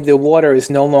why the water is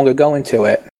no longer going to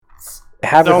it. I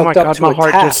have it hooked up to a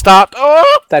heart tap just stopped.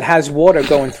 that has water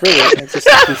going through it. And it just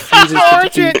refuses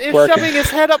Argent to is work. shoving his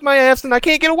head up my ass and I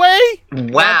can't get away.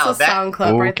 Wow, That's a sound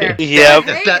clip right there. Yep.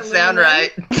 That does sound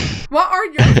right. What are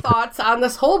your thoughts on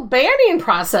this whole banning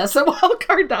process that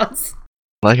Wildcard does?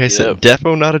 Like I said,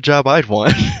 defo not a job I'd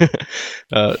want.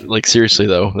 Like seriously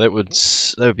though, that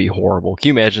would be horrible. Can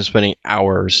you imagine spending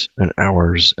hours and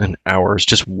hours and hours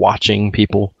just watching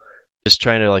people, just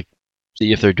trying to like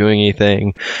see if they're doing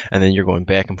anything, and then you're going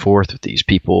back and forth with these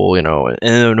people, and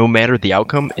no matter the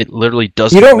outcome, it literally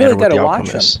doesn't matter what the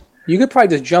outcome is. You could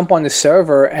probably just jump on the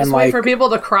server and just wait for people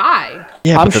to cry.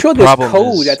 Yeah, I'm sure there's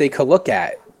code that they could look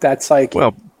at. That's like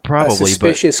probably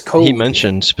suspicious but code. He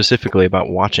mentioned specifically about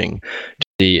watching to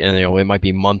see, and it might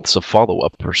be months of follow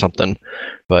up or something.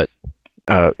 But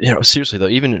seriously though,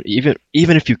 even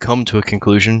if you come to a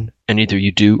conclusion and either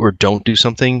you do or don't do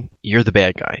something, you're the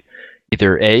bad guy.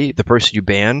 Either A, the person you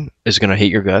ban is going to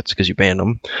hate your guts because you banned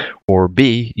them, or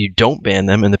B, you don't ban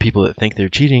them and the people that think they're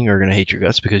cheating are going to hate your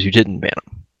guts because you didn't ban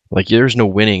them. Like, there's no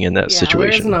winning in that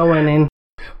situation. There's no winning.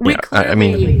 We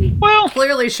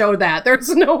clearly showed that. There's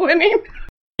no winning.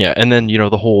 Yeah, and then,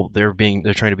 the whole, they're trying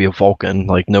to be a Vulcan,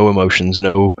 like, no emotions,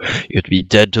 you have to be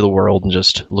dead to the world and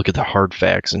just look at the hard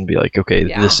facts and be like, okay,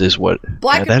 this is what...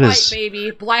 Black and white,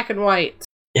 baby. Black and white.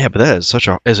 Yeah, but that is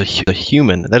as a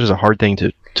human, that is a hard thing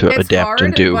to adapt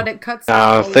and do. But it cuts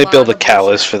they build a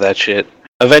callus for that shit.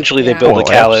 Eventually, they build a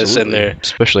callus, and they're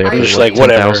especially after just like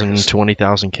 10,000,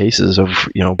 20,000 cases of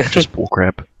just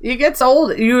bullcrap. It gets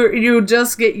old. You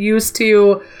just get used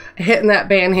to hitting that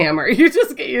ban hammer. You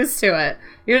just get used to it.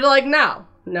 You're like,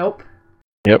 nope.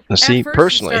 Yep. Now, see, first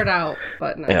personally, you start out,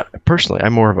 but no. Yeah, personally,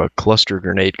 I'm more of a cluster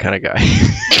grenade kind of guy.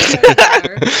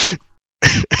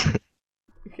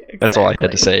 That's all I had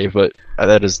to say. But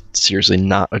that is seriously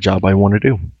not a job I want to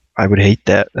do. I would hate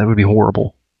that. That would be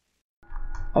horrible.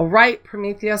 All right,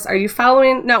 Prometheus, are you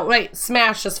following? No, wait,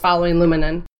 Smash is following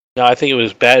Luminen. No, I think it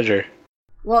was Badger.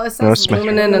 Well, it says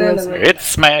Luminen and then it's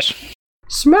Smash.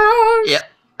 Smash! Yep.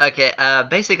 Okay,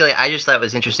 basically, I just thought it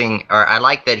was interesting, or I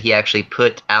like that he actually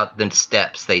put out the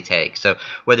steps they take. So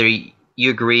whether you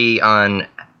agree on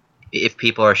if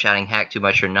people are shouting hack too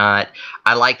much or not,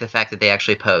 I like the fact that they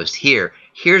actually post,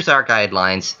 here's our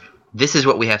guidelines, this is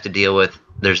what we have to deal with.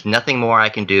 There's nothing more I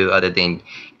can do other than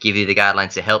give you the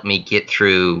guidelines to help me get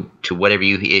through to whatever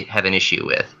you have an issue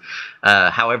with.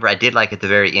 However, I did like at the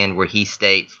very end where he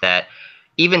states that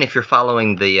even if you're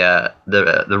following the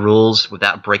rules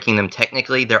without breaking them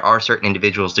technically, there are certain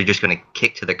individuals they're just going to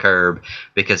kick to the curb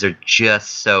because they're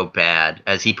just so bad.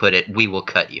 As he put it, we will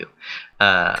cut you.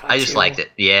 I just liked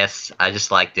it. Yes, I just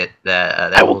liked it.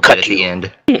 That I will cut at the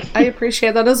end. I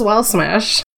appreciate that as well,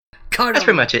 Smash. That's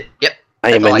pretty much it. Yep.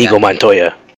 I am Inigo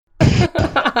Montoya.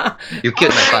 You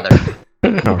killed my father.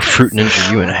 I'll fruit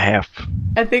ninja you in half.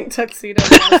 I think Tuxedo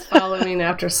was following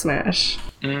after Smash.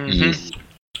 Mm-hmm.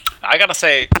 I gotta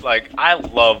say, I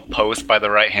love posts by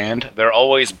the right hand. They're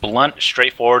always blunt,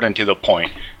 straightforward, and to the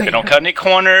point. They don't cut any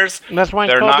corners. That's why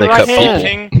they're not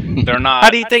insulting. They're not. How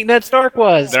do you think Ned Stark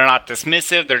was? They're not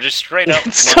dismissive. They're just straight up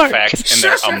facts, and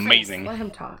they're amazing. Let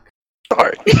him talk.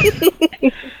 Sorry.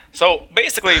 So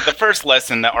basically, the first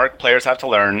lesson that ARC players have to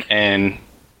learn in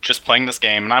just playing this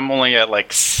game, and I'm only at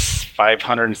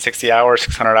 560 hours,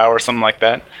 600 hours, something like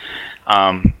that.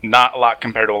 Not a lot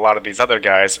compared to a lot of these other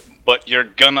guys, but you're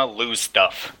gonna lose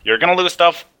stuff. You're gonna lose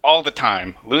stuff all the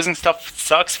time. Losing stuff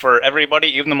sucks for everybody,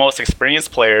 even the most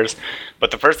experienced players.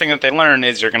 But the first thing that they learn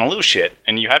is you're gonna lose shit,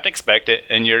 and you have to expect it,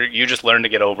 and you just learn to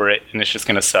get over it, and it's just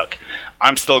gonna suck.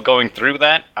 I'm still going through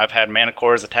that. I've had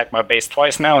Manticores attack my base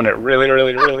twice now, and it really,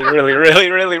 really, really, really, really,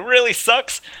 really, really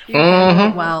sucks.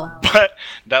 Mm-hmm. Well, but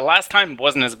that last time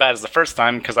wasn't as bad as the first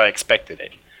time because I expected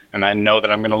it. And I know that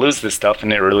I'm going to lose this stuff,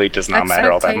 and it really does not matter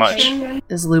all that much.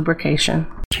 Is lubrication.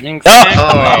 Exactly.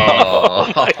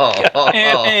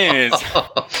 It is.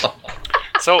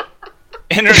 So,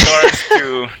 in regards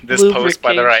to this post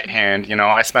by the right hand,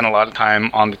 I spent a lot of time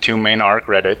on the two main ARC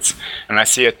Reddits, and I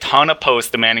see a ton of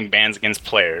posts demanding bans against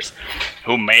players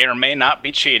who may or may not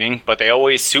be cheating, but they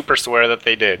always super swear that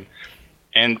they did.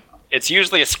 And it's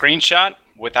usually a screenshot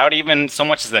without even so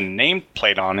much as a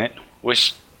nameplate on it,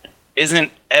 which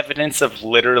isn't evidence of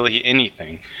literally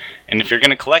anything. And if you're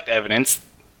going to collect evidence,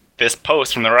 this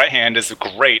post from the right hand is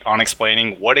great on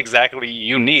explaining what exactly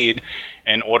you need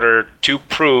in order to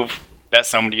prove that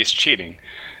somebody is cheating.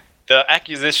 The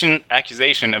accusation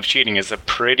of cheating is a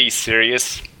pretty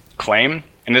serious claim,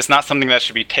 and it's not something that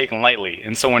should be taken lightly.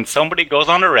 And so when somebody goes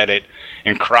on to Reddit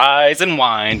and cries and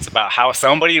whines about how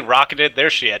somebody rocketed their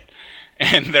shit,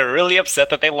 and they're really upset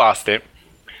that they lost it,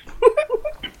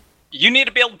 you need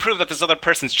to be able to prove that this other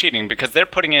person's cheating because they're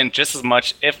putting in just as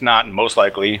much, if not most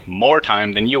likely, more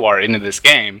time than you are into this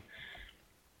game.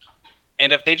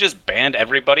 And if they just banned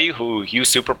everybody who you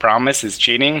super promise is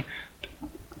cheating,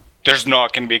 there's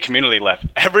not going to be a community left.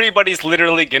 Everybody's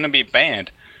literally going to be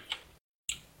banned.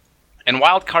 And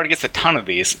Wildcard gets a ton of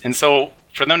these. And so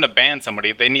for them to ban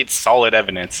somebody, they need solid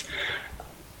evidence.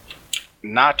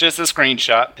 Not just a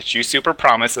screenshot that you super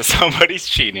promise that somebody's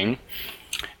cheating.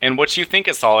 And what you think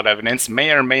is solid evidence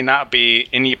may or may not be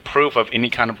any proof of any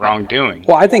kind of wrongdoing.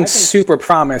 Well, I think super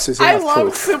promise is enough love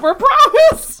proof. super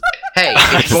promise. Hey,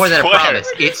 it's more than a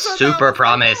promise. It's super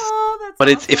promise. But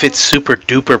if it's super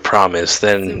duper promise,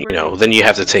 then then you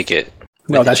have to take it.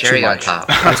 No, that's cherry too on much. top.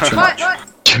 That's too much.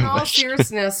 In all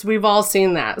seriousness, we've all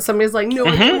seen that. Somebody's like, no,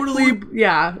 totally,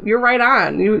 yeah, you're right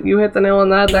on. You hit the nail on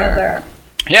the head there.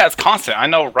 Yeah, it's constant. I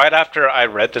know right after I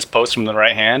read this post from the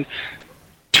right hand,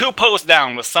 2 posts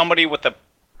down was somebody with a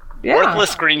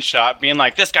worthless screenshot being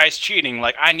like, this guy's cheating.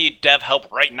 Like, I need dev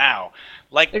help right now.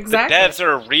 Like, Exactly. the devs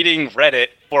are reading Reddit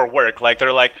for work. Like,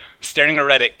 they're like, staring at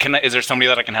Reddit. Is there somebody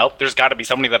that I can help? There's got to be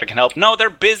somebody that I can help. No, they're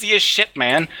busy as shit,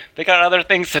 man. They got other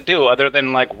things to do other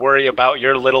than, like, worry about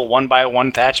your little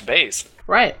 1x1 thatch base.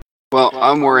 Right. Well,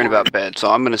 I'm worrying about bed, so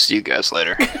I'm going to see you guys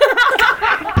later.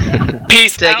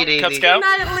 Peace. Take out, it easy. Cub Scout.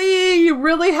 Good night, Lee. You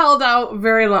really held out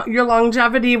very long. Your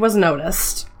longevity was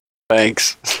noticed.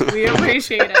 Thanks. We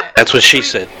appreciate it. That's what she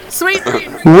said. Sweet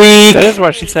dreams. That is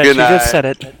what she said. Good She just night. said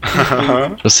it.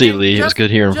 Let's see, Lee. It was good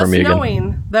hearing from you Just again.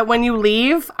 knowing that when you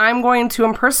leave, I'm going to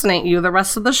impersonate you the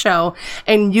rest of the show,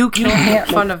 and you can't make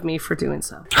fun of me for doing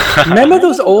so. Remember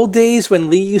those old days when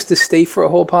Lee used to stay for a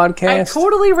whole I podcast?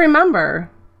 totally remember.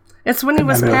 It's when he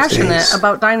was Remember those passionate days.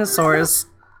 about dinosaurs.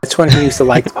 That's when he used to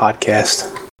like the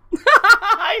podcast.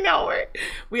 I know.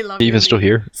 We love Are you you. even still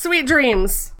here? Sweet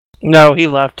dreams. No, he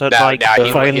left at No, like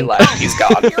he fucking- left. He's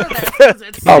gone.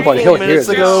 Oh, but he'll hear minutes this.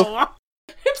 ago.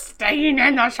 It's staying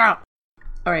in the show.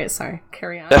 All right, sorry.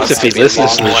 Carry on. That's if he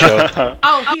listens to the show.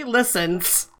 Oh, he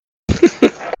listens.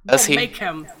 Does he? Make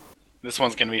him. This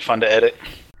one's going to be fun to edit.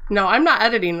 No, I'm not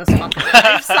editing this one.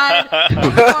 I've said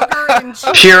fucker and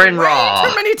shit Pure and way raw.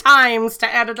 too many times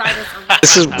to add a dinosaur.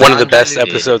 This is one of the best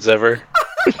episodes ever.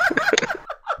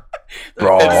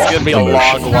 Raw. It's gonna be a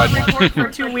long one. Record for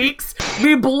 2 weeks.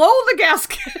 We blow the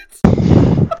gasket.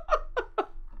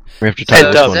 We have to So tie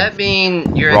does this one. that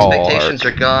mean your Raw expectations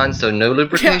are gone, so no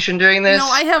lubrication during this? No,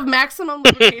 I have maximum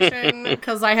lubrication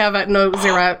because I have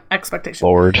zero expectation.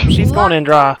 Lord. She's going in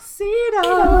dry.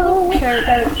 Tuxedo.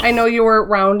 I know you were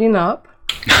rounding up.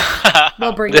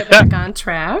 We'll bring it back on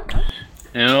track.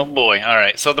 Oh boy.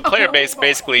 Alright, so the player base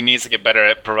basically needs to get better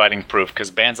at providing proof, because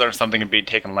bans aren't something to be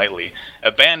taken lightly.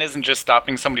 A ban isn't just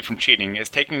stopping somebody from cheating, it's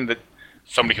taking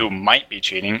somebody who might be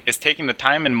cheating, is taking the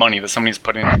time and money that somebody's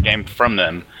putting in the game from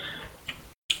them.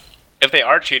 If they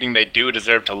are cheating, they do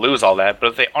deserve to lose all that, but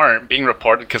if they aren't, being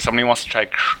reported because somebody wants to try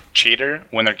cheater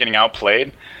when they're getting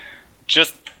outplayed,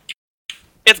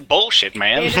 it's bullshit,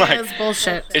 man. It Like, is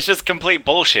bullshit. it's just complete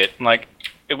bullshit. Like,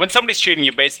 when somebody's cheating,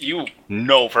 you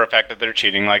know for a fact that they're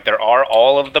cheating. Like, there are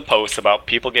all of the posts about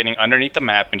people getting underneath the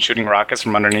map and shooting rockets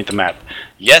from underneath the map.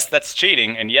 Yes, that's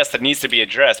cheating, and yes, that needs to be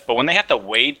addressed. But when they have to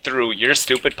wade through your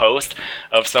stupid post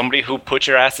of somebody who put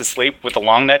your ass to sleep with a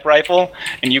long neck rifle,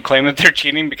 and you claim that they're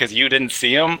cheating because you didn't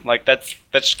see them, like,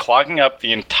 that's clogging up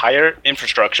the entire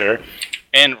infrastructure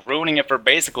and ruining it for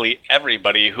basically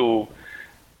everybody who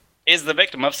is the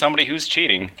victim of somebody who's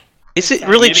cheating. Is it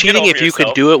really You need to get cheating over if you could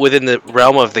yourself. do it within the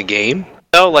realm of the game?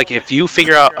 No, like if you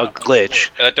figure out a glitch.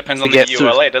 That depends on to the get through-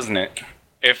 ULA, doesn't it?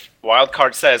 If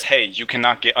Wildcard says, hey, you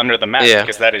cannot get under the map Yeah.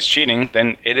 because that is cheating,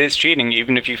 then it is cheating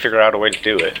even if you figure out a way to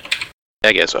do it.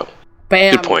 I guess so.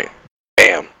 Bam. Good point.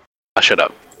 Bam. I'll shut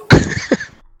up.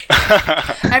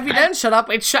 If you didn't shut up,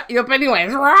 I'd shut you up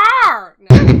anyways. Roar!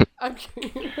 No, I'm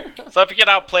kidding. So if you get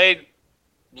outplayed,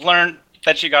 learn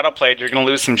that you got outplayed, you're going to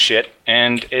lose some shit,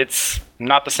 and it's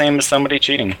not the same as somebody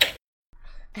cheating.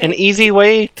 An easy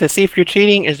way to see if you're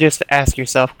cheating is just to ask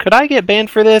yourself, could I get banned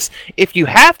for this? If you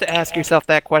have to ask yourself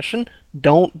that question,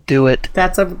 don't do it.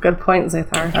 That's a good point,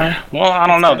 Zathar. Well, I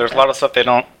don't know. There's a lot of stuff they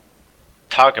don't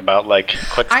talk about, like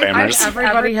click spammers.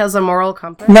 Everybody has a moral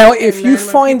compass. Now, if and you then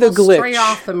when find a people stray glitch-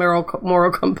 off the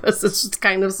moral compass, it's just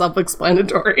kind of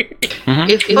self-explanatory.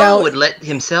 If Foe would let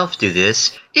himself do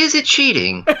this, is it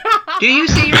cheating? Do you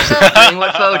see yourself doing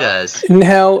what Foe does?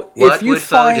 Now, What if you would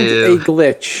Foe find do? a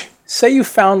glitch, say you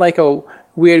found like a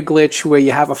weird glitch where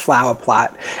you have a flower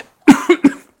plot,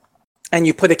 and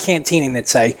you put a canteen in it,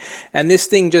 say, and this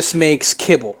thing just makes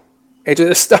kibble. It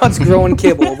just starts growing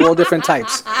kibble of all different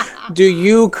types. Do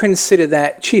you consider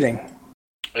that cheating?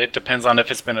 It depends on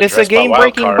if it's been It's addressed a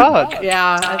game-breaking by Wildcard. bug.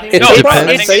 Yeah, I think It's No, a it bug. depends.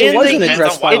 Let's say it wasn't Depends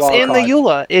addressed on by It's in the Wildcard.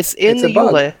 EULA. It's in It's a the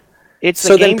bug. EULA. It's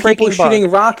So a then people game-breaking bug.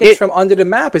 shooting rockets from under the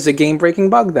map is a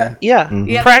game-breaking bug then? Yeah,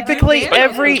 Yeah, practically they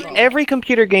ban every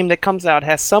computer game that comes out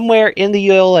has somewhere in the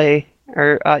ULA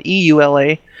or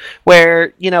EULA,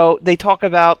 where they talk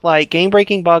about like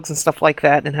game-breaking bugs and stuff like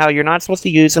that, and how you're not supposed to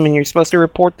use them, and you're supposed to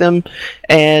report them,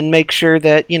 and make sure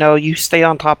that you stay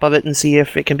on top of it and see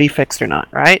if it can be fixed or not.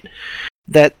 Right?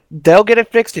 That they'll get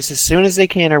it fixed just as soon as they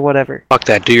can, or whatever. Fuck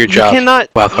that. Do your job. You cannot.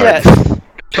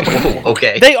 Oh,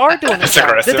 okay. They are doing this. That's stuff.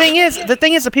 aggressive. The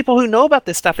thing is, the people who know about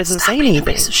this stuff isn't saying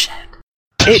anything.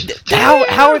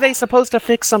 How are they supposed to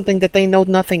fix something that they know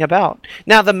nothing about?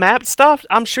 Now the map stuff,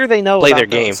 I'm sure they know. Play about their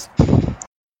game.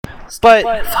 those.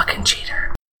 But fucking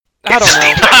cheater. I don't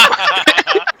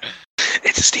know.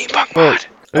 It's a steampunk mod.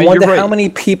 I wonder how many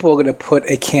people are going to put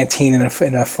a canteen in a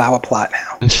flower plot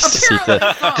now. See the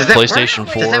PlayStation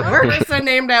 4. Person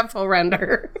named at full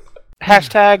render.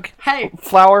 Hashtag Hey.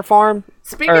 flower farm.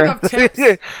 Speaking of tips,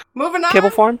 moving on Kibble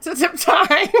farm? to tip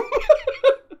time.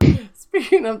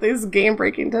 Speaking of these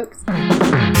game-breaking tips.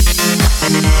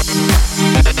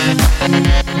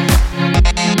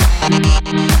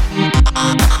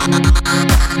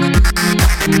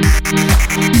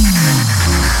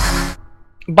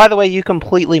 By the way, you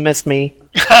completely missed me.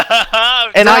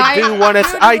 And I do want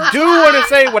to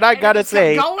say what I gotta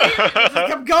say.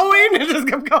 It just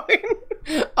kept going.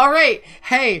 All right.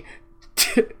 Hey,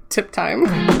 tip time.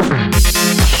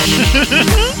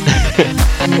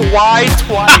 Why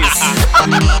twice?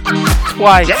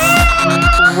 Twice.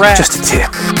 Rat. Just a tip.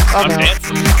 Oh, no.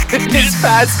 It's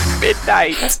past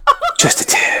midnight. Just a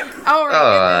tip. All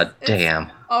right.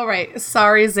 Damn. All right.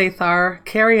 Sorry, Zathar.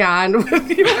 Carry on with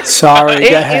your... Sorry, go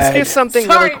It's ahead. just something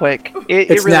Sorry. really quick.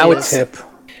 It's really now is. a tip.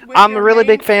 I'm a really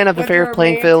big fan of a fair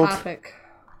playing field,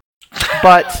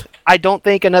 but I don't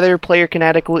think another player can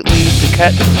adequately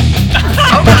cut.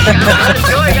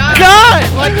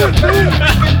 God! Like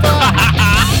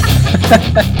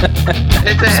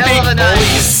It's a hell of a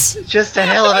night. Just a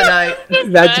hell of a night.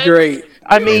 That's great.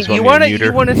 I mean, you want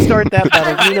to start that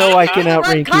battle. You know I can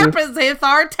outrank you. Carpet,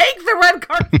 Zathar. Take the red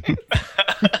carpet.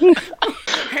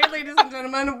 Hey, ladies and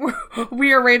gentlemen,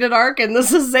 we are Rated Arc, and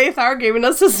this is Zathar giving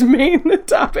us his main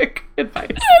topic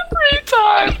advice. Every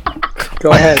time.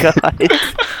 Go ahead. Go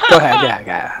ahead.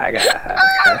 Yeah, I got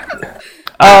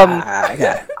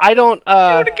it. I don't. Do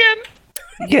it again.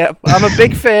 Yeah, I'm a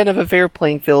big fan of a fair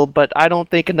playing field, but I don't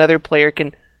think another player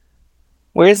can.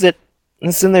 Where is it?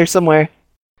 It's in there somewhere.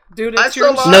 Dude, it's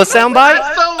your No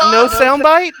soundbite? No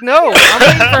soundbite? No. I'm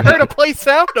waiting for her to play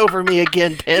sound over me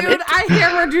again, damn Dude, it. I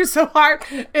hammered you so hard.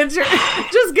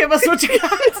 Just give us what you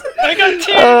got. I got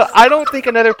tears. I don't think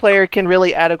another player can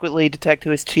really adequately detect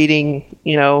who is cheating,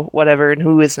 whatever, and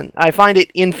who isn't. I find it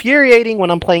infuriating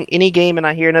when I'm playing any game and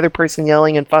I hear another person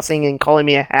yelling and fussing and calling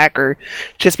me a hacker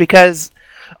just because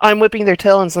I'm whipping their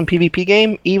tail in some PvP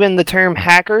game. Even the term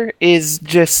hacker is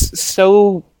just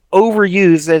so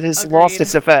overused that it's lost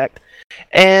its effect.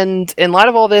 And in light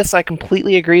of all this, I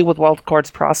completely agree with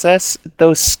Wildcard's process.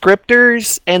 Those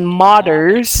scripters and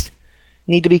modders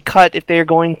need to be cut if they're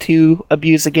going to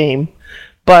abuse a game.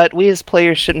 But we as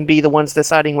players shouldn't be the ones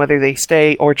deciding whether they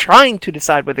stay or trying to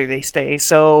decide whether they stay.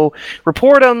 So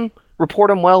report them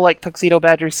well, like Tuxedo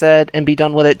Badger said, and be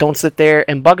done with it. Don't sit there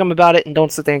and bug them about it, and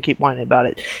don't sit there and keep whining about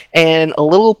it. And a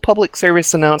little public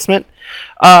service announcement.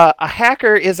 A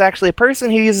hacker is actually a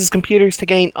person who uses computers to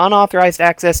gain unauthorized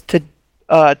access to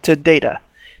data.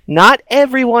 Not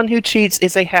everyone who cheats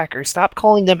is a hacker. Stop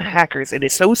calling them hackers. It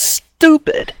is so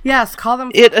stupid. Yes, call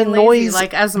them It fucking annoys lazy,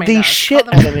 like Esme the does. shit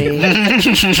Call them- out of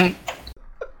me.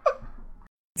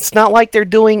 It's not like they're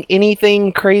doing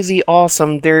anything crazy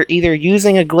awesome. They're either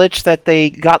using a glitch that they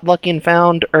got lucky and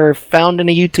found or found in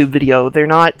a YouTube video. They're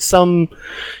not some...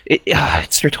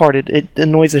 It's retarded. It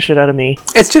annoys the shit out of me.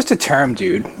 It's just a term,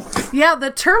 dude. Yeah, the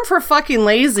term for fucking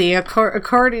lazy,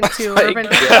 according to Urban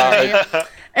Dictionary,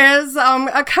 is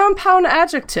a compound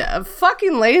adjective.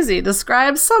 Fucking lazy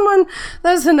describes someone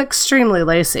that is extremely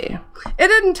lazy.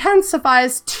 It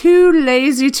intensifies too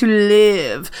lazy to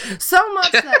live. So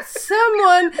much that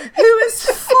someone who is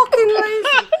fucking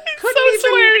lazy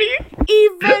couldn't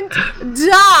even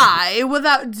die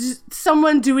without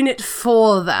someone doing it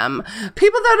for them.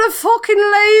 People that are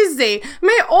fucking lazy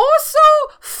may also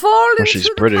fall into she's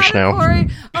the British now. category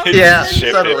of Yeah,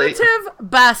 manipulative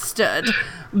bastard.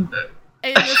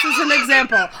 And this is an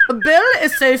example. Bill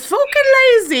is so fucking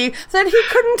lazy that he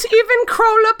couldn't even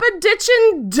crawl up a ditch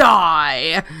and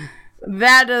die.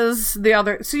 That is the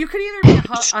other. So you could either be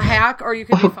a hack or you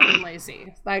could be fucking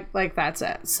lazy. Like that's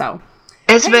it. So.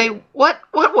 Esme, what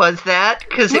was that?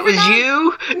 Because it was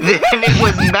you, then it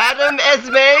was Madam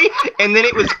Esme, and then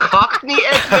it was Cockney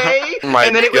Esme,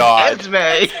 and then it was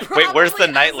Esme. Wait, where's the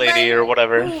night lady or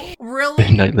whatever?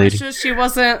 Really Night lady. wishes she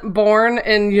wasn't born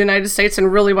in the United States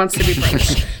and really wants to be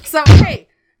British. So, hey,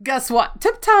 Guess what?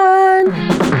 Tip time!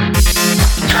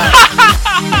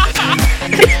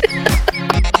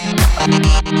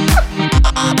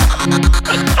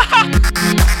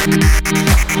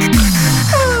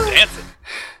 Dancing.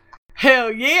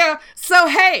 Hell yeah! So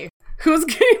hey, who's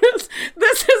getting this?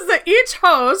 This is the each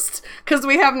host, because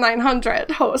we have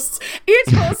 900 hosts.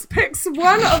 Each host picks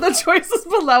one of the choices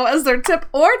below as their tip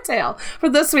or tail for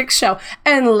this week's show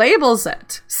and labels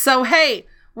it. So hey,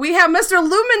 we have Mr.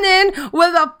 Luminin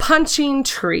with a punching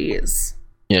trees.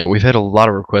 Yeah, we've had a lot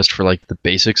of requests for like the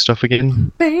basic stuff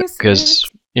again. Because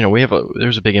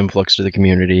there's a big influx to the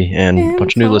community and a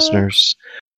bunch of new listeners.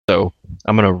 So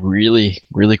I'm gonna really,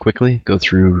 really quickly go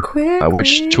through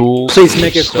which tools. Please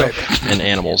make it quick. And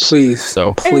animals. Please.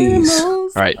 So please. All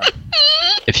right.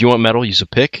 If you want metal, use a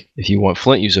pick. If you want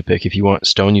flint, use a pick. If you want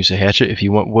stone, use a hatchet. If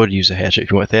you want wood, use a hatchet.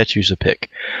 If you want thatch, use a pick.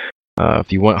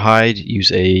 If you want hide,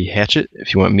 use a hatchet.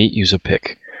 If you want meat, use a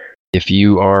pick. If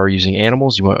you are using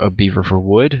animals, you want a beaver for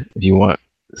wood. If you want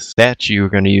thatch, you're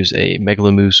going to use a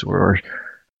megalomoose or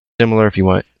similar. If you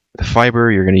want the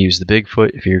fiber, you're going to use the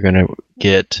Bigfoot. If you're going to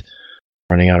get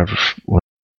running out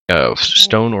of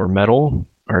stone or metal,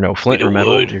 or no, flint or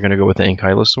metal, you're going to go with the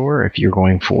ankylosaur. If you're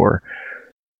going for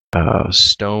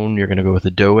stone, you're going to go with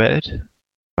the doed. If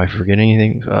I forget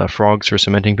anything, frogs for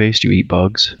cementing paste, you eat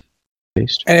bugs.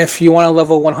 Paste. And if you want a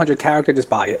level 100 character, just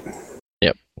buy it.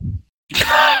 Yep.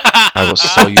 I will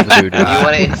sell you the food. You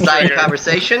want an inside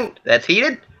conversation that's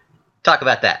heated? Talk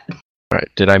about that. All right.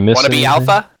 Did I miss? Want to be anything?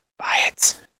 alpha? Buy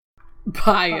it.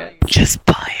 Buy it. Just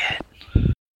buy it.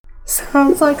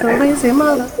 Sounds like a lazy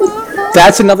mother.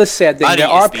 That's another sad thing. Money There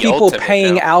is are the people ultimate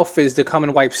paying now. alphas to come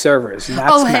and wipe servers, and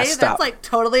that's Oh, hey, messed that's up. like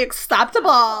totally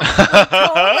acceptable.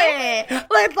 Totally.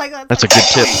 That's a good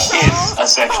tip. A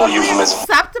sexual euphemism.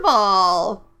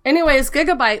 Acceptable. Anyways,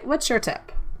 Gigabyte, what's your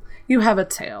tip? You have a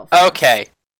tail. Okay.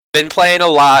 Been playing a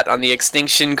lot on the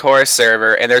Extinction Core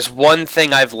server, and there's one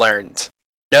thing I've learned.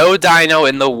 No dino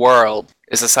in the world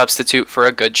is a substitute for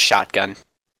a good shotgun.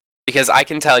 Because I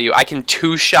can tell you, I can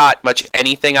two-shot much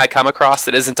anything I come across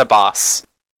that isn't a boss.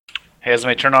 Hey, let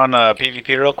me turn on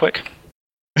PvP real quick.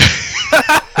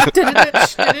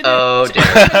 Oh,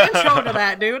 Intro to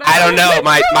that, dude. I don't know,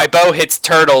 my bow hits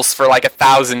turtles for like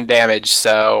 1,000 damage,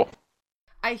 so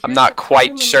I'm not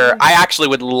quite sure. I actually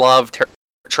would love to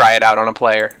try it out on a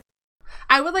player.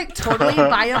 I would like totally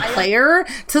buy a player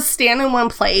to stand in one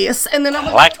place, and then I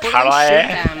would Like totally how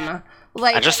shoot them.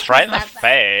 Like I just right in the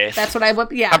face. That's what I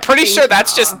would. Yeah, I'm pretty sure thank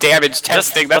that's you. just damage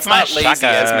testing. That's my not lazy as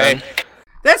shotgun. me.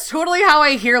 That's totally how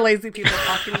I hear lazy people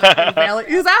talking. Like,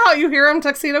 is that how you hear them,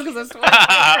 Tuxedo? Because that's totally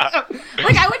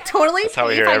like I would totally how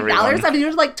we pay hear $5 everyone. if you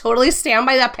would like totally stand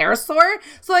by that parasaur,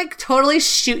 so like totally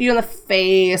shoot you in the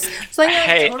face. So like,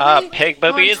 Hey, totally pig go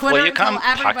on boobies, will Twitter you and tell come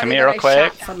talk to everybody me that real I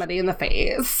quick? shot somebody in the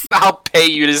face. I'll pay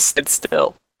you to sit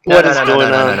still. No,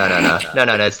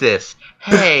 it's this.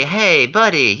 Hey,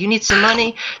 buddy, you need some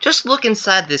money? Just look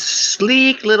inside this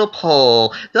sleek little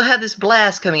pole. They'll have this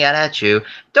blast coming out at you.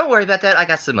 Don't worry about that, I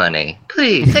got some money.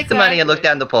 Please, take the money and look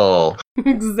down the pole.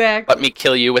 Exactly. Let me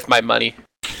kill you with my money.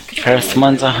 First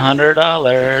one's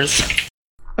 $100.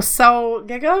 So,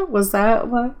 Giga, was that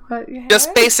what you had?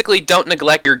 Just basically don't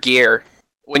neglect your gear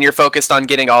when you're focused on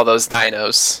getting all those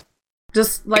dinos.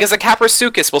 Just like Because a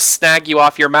Caprasuchus will snag you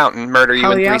off your mountain, murder you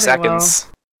Hell in yeah, 3 they seconds.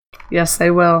 yes,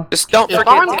 they will. Just don't If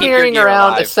forget I'm to keep your carrying gear around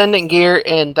alive. Ascendant gear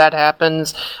and that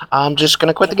happens, I'm just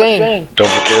gonna quit the game. Don't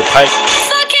forget your pipe.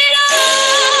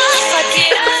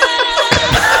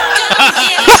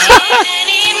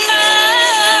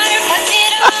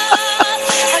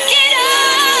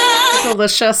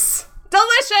 Delicious.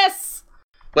 Delicious!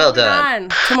 Well done. On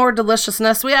to more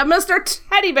deliciousness. We have Mr.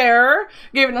 Teddy Bear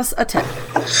giving us a tip.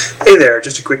 Hey there,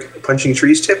 just a quick punching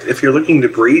trees tip. If you're looking to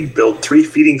breed, build 3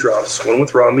 feeding troughs, one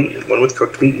with raw meat, one with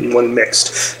cooked meat, and one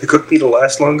mixed. The cooked meat will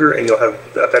last longer, and you'll have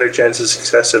a better chance of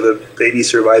success of the baby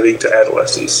surviving to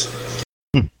adolescence.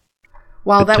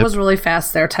 Wow, that was really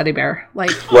fast there, Teddy Bear.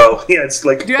 Like, Well, yeah, it's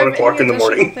like do you 1 have o'clock any in the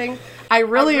additional morning. thing? I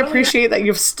really appreciate that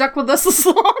you've stuck with us this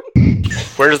long.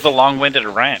 Where's the long-winded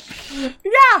rant?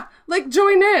 Yeah, like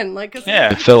join in. Like, Yeah.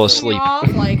 I fell asleep.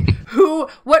 like,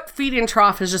 what feeding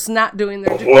trough is just not doing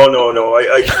their duty? Well, no.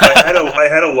 I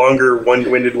had a longer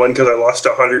one-winded one because I lost a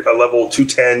level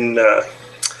 210.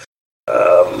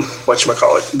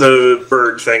 Whatchamacallit? The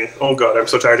bird thing. Oh god, I'm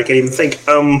so tired I can't even think.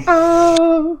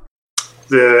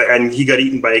 And he got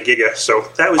eaten by a Giga, so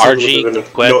that was a RG little bit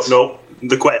of Quetz? No,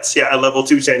 the Quetz. Yeah, a level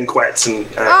 210 Quetz, and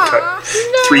cut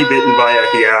 3 bitten by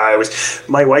a. Yeah,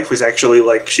 my wife was actually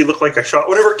like, she looked like I shot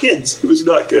one of her kids. It was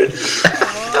not good.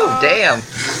 Oh, damn.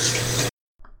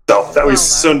 So that was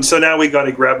so now we got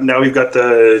to grab. Now we've got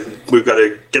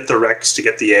to get the Rex to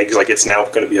get the eggs. Like it's now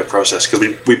going to be a process because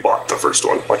we bought the first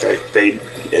one. Like I paid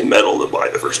in metal to buy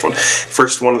the first one.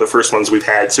 One of the first ones we've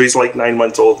had. So he's like 9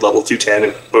 months old, level 210,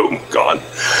 and boom, gone.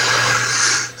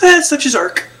 That's such his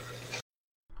arc.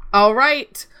 All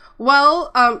right.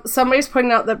 Well, somebody's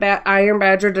pointing out that Iron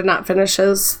Badger did not finish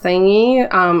his thingy.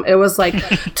 It was like,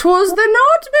 'twas the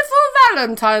night before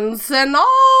Valentine's, and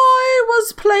I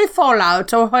was play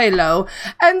Fallout or Halo,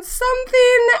 and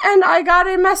something, and I got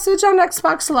a message on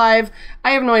Xbox Live.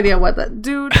 I have no idea what that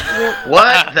dude.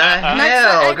 What the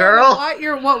hell, girl?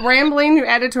 What rambling you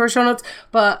added to our show notes?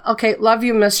 But okay, love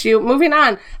you, miss you. Moving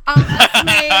on.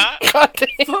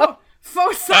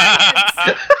 Faux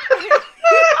science.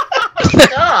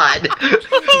 God.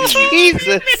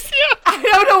 Jesus. I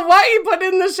don't know what you put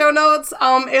in the show notes.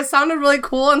 It sounded really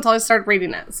cool until I started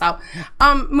reading it. So,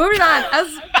 moving on.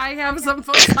 As I have some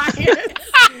faux science.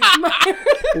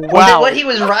 Was it what he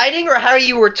was writing or how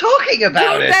you were talking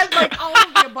about it? That's like all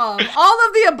of the above. All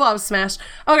of the above, Smash.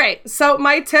 Okay, so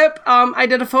my tip, I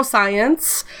did a faux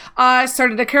science. I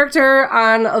started a character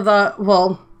on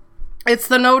it's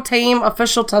the No Tame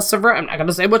official test server. I'm not going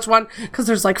to say which one because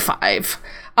there's like 5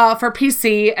 for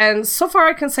PC. And so far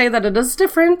I can say that it is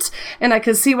different and I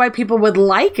can see why people would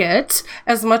like it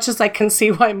as much as I can see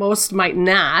why most might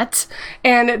not.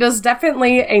 And it is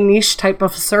definitely a niche type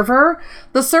of server.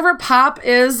 The server pop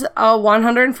is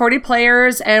 140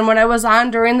 players. And when I was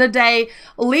on during the day,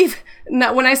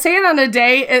 when I say it on a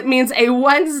day, it means a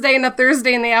Wednesday and a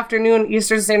Thursday in the afternoon,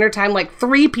 Eastern Standard Time, like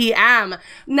 3 p.m.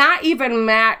 Not even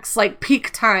max, like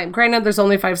peak time. Granted, there's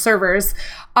only 5 servers.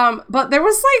 But there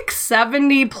was like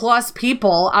 70 plus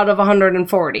people out of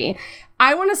 140.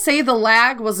 I want to say the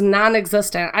lag was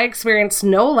non-existent. I experienced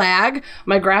no lag.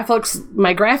 My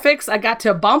graphics, I got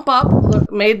to bump up,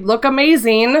 look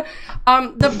amazing.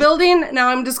 The building, now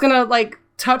I'm just going to like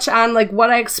touch on like what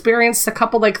I experienced a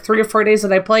couple like 3 or 4 days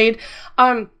that I played.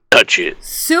 Touch it.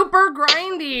 Super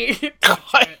grindy.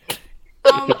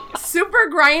 Super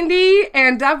grindy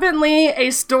and definitely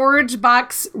a storage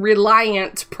box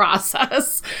reliant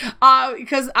process.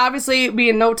 Because obviously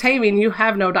being no taming, you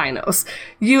have no dinos.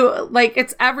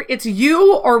 It's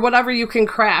you or whatever you can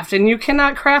craft, and you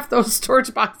cannot craft those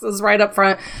storage boxes right up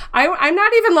front. I'm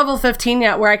not even level 15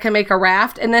 yet where I can make a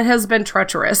raft, and it has been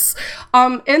treacherous.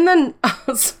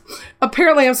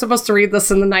 Apparently I'm supposed to read this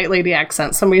in the Night Lady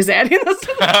accent. Somebody's adding this.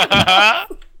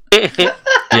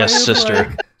 Yes,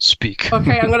 sister. Speak.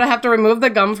 Okay, I'm gonna have to remove the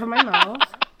gum from my mouth.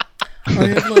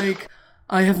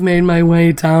 I have made my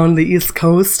way down the East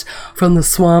Coast from the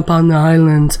swamp on the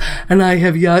island, and I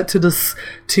have yet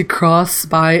to cross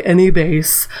by any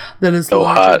base that is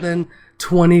larger than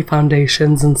 20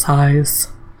 foundations in size,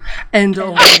 and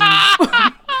only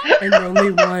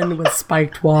one with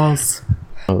spiked walls.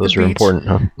 Oh, those are important,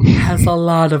 huh? Has a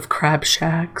lot of crab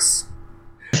shacks.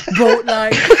 Boat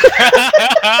life.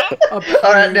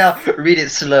 Alright, now read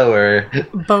it slower.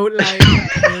 Boat life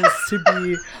appears to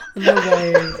be the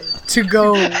way to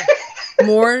go,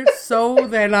 more so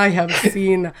than I have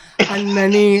seen on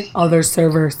many other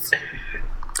servers.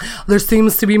 There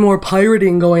seems to be more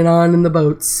pirating going on in the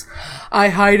boats. I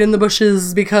hide in the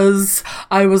bushes because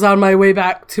I was on my way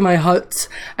back to my hut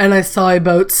and I saw a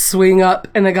boat swing up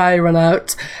and a guy run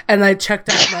out, and I checked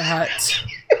out my hut.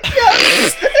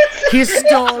 He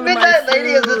stole Midnight my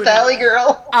Lady of the Valley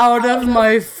Girl out of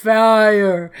my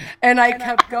fire, and I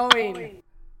kept going.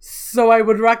 So I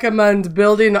would recommend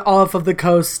building off of the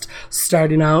coast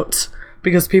starting out,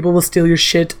 because people will steal your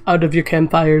shit out of your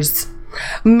campfires.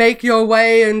 Make your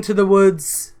way into the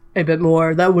woods a bit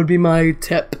more. That would be my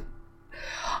tip.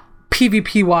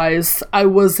 PvP wise, I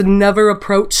was never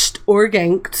approached or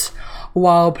ganked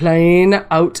while playing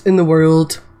out in the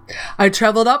world. I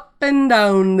traveled up and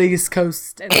down the East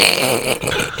Coast and over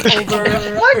It's like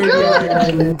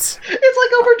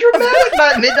over dramatic,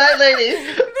 my Midnight Lady.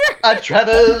 I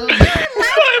traveled.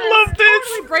 I love this.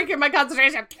 Totally breaking my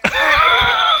concentration.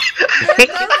 Okay,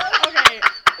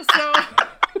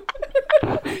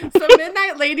 so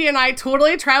Midnight Lady and I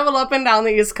totally traveled up and down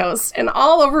the East Coast and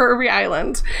all over Irby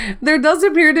Island. There does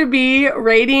appear to be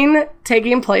raiding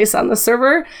taking place on the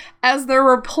server, as there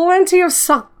was plenty of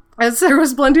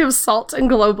salt in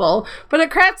global, but it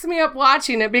cracks me up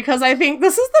watching it because I think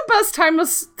this is the best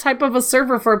type of a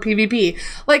server for a PvP.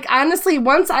 Like, honestly,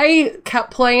 once I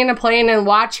kept playing and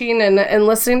watching and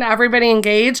listening to everybody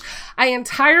engage, I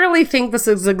entirely think this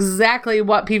is exactly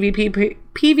what PvP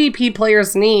PvP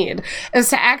players need is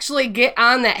to actually get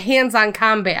on that hands-on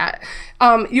combat.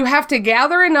 You have to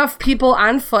gather enough people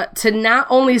on foot to not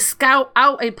only scout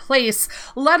out a place,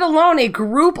 let alone a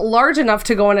group large enough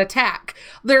to go and attack.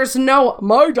 There's no,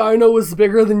 my dino is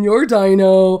bigger than your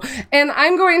dino, and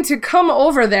I'm going to come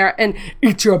over there and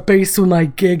eat your base with my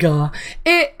Giga.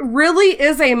 It really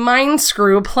is a mind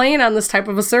screw playing on this type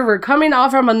of a server. Coming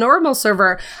off from a normal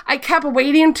server, I kept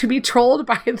waiting to be trolled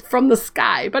from the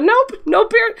sky, but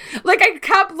nope. Like, I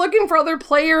kept looking for other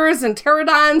players and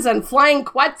pterodons and flying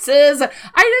quetzes. I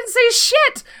didn't say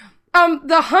shit.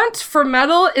 The hunt for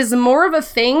metal is more of a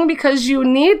thing because you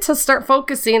need to start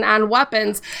focusing on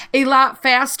weapons a lot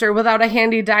faster without a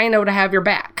handy dino to have your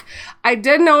back. I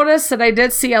did notice that I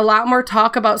did see a lot more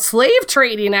talk about slave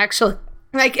trading, actually.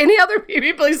 Like any other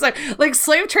people, like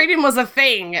slave trading was a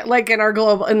thing, like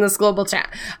in this global chat.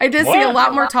 I did see a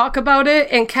lot more talk about it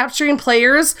and capturing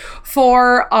players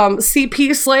for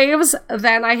CP slaves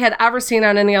than I had ever seen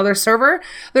on any other server.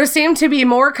 There seemed to be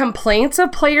more complaints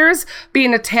of players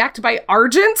being attacked by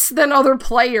Argents than other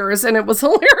players, and it was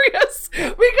hilarious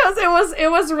because it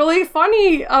was really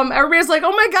funny. Everybody's like,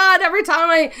 "Oh my god!" Every time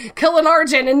I kill an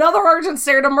Argent, another Argent's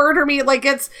there to murder me. Like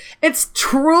it's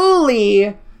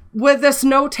truly. With this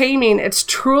no taming, it's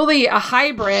truly a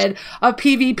hybrid of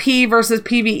PvP versus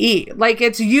PvE. Like,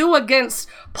 it's you against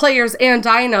players and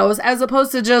dinos, as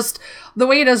opposed to just the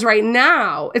way it is right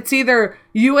now. It's either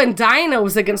you and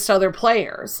dinos against other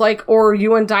players, or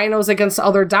you and dinos against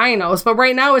other dinos. But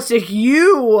right now, it's just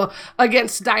you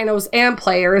against dinos and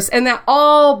players, and that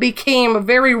all became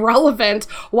very relevant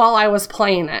while I was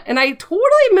playing it. And I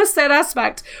totally missed that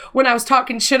aspect when I was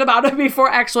talking shit about it before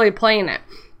actually playing it.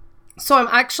 So I'm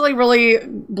actually really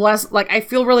blessed. Like, I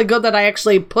feel really good that I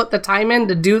actually put the time in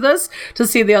to do this, to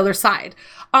see the other side.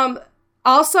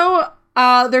 Also,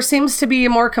 there seems to be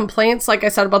more complaints, like I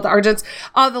said, about the Argents.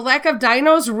 The lack of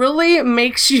dinos really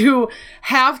makes you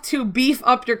have to beef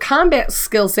up your combat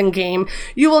skills in game.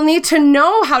 You will need to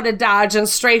know how to dodge and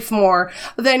strafe more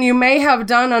than you may have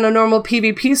done on a normal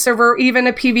PvP server, or even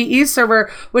a PvE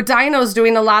server with dinos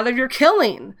doing a lot of your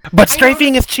killing. But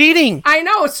strafing is cheating. I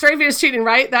know, strafing is cheating,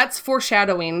 right? That's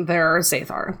foreshadowing there,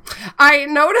 Zathar. I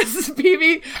noticed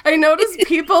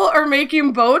people are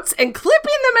making boats and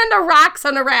clipping them into rocks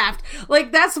on a raft.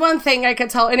 Like, that's one thing I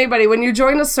could tell anybody. When you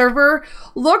join a server,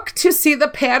 look to see the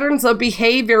patterns of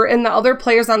behavior in the other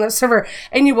players on the server,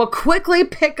 and you will quickly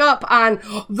pick up on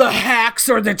the hacks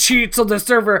or the cheats of the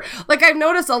server. Like, I've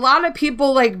noticed a lot of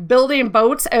people, like, building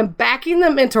boats and backing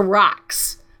them into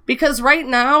rocks. Because right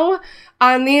now,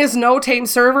 on these no-tame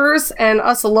servers and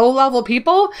us low-level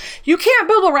people, you can't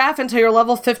build a raft until you're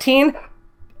level 15.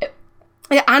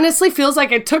 It honestly feels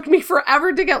like it took me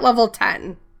forever to get level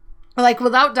 10. Like,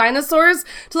 without dinosaurs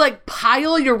to, like,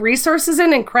 pile your resources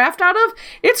in and craft out of,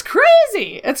 it's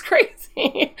crazy. It's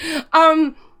crazy.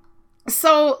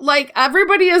 So, like,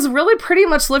 everybody is really pretty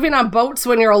much living on boats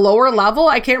when you're a lower level.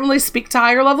 I can't really speak to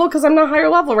higher level because I'm not higher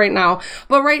level right now.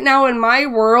 But right now in my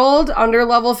world, under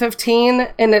level 15,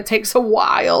 and it takes a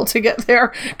while to get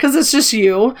there because it's just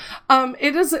you,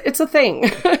 it's a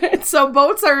thing. So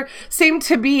boats seem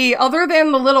to be, other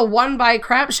than the little one-by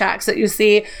crap shacks that you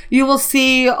see, you will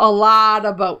see a lot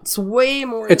of boats, way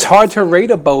more. It's hard to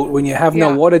raid a boat when you have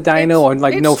no water dino or,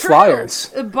 like, no flyers.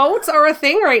 Boats are a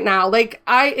thing right now. Like,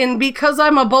 because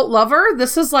I'm a boat lover,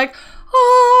 this is like,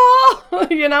 oh,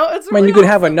 you know, it's. I mean, you could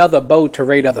have another boat to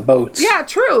raid other boats. Yeah,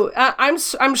 true.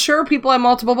 I'm sure people have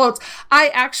multiple boats. I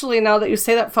actually, now that you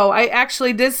say that, Fo, I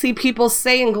actually did see people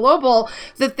say in Global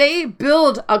that they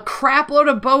build a crap load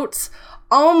of boats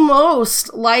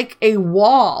almost like a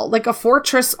wall, like a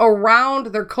fortress around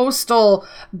their coastal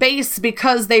base,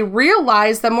 because they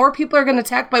realize that more people are going to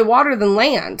attack by water than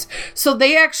land. So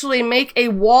they actually make a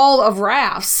wall of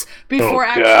rafts before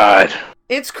God.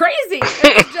 It's crazy.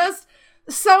 It's just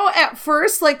so at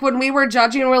first, like, when we were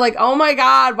judging, we're like, oh my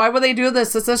God, why would they do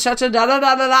this? This is such a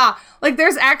da-da-da-da-da. Like,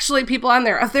 there's actually people on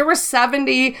there. If there were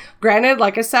 70, granted,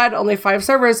 like I said, only 5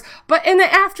 servers, but in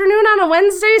the afternoon on a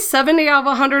Wednesday, 70 out of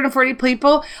 140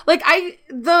 people, like,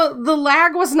 the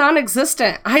lag was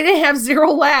non-existent. I didn't have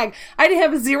 0 lag. I didn't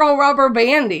have 0 rubber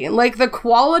banding. Like, the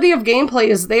quality of gameplay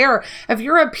is there. If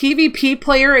you're a PvP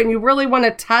player and you really want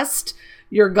to test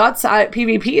your guts at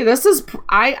PvP, this is,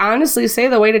 I honestly say,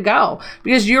 the way to go,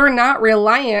 because you're not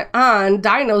reliant on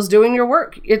dinos doing your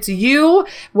work. It's you,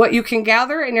 what you can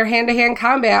gather in your hand-to-hand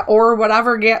combat, or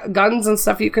whatever guns and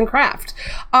stuff you can craft.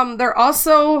 They're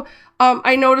also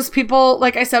I noticed people,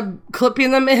 like I said,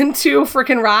 clipping them into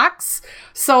freaking rocks.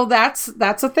 So that's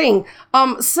a thing.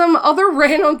 Some other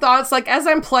random thoughts, like as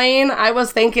I'm playing, I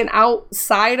was thinking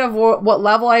outside of what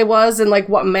level I was and like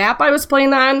what map I was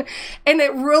playing on. And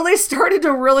it really started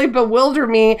to really bewilder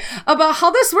me about how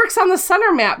this works on the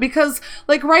center map. Because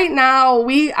like right now,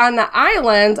 we on the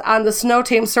island, on the Snow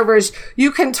Tame servers,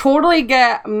 you can totally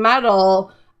get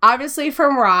metal, obviously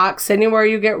from rocks, anywhere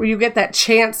you get that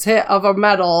chance hit of a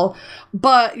metal,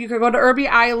 but you could go to Irby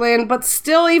Island, but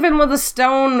still even with a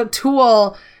stone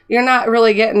tool, you're not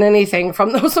really getting anything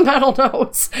from those metal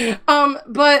nodes.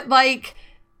 But like,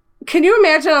 can you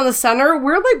imagine on the center,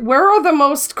 where are the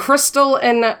most crystal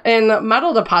and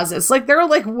metal deposits? Like they're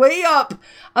like way up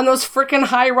on those freaking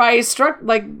high-rise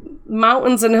like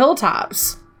mountains and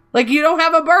hilltops. Like you don't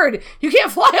have a bird. You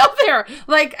can't fly up there.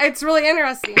 Like it's really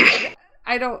interesting.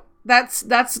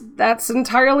 That's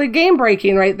entirely game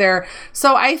breaking right there.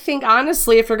 So I think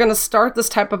honestly, if you're going to start this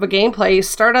type of a gameplay,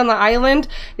 start on the island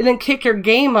and then kick your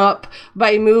game up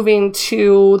by moving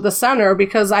to the center,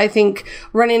 because I think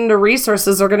running into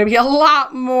resources are going to be a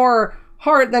lot more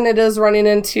hard than it is running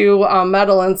into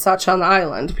metal and such on the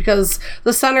island, because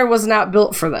the center was not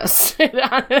built for this.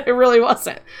 It really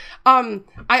wasn't.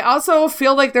 I also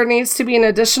feel like there needs to be an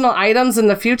additional items in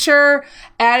the future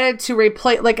added to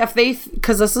replace, like if they,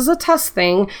 because this is a test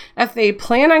thing, if they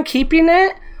plan on keeping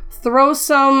it, throw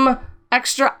some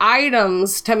extra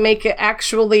items to make it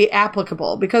actually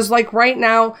applicable. Because like right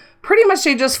now, pretty much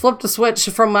they just flipped a switch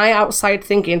from my outside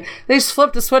thinking. They just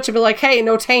flipped a switch and be like, hey,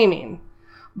 no taming.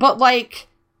 But like,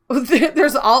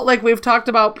 there's all, like we've talked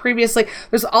about previously,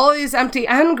 there's all of these empty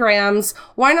engrams.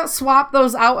 Why not swap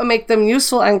those out and make them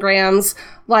useful engrams?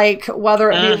 Like whether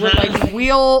it be with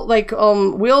like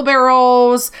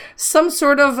wheelbarrows, some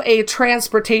sort of a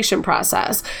transportation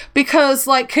process. Because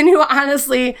like, can you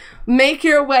honestly make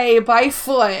your way by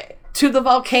foot to the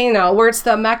volcano where it's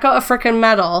the mecca of freaking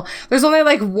metal? There's only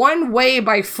like one way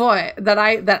by foot that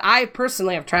I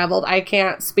personally have traveled. I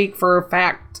can't speak for a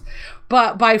fact.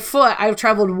 But by foot, I've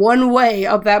traveled one way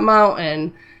up that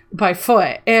mountain by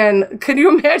foot. And can you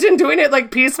imagine doing it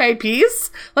like piece by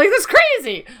piece? Like, that's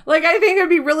crazy. Like, I think it'd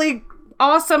be really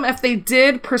awesome if they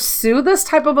did pursue this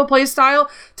type of a play style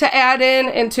to add in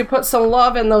and to put some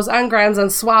love in those engrams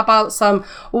and swap out some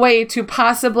way to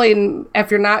possibly,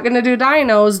 if you're not going to do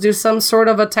dinos, do some sort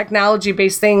of a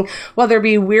technology-based thing, whether it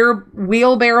be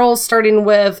wheelbarrows starting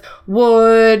with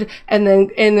wood and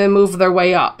then move their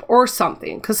way up or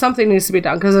something, because something needs to be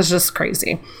done, because it's just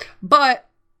crazy. But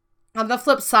on the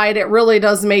flip side, it really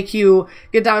does make you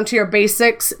get down to your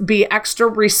basics, be extra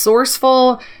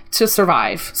resourceful to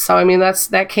survive. So, I mean,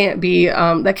 that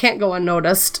can't go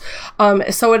unnoticed.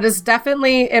 So it is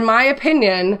definitely, in my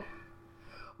opinion,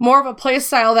 more of a play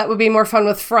style that would be more fun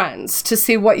with friends, to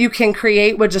see what you can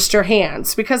create with just your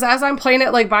hands. Because as I'm playing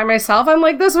it like by myself, I'm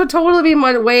like, this would totally be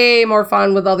way more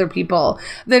fun with other people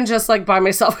than just like by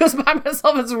myself. Because by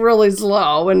myself it's really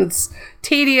slow and it's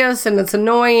tedious and it's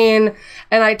annoying.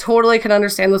 And I totally can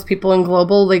understand those people in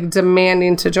global like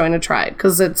demanding to join a tribe,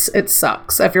 because it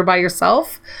sucks if you're by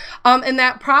yourself. And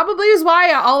that probably is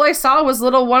why all I saw was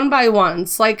little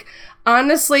 1x1s. Like,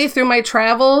 honestly, through my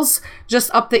travels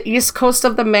just up the east coast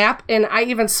of the map, and I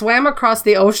even swam across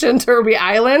the ocean to Irby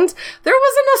Island, there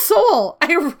wasn't a soul.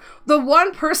 The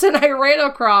one person I ran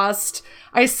across,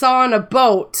 I saw on a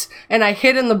boat, and I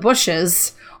hid in the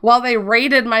bushes while they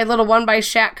raided my little 1x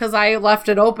shack because I left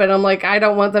it open. I'm like, I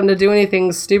don't want them to do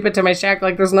anything stupid to my shack,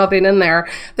 like there's nothing in there.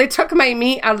 They took my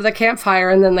meat out of the campfire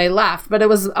and then they left, but it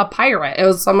was a pirate. It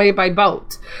was somebody by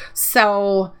boat.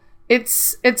 So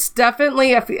it's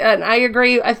definitely, and I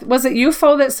agree. Was it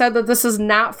UFO that said that this is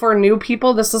not for new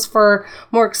people? This is for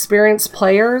more experienced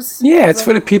players? Yeah, it's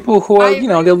for the people who are,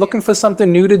 they're looking for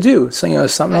something new to do. So,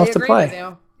 something else to play.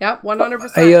 Yep,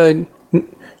 100%. A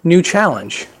new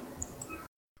challenge.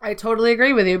 I totally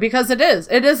agree with you, because it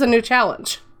is a new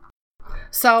challenge.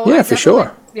 So yeah, for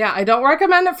sure. Yeah, I don't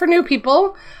recommend it for new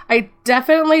people. I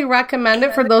definitely recommend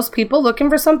it for those people looking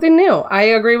for something new. I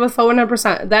agree with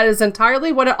 100%. That is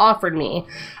entirely what it offered me.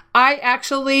 I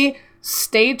actually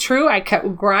stayed true. I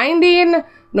kept grinding.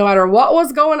 No matter what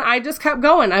was going, I just kept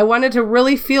going. I wanted to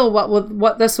really feel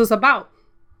what this was about.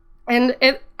 And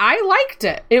I liked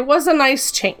it. It was a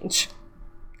nice change.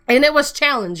 And it was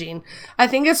challenging. I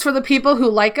think it's for the people who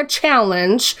like a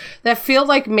challenge, that feel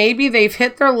like maybe they've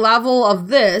hit their level of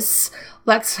this.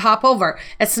 Let's hop over.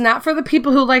 It's not for the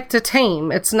people who like to tame.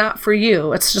 It's not for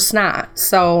you. It's just not.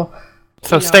 So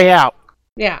stay out.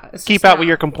 Yeah. Keep out with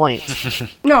your complaints.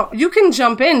 No, you can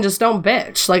jump in. Just don't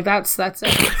bitch. Like that's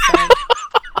it.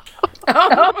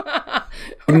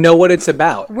 and know what it's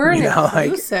about. We're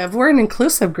we're an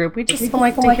inclusive group. We just don't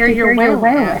like to hear your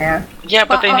wow. Yeah,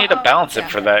 but they need to balance it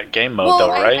for that game mode, though,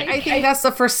 right? I think that's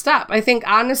the first step. I think,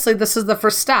 honestly, this is the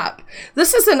first step.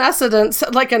 This is, in essence,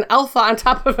 like an alpha on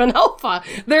top of an alpha.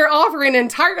 They're offering an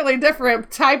entirely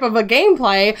different type of a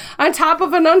gameplay on top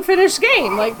of an unfinished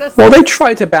game. Like this. Well, they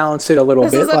tried to balance it a little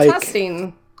bit. This is a like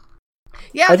testing.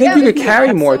 Yeah, I think you could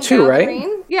carry more too, right?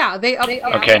 Yeah, they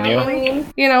okay,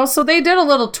 you know, so they did a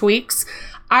little tweaks.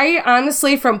 I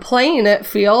honestly, from playing it,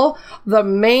 feel the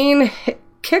main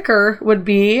kicker would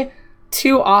be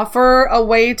to offer a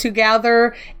way to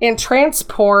gather and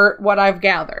transport what I've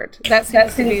gathered. That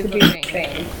seems to be the big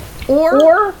thing.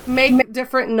 Or make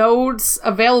different nodes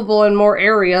available in more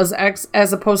areas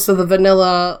as opposed to the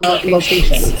vanilla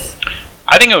locations.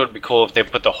 I think it would be cool if they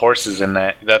put the horses in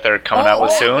that they're coming out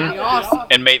with soon,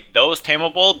 and made those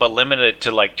tameable, but limited it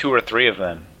to like 2 or 3 of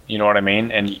them. You know what I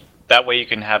mean? And that way you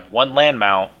can have one land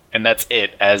mount, and that's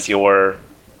it as your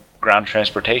ground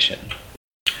transportation.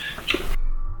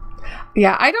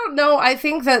 Yeah, I don't know. I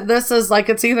think that this is like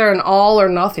it's either an all or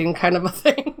nothing kind of a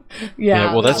thing.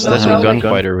 Yeah, well, that's what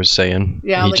Gunfighter was saying.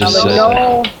 Yeah, he like just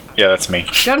no. Yeah, that's me.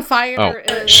 Gunfighter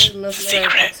is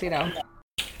secret. You know.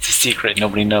 It's a secret.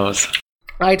 Nobody knows.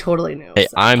 I totally knew. Hey,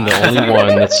 I'm the only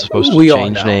one that's supposed to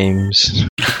change names.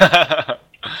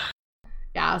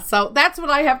 Yeah, so that's what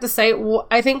I have to say.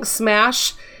 I think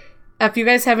Smash, if you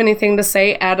guys have anything to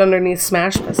say, add underneath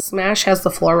Smash, but Smash has the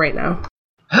floor right now.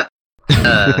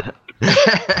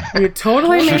 You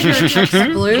totally made your chips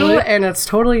blue, and it's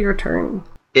totally your turn.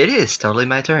 It is totally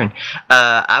my turn.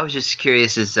 I was just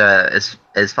curious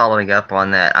as following up on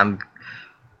that.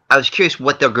 I was curious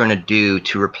what they're going to do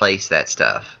to replace that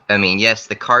stuff. I mean, yes,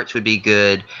 the carts would be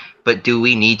good, but do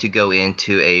we need to go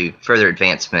into a further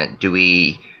advancement? Do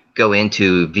we go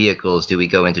into vehicles? Do we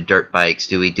go into dirt bikes?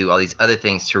 Do we do all these other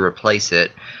things to replace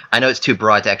it? I know it's too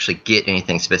broad to actually get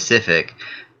anything specific,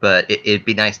 but it'd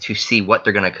be nice to see what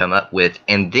they're going to come up with.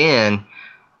 And then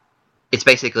it's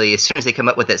basically, as soon as they come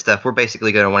up with that stuff, we're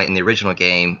basically going to want it in the original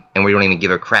game, and we don't even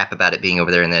give a crap about it being over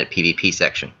there in that PvP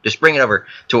section. Just bring it over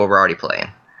to what we're already playing.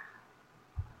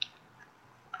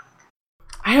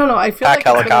 I don't know. I feel like it's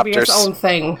going to be its own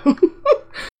thing.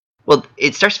 Well,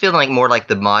 it starts feeling like more like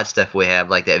the mod stuff we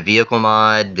have, like that vehicle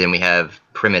mod. Then we have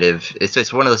primitive.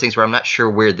 It's one of those things where I'm not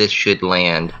sure where this should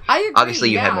land. I agree. Obviously,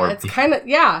 you have more. It's kind of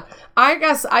I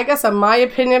guess in my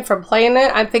opinion, from playing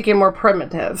it, I'm thinking more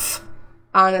primitive.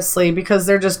 Honestly, because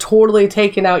they're just totally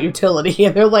taking out utility,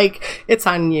 and they're like, it's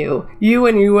on you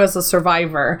and you as a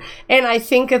survivor. And I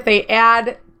think if they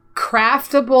add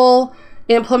craftable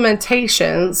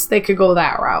implementations, they could go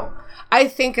that route. I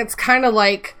think it's kind of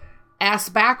like ass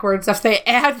backwards if they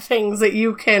add things that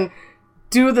you can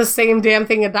do the same damn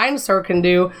thing a dinosaur can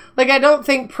do. Like, I don't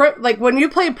think like when you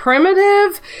play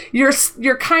primitive,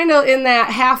 you're kind of in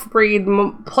that half-breed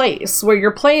place where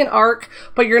you're playing Ark,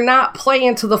 but you're not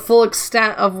playing to the full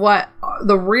extent of what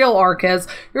the real Ark is.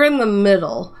 You're in the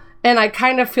middle, and I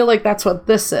kind of feel like that's what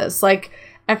this is. Like,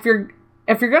 if you're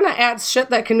gonna add shit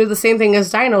that can do the same thing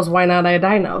as dinos, why not add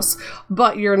dinos?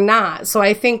 But you're not. So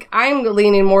I think I'm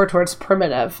leaning more towards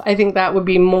primitive. I think that would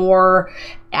be more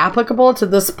applicable to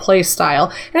this play style.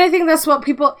 And I think that's what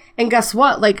people, and guess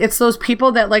what? Like, it's those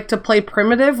people that like to play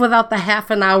primitive without the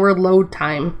half-an-hour load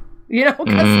time. You know,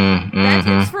 because that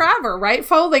takes forever, right,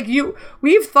 Fo? Like,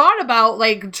 we've thought about,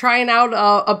 like, trying out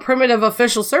a primitive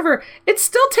official server. It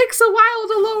still takes a while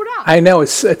to load up. I know,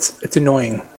 it's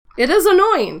annoying. It is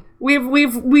annoying.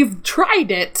 We've tried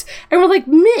it, and we're like,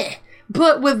 meh.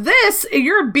 But with this,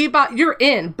 you're a bebop, you're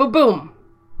in. Boom.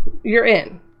 You're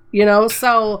in. You know?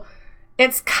 So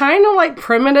it's kind of like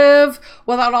primitive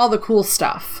without all the cool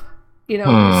stuff. You know,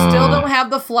 you still don't have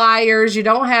the flyers.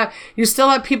 You still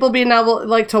have people being able,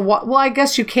 like, to watch. Well, I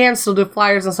guess you can still do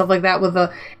flyers and stuff like that with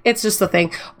it's just a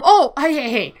thing. Oh,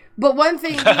 hey. But one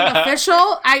thing being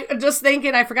official, I just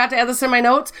thinking, I forgot to add this in my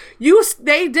notes.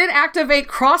 They did activate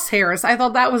crosshairs. I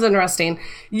thought that was interesting.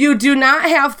 You do not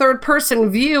have third-person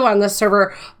view on this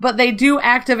server, but they do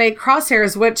activate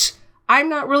crosshairs, which I'm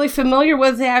not really familiar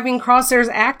with having crosshairs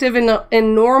active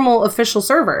in normal official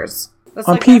servers. That's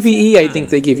on PvE, I think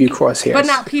they give you crosshairs. But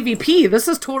not PvP. This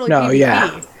is totally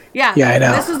PvP. Yeah, I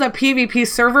know. This is a PvP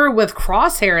server with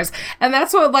crosshairs. And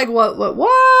that's what, like,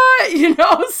 what? You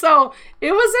know? So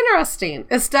it was interesting.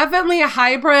 It's definitely a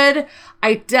hybrid.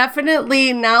 I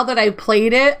definitely, now that I've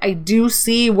played it, I do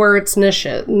see where it's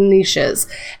niches.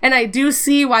 And I do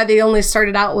see why they only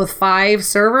started out with 5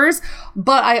 servers.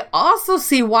 But I also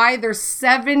see why there's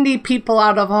 70 people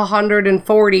out of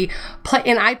 140.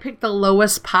 And I picked the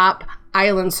lowest pop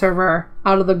island server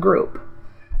out of the group.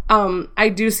 I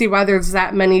do see why there's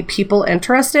that many people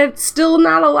interested. Still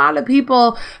not a lot of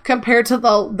people compared to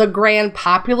the grand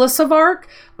populace of Ark,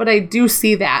 but I do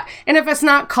see that. And if it's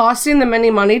not costing them any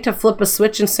money to flip a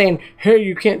switch and saying, hey,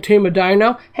 you can't tame a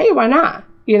dino, hey, why not?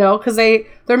 You know, because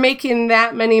they're making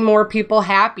that many more people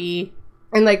happy.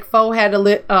 And like Foe had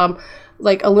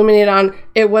illuminate on,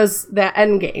 it was that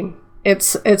end game.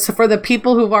 It's for the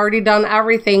people who've already done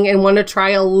everything and want to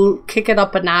try to kick it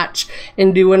up a notch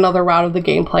and do another route of the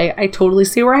gameplay. I totally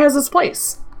see where it has its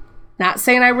place. Not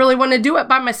saying I really want to do it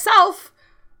by myself.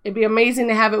 It'd be amazing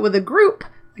to have it with a group,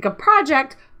 like a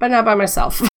project, but not by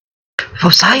myself.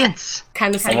 For science!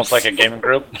 Kind of almost like a gaming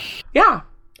group? Yeah,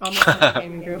 almost like a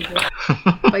gaming group.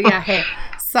 But yeah, hey.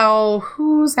 So,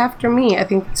 who's after me? I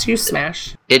think it's you,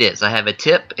 Smash. It is. I have a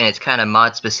tip, and it's kind of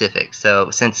mod specific. So,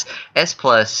 since S+,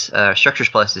 Structures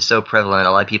Plus is so prevalent,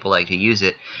 a lot of people like to use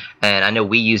it, and I know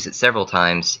we use it several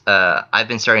times. I've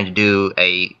been starting to do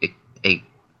a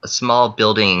small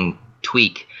building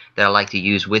tweak that I like to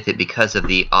use with it because of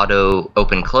the auto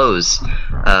open close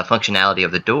functionality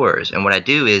of the doors. And what I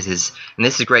do is, and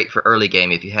this is great for early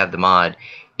game if you have the mod,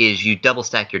 is you double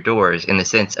stack your doors in the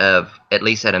sense of, at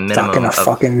least at a minimum,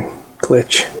 Stuck in a fucking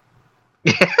glitch.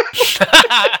 You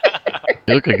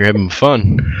look like you're having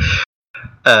fun.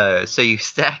 So you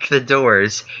stack the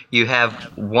doors. You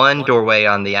have one doorway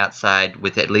on the outside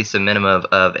with at least a minimum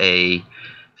of a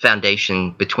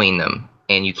foundation between them,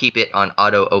 and you keep it on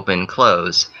auto open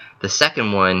close. The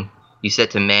second one you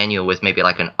set to manual with maybe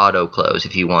like an auto close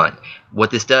if you want. What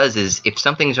this does is, if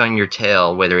something's on your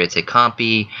tail, whether it's a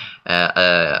compy,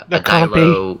 a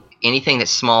dilo, anything that's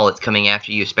small that's coming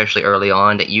after you, especially early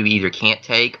on, that you either can't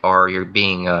take or you're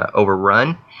being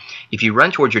overrun, if you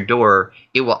run towards your door,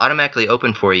 it will automatically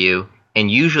open for you,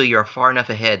 and usually you're far enough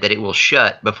ahead that it will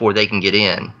shut before they can get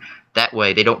in. That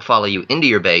way they don't follow you into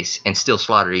your base and still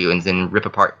slaughter you and then rip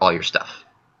apart all your stuff.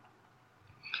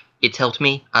 It's helped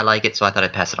me, I like it, so I thought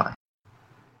I'd pass it on.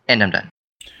 And I'm done.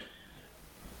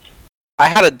 I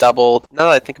had a double. Now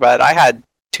that I think about it, I had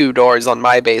 2 doors on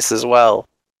my base as well,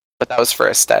 but that was for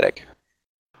aesthetic.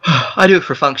 I do it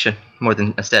for function more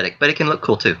than aesthetic, but it can look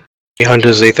cool too. You hunt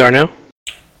as Zathar now?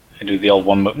 I do the old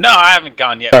one move. No, I haven't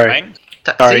gone yet, Sorry. man.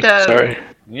 Sorry.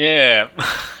 Yeah.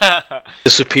 The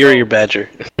superior badger.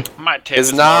 My tip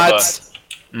is not.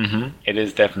 It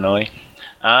is definitely.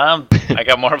 I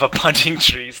got more of a punching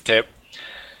trees tip.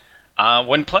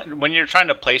 When you're trying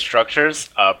to play structures,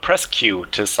 press Q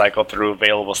to cycle through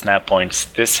available snap points.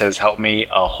 This has helped me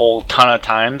a whole ton of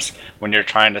times when you're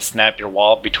trying to snap your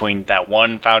wall between that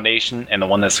one foundation and the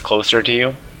one that's closer to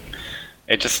you.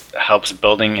 It just helps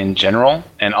building in general.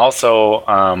 And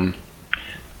also,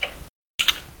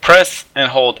 press and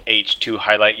hold H to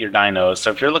highlight your dinos. So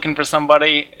if you're looking for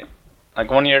somebody, like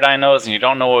one of your dinos, and you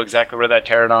don't know exactly where that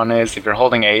pterodon is, if you're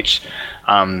holding H,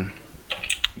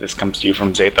 this comes to you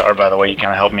from Zathar, by the way, you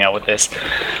kind of helped me out with this.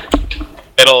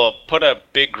 It'll put a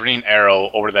big green arrow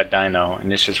over that dino,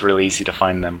 and it's just really easy to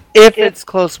find them. If it's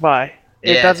close by.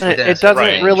 It Yeah, doesn't. it It does, doesn't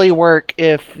right. really work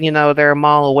if they're a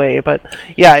mile away. But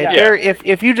yeah,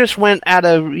 if you just went at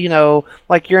a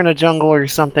like you're in a jungle or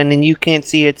something and you can't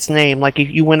see its name, like if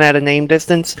you went at a name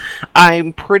distance,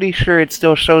 I'm pretty sure it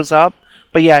still shows up.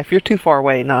 But yeah, if you're too far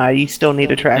away, you still need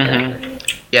a tracker.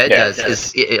 Yeah, it does.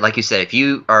 It's like you said, if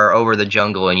you are over the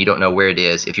jungle and you don't know where it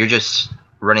is, if you're just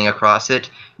running across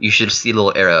it, you should see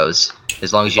little arrows,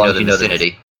 as long as you know the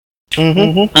vicinity.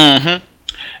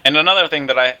 And another thing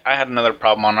that I had another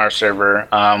problem on our server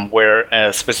where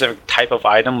a specific type of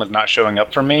item was not showing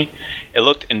up for me. It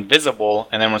looked invisible,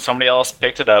 and then when somebody else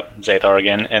picked it up, Zathar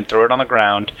again, and threw it on the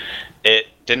ground, it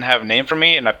didn't have a name for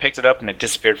me, and I picked it up and it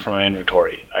disappeared from my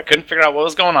inventory. I couldn't figure out what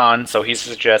was going on, so he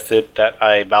suggested that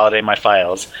I validate my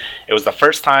files. It was the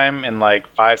first time in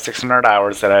like 500-600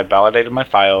 hours that I validated my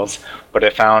files, but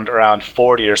it found around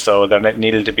 40 or so that it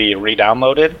needed to be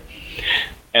re-downloaded.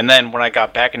 And then when I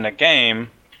got back in the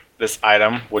game, this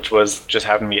item, which was just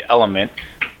having me element,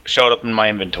 showed up in my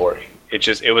inventory.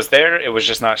 It was there, it was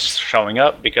just not showing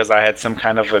up because I had some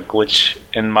kind of a glitch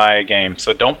in my game.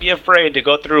 So don't be afraid to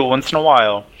go through once in a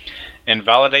while and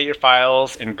validate your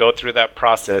files and go through that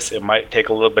process. It might take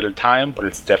a little bit of time, but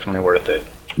it's definitely worth it.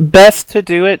 Best to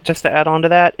do it, just to add on to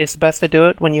that, it's best to do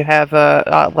it when you have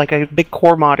like a big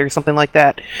core mod or something like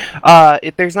that.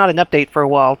 If there's not an update for a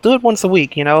while, do it once a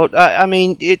week, I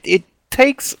mean, it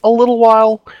takes a little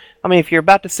while. I mean, if you're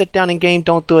about to sit down in game,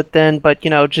 don't do it then, but,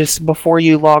 just before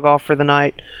you log off for the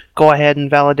night, go ahead and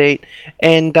validate.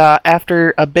 And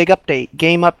after a big update,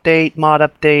 game update, mod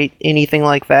update, anything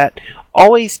like that,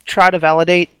 always try to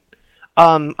validate.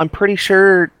 I'm pretty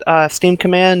sure Steam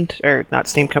Command, or not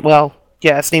Steam Command,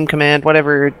 Steam Command,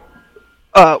 whatever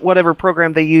whatever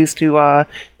program they use to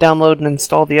download and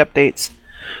install the updates.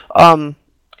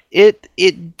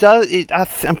 It does.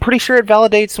 I'm pretty sure it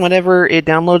validates whenever it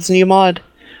downloads a new mod,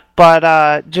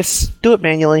 but just do it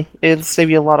manually. It'll save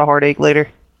you a lot of heartache later.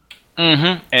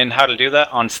 Mm-hmm. And how to do that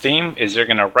on Steam is you're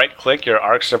going to right-click your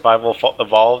Ark Survival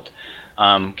Evolved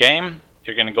game.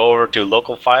 You're going to go over to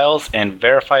local files and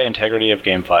verify integrity of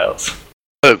game files.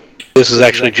 This is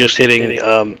actually just hitting.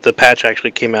 The patch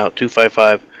actually came out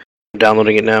 2.55. I'm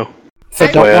downloading it now. So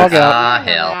don't log out. Ah,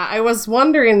 hell. Yeah, I was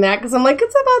wondering that because I'm like,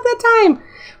 it's about that time.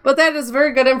 But that is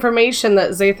very good information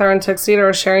that Zathar and Tuxedo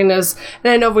are sharing us.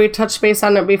 And I know we touched base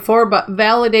on it before, but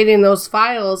validating those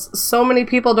files, so many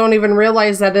people don't even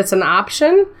realize that it's an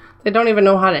option. They don't even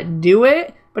know how to do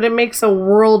it, but it makes a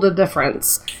world of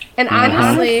difference. And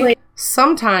honestly,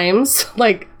 sometimes,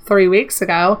 like 3 weeks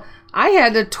ago, I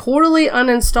had to totally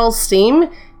uninstall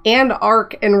Steam and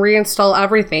Ark and reinstall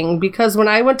everything because when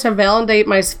I went to validate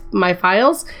my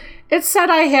files, it said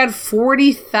I had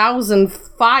 40,000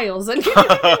 files and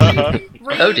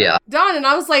oh dear. done, and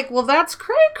I was like, well, that's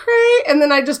cray, and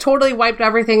then I just totally wiped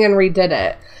everything and redid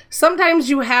it. Sometimes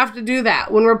you have to do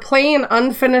that when we're playing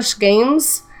unfinished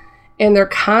games and they're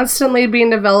constantly being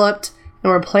developed,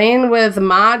 and we're playing with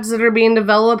mods that are being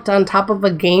developed on top of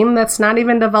a game that's not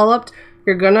even developed.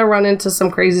 You're gonna run into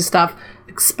some crazy stuff,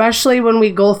 especially when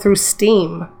we go through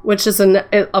Steam, which is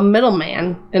a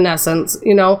middleman in essence.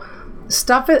 You know,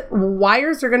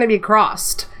 wires are going to be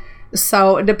crossed.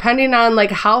 So depending on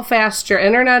like how fast your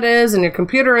internet is and your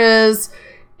computer is,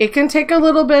 it can take a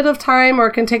little bit of time or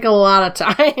it can take a lot of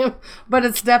time. But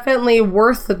it's definitely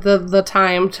worth the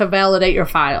time to validate your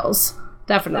files.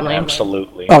 Definitely.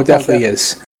 Absolutely. Oh, definitely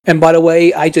is. And by the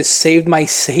way, I just saved my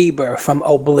saber from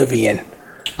oblivion.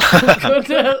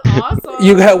 Awesome.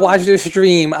 You gotta watch the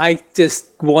stream. I just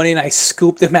went in, I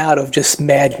scooped him out of just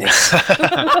madness.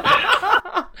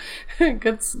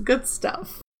 Good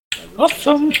stuff.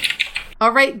 Awesome.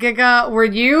 All right, Giga, were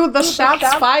you the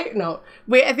shots fired? No.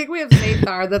 Wait, I think we have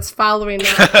Zathar that's following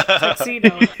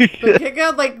Tuxedo. But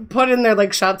Giga, like, put in there,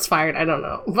 like, shots fired. I don't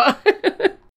know.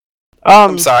 But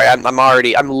I'm sorry,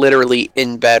 I'm literally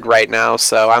in bed right now,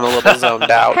 so I'm a little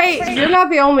zoned out. Hey, you're not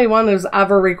the only one who's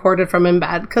ever recorded from in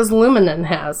bed, because Luminen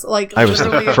has. Like, I was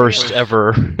the first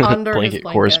ever blanket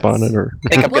correspondent.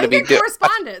 Blanket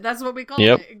correspondent, that's what we call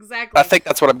it. Exactly. I think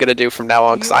that's what I'm going to do from now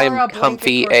on, because I am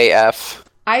comfy AF.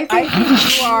 I think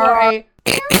you are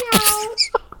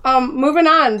a... moving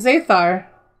on, Zathar.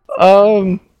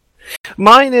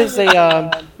 Mine is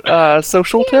a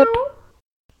social tip.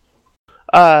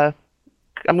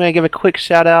 I'm going to give a quick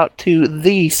shout out to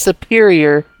the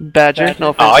Superior Badger. No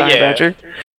offense, Badger.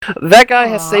 That guy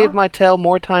has saved my tail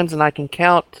more times than I can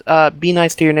count. Be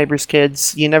nice to your neighbor's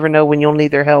kids. You never know when you'll need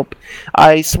their help.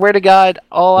 I swear to God,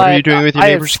 what are you doing with your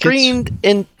neighbor's kids? I have screamed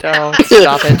in... Oh,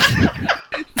 stop it.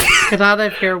 Get out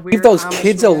of here, weird. Leave those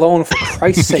kids alone, for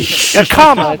Christ's sake.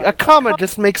 A comma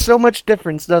just makes so much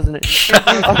difference, doesn't it?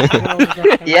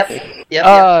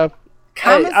 Yep.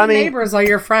 Commas and neighbors are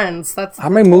your friends.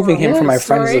 I'm removing him from my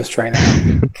friends list right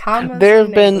now. There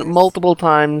have been multiple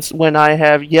times when I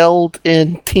have yelled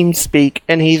in TeamSpeak,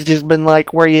 and he's just been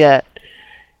like, "Where you at?"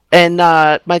 And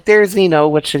my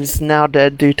Therizino, which is now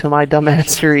dead due to my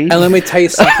dumbassery. And let me tell you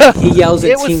something, he yells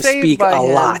at TeamSpeak a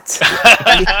lot.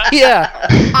 Yeah.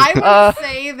 I would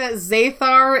say that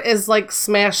Zathar is like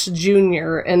Smash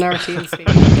Jr. in our TeamSpeak.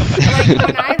 Like,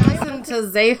 when I listen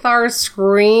to Zathar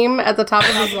scream at the top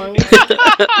of his lungs,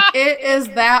 it is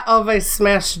that of a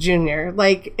Smash Jr.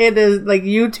 Like, it is, like,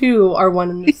 you two are one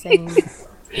and the same.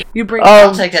 You bring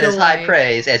I'll take that as high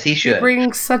praise, as he should. You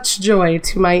bring such joy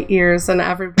to my ears and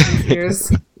everybody's ears.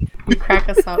 You crack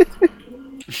us up.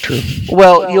 True.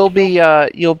 Well, you'll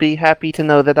be happy to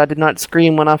know that I did not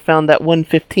scream when I found that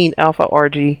 115 Alpha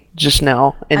RG just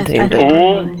now and tamed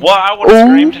it. Well, I would have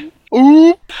screamed.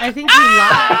 Ooh. I think you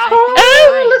lied.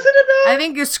 I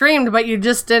think you screamed, but you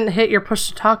just didn't hit your push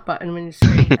to talk button when you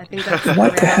screamed. I think that's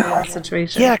what the hell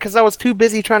situation. Yeah, because I was too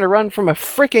busy trying to run from a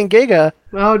freaking Giga.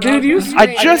 Oh, dude, you screamed.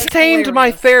 I just tamed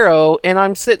my Thero, and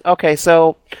I'm sitting. Okay,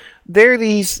 so there are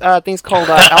these things called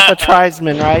Alpha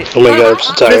Tribesmen, right? Oh my god, I'm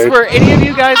so tired. Just for any of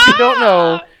you guys who don't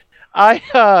know, I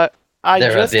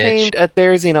just tamed a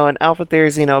Therizino, an Alpha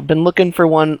Therizino. I've been looking for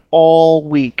one all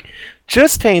week.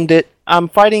 Just tamed it. I'm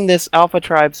fighting this Alpha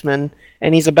Tribesman,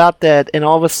 and he's about dead, and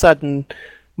all of a sudden,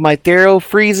 my Thero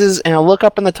freezes, and I look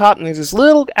up in the top, and there's this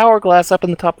little hourglass up in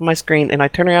the top of my screen, and I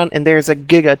turn around, and there's a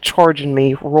Giga charging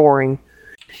me, roaring.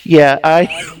 Yeah,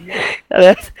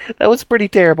 that was pretty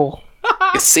terrible.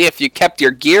 You see, if you kept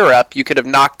your gear up, you could have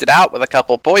knocked it out with a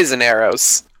couple poison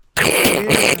arrows. You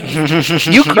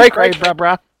cray,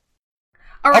 bruh.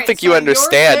 I don't think you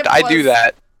understand. I do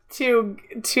that. To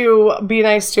be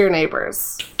nice to your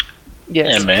neighbors.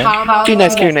 Yes. Yeah, man. Be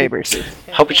nice to your neighbors.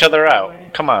 Help each other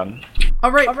out. Come on.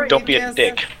 All right. Don't be a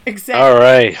dick. Exactly. All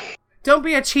right. Don't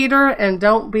be a cheater and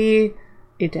don't be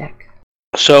a dick.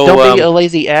 So don't be a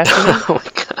lazy ass.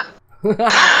 All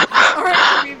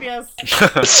right, Prometheus.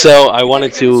 So I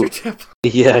wanted to.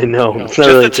 Yeah, I know. It's not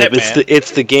really a tip.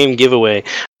 It's the game giveaway.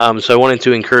 So I wanted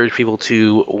to encourage people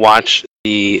to watch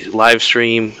the live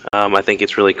stream. I think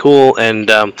it's really cool,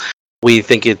 and we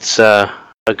think it's a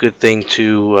good thing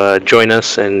to join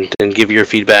us and give your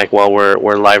feedback while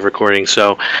we're live recording.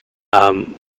 So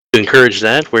to encourage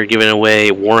that, we're giving away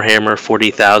Warhammer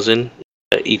 40,000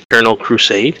 Eternal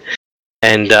Crusade.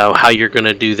 And how you're going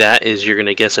to do that is you're going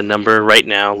to guess a number right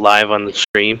now, live on the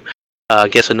stream.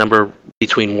 Guess a number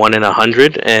between 1 and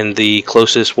 100, and the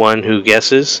closest one who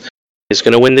guesses is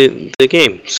going to win the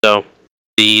game. So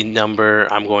the number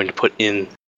I'm going to put in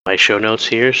my show notes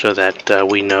here so that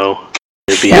we know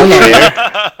you're being fair.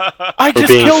 I just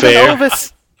killed an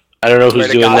Elvis. I don't know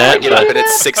who's doing that, but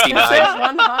it's 69.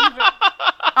 100.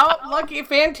 Oh, Lucky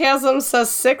Phantasm says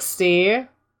 60.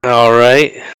 All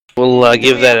right. We'll give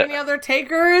Do we that. have any other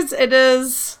takers? It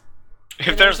is.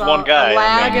 If there's one guy. A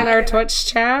lag in our Twitch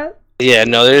chat. Yeah,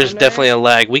 no, there's definitely a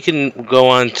lag. We can go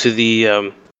on to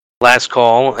the last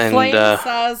call and. Flame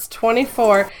says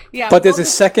 24. Yeah. But there's a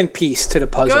second piece to the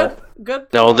puzzle. Good.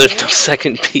 No, there's no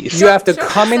second piece. You have to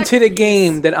come into the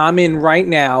game that I'm in right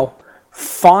now,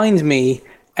 find me,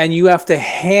 and you have to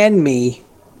hand me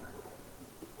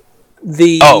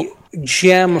the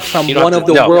gem from one of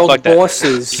the world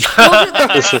bosses.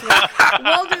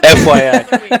 FYI,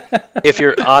 if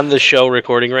you're on the show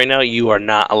recording right now, you are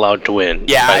not allowed to win.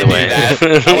 Yeah, I knew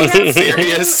that. I wasn't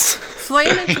serious.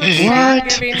 Flame and Twitch are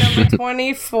giving number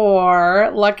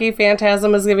 24. Lucky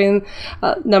Phantasm is giving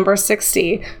number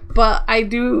 60. But I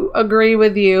do agree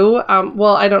with you.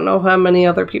 Well, I don't know how many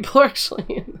other people are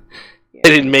actually. I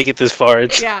didn't make it this far.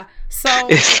 Yeah. So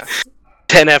it's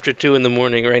 10 after 2 in the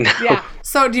morning right now. Yeah.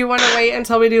 So do you want to wait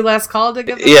until we do last call to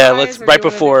give the Yeah, prize, let's right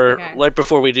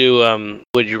before we do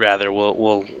Would You Rather,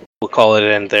 we'll call it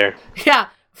an end there. Yeah.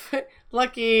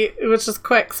 Lucky, which is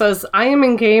quick, says, I am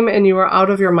in game and you are out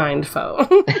of your mind, foe.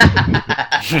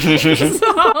 So,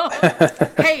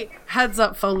 hey, heads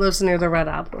up, foe lives near the Red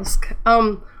Obelisk.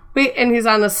 And he's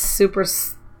on a super,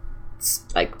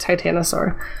 like,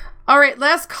 Titanosaur. All right,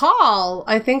 last call.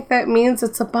 I think that means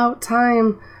it's about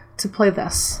time to play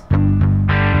this.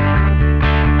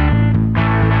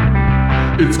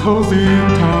 It's closing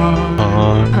time.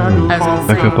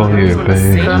 Back up on your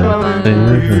face.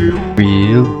 The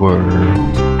real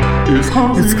world. It's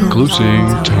closing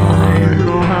time.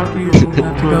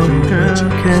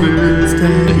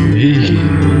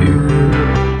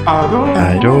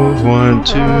 I don't want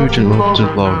to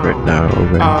log right now.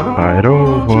 I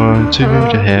don't want to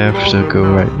have to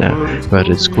go right now. But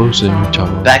it's closing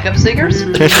time. Backup singers?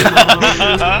 For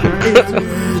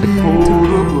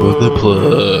the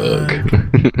plug.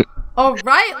 All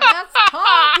right, let's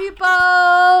call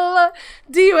people.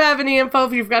 Do you have any info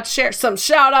if you've got to share some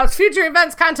shout outs, future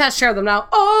events, contests? Share them now.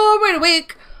 Oh, wait a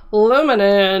week.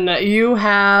 Luminen, you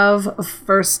have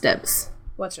first dibs.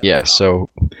 What's your info? So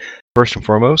first and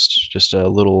foremost, just a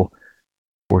little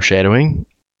foreshadowing.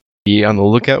 Be on the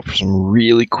lookout for some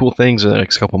really cool things in the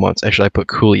next couple months. Actually, I put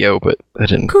Coolio, but that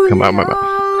didn't come out of my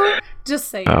mouth. Just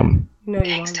say Coolio.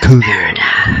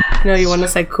 No, you want to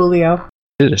say Coolio.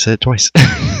 I said it twice.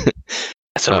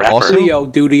 That's a rapper.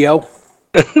 Dudio.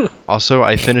 Also,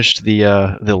 I finished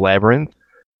the Labyrinth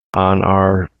on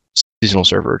our seasonal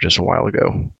server just a while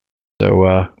ago. So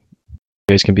you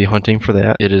guys can be hunting for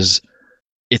that. It's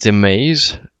a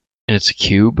maze, and it's a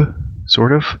cube,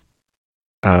 sort of.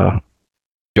 You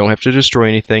don't have to destroy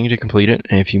anything to complete it,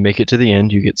 and if you make it to the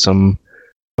end, you get some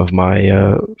of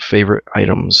my favorite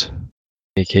items.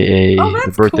 AKA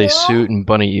the birthday suit and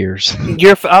bunny ears.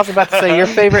 I was about to say, your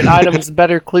favorite items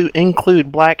better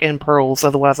include black and pearls,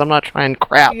 otherwise I'm not trying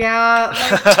crap. Yeah.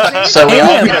 So we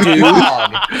all get a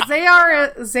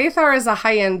Zathar is a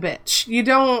high-end bitch. You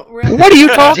don't really... What are you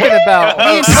talking about?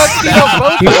 Me and Tuxedo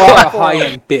both You are a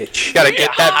high-end bitch. Gotta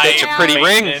get that bitch a pretty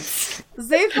ring.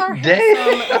 Zathar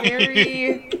has some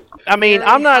very... I mean,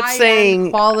 I'm not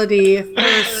saying quality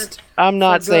thirst. I'm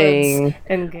not saying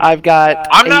and I've got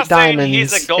I'm 8 not saying diamonds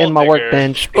he's a gold in my digger.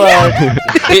 workbench, but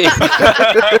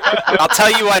I'll tell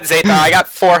you what, Zathar, I got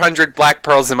 400 black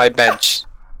pearls in my bench.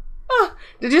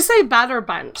 Did you say bed or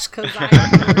bench? Because I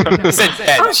said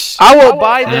bench. I will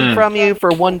buy them from you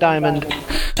for 1 diamond.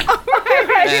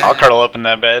 I'll curl up in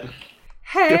that bed.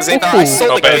 Hey, Zathar, I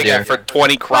sold a Okay. Giga for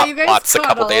 20 crop you guys plots a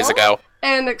couple days ago.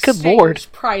 and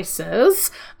exchange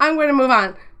prices, I'm going to move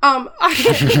on.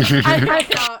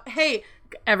 Hey,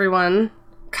 everyone,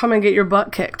 come and get your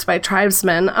butt kicked by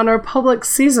tribesmen on our public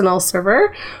seasonal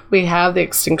server. We have the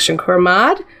Extinction Core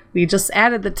mod. We just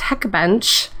added the tech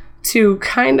bench to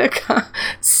kind of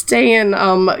stay in,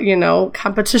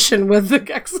 competition with the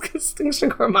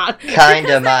Extinction Core mod.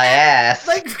 Kinda my ass.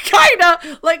 Like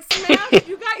Smash,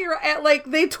 you got your,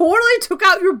 they totally took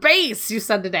out your base, you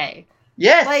said today.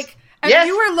 Yes. If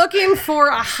you were looking for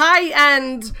a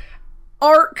high-end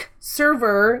Ark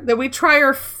server that we try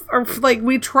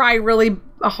really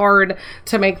hard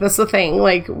to make this a thing,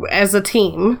 as a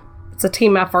team. It's a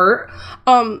team effort.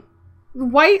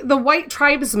 The white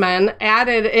tribesmen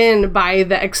added in by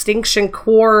the Extinction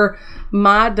Core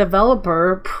mod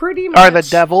developer pretty much are the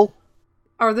devil.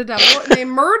 They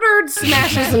murdered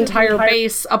Smash's entire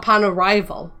base upon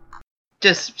arrival.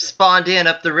 Just spawned in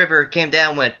up the river, came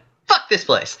down, went, fuck this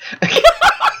place.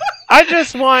 I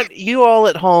just want you all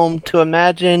at home to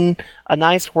imagine a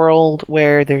nice world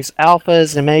where there's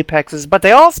alphas and apexes, but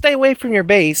they all stay away from your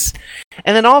base,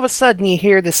 and then all of a sudden you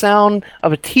hear the sound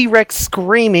of a T-Rex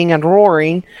screaming and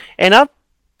roaring, and up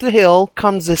the hill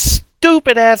comes this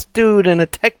stupid-ass dude in a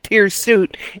tech tier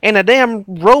suit and a damn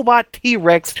robot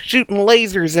T-Rex shooting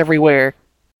lasers everywhere.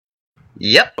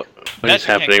 Yep. What is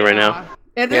happening right now?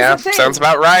 It is a thing. Sounds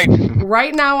about right.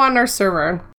 Right now on our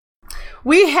server.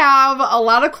 We have a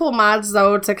lot of cool mods,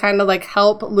 though, to kind of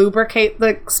help lubricate the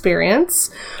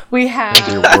experience. We have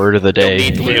Your word of the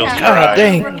day.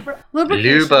 lubrication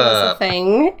is a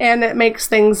thing, and it makes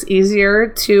things easier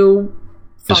to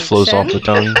Just flows off the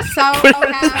tongue. So we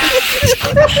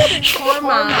have core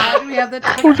mod. We have the.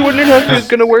 I was wondering how she was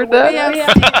gonna word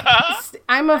that.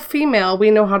 I'm a female. We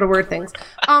know how to word things.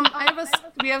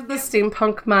 We have the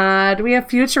steampunk mod. We have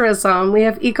futurism. We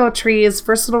have eco trees,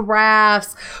 versatile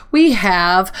rafts. We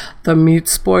have the meat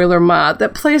spoiler mod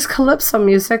that plays calypso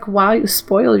music while you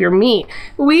spoil your meat.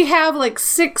 We have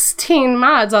 16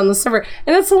 mods on the server,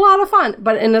 and it's a lot of fun.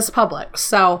 But it's public,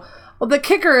 so. Well, the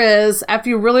kicker is, if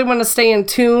you really want to stay in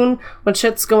tune when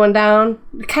shit's going down,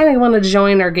 you kind of want to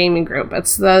join our gaming group.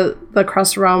 It's the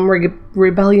Crust Realm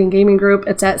Rebellion gaming group.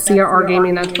 It's at CRR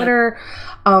Gaming on Twitter.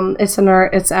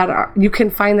 You can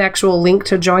find the actual link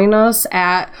to join us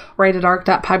at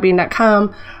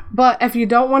ratedark.podbean.com. But if you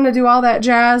don't want to do all that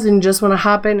jazz and just want to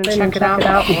hop in and check it out,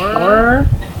 or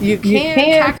you can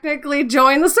technically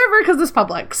join the server because it's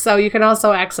public. So you can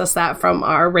also access that from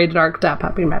our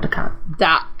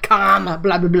ratedark.podbean.com,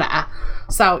 blah, blah, blah.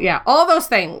 So yeah, all those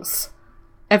things.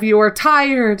 If you are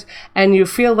tired and you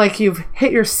feel like you've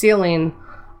hit your ceiling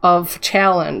of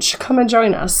challenge, come and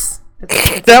join us.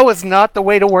 That was not the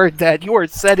way to word that. You are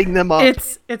setting them up.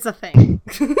 It's a thing.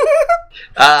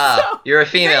 You're a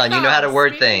female and you know how to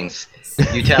word things.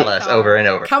 You tell us over and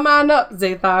over. Come on up,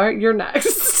 Zathar. You're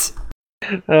next.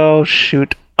 Oh,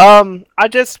 shoot. I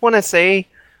just want to say,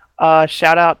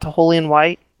 shout out to Holy and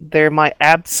White. They're my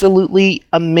absolutely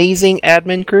amazing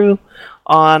admin crew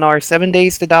on our 7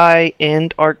 Days to Die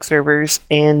and Ark servers,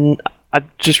 and I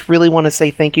just really want to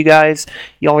say thank you guys.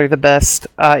 Y'all are the best.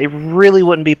 It really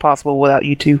wouldn't be possible without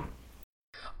you two.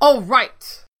 Oh,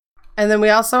 right. And then we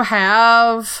also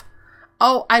have...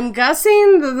 Oh, I'm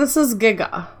guessing that this is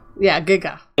Giga. Yeah,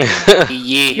 Giga.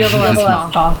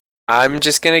 Yeah. I'm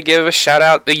just going to give a shout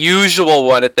out, the usual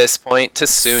one at this point, to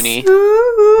Suni.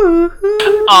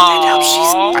 I know,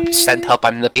 she's sent help.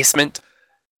 I'm in the basement.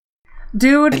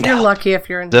 Dude, you're lucky if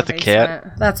you're in the basement.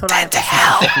 Cat? That's what I have to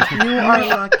say. You are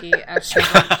lucky if she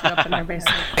locked you up in her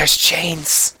basement. There's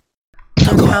chains.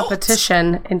 There's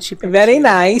competition, and she... Very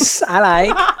nice. I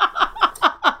like.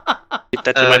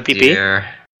 That's in my PP.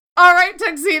 All right,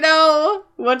 Tuxedo.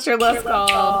 What's your list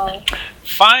called?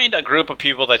 Find a group of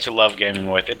people that you love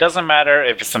gaming with. It doesn't matter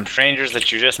if it's some strangers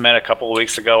that you just met a couple of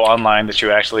weeks ago online that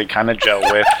you actually kind of gel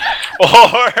with, or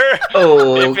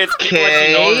if it's people that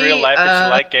you know in real life that you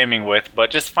like gaming with. But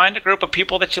just find a group of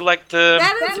people that you like to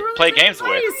play games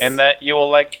with, and that you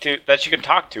will that you can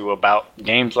talk to about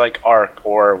games like Ark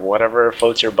or whatever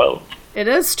floats your boat. It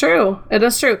is true. It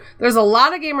is true. There's a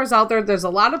lot of gamers out there. There's a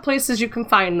lot of places you can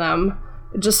find them.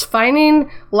 Just finding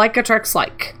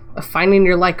finding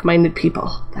your like-minded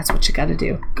people. That's what you gotta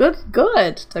do. Good,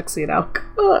 Tuxedo.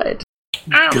 Good.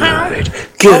 Good. All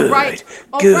right.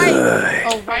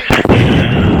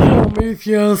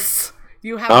 Prometheus.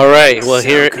 You have all right. Well,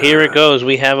 here it goes.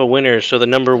 We have a winner. So the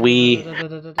number we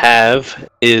have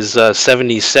is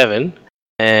 77,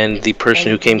 and the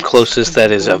person who came closest,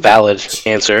 that is a valid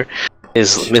answer,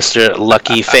 is Mr.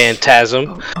 Lucky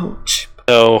Phantasm.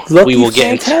 So Lucky we will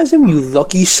get Phantasm, you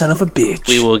lucky son of a bitch.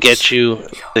 We will get you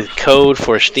the code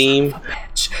for Steam.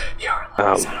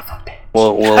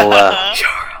 We'll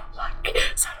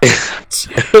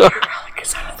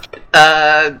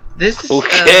This is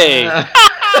okay. I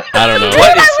don't know.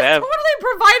 What is I happening? was totally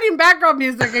providing background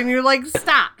music, and you like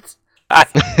stopped.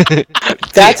 That's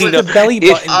the belly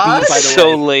button beat, by the way.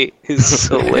 So late. It's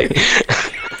so late.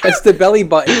 That's the belly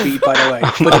button beat, by the way.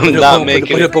 I'm not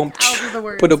making it. Boom. By the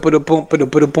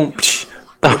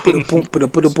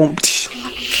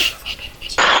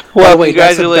way,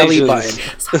 that's the belly button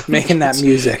making that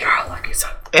music.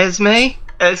 Esme?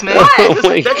 Oh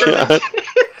my God.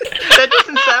 That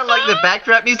doesn't sound like the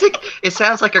backdrop music. It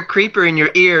sounds like a creeper in your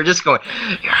ear just going,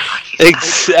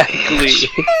 Exactly.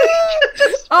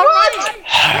 All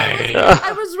right.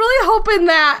 I was really hoping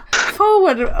that Poe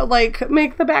would like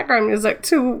make the background music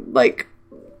to like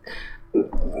make with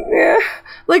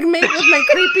my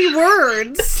creepy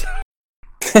words.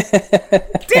 Damn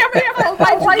it! I have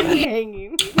my light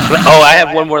hanging. Oh, I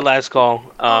have one more last call.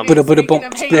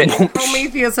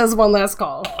 Prometheus has one last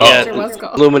call. Yeah, Your last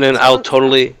call. Luminen, I'll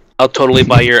totally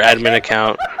buy your admin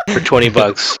account for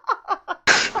 $20.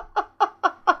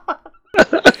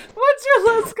 What's your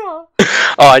last call?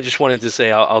 Oh, I just wanted to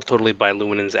say I'll totally buy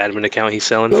Luminen's admin account he's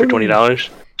selling for $20.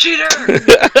 Cheater! For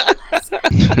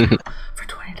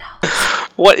 $20.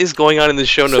 What is going on in the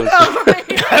show notes? I'll buy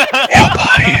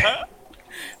it.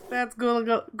 That's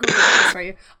Google for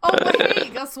you. Oh, but hey,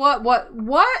 guess what? What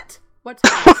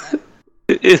time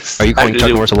is it? Are you calling Chuck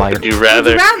Norris a liar? Would you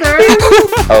rather?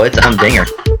 Oh, it's Dinger.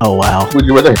 Oh wow. Would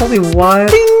you rather? Holy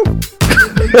what? Oh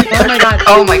my god.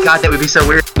 Oh my god, that would be so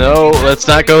weird. No, let's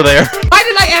not go there. Why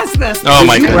did I ask this? Oh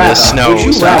my goodness, no.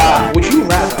 Would you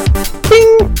rather?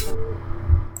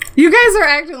 You guys are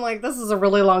acting like this is a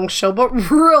really long show, but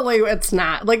really it's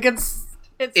not. Like it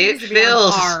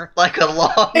feels like a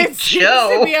long it show.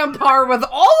 seems to be on par with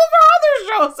all of our other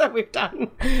shows that we've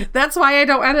done. That's why I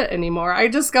don't edit anymore. I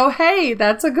just go, hey,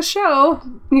 that's a good show.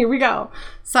 Here we go.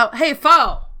 So, hey,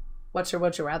 Foe, what's your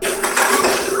rather?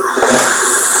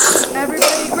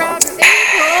 Everybody grab your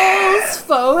ankles.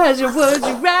 Foe has your would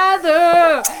you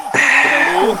rather.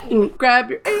 Grab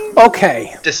your ankles.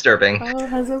 Okay. Disturbing.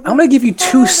 I'm going to give you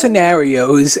two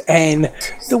scenarios, and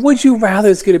the would you rather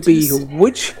is going to be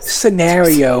which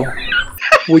scenario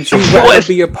would you rather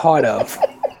be a part of?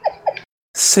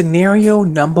 Scenario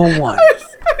number 1.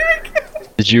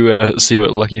 Did you see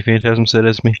what Lucky Phantasm said,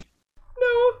 Esme?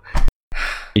 No.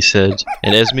 He said,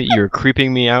 and Esme, you're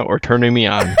creeping me out or turning me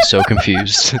on. So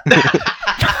confused.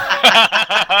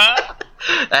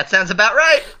 That sounds about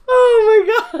right.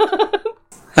 Oh my god.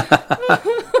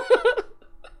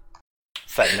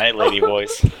 It's that night lady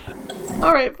voice.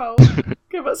 All right, Foe.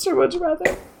 Give us your would you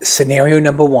rather. Scenario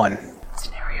number 1.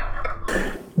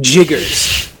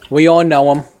 Jiggers. We all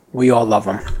know them. We all love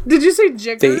them. Did you say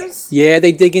jiggers?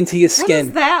 They dig into your skin. What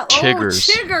is that? Chiggers.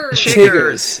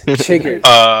 Oh,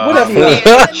 Chiggers. Whatever you want.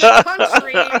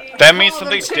 That means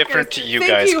something different to you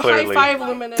guys, clearly. High five,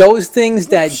 Luminous. Those things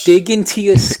that dig into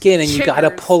your skin and you gotta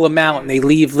pull them out and they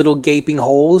leave little gaping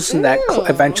holes and that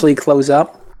eventually close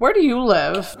up. Where do you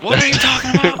live? What are you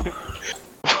talking about?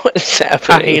 What is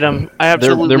happening? I hate them. I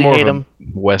absolutely they're more hate of a them.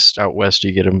 out west.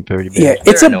 You get them very big. Yeah,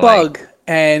 it's They're a annoying. bug,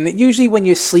 and usually when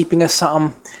you're sleeping or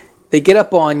something, they get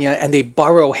up on you and they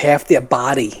burrow half their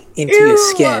body into your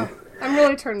skin. I'm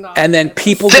really turned off. And then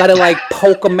people gotta like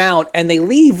poke them out, and they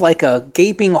leave like a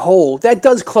gaping hole that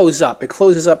does close up. It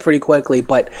closes up pretty quickly,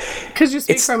 but because you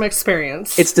speak from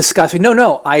experience. it's disgusting.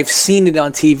 No, I've seen it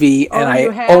on TV, and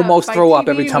you I have? almost By throw up TV,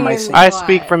 every time I see it. I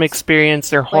speak from experience.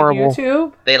 They're horrible.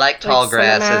 YouTube? They like tall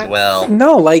grass as well.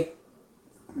 No, like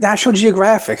National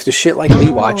Geographic, the shit like Lee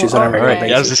watches on a regular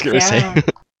basis. I was just gonna say.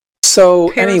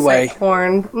 So Parasite anyway,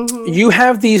 porn. you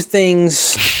have these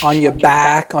things on your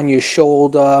back, on your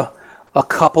shoulder, a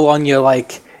couple on your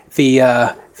like the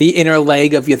inner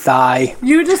leg of your thigh.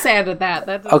 You just added that.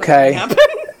 That doesn't Okay. happen.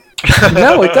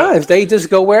 No, it does. They just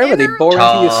go wherever they bore into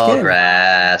your Tall skin.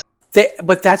 grass.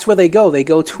 But that's where they go. They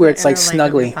go to where it's like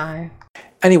snuggly.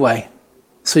 Anyway,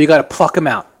 so you got to pluck them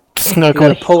out. You got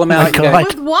Snuggly. to pull them out. You gotta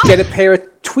With what? get a pair of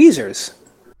tweezers,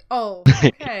 Oh,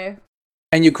 okay.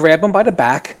 and you grab them by the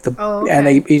back, Oh, and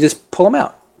okay. you just pull them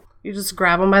out. You just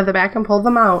grab them by the back and pull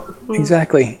them out.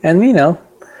 Exactly, and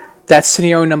that's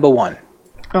scenario number 1.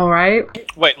 All right.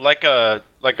 Wait, like a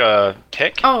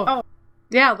tick? Oh.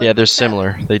 Yeah. Yeah, they're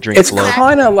similar. They drink It's blood.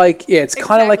 kind of like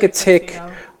kind of like a tick,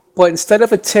 but instead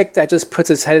of a tick that just puts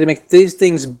its head in, these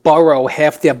things burrow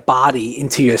half their body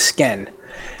into your skin.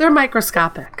 They're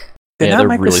microscopic. They're not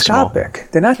they're really small.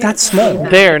 microscopic. They're not that small.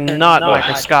 They're not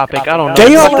microscopic. I don't know.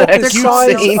 They are what like the the heck you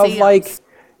size saying. of like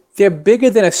they're bigger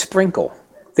than a sprinkle.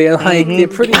 They're like they're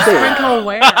pretty big. Sprinkle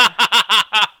where?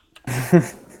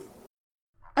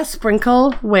 A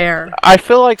sprinkle where? I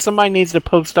feel like somebody needs to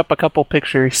post up a couple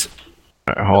pictures.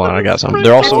 Alright, hold on, I got some.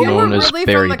 They're also If you were known as really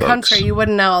berry from the bugs. country, you would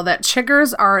know that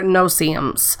chiggers are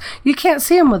no-see-ums. You can't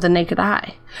see them with the naked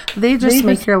eye. They just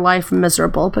make your life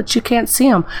miserable, but you can't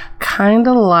see them. Kind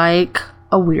of like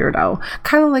a weirdo.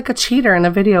 Kind of like a cheater in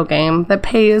a video game that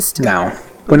pays to... No,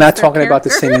 we're not talking about the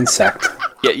same insect.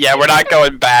 Yeah, we're not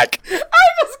going back.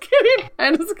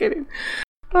 I'm just kidding.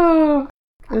 Oh,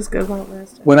 it was good one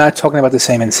last time. We're not talking about the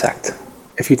same insect.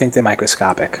 If you think they're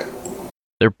microscopic.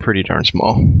 They're pretty darn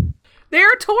small.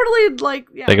 They're totally like...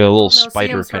 Yeah, Like a little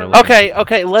spider kind of.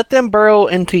 Okay, let them burrow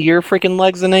into your freaking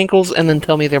legs and ankles and then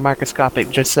tell me they're microscopic.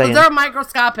 Just saying. They're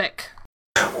microscopic.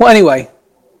 Well, anyway,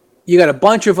 you got a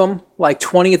bunch of them, like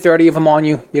 20 or 30 of them on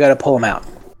you. You got to pull them out.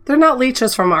 They're not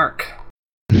leeches from Ark.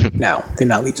 No, they're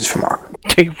not leeches from Ark.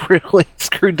 They really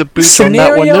screwed the boots on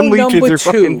that one. Scenario Them leeches number are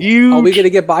fucking 2. huge. Are we going to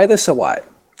get by this or what?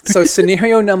 So,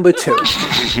 scenario number 2.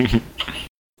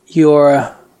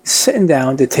 You're sitting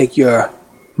down to take your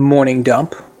morning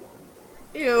dump.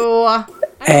 Ew.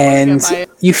 And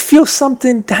you feel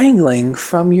something dangling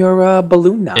from your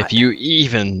balloon knot. If you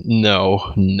even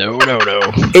know, no.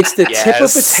 It's the tip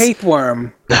of a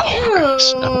tapeworm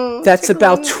that's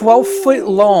about 12 foot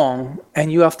long,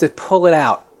 and you have to pull it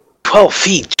out. 12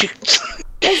 feet.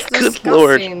 Good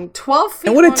lord. 12 feet.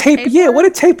 And what a what a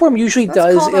tapeworm usually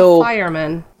does, called a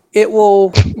fireman. it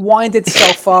will wind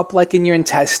itself up like in your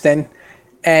intestine,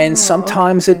 and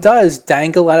sometimes it does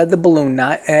dangle out of the balloon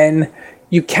knot, and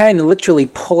you can literally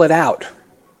pull it out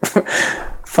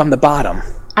from the bottom.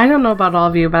 I don't know about all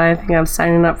of you, but I think I'm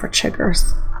signing up for chiggers.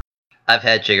 I've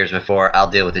had chiggers before. I'll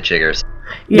deal with the chiggers.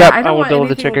 Yeah, Yep, I don't I will want deal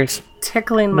with the anything chiggers.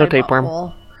 tickling No my tapeworm.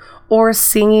 butthole or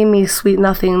singing me sweet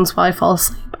nothings while I fall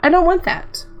asleep. I don't want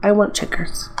that. I want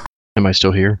chiggers. Am I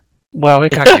still here? Wow,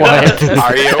 it got quiet.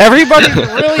 Are you? Everybody's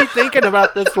really thinking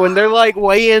about this one. They're like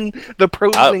weighing the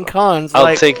pros and cons. I'll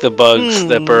like, take the bugs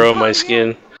that burrow my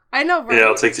skin. I know, right? Yeah,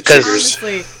 I'll take the chiggers.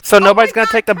 Honestly. So nobody's gonna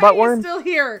take the buttworm? Still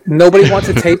here. Nobody wants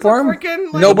a tapeworm?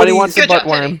 Nobody wants the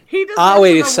buttworm. He just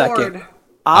Wait a wants an award. second.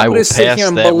 I I'm will going to sit pass here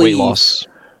and that weight believe loss.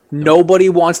 nobody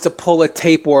wants to pull a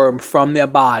tapeworm from their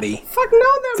body. Fuck no,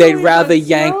 They'd rather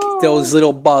yank those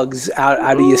little bugs out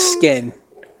of your skin.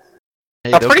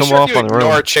 Hey, I'm they'll pretty come sure off if you on their own.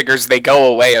 ignore chiggers, they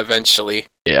go away eventually.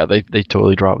 Yeah, they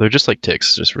totally drop. They're just like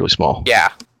ticks, just really small. Yeah.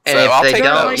 And So if I'll they take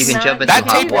don't, those. you can jump into That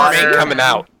hot tapeworm ain't water. coming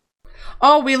out.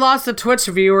 Oh, we lost a Twitch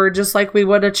viewer just like we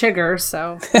would a chigger,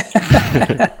 so.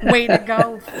 Way to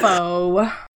go, foe.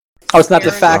 Oh, it's not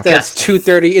the fact that it's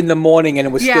 2:30 in the morning and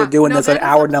it was still doing this on that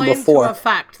hour doesn't number play into 4.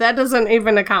 effect. That doesn't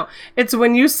even account. It's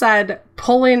when you said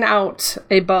pulling out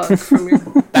a bug from your...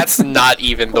 That's not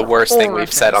even the worst thing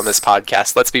we've said on this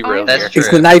podcast. Let's be real here.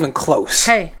 It's not even close.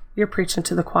 Hey, you're preaching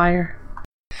to the choir.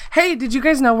 Hey, did you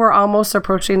guys know we're almost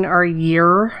approaching our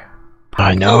year?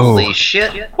 I know. Holy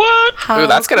shit. What? Ooh,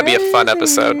 that's going to be a fun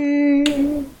episode.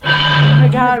 Oh my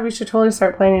god, we should totally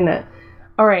start planning it.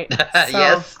 All right. So,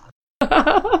 Yes.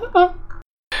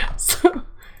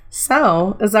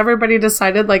 so, has everybody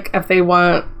decided, like, if they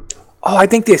want... Oh, I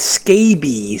think they're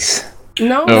scabies.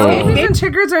 No, scabies and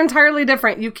chiggers are entirely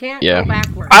different. You can't go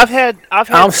backwards. I've had I'm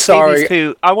scabies sorry.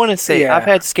 too. I want to say Yeah. I've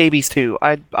had scabies too.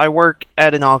 I work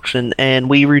at an auction and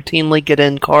we routinely get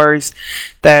in cars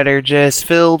that are just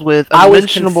filled with I was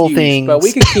unmentionable confused, things. but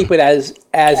we could keep it as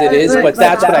it is. But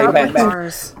that's what I meant.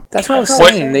 That's what I was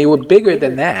saying. They were bigger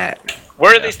than that.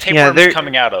 Where are these tapeworms they're-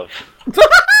 coming out of?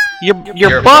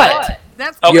 Your butt.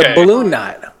 That's Your Okay. balloon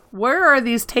knot. Where are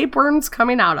these tapeworms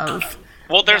coming out of?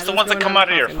 Well, there's the ones that come out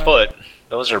of your foot.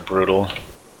 Those are brutal.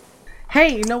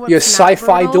 Hey, you know what's Your not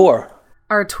sci-fi brutal? door.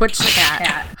 Our Twitch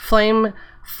chat,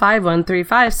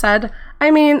 Flame5135 said,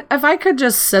 I mean, if I could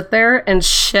just sit there and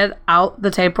shit out the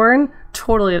tapeworm,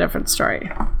 totally different story.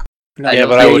 Yeah,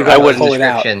 but I wouldn't. pull it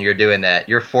out. You're doing that.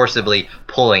 You're forcibly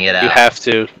pulling it out. You have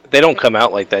to. They don't come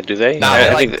out like that, do they? No, I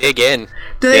they think like dig in.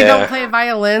 Do they Yeah. don't play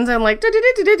violins and like...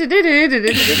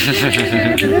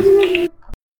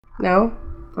 No?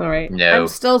 Alright. No. I'm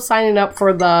still signing up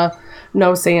for the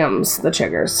no Sams, the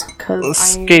chiggers. Cause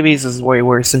Scabies is way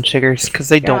worse than chiggers because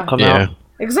they don't come Yeah. out.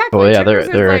 Exactly. Well, yeah,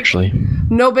 chiggers they're is, like, actually.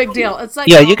 no big deal. It's like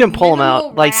Yeah, a you can pull them out.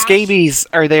 minimal Like rash. scabies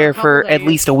are there for at days,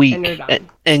 least a week, and you're done.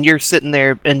 and you're sitting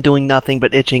there and doing nothing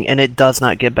but itching, and it does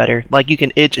not get better. Like you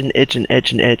can itch and itch and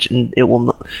itch and itch, and it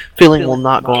will feeling will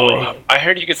not go away. I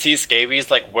heard you could see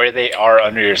scabies like where they are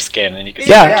under your skin, and you can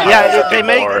see Yeah,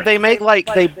 them they make like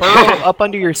they burrow up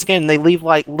under your skin. They leave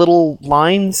like little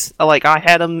lines. Like I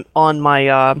had them on my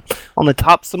on the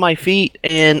tops of my feet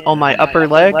and on my upper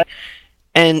leg,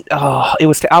 and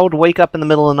I would wake up in the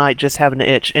middle of the night just having an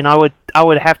itch, and I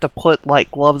would have to put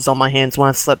like gloves on my hands when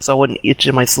I slept so I wouldn't itch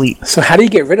in my sleep. So how do you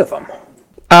get rid of them?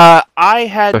 I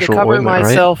had Special to cover ointment,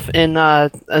 myself in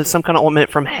some kind of ointment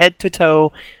from head to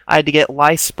toe. I had to get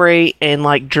lice spray and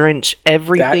like drench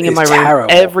everything in my room,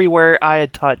 everywhere I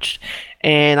had touched,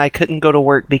 and I couldn't go to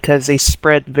work because they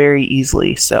spread very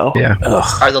easily. So yeah,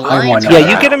 Are the lines? yeah,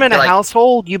 you get them in a like,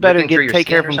 household, you better ripping through your take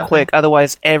care of skin or them quick.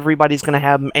 Otherwise, everybody's gonna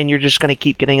have them, and you're just gonna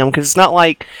keep getting them because it's not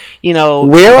like Where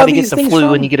somebody are gets these the things flu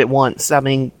from? and you get it once. I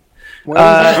mean, Where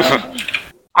are these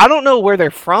I don't know where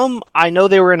they're from. I know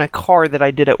they were in a car that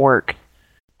I did at work,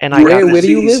 and Where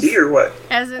do you live? Or what?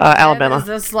 As in Alabama. Is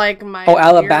this like my? Oh,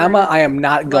 Alabama! I am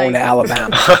not going to Alabama.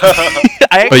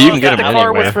 I But you actually can get the them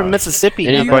car was anywhere. from Mississippi.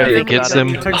 now that I Anybody that think gets about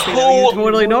it. them, You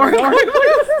totally know.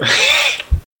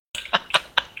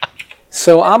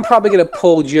 So I'm probably gonna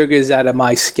pull jiggers out of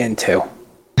my skin too.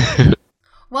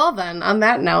 Well then, on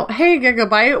that note, hey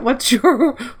Gigabyte, what's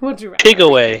your Pig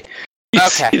away.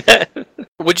 Okay.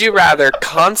 Would you rather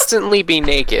constantly be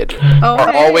naked Oh,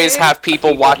 or hey. always have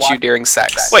people watch you during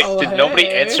sex? Wait, did nobody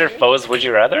answer Foes Would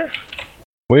You Rather?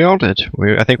 we all did.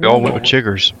 I think we all went with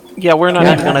chiggers. Yeah, we're not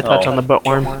even gonna touch on the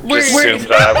buttworm. Just assumed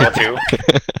that I will too.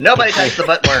 Nobody touched the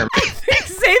buttworm.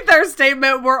 Save their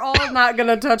statement. We're all not going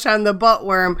to touch on the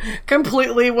buttworm.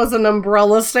 Completely was an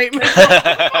umbrella statement.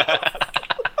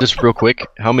 Just real quick,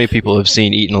 how many people have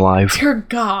seen Eaten Alive? Dear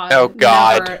God. Oh,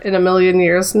 God. Never in a million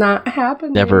years. Not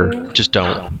happening. Never. Just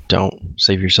don't.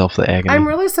 Save yourself the agony. I'm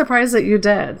really surprised that you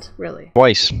did. Really.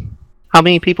 Twice. How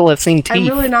many people have seen Teeth? I'm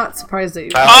really not surprised that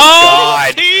you did.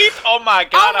 Oh, teeth! Oh my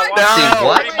God! I God.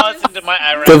 watched 3 months into my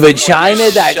Iraq. The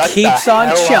vagina that Shut keeps the on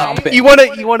hell up. chomping. You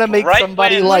wanna make Right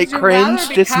somebody when- like Would you rather cringe?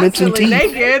 be Just mention constantly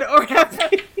Teeth. naked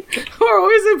or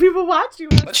always have people watch you?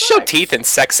 Let's show teeth in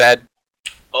sex ed.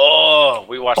 Oh,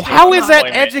 we watched. How is that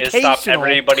Employment. It stopped educational?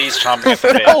 Everybody's chomping at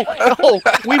the bit. No,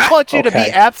 we want you to be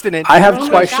Okay. abstinent. I have We don't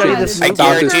questions show you this I movie. about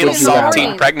guarantee this it'll would you solve rather.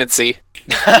 teen pregnancy.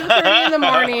 2:30 in the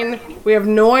morning. We have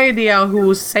no idea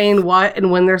who's saying what and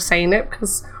when they're saying it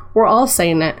because we're all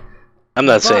saying it. I'm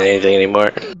not saying anything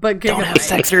anymore. But Don't have Gigabyte.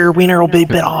 sex or your wiener will be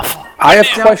bit off. I have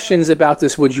questions about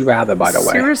this would you rather, by the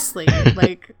way. Seriously,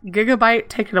 like Gigabyte,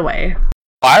 take it away.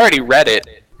 I already read it.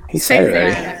 He Say said it it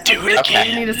already. again. Do it You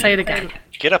again. need to say it again.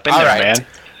 Get up in All there, right. man.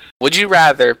 Would you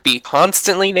rather be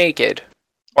constantly naked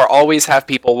or always have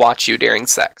people watch you during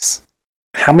sex?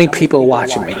 How many people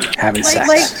watching me having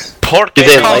sex? Pork. Do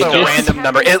they Call like a it? random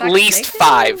number, at least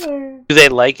 5. Do they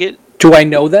like it? Do I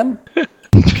know them?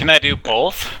 Can I do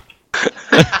both?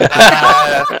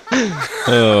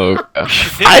 Oh,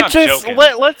 I just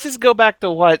let's just go back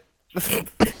to what.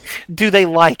 Do they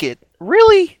like it?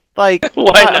 Really? Like,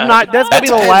 Why I'm not. That's gonna be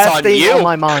the That last depends on thing you. on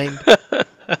my mind.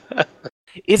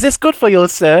 Is this good for you,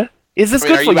 sir? Is this I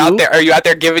mean, good for you? Are you out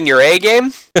there giving your A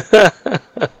game?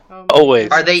 Always.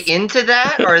 Are they into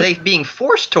that, or are they being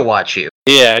forced to watch you?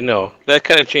 Yeah, I know. That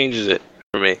kind of changes it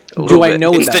for me. a Do little I bit.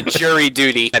 know It's them? the jury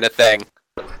duty kind of thing.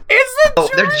 It's the Oh,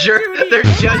 they're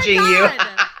judging you.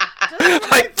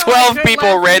 Like 12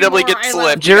 people randomly get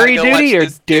slipped. You Jury gotta go duty watch or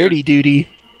this dirty duty?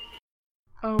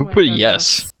 Oh We'll my put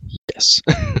goodness. yes.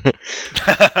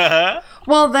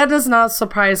 Well, that does not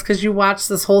surprise because you watched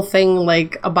this whole thing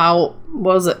like about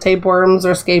what was it, tapeworms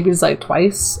or scabies like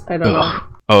twice? I don't know. Ugh.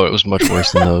 Oh, it was much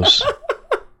worse than those.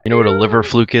 You know what a liver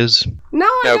fluke is? No,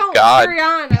 I Oh, don't. God. Carry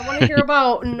on. I want to hear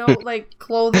about like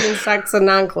clothing, sex, and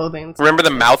non-clothing. Remember the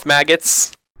mouth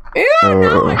maggots? Yeah,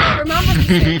 no, I don't remember the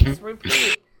things.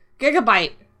 Repeat.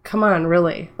 Gigabyte. Come on,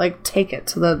 really. Like, take it.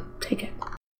 Take it?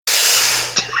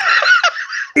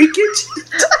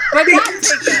 But not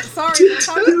take it. Sorry, that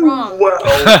sounded wrong. Wow.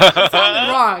 That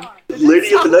sounded wrong.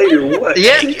 Lady of the night or what?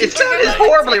 Yeah, it sounded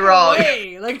horribly wrong.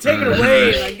 Like, take it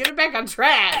away. Like, get it back on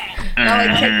track. Not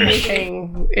like take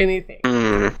anything.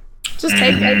 Just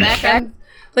take it back on.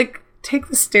 Like, take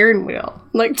the steering wheel.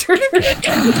 Like, turn it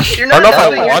around. You're I don't not know if I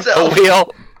helping want yourself. the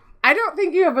wheel. I don't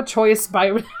think you have a choice by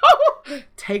now.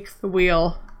 Take the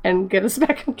wheel and get us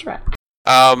back on track.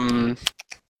 Well,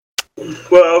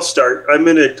 I'll start. I'm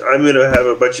gonna have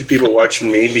a bunch of people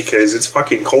watching me because it's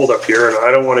fucking cold up here, and I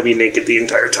don't want to be naked the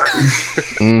entire time.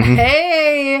 Mm-hmm.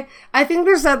 Hey, I think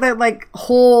there's that like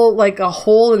hole, like a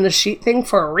hole in the sheet thing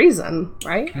for a reason,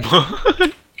 right?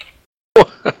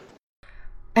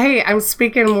 Hey, I'm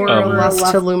speaking more or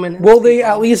less to Luminous. Will they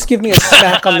at least give me a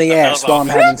smack on the ass while I'm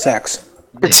having sex?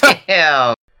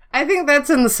 Damn. I think that's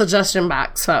in the suggestion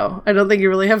box, so I don't think you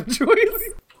really have a choice.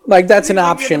 Like, that's an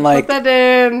option. Like, Put that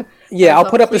in. yeah, I'll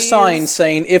As put up a please. sign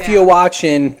saying, if you're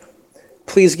watching,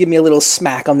 please give me a little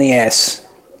smack on the ass.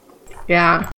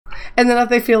 Yeah. And then if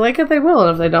they feel like it, they will.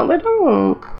 And if they don't, they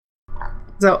don't.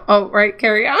 So, right,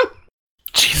 carry on.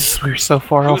 Jesus, we're so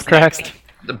far off track.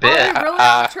 The bit. We're really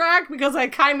off track because I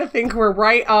kind of think we're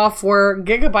right off where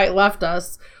Gigabyte left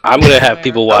us. I'm gonna have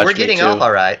people watch. We're getting me too. off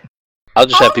all right. I'll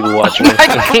just have people watch me.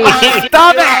 Stop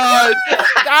it!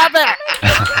 Stop it!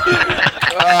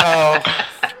 Oh,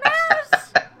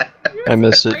 I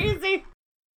missed it. Crazy.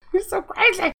 You're so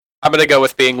crazy. I'm gonna go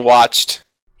with being watched.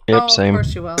 Yep, Of same.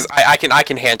 course you will. 'Cause I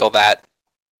can handle that.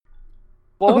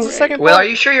 What was the second Well, part? are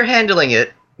you sure you're handling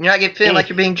it? You're not feeling like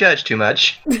you're being judged too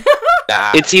much.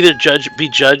 Nah. It's either be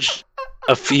judged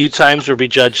a few times or be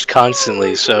judged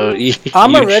constantly. So I'm you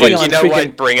already choose. on You know freaking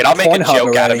what? Bring it. I'll make a Pornhub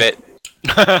joke out of already.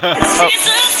 it.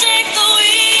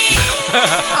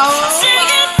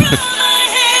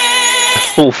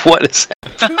 What is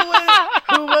that?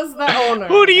 Who was the owner?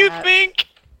 Who do you of that? think?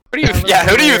 Who do you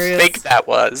hilarious. think that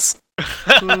was?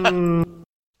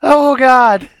 Oh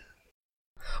God.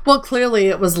 Well, clearly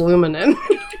it was Luminen.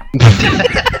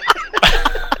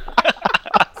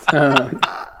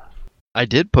 I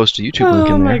did post a YouTube link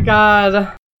Oh in my there.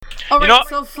 god. Alright, know-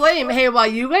 so Flame, hey, while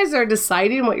you guys are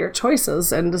deciding what your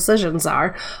choices and decisions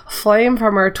are, Flame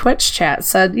from our Twitch chat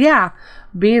said, yeah,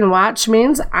 being watched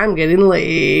means I'm getting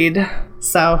laid.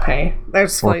 So, hey,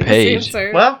 there's Or Flame's paid.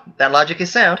 answer. Well, that logic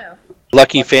is sound.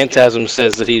 Lucky Phantasm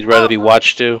says that he'd rather be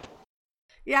watched too.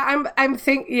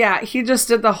 Yeah, he just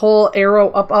did the whole arrow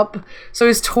up, so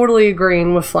he's totally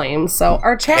agreeing with Flame. So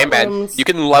our chat Hey man, room's you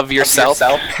can love yourself.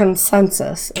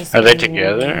 consensus is Are they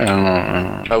together?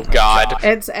 Oh God.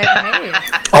 It's hey,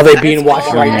 Are they being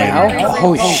watched right now?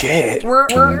 Oh shit. we're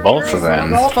Both of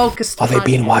them. all focused. Are they on-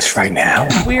 being watched right now?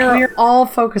 We're all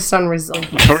focused on results.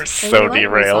 We're so And we like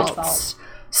derailed. results.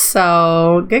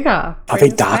 So, Giga. Are they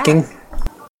bring us back. docking?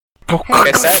 Like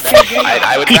I said,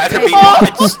 I would rather be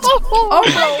watched. Oh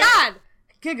my god!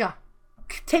 Giga,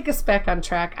 take us back on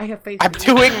track. I have faith I'm in you.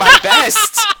 doing my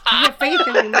best. I have faith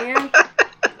in you, man.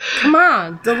 Come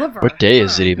on, deliver. What day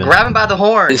is it even? Grab him by the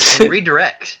horn and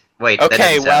redirect. Wait, that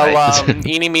Okay, doesn't sound well, right.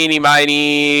 eeny, meeny,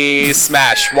 miny,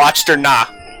 smash. Watched or nah?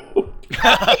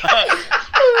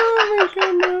 Oh my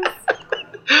goodness.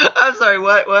 I'm sorry,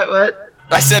 what?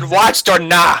 I said watched or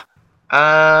nah.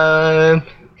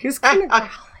 He's kind of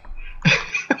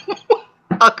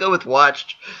I'll go with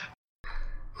watched.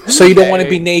 So you don't want to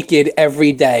be naked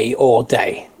every day, all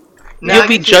day. No, You'll I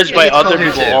be can see- judged by it's other colder,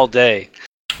 people too. all day.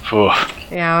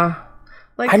 yeah.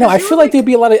 Like, I know. I 'cause you feel like there'd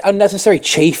be a lot of unnecessary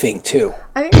chafing too.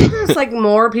 I think there's like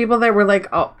more people that were like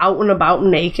out and about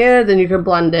naked and you could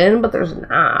blend in, but there's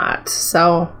not.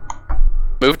 So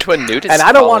Move to a nudist. And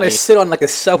I don't want to colony. sit on like a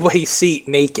subway seat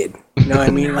naked. You know what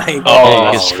I mean? Like,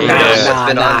 Oh, Who's been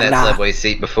on that subway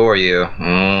seat before you?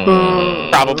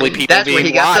 Probably people That's where being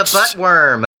he got watched. the butt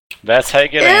worm. That's how you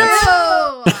get ants.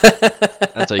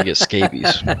 That's how you get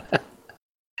scabies.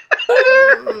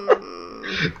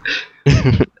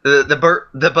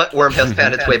 The butt worm has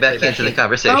found its way back into the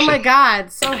conversation. Oh my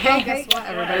god. So hey, guess what,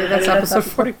 everybody? That's episode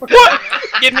 44. What?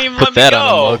 You didn't even Put let that me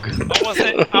go. on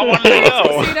a mug. I wanted to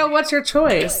go. Zito, what's your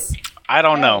choice? I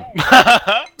don't know.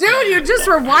 Dude, you just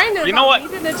rewinded. You know what? You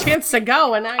didn't a chance to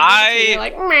go, and now you're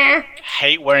like, meh.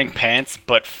 hate wearing pants,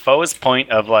 but Foe's point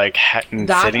of like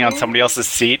sitting on somebody else's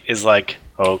seat is like,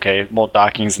 okay, well,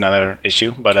 docking's another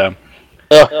issue, but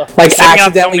like sitting on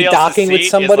accidentally somebody else's docking with seat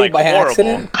is, somebody like, by horrible.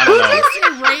 accident. I don't know.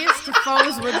 You raised to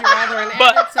foes would you rather and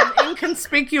added some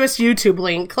inconspicuous YouTube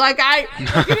link. Like I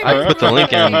put the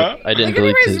link in. But I didn't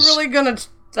delete anybody's his. really gonna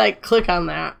like click on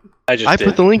that, I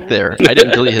put the link there. I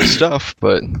didn't delete his stuff,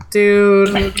 but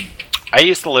dude. I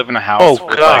used to live in a house Oh,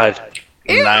 with God. like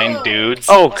 9 dudes.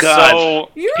 Oh, God. So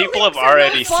people have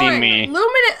already seen me.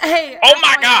 Luminant, hey. Oh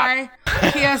my god.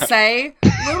 PSA.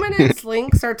 Luminant's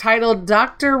links are titled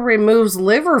 "Doctor Removes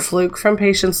Liver Fluke from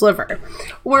Patient's Liver,"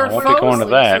 where I won't be Foe's going to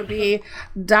links that. would be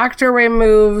 "Doctor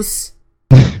Removes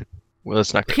well,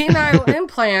 it's not. Penile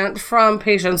Implant from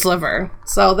Patient's Liver."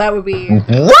 So that would be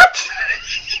What?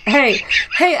 Hey,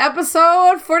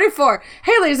 episode 44.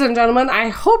 Hey, ladies and gentlemen, I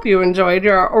hope you enjoyed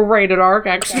your rated arc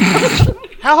extra.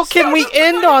 How can we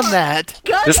end on that?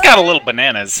 This got a little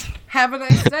bananas. Have a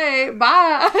nice day.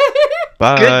 Bye.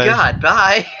 Bye. Good God,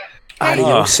 bye.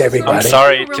 Adios, everybody. I'm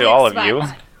sorry What do you to really all of you.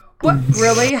 expect? What?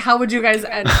 Really? How would you guys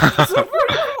end?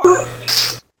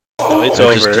 Oh, it's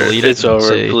Or just over. delete it It's and over,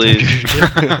 say- please.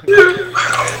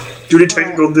 Due to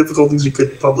technical difficulties, you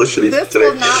could publish it This today.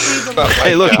 will not be the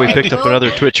Hey, look, we picked up another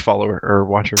Twitch follower or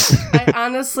watcher. I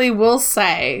honestly will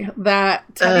say that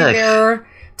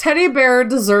Teddy Bear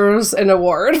deserves an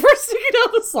award for singing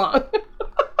out the song.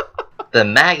 The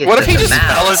maggots. What if he in the just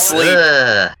mouth. fell asleep?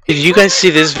 Ugh. Did you guys see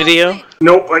this video?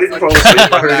 Nope, I didn't fall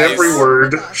asleep. I heard Nice. every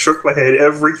word, shook my head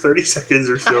every 30 seconds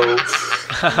or so.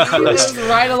 He was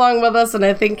right along with us, and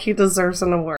I think he deserves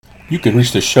an award. You can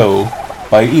reach the show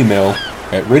by email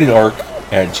at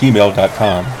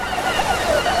ratedark@gmail.com.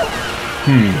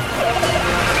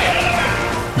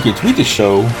 You can tweet the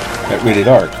show at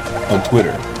ratedark on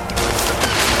Twitter.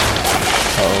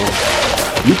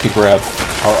 You can grab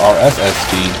our RSS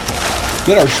feed,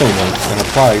 get our show notes, and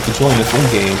apply to join us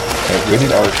in-game at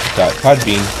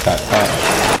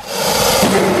ratedark.podbean.com.